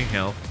it's just Green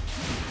Hill.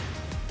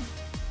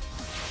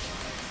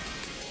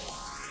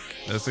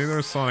 It's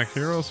either Sonic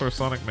Heroes or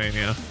Sonic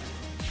Mania.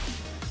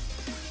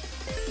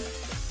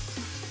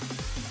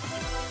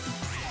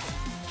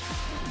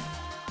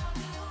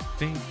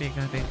 Ding, ding,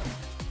 ding.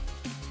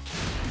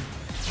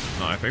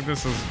 No, I think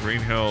this is Green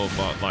Hill,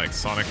 but like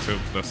Sonic 2,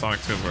 the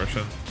Sonic 2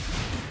 version.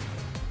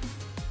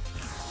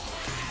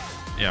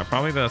 Yeah,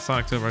 probably the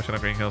Sonic 2 version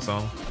of Green Hill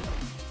song.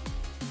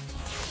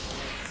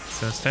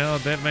 Since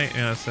Tails did make,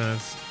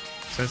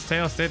 since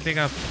Tails did make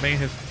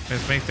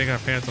his main Diga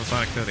appearance on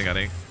Sonic 2, Diga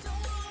Dig.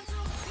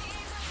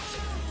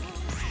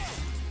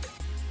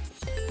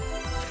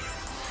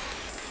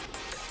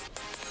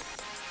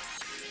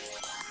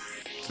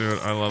 Dude,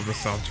 I love the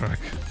soundtrack.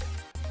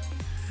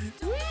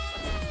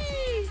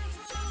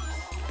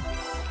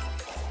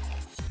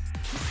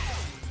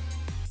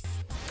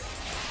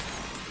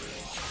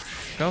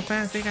 Go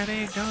fast, Diga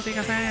Dig, go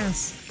Diga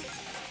fast!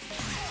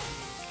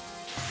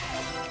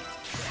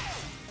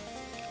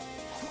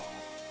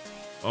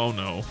 Oh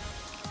no.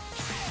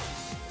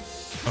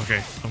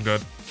 Okay, I'm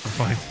good. I'm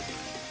fine.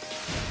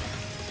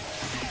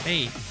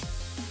 Hey!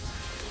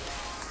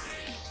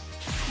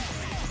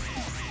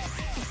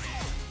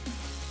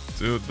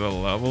 Dude, the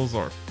levels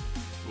are...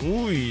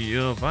 Ooh,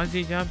 you're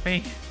bungee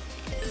jumping.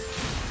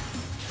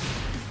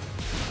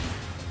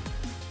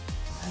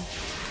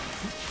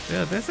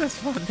 Dude, this is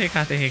fun,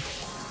 Diga Dig.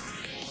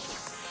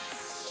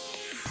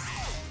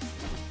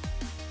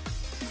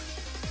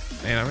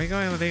 Wait, are we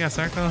going to dig a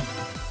circle?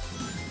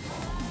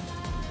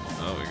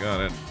 Oh, we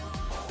got it.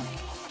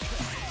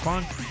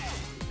 Bonk.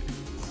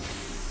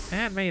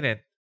 And made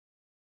it.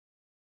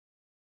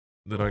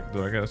 Did I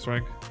get a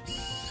strike?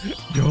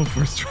 Go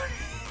for a strike.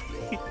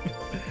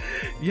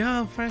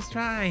 Yo, first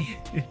try.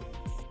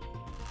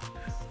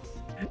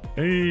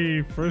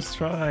 Hey, first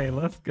try.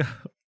 Let's go.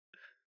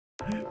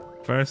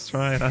 First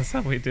try. That's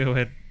how we do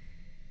it.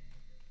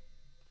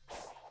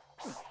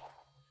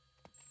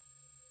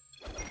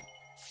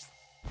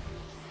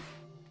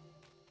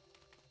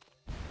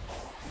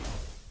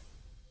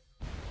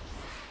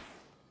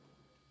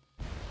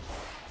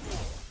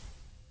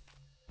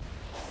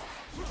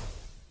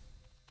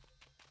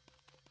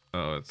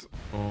 Oh, it's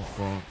boom,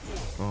 boom,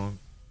 boom.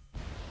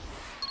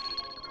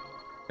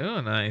 Oh,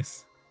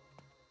 nice.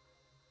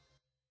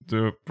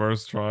 Do it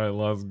first try.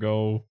 Let's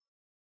go.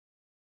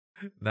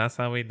 That's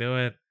how we do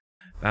it.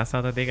 That's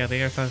how the Diga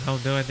Digger says how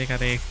to do it, Diga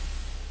Dig.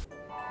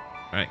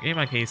 Alright, give me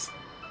my keys.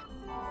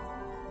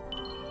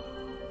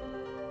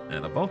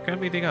 And the boat can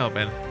be dig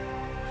open.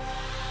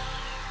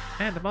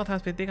 And the boat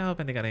has been dig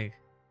open, Diga Dig.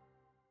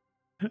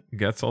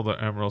 Gets all the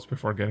emeralds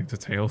before getting to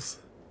Tails.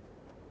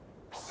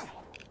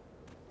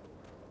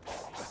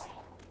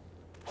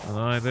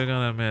 Although I do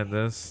gotta admit,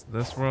 this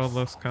world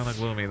looks kind of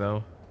gloomy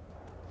though.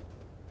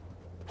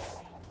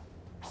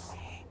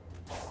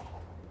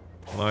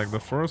 Like the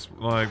first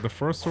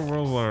two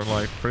worlds are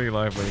like pretty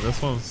lively.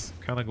 This one's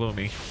kind of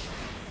gloomy,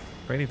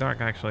 pretty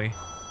dark actually.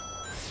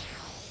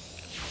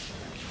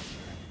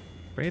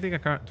 Pretty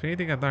dark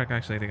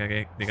actually.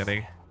 Diga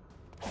Dig.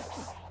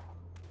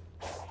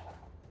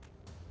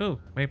 Ooh,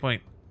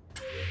 waypoint.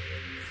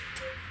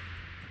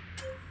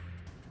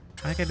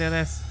 I can do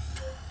this.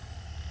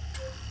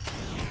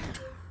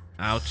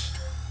 Ouch.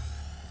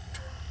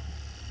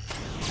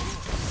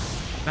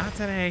 Not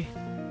today.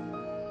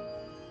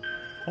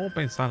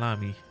 Open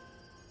salami.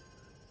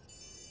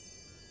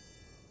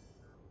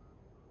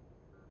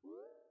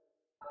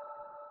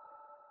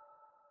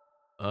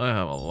 I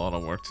have a lot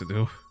of work to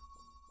do.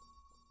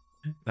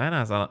 That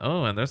has a...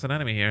 Oh, and there's an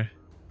enemy here.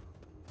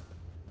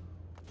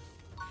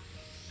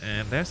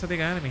 And there's a big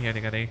enemy here,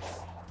 Diga Dig.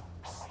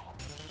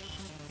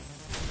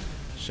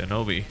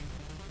 Shinobi.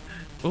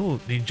 Ooh,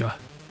 ninja.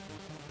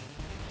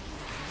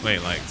 Wait,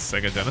 like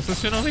Sega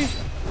Genesis Shinobi?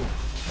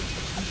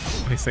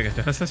 Wait, Sega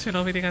Genesis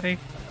Shinobi, Diga Dig?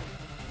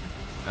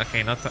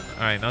 Okay,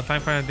 alright, no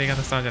time for Diga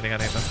Nostalgia, Diga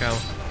Dig. Let's go.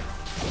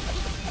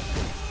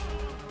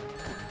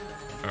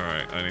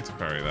 Alright, I need to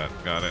parry that.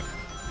 Got it.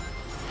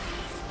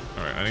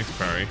 Alright, I need to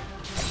parry.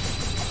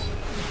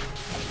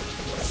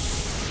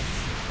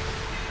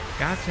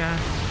 Gotcha.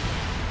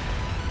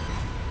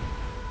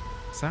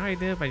 Sorry,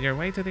 dude, but you're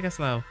way too Diga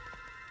slow.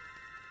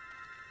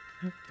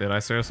 Did I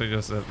seriously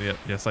just... yeah,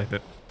 yes, I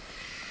did.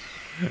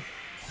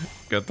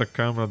 Get the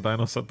camera,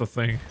 Dino said the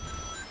thing.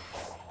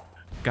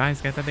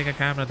 Guys, get the Diga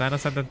camera. Dino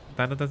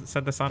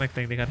said the Sonic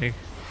thing, Diga Dig.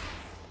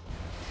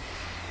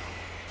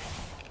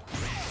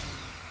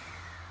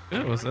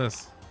 What was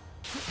this?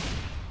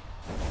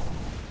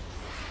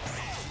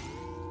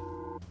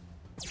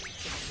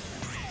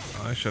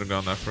 I should have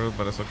gone that route,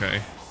 but it's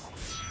okay.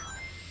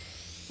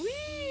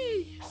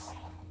 Whee!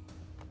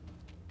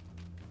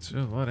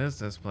 Dude, what is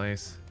this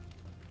place?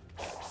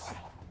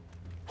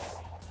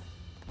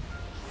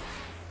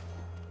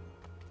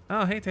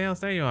 Oh, hey Tails,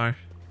 there you are.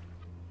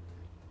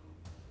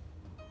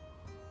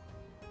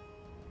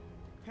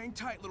 Hang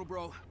tight, little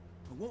bro.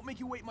 I won't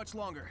make you wait much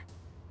longer.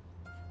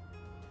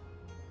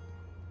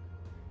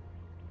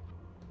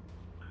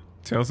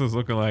 Tails is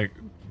looking like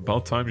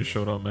about time you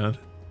showed up, man.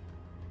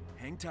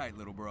 Hang tight,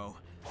 little bro.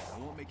 I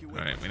won't make you wait.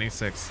 Alright, we need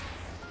 6.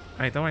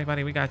 Alright, don't worry,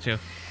 buddy, we got you.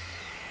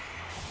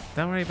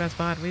 Don't worry, best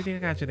bud, we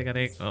got you, Diga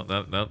Dig. Oh,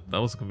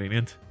 that was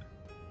convenient.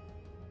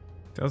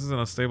 Tails is in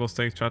a stable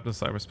state trapped in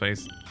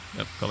cyberspace.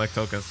 Yep, collect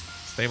tokens.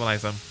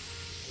 Stabilize them.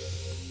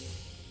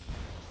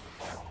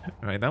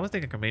 Alright, that was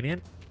Diga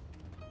convenient.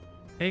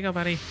 Here you go,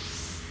 buddy.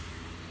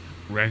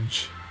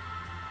 Wrench.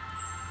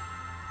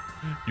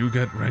 You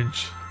get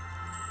wrench.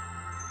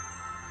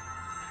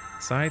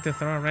 Sorry to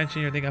throw a wrench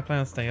in your Diga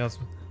plans, Tails,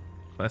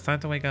 but it's time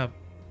to wake up.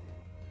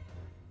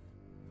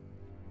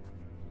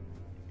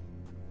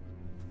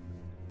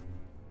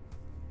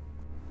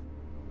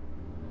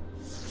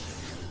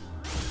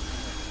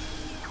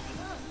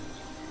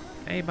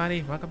 Hey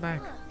buddy, welcome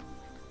back.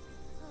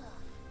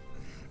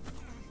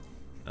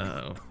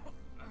 Uh-oh.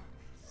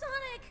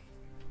 Sonic!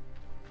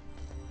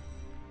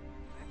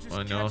 Just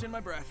Oh no. catching my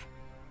breath.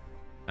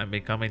 I'm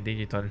becoming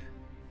digital.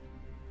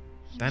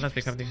 He Dino's never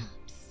becoming...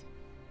 stops.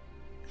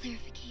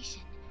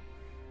 Clarification.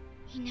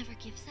 He never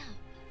gives up.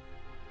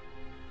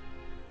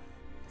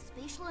 The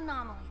spatial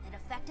anomaly that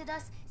affected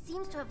us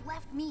seems to have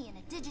left me in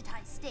a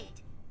digitized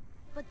state.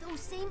 But those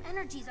same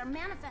energies are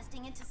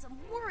manifesting into some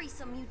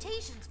worrisome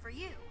mutations for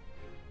you.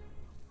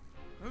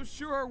 Those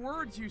sure are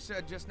words you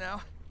said just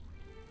now.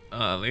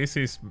 At least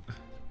he's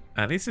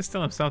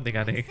still himself,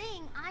 Diga Dig. I'm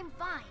saying I'm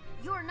fine,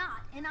 you're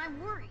not, and I'm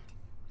worried.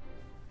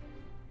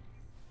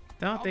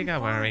 Don't I'll think be I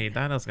worry, fine.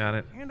 Dino's got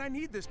it. And I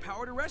need this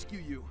power to rescue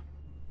you.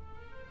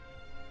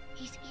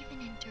 He's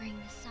even enduring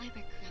the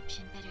cyber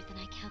corruption better than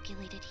I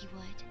calculated he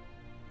would.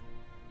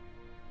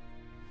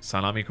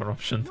 Salami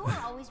corruption. You're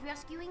always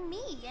rescuing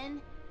me,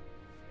 and...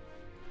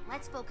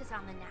 Let's focus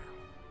on the now.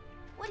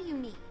 What do you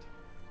need?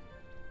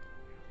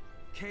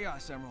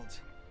 Chaos Emeralds.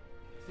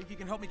 Think you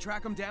can help me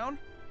track them down?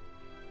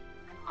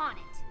 I'm on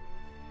it.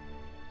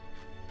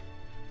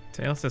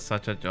 Tails is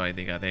such a joy,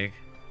 Diga Dig.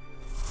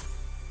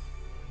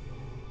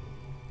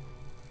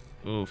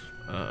 Oof.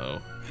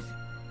 Uh-oh.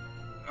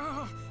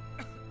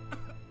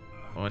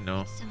 Oh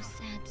no. So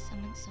sad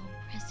someone so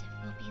impressive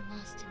will be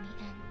lost in the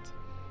end.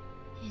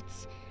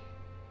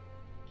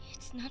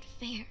 It's not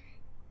fair.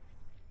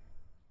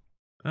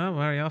 Oh,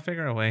 well, y'all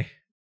figure a way.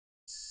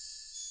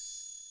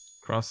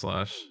 Cross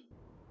slash.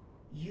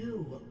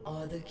 You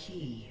are the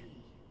key.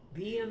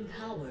 Be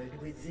empowered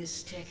with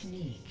this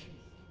technique.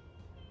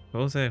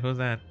 Who's it? Who's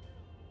that?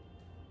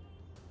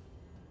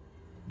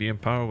 Be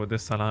empowered with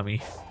this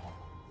salami.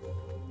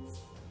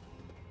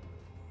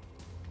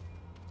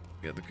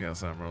 Get the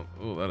Chaos Emerald.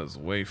 Oh, that is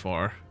way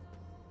far.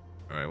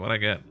 Alright, what I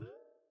get?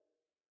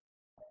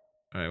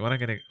 Alright, what I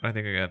think I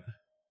get?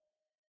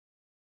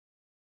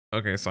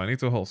 Okay, so I need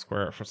to hold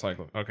square for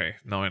cycling. Okay,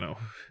 now I know.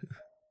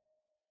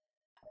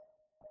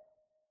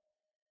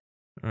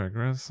 Alright,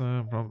 grass,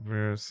 prompt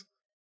beers.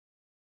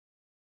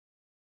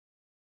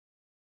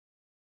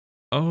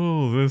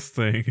 Oh, this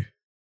thing.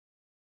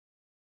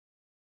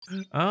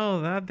 Oh,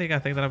 that thing I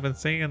think that I've been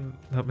seeing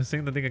the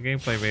Diga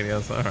gameplay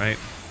videos. Alright.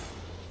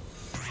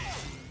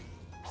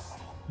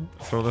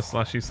 Throw the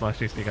slashy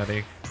Diga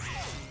Dig.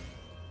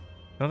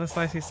 Throw the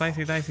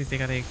slicey dicey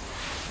Diga Dig.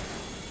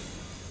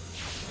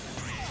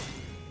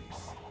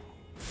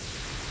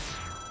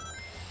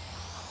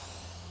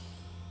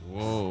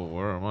 Whoa,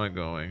 where am I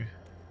going?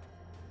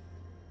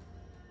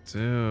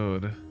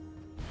 Dude.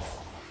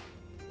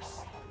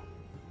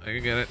 I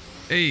can get it.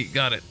 Hey,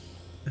 got it.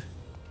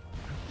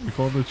 We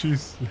found the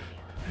cheese.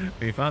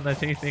 We found the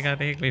cheese, Diga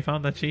Dig. We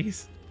found the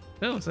cheese.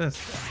 What's this?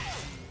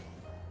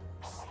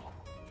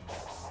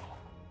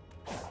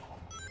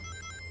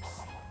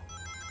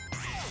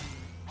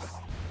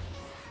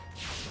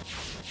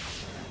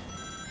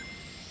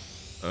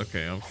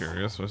 Okay, I'm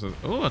curious. What's this?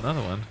 Oh,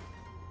 another one.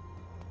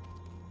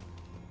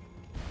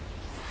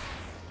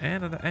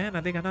 And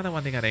I think another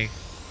one, Diga Dig.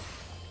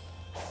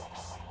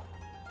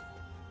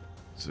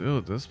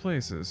 Dude, this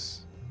place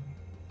is...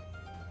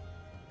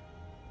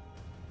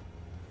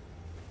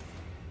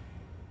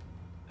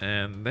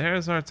 And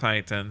there's our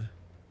Titan.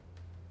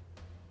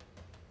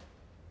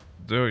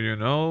 Dude, you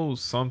know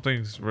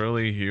something's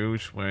really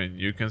huge when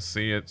you can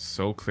see it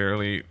so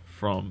clearly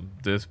from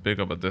this big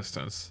of a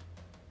distance.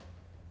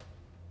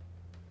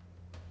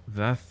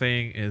 That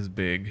thing is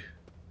big.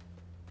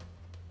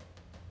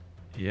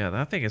 Yeah,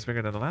 that thing is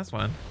bigger than the last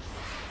one.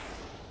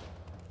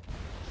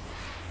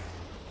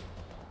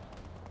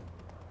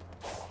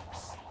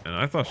 And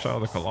I thought Shadow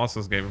of the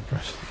Colossus gave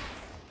impression.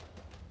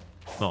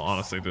 No,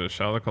 honestly, dude,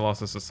 Shadow of the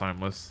Colossus is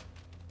timeless.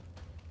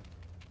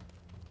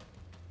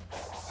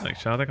 Like,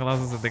 Shadow of the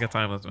Colossus is Diga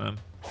timeless, man.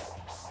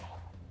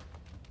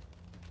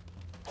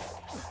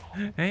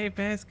 Hey,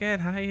 Biscuit,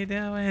 how you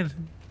doing?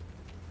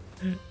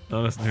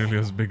 Not as nearly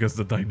as big as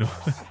the dino.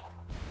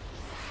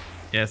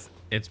 Yes,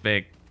 it's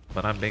big,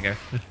 but I'm bigger.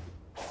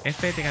 It's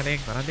big, Diga Dig,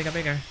 but I'm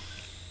bigger.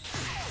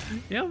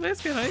 Yo,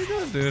 Biscuit, how you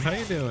doing, dude? How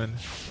you doing?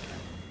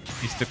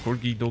 It's the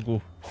Corgi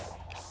Dogo.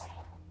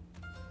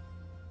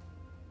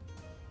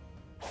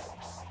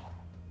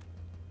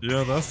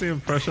 Yeah, that's the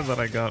impression that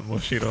I got,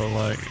 Moshito,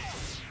 like...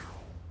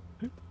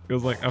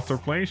 Because, like, after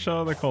playing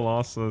Shadow of the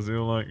Colossus,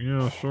 you're like,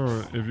 yeah,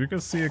 sure, if you can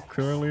see it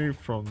clearly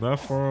from that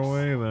far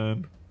away,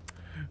 then...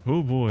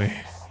 Oh boy.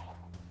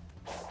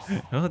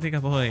 Oh,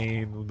 Diga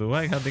boy, do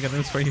I have Diga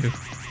news for you?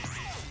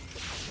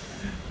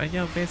 Hey,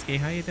 yo, Bisky,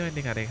 how you doing,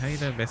 Diga Dig? How you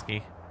doing,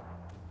 Bisky?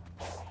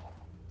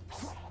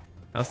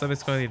 How's the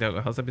Biscotti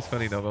Dogo? How's the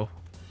Biscotti Dogo?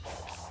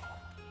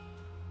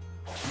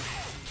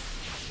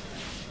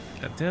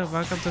 Dude,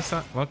 welcome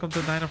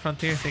to Dino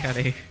Frontiers, Diga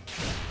Dig.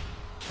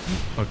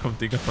 Welcome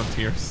Diga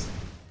Frontiers.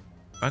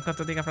 Welcome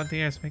to Diga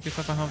Frontiers. Make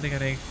yourself a home, Diga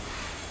Dig.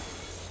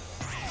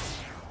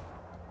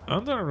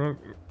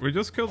 We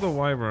just killed the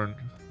Wyvern.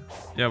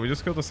 Yeah, we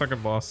just killed the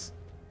second boss.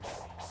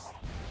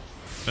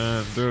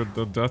 And dude,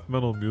 the death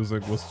metal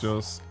music was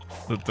just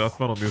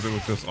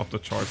off the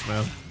charts,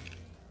 man.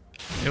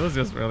 It was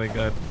just really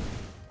good.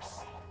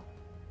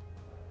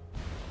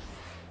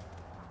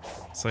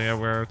 So yeah,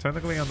 we're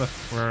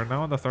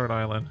now on the third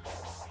island.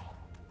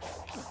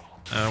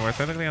 We're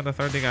technically on the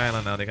third Diga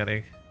island now, Diga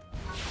Dig.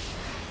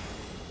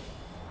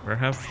 We're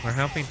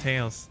helping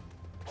Tails.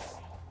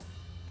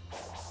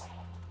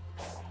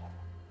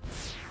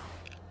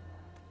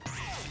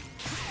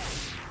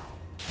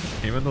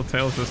 Even though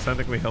Tails is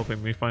technically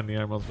helping me find the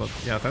emeralds, but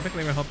yeah,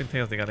 technically we're helping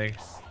Tails, Diga Dig.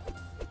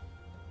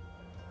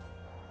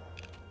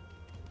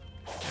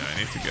 Yeah, I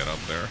need to get up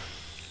there.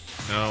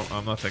 No,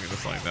 I'm not taking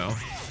this line down.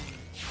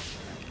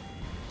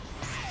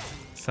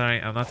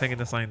 Sorry, I'm not taking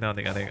this line down,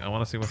 Diga Dig. I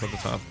want to see what's at the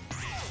top.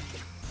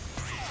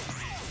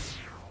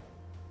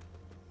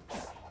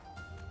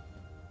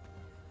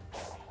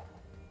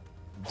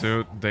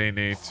 Dude, they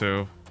need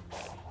to.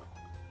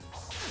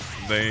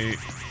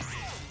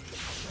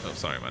 Oh,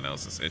 sorry, my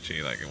nose is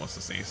itchy, like it wants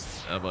to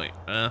sneeze. Oh boy,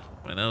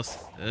 my nose.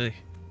 Ugh.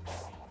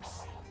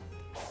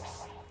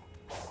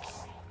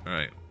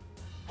 Alright.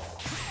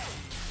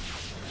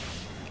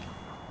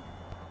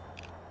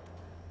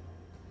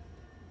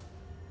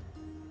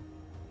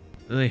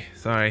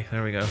 Sorry,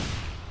 there we go.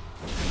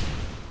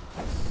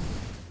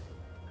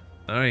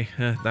 Sorry,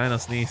 Dino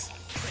sneeze.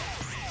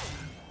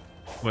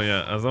 But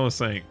yeah, as I was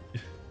saying,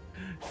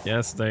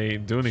 yes, they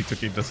do need to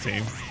keep this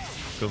team.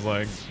 Because,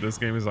 like, this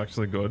game is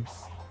actually good.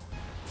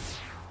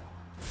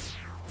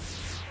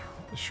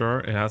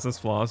 Sure, it has its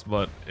flaws,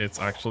 but it's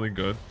actually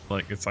good.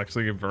 Like, it's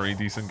actually a very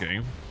decent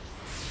game.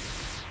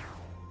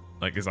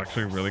 Like, it's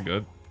actually really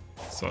good.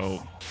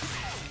 So,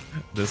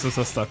 this is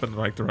a step in the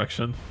right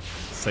direction.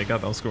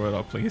 Sega, don't screw it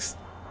up, please.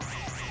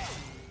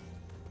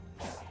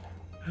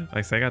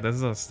 Like, Sega, this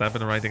is a step in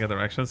the right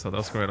direction, so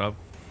don't screw it up.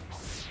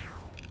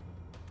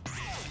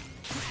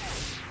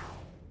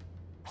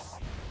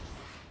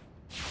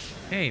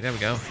 Hey, there we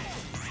go.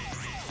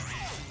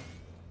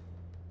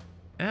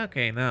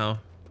 Okay, now.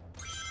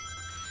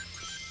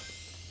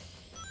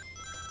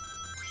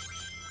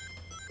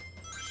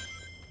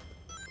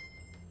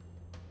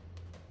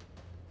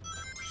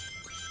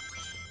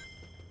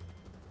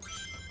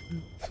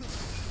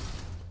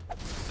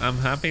 I'm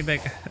happy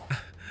this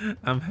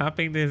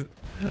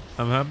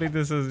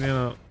is, you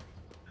know,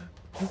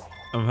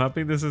 I'm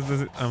happy this is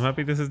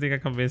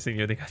Diga convincing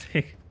you, Diga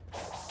Dig.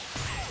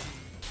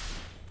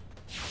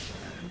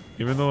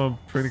 Even though I'm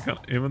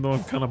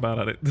kind of bad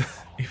at it.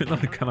 Even though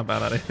I'm kind of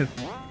bad at it.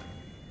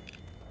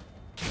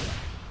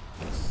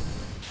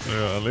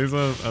 Yeah, at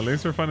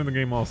least you're finding the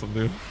game awesome,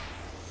 dude.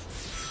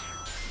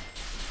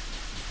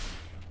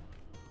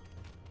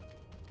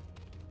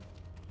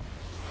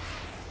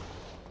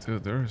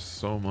 Dude, there's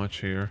so much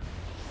here.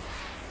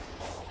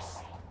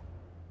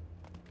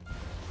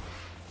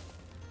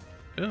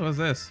 Yeah, what's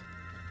this?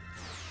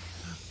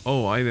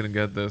 Oh, I didn't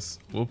get this.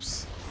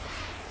 Whoops.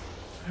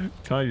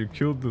 Kai, you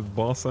killed the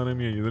boss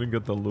enemy and you didn't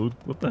get the loot?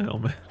 What the hell,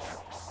 man?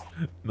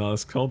 No,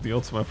 it's called the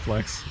ultimate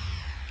flex.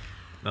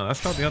 No,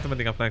 that's called the ultimate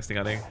Diga flex,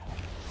 Diga Dig.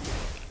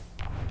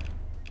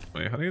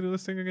 Wait, how do you do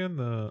this thing again?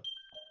 The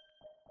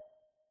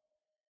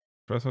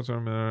press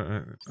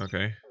terminator.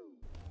 Okay.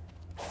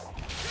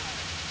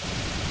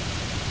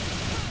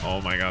 Oh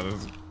my god,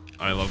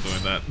 I love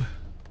doing that.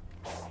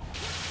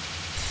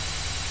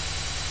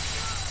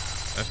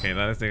 Okay,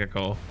 that is Diga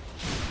Cole.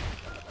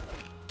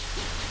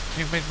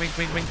 Wait.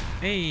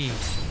 Hey!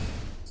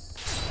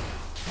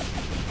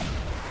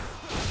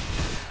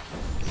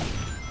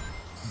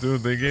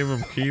 Dude, they gave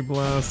him key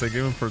blast, they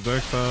gave him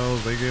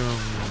projectiles, they gave him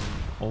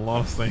a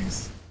lot of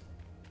things.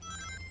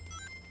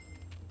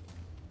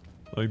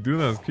 Like,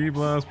 dude has key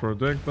blast,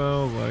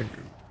 projectiles,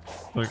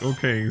 like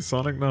okay,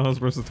 Sonic now has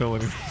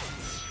versatility.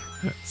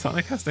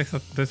 Sonic has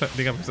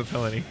Diga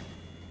versatility.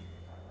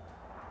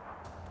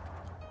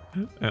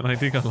 And I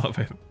think I love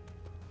it.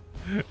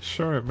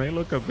 Sure, it may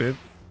look a bit...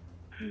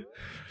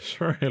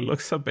 Sure, it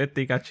looks a bit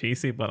Diga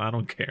cheesy, but I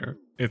don't care.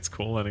 It's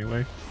cool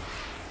anyway.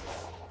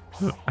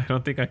 I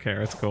don't think I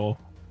care, it's cool.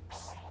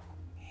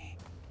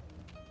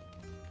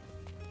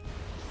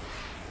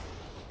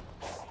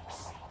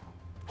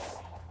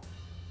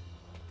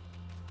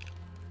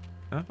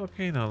 That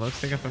volcano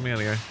looks like a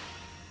familiar.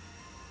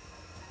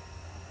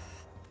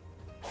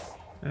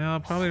 Yeah, I'll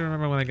probably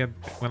remember when I get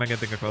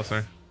Diga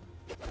closer.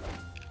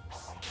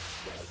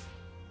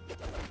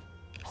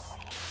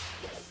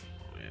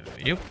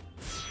 Yep.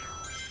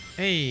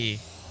 Hey,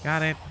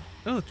 got it.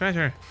 Oh,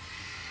 treasure.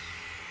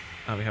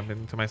 I'll be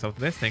helping to myself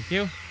to this, thank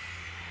you.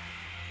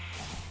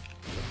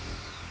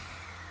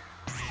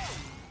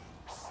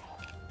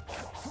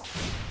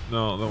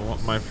 No,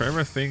 my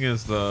favorite thing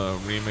is the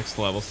remix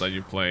levels that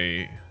you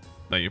play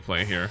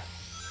here.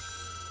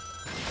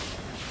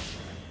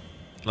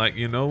 Like,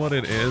 you know what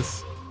it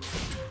is?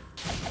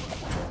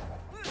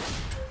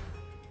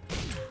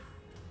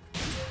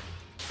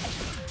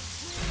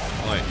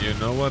 Like, you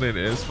know what it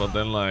is, but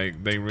then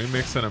like they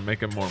remix it and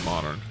make it more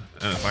modern,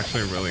 and it's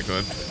actually really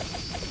good.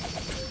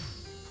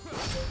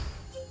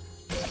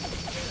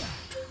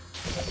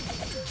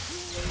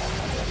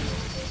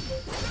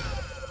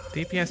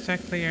 DPS check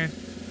cleared.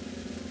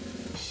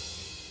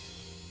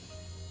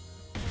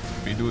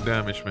 We do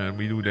damage, man.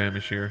 We do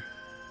damage here.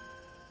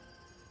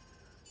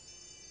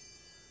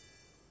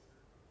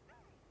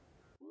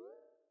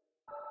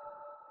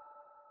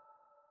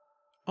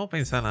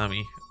 Open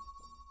salami.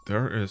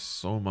 There is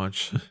so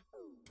much.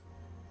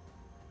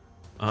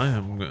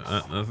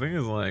 The thing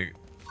is, like,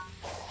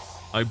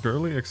 I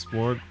barely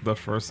explored the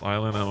first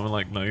island and I'm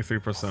like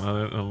 93% of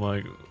it. I'm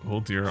like,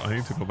 oh dear, I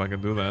need to go back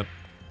and do that.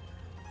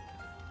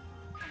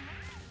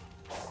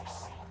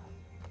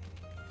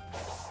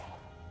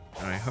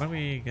 Alright, how do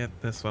we get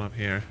this one up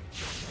here?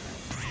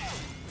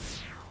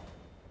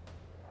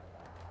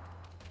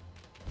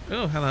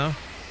 Oh, hello.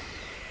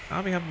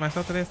 I'll be helping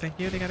myself to this, thank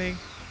you, Diga Dig.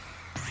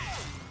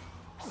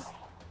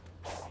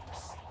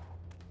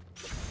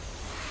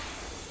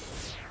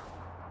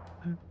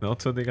 Not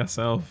to dig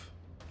yourself.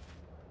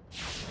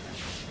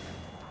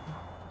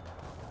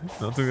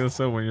 Not to dig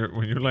yourself. When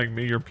you're like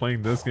me, you're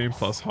playing this game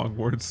plus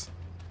Hogwarts.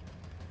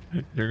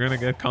 You're gonna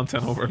get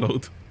content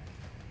overload,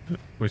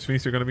 which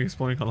means you're gonna be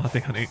exploring a lot.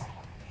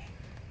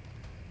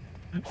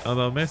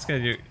 Although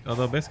Biscuit,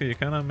 you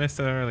kind of missed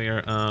it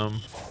earlier.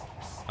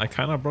 I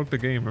kind of broke the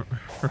game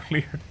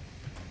earlier.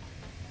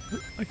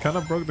 I kind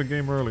of broke the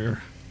game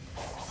earlier.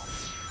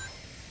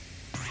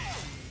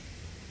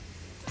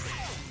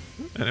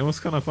 And it was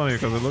kind of funny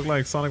because it looked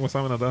like Sonic was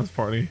having a dance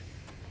party.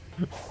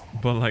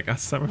 But like at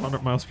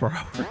 700 miles per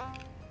hour.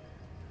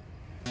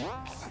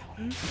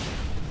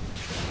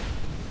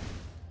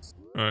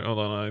 Alright, hold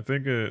on. I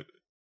think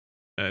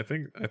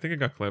it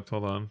got clipped.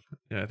 Hold on.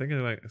 Yeah, I think it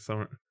like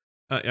somewhere.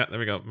 Yeah, there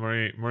we go.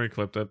 Murray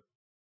clipped it.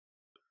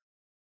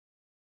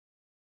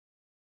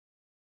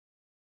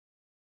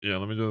 Yeah,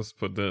 let me just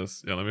put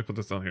this. Yeah, let me put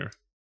this down here.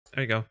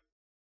 There you go.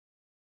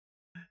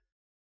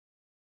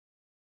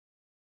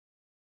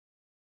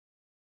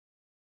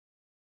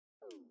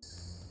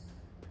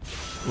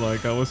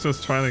 Like I was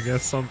just trying to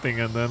get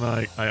something and then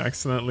I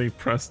accidentally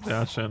pressed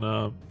dash and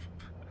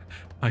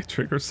I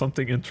triggered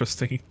something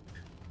interesting.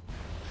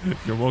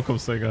 You're welcome,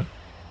 Sega.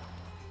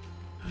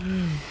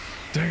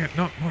 Dang it,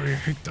 not Murray, I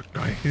hate that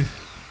guy.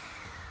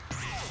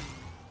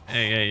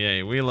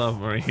 Hey, we love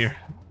Murray here.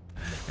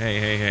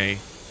 Hey.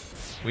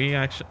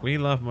 We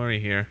love Murray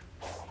here.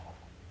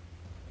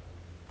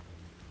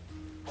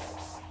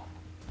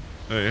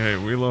 Hey,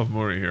 we love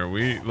Murray here.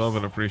 We love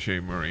and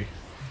appreciate Murray.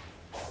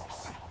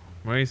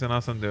 Murray's an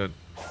awesome dude.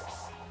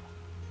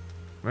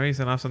 Murray's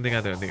an awesome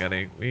Diga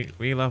dude.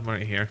 We love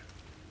Murray here.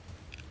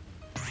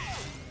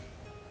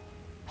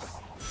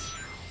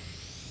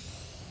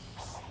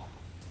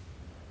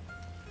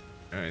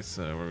 Alright,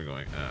 so where are we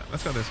going?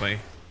 Let's go this way.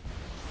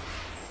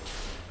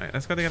 Alright,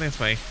 let's go Diga this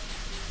way.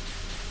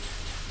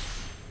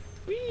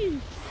 Whee!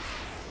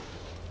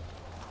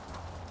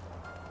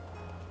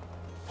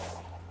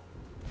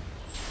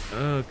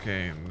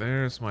 Okay,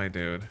 there's my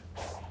dude.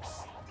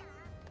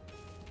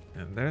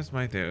 And there's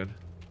my dude.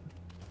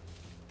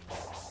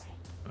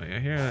 Oh, I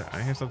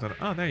hear something.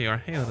 Oh, there you are.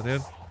 Hey, little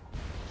dude.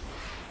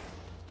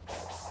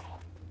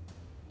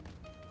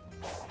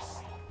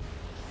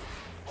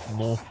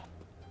 No.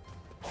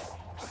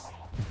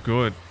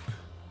 Good.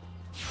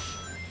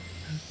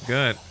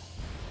 Good.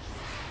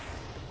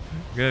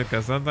 Good,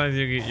 cause sometimes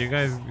you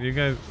guys,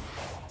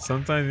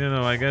 sometimes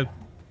I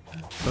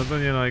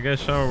get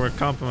showered with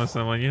compliments,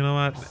 and when you know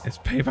what, it's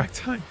payback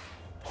time.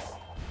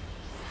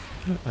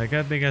 I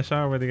get Diga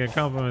shower with Diga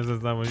compliments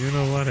and stuff, but you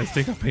know what, it's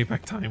Diga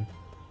payback time.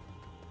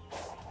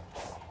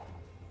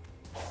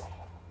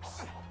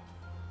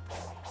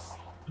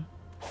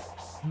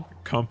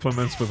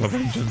 Compliments with a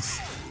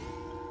vengeance.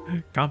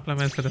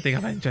 Compliments with a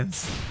Diga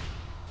vengeance.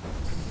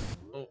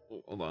 Oh,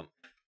 hold on.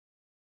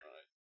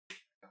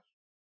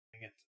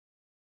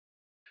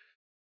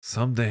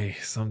 Someday.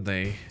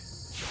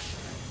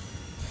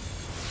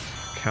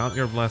 Count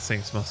your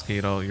blessings,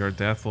 Mosquito. Your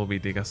death will be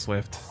Diga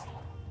Swift.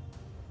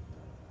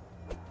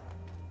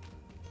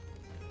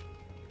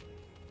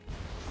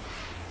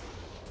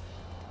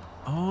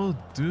 Oh,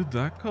 dude,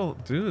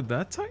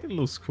 that Titan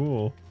looks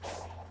cool.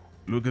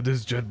 Look at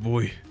this jet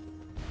boy.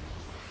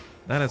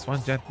 That is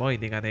one jet boy,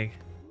 Diga Dig.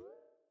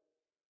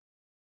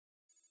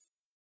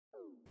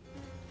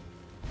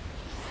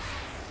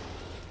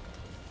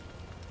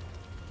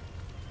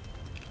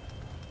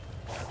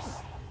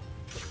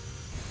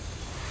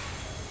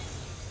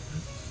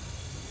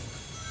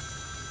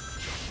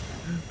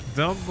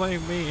 Don't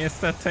blame me, it's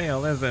the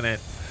tail, isn't it?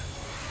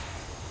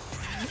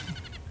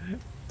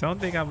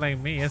 Don't think I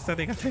blame me, it's the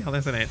Diga tail,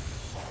 isn't it?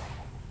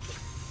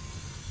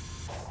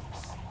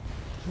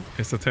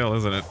 It's the tail,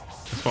 isn't it?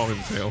 It's probably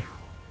the tail.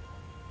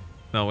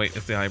 No, wait,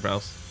 it's the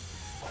eyebrows.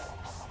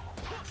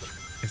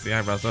 It's the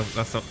eyebrows,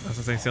 that's the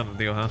same seal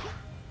deal, huh?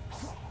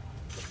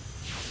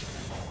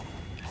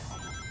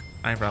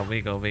 Eyebrow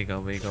wiggle.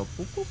 Boop,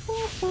 boop,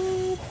 boop,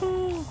 boop,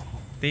 boop.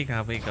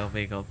 Diga wiggle.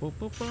 Boop,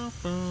 boop, boop,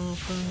 boop, boop.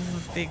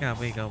 Diga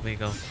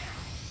wiggle.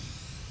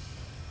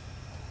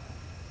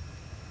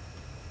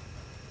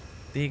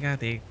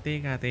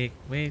 Diga dig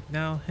with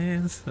no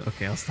hands.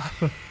 Okay, I'll stop.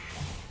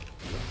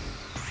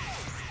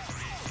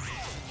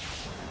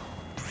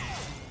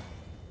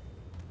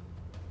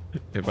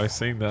 If I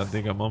sing that,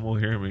 Diga Mom will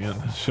hear me and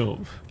then she'll...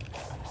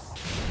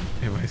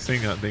 If I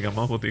sing that, Diga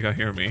Mom will Diga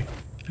hear me.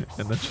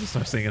 And then she'll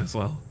start singing as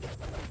well.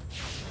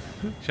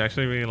 She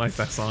actually really likes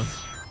that song.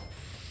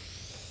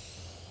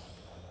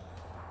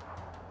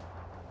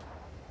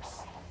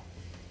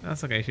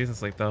 That's okay, she's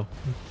asleep though.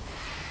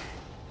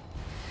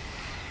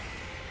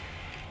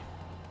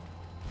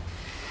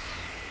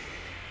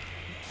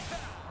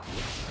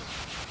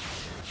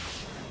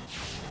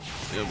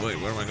 Yeah,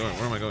 wait, where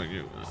am I going?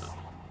 You...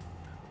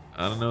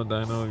 I don't know,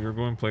 Dino, you're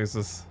going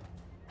places.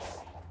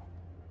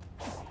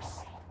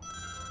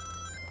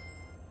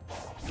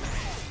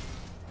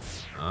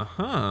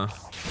 Uh-huh.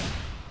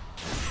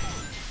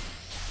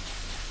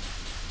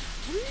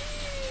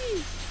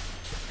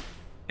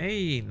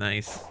 Hey,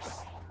 nice.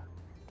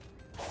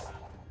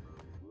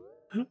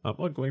 I'm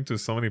like going to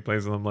so many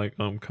places, I'm like,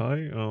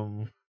 Kai,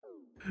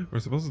 we're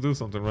supposed to do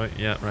something, right?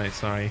 Yeah, right,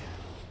 sorry.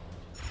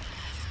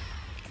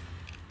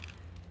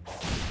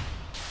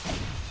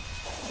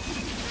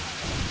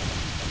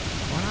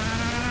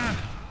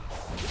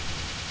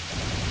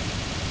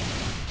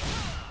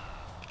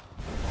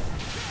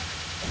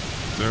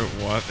 Dude,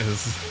 what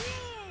is...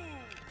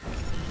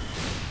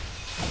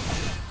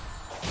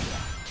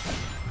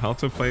 How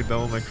to play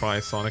Devil May Cry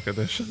Sonic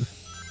Edition.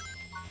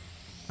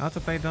 How to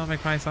play Devil May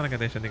Cry Sonic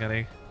Edition, Diga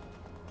Dig.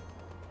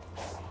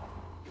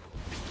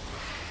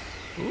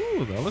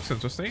 Ooh, that looks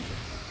interesting.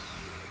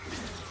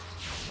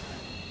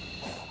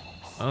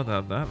 Oh,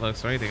 that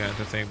looks very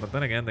interesting. But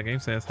then again, the game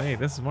says, hey,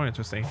 this is more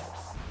interesting.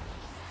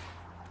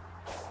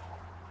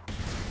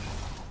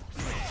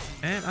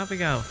 And up we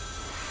go.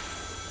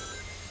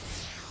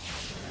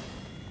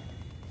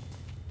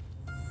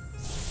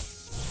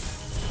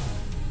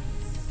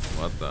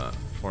 What the?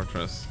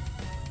 Fortress.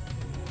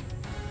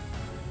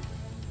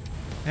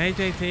 Hey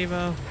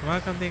JTvo,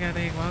 welcome Diga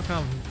Dig,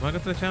 welcome.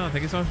 Welcome to the channel.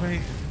 Thank you so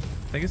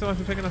much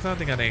for checking us out,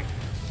 Diga Dig.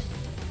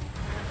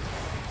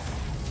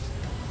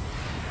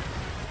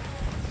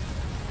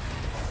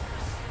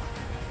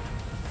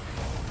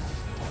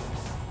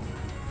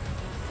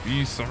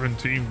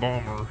 B-17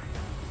 bomber.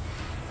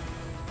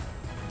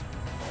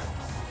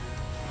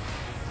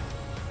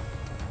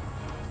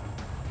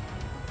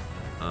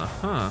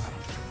 Uh-huh.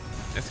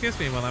 Excuse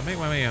me while I make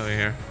my way over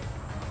here.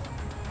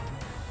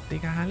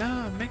 Diga, hello,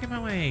 I'm making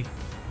my way.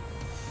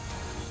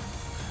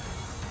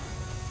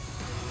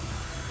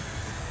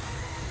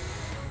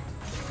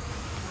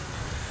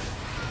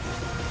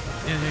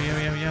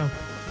 Yo.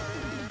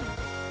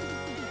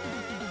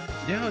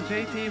 Yo,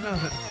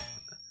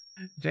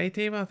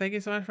 JTvo, thank you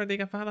so much for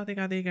Diga follow,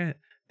 Diga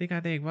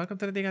Dig. Welcome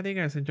to the Diga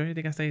Diggers. Enjoy your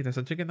Diga stay. There's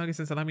some chicken nuggets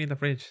and salami in the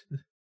fridge.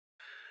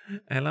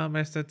 Hello,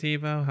 Mr.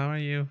 Tivo. How are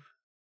you?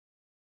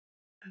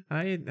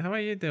 How are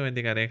you doing,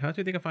 Diga Dig? How'd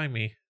you Diga find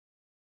me?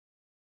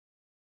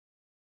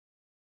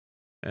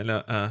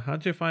 Hello,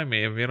 how'd you find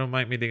me? If you don't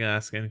mind me Diga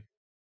asking.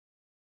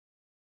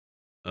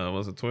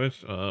 Was it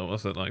Twitch?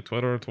 Was it like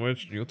Twitter,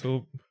 Twitch,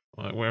 YouTube?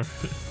 Like where?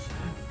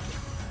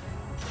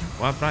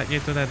 What brought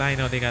you to the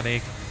dino, Diga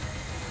Dig?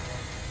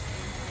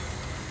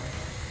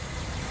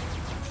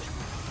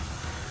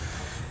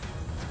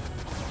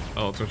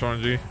 Oh, Twitch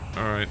RNG?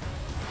 Alright.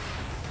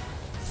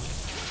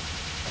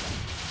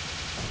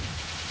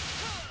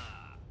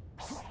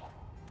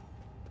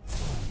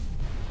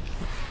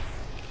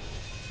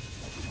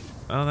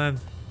 Well then,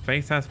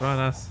 Face has brought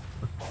us.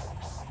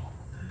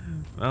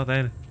 Well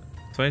then,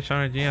 Twitch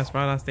RNG has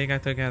brought us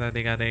Diga together,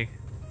 Diga Dig.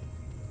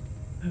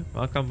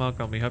 Welcome.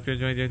 We hope you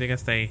enjoyed your Diga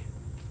stay.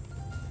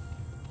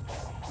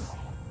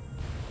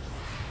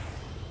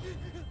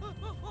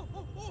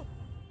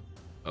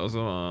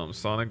 Also,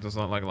 Sonic does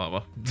not like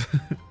lava.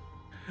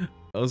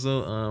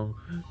 Also,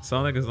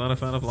 Sonic is not a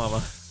fan of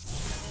lava.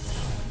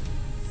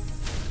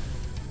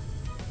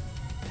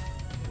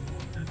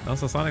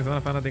 Also, Sonic's not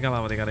a fan of Diga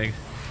lava, Diga Dig.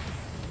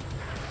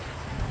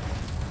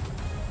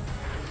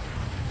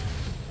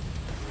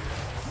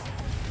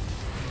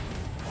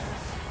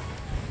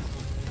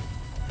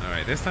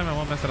 Alright, this time I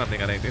won't mess it up,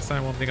 Diga Dig. This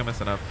time I won't Diga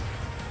mess it up.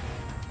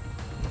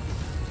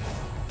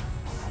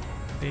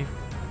 See?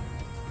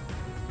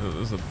 This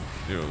is a...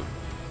 Dude,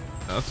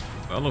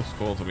 that looks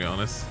cool, to be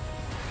honest.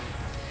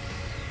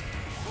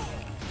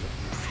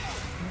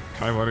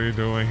 Kai, what are you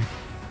doing?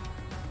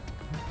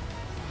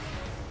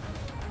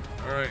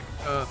 Alright,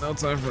 no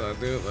time for that,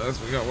 dude.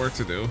 We got work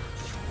to do.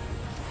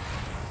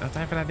 No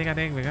time for that, Diga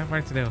Dig. We got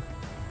work to do.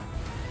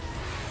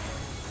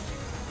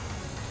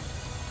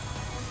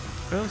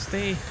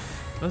 Boosty,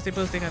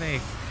 Diga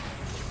Dig.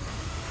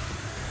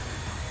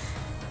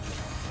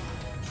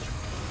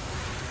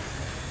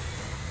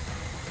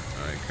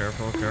 Alright,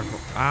 careful.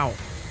 Ow!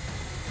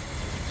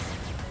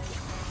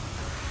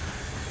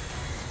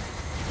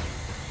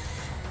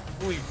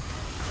 Ooh,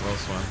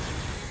 close one.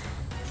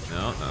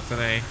 No, not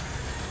today.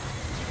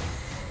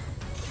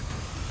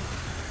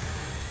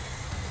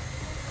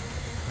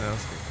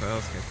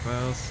 Get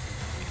close.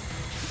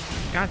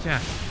 Gotcha!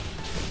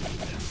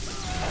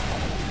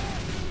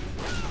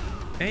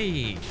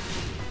 Hey!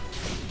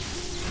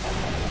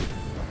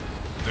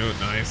 Dude,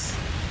 nice.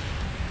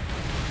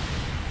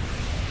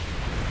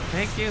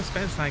 Thank you,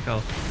 Spin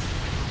Cycle.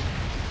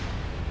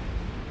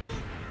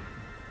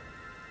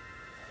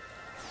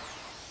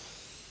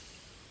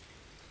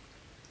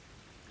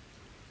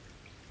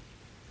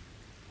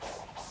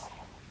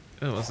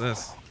 Oh, what's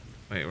this?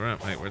 Wait, where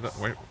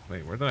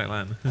did I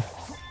land?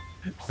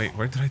 Wait,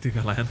 where did I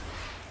Diga land?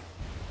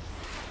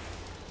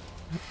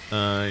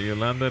 You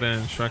landed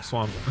in Shrek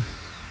Swamp.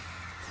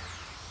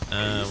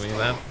 We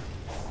land.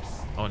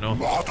 Oh no.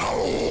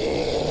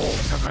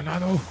 ¡Es a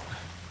ganado!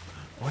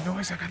 Oh no,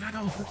 es a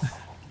ganado!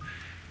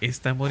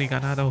 Está muy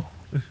ganado.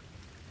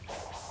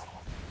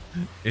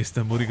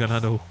 Está muy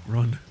ganado.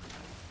 Run.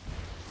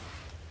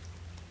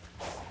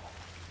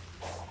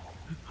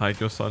 Hide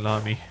your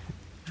salami.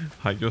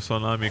 Hide your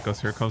salami,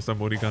 because here comes the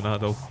muy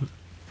ganado.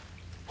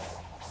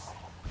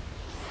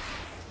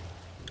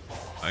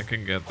 I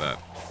can get that.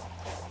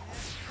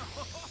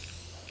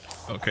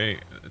 Okay,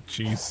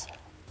 cheese.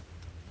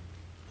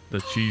 The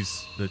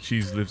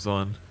cheese lives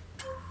on.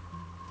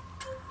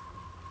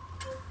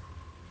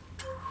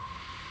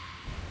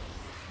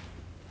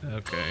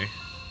 Okay.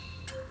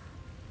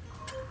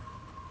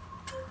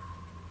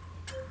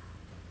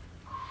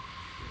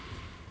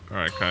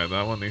 Alright, Kai,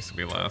 that one needs to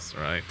be last,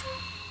 right?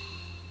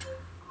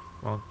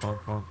 Bonk, bonk,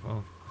 bonk,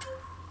 bonk.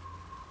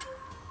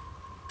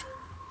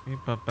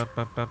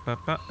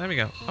 There we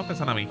go. Open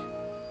Sanami.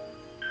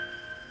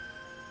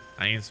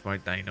 I ain't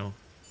smart dino.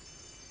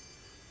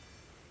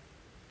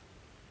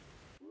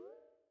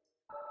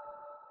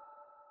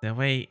 The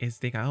way is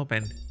Diga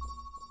open.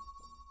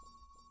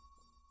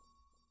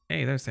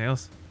 Hey, there's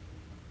Tails.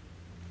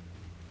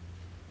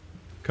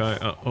 Kai,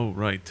 oh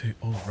right,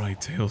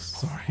 Tails,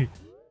 sorry.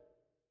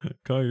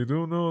 Kai, you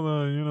do know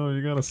that, you know,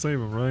 you gotta save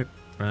him, right?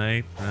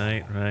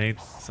 Right,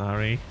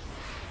 sorry.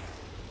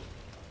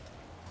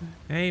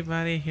 Hey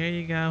buddy, here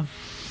you go.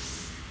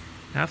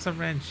 Have some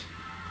wrench.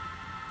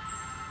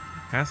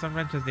 Have some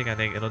wrenches, Diga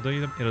Dig. It'll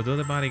do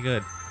the body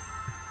good.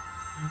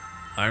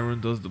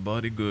 Iron does the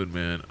body good,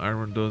 man.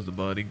 Iron does the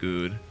body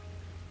good.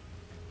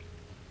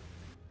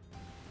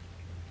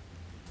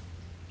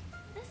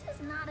 This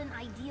is not an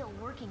ideal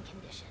working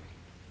condition.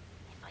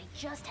 If I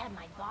just had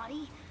my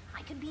body,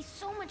 I could be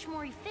so much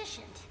more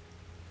efficient.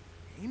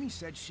 Amy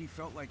said she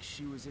felt like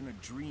she was in a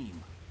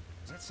dream.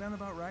 Does that sound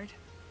about right?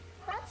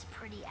 That's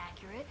pretty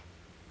accurate.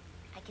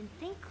 I can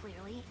think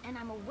clearly, and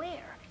I'm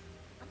aware,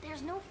 but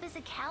there's no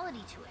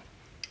physicality to it.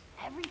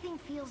 Everything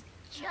feels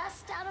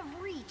just out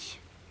of reach.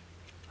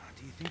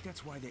 Do you think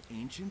that's why the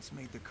ancients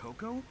made the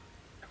cocoa?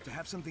 To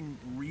have something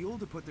real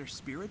to put their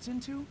spirits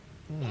into?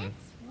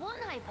 It's one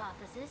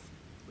hypothesis.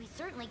 We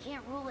certainly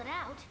can't rule it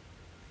out.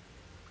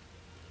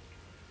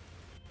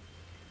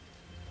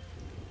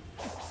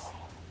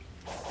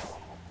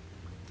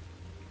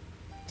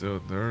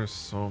 Dude, there's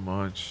so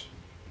much.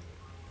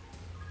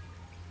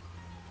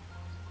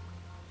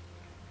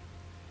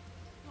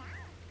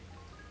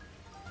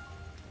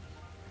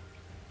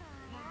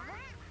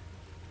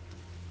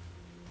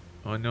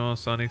 Oh no,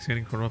 Sonic's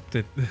getting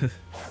corrupted.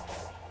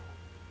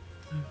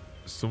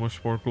 So much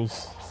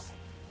sparkles.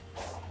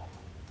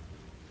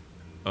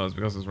 Oh, it's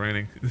because it's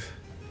raining.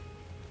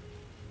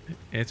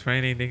 It's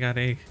raining, Diga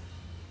Dig.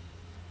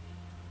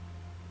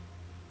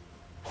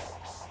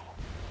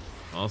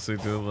 Honestly,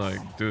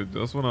 dude,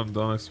 just when I'm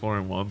done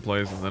exploring one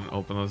place and then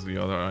open us the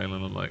other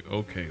island, I'm like,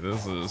 okay,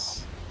 this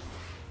is...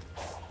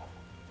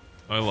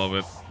 I love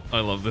it. I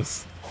love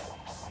this.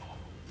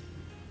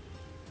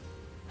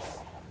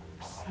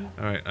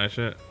 Alright, I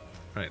should...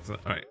 Alright, so,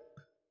 alright.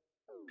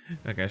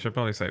 Okay, I should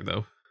probably save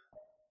though.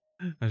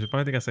 I should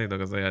probably save though,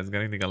 because yeah, it's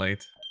getting Diga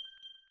late.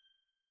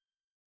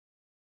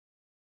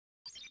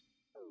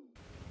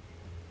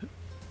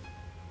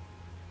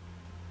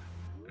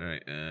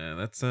 Alright,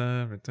 let's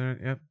return,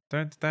 yep,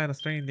 turn to title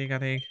screen, Diga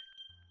Dig.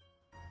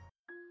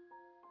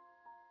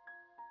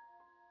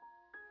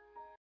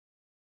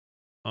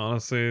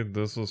 Honestly,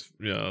 this was,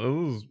 yeah,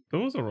 it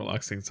was a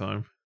relaxing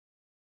time.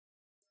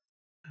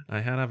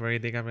 I had a very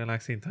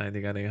relaxing time,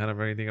 Diga Dig. I had a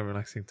very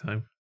relaxing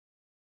time.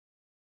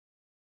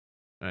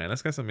 Alright,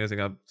 let's get some music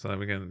up so that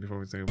we can, before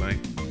we say goodbye.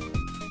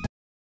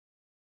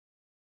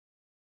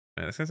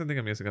 Alright, let's get some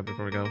Diga music up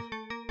before we go.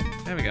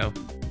 There we go.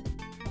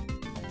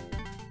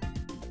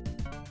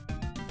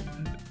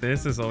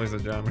 This is always a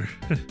jammer.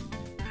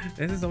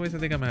 This is always a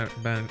Diga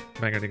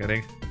banger, Diga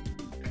Dig.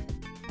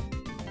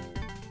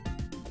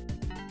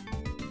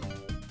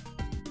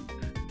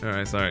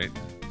 Alright, sorry.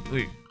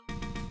 Wait.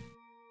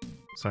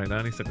 Sorry,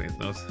 that needs to clean his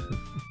nose.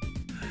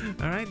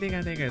 Alright,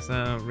 Diga Diggers,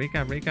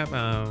 recap.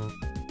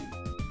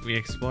 We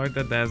explored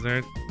the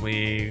desert,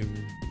 we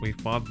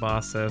fought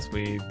bosses,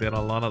 we did a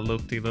lot of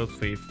loop-de-loops,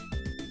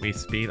 we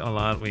speed a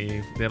lot,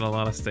 we did a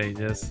lot of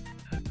stages.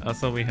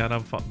 Also, we had a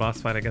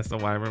boss fight against the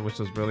Wyvern, which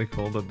was really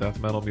cool. The death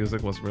metal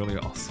music was really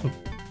awesome.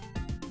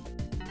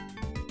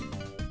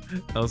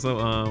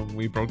 Also,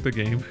 we broke the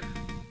game.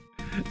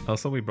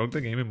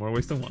 In more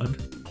ways than one,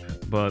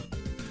 but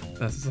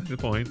that's beside the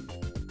point.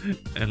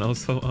 And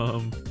also,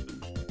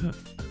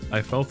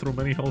 I fell through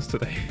many holes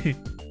today.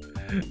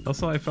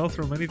 I fell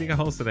through many Diga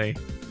holes today.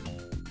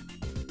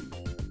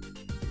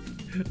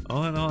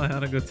 All in all, I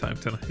had a good time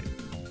tonight.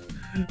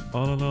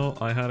 All in all,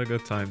 I had a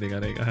good time, Diga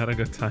Dig. I had a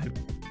good time.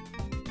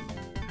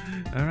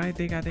 Alright,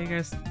 Diga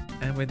Diggers.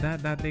 And with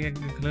that Diga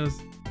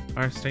concludes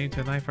our stream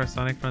tonight for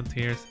Sonic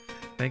Frontiers.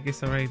 Thank you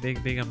so very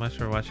Diga much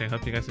for watching.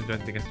 Hope you guys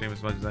enjoyed the Diga stream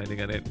as much as I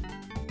did.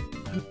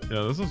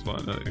 Yeah, this was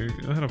fun.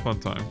 I had a fun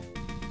time.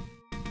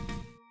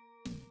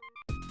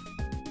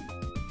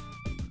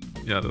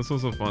 Yeah, this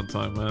was a fun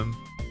time, man.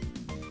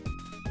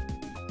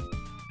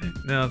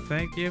 No,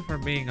 thank you for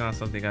being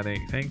awesome, Diga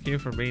Dig. Thank you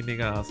for being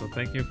Diga awesome.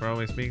 Thank you for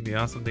always being the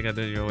awesome Diga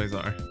Dig you always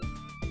are.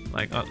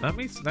 Like,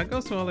 that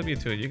goes to all of you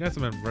too. You guys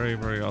have been very,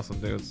 very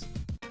awesome dudes.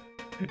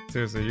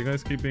 Seriously, you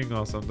guys keep being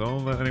awesome.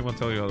 Don't let anyone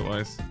tell you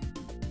otherwise.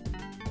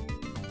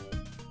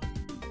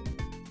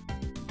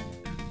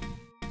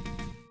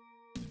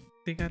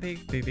 Diga Dig,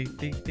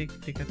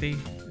 Diga Dig.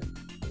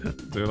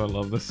 Dude, I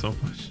love this so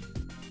much.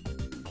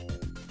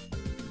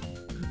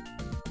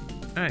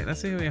 Alright,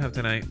 let's see who we have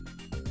tonight.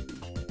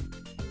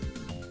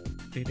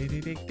 Diga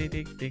Dig.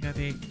 Diga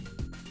Dig.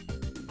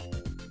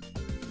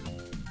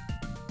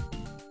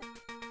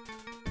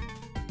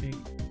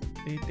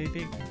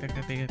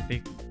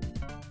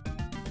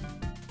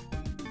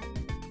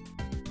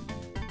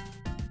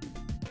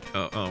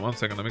 Oh, 1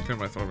 second. Let me clear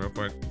my throat real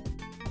quick.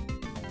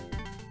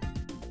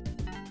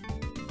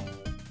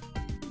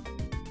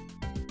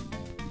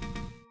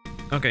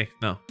 Okay,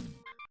 no.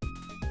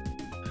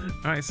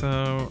 Alright,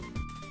 so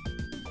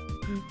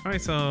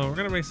we're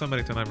gonna raise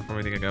somebody tonight before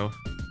we go.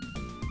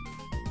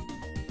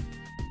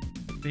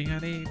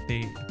 Diga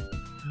Dig.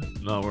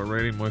 No, we're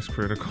rating Moist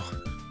Critical.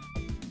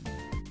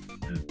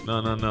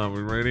 No,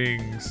 we're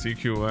rating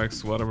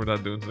CQX, whatever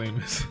that dude's name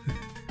is.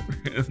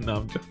 No,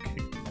 I'm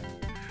joking.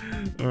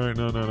 Alright,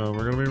 no,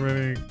 we're gonna be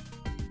rating...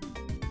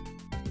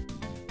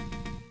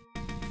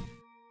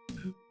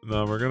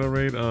 No, we're gonna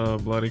rate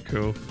Bloody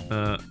Cool.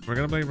 We're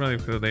gonna play Bloody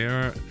Cool. They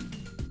are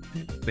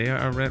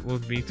a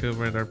Redwood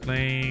VTuber. They're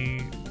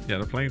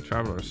playing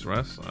Traveler's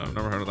Rest. I've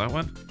never heard of that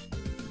one.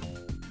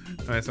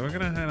 Alright, so we're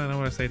gonna head on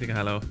over to say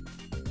hello.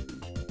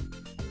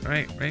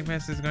 Alright, raid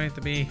mess is going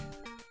to be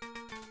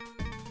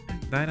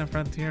Dino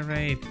Frontier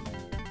Raid.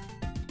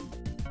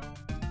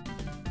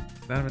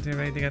 Dino Frontier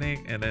Raid, Diga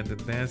Dig, and then the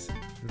dance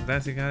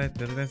you got it,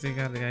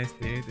 guys.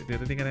 Do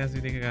the Diga dance,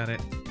 you think you got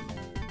it.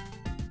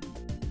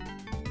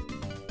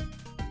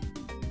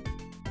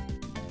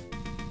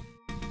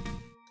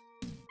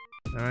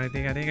 Alright,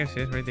 Diga Dig,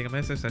 shit, right, Diga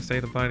message. I say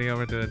the party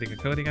over to the Diga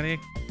code, Diga Dig.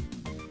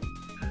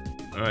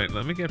 Alright,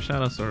 let me give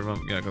shout outs to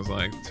everyone. Yeah, because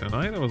like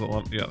tonight there was a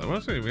lot. Yeah, there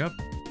was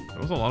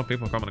a lot of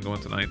people coming and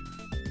going tonight.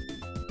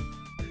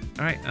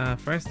 Alright,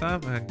 first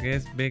up, I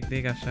guess big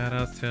Diga shout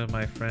outs to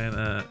my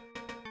friend,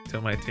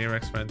 to my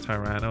T-Rex friend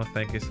Tyranno.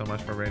 Thank you so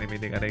much for rating me,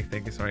 Diga Dig.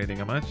 Thank you so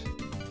much.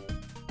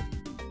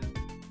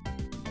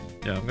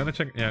 Yeah, I'm gonna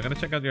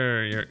check out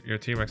your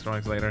T-Rex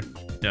drawings later.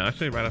 Yeah,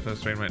 actually right after the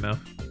stream right now.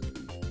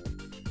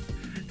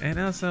 And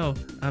also,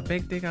 a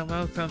big Diga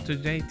welcome to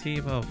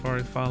JTvo for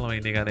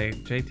following Diga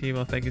Dig.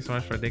 JTvo, thank you so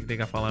much for Dig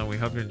Diga following. We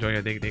hope you enjoy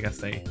your Dig Diga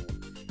stay.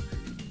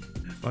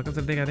 Welcome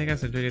to Diga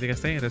Digas. Enjoy your Diga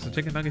stay. And there's some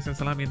chicken nuggets and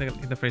salami in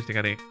the fridge,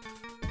 Diga Dig.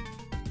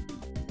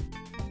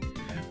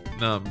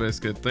 Nah,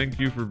 Biscuit, thank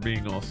you for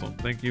being awesome.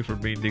 Thank you for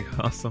being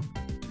Diga awesome.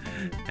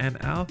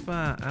 And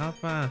Alpha,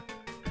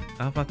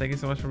 thank you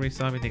so much for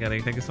resubbing, Diga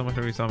Dig. Thank you so much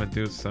for resubbing,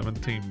 dude.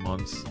 17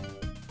 months.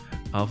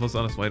 Alpha's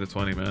on his way to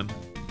 20, man.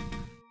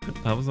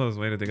 Alpha's on his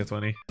way to Diga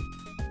 20.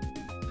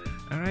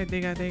 Alright,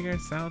 Diga Digger,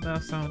 sound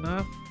up.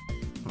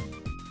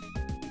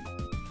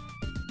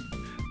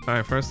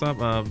 Alright, first up,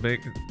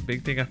 big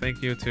Diga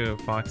thank you to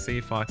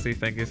Foxy. Foxy,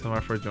 thank you so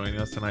much for joining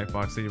us tonight,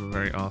 Foxy. You were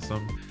very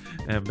awesome.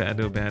 And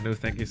Bandu,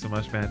 thank you so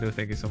much, Bandu.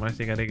 Thank you so much,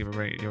 Diga Dig.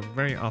 You're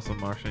very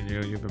awesome, Martian.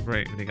 You've been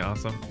great, Diga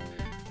awesome.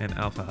 And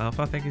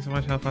Alpha, thank you so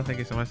much, Alpha. Thank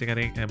you so much, Diga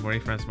Dig. And Marie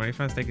France,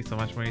 thank you so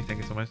much, Marie.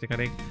 Thank you so much, Diga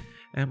Dig.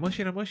 And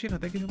Moshino,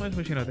 thank you so much,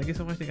 Moshino. Thank you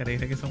so much, Diga Dig.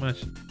 Thank you so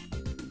much.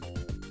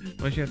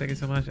 Moshio, thank you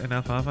so much. And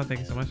Alpha,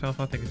 thank you so much,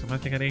 Alpha. Thank you so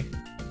much, Diga Dig.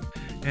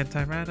 And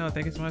Tyranno,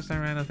 thank you so much,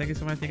 Tyranno. Thank you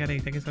so much, Diga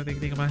Dig. Thank you so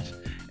much.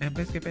 And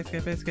Biscuit. Thank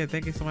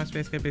you so much,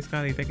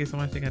 Biscotti. Thank you so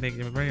much, Diga Dig.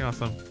 You're very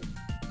awesome.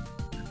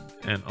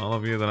 And all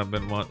of you that have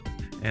been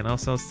and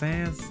also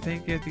Sans,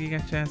 thank you, Diga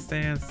Chat.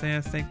 Sans,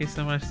 thank you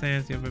so much,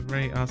 Sans. You've been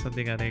very awesome,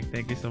 Diga Dig.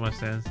 Thank you so much,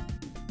 Sans.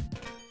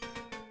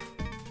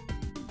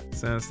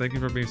 Sans, thank you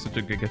for being such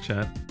a Giga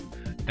Chat.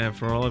 And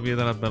for all of you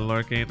that have been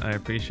lurking, I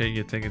appreciate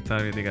you taking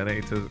time, Diga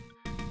Dig, to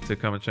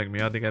come and check me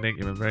out, Diga Dig.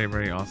 You've been very,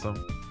 very awesome.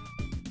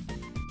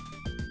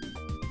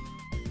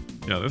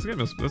 Yeah, this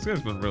game's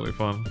been really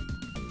fun.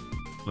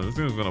 This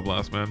game's been a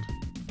blast, man.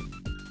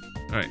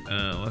 Alright,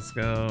 let's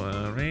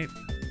go, rate.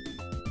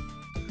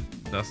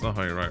 That's not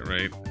how you write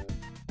rate.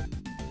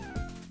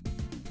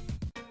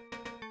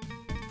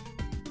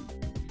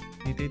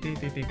 Alright,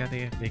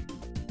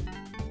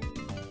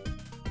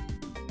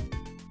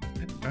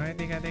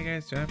 Diga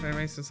Diggers, join for the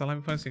race to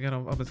salami points. You get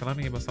up the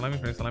salami, you salami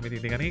for your salami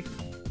Diga Dig.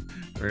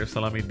 For your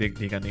salami dig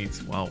Diga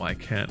needs. Wow, I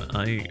can't.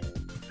 I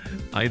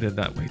did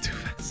that way too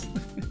fast.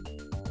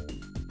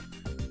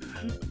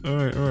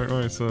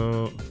 Alright,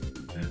 so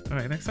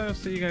alright, next time I'll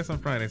see you guys on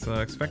Friday, so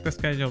expect the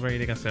schedule very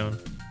Diga soon.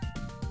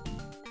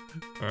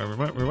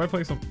 Alright, we might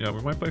play some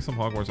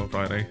Hogwarts on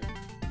Friday.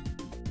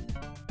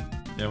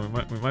 Yeah, we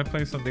might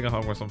play some Diga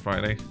Hogwarts on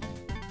Friday.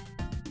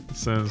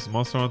 Since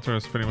Monster Hunter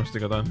is pretty much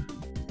Diga done.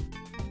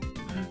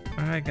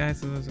 Alright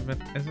guys, so this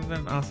has been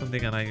an awesome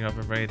Diga night. You have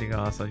been very Diga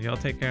awesome. Y'all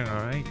take care,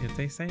 alright? You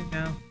stay safe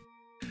now.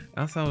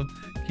 Also,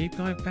 keep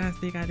going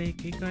fast, Diga Dig.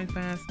 Keep going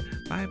fast.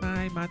 Bye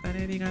bye.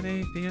 Matane Diga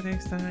Dig. See you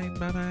next time.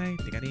 Bye bye.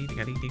 Diga Dig,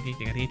 Diga Dig,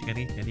 Diga Dig, Diga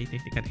Dig, Diga Dig,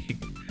 Diga Dig.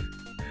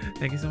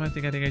 Thank you so much,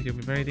 Diga Dig. You've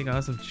been very Diga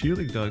awesome.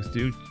 Chewing dogs,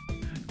 dude.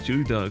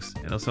 Chewy dogs.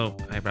 And also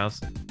eyebrows.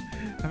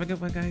 Have a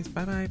good one, guys.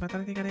 Bye bye.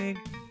 Matane Diga Dig.